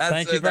end it.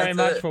 Thank you very that's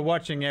much it. for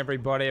watching,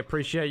 everybody.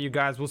 Appreciate you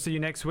guys. We'll see you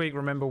next week.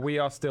 Remember, we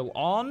are still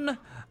on.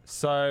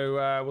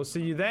 So we'll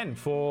see you then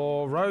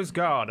for Rose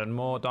Guard and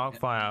more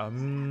Darkfire.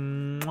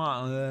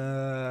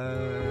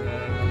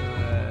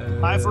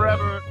 Bye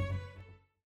forever.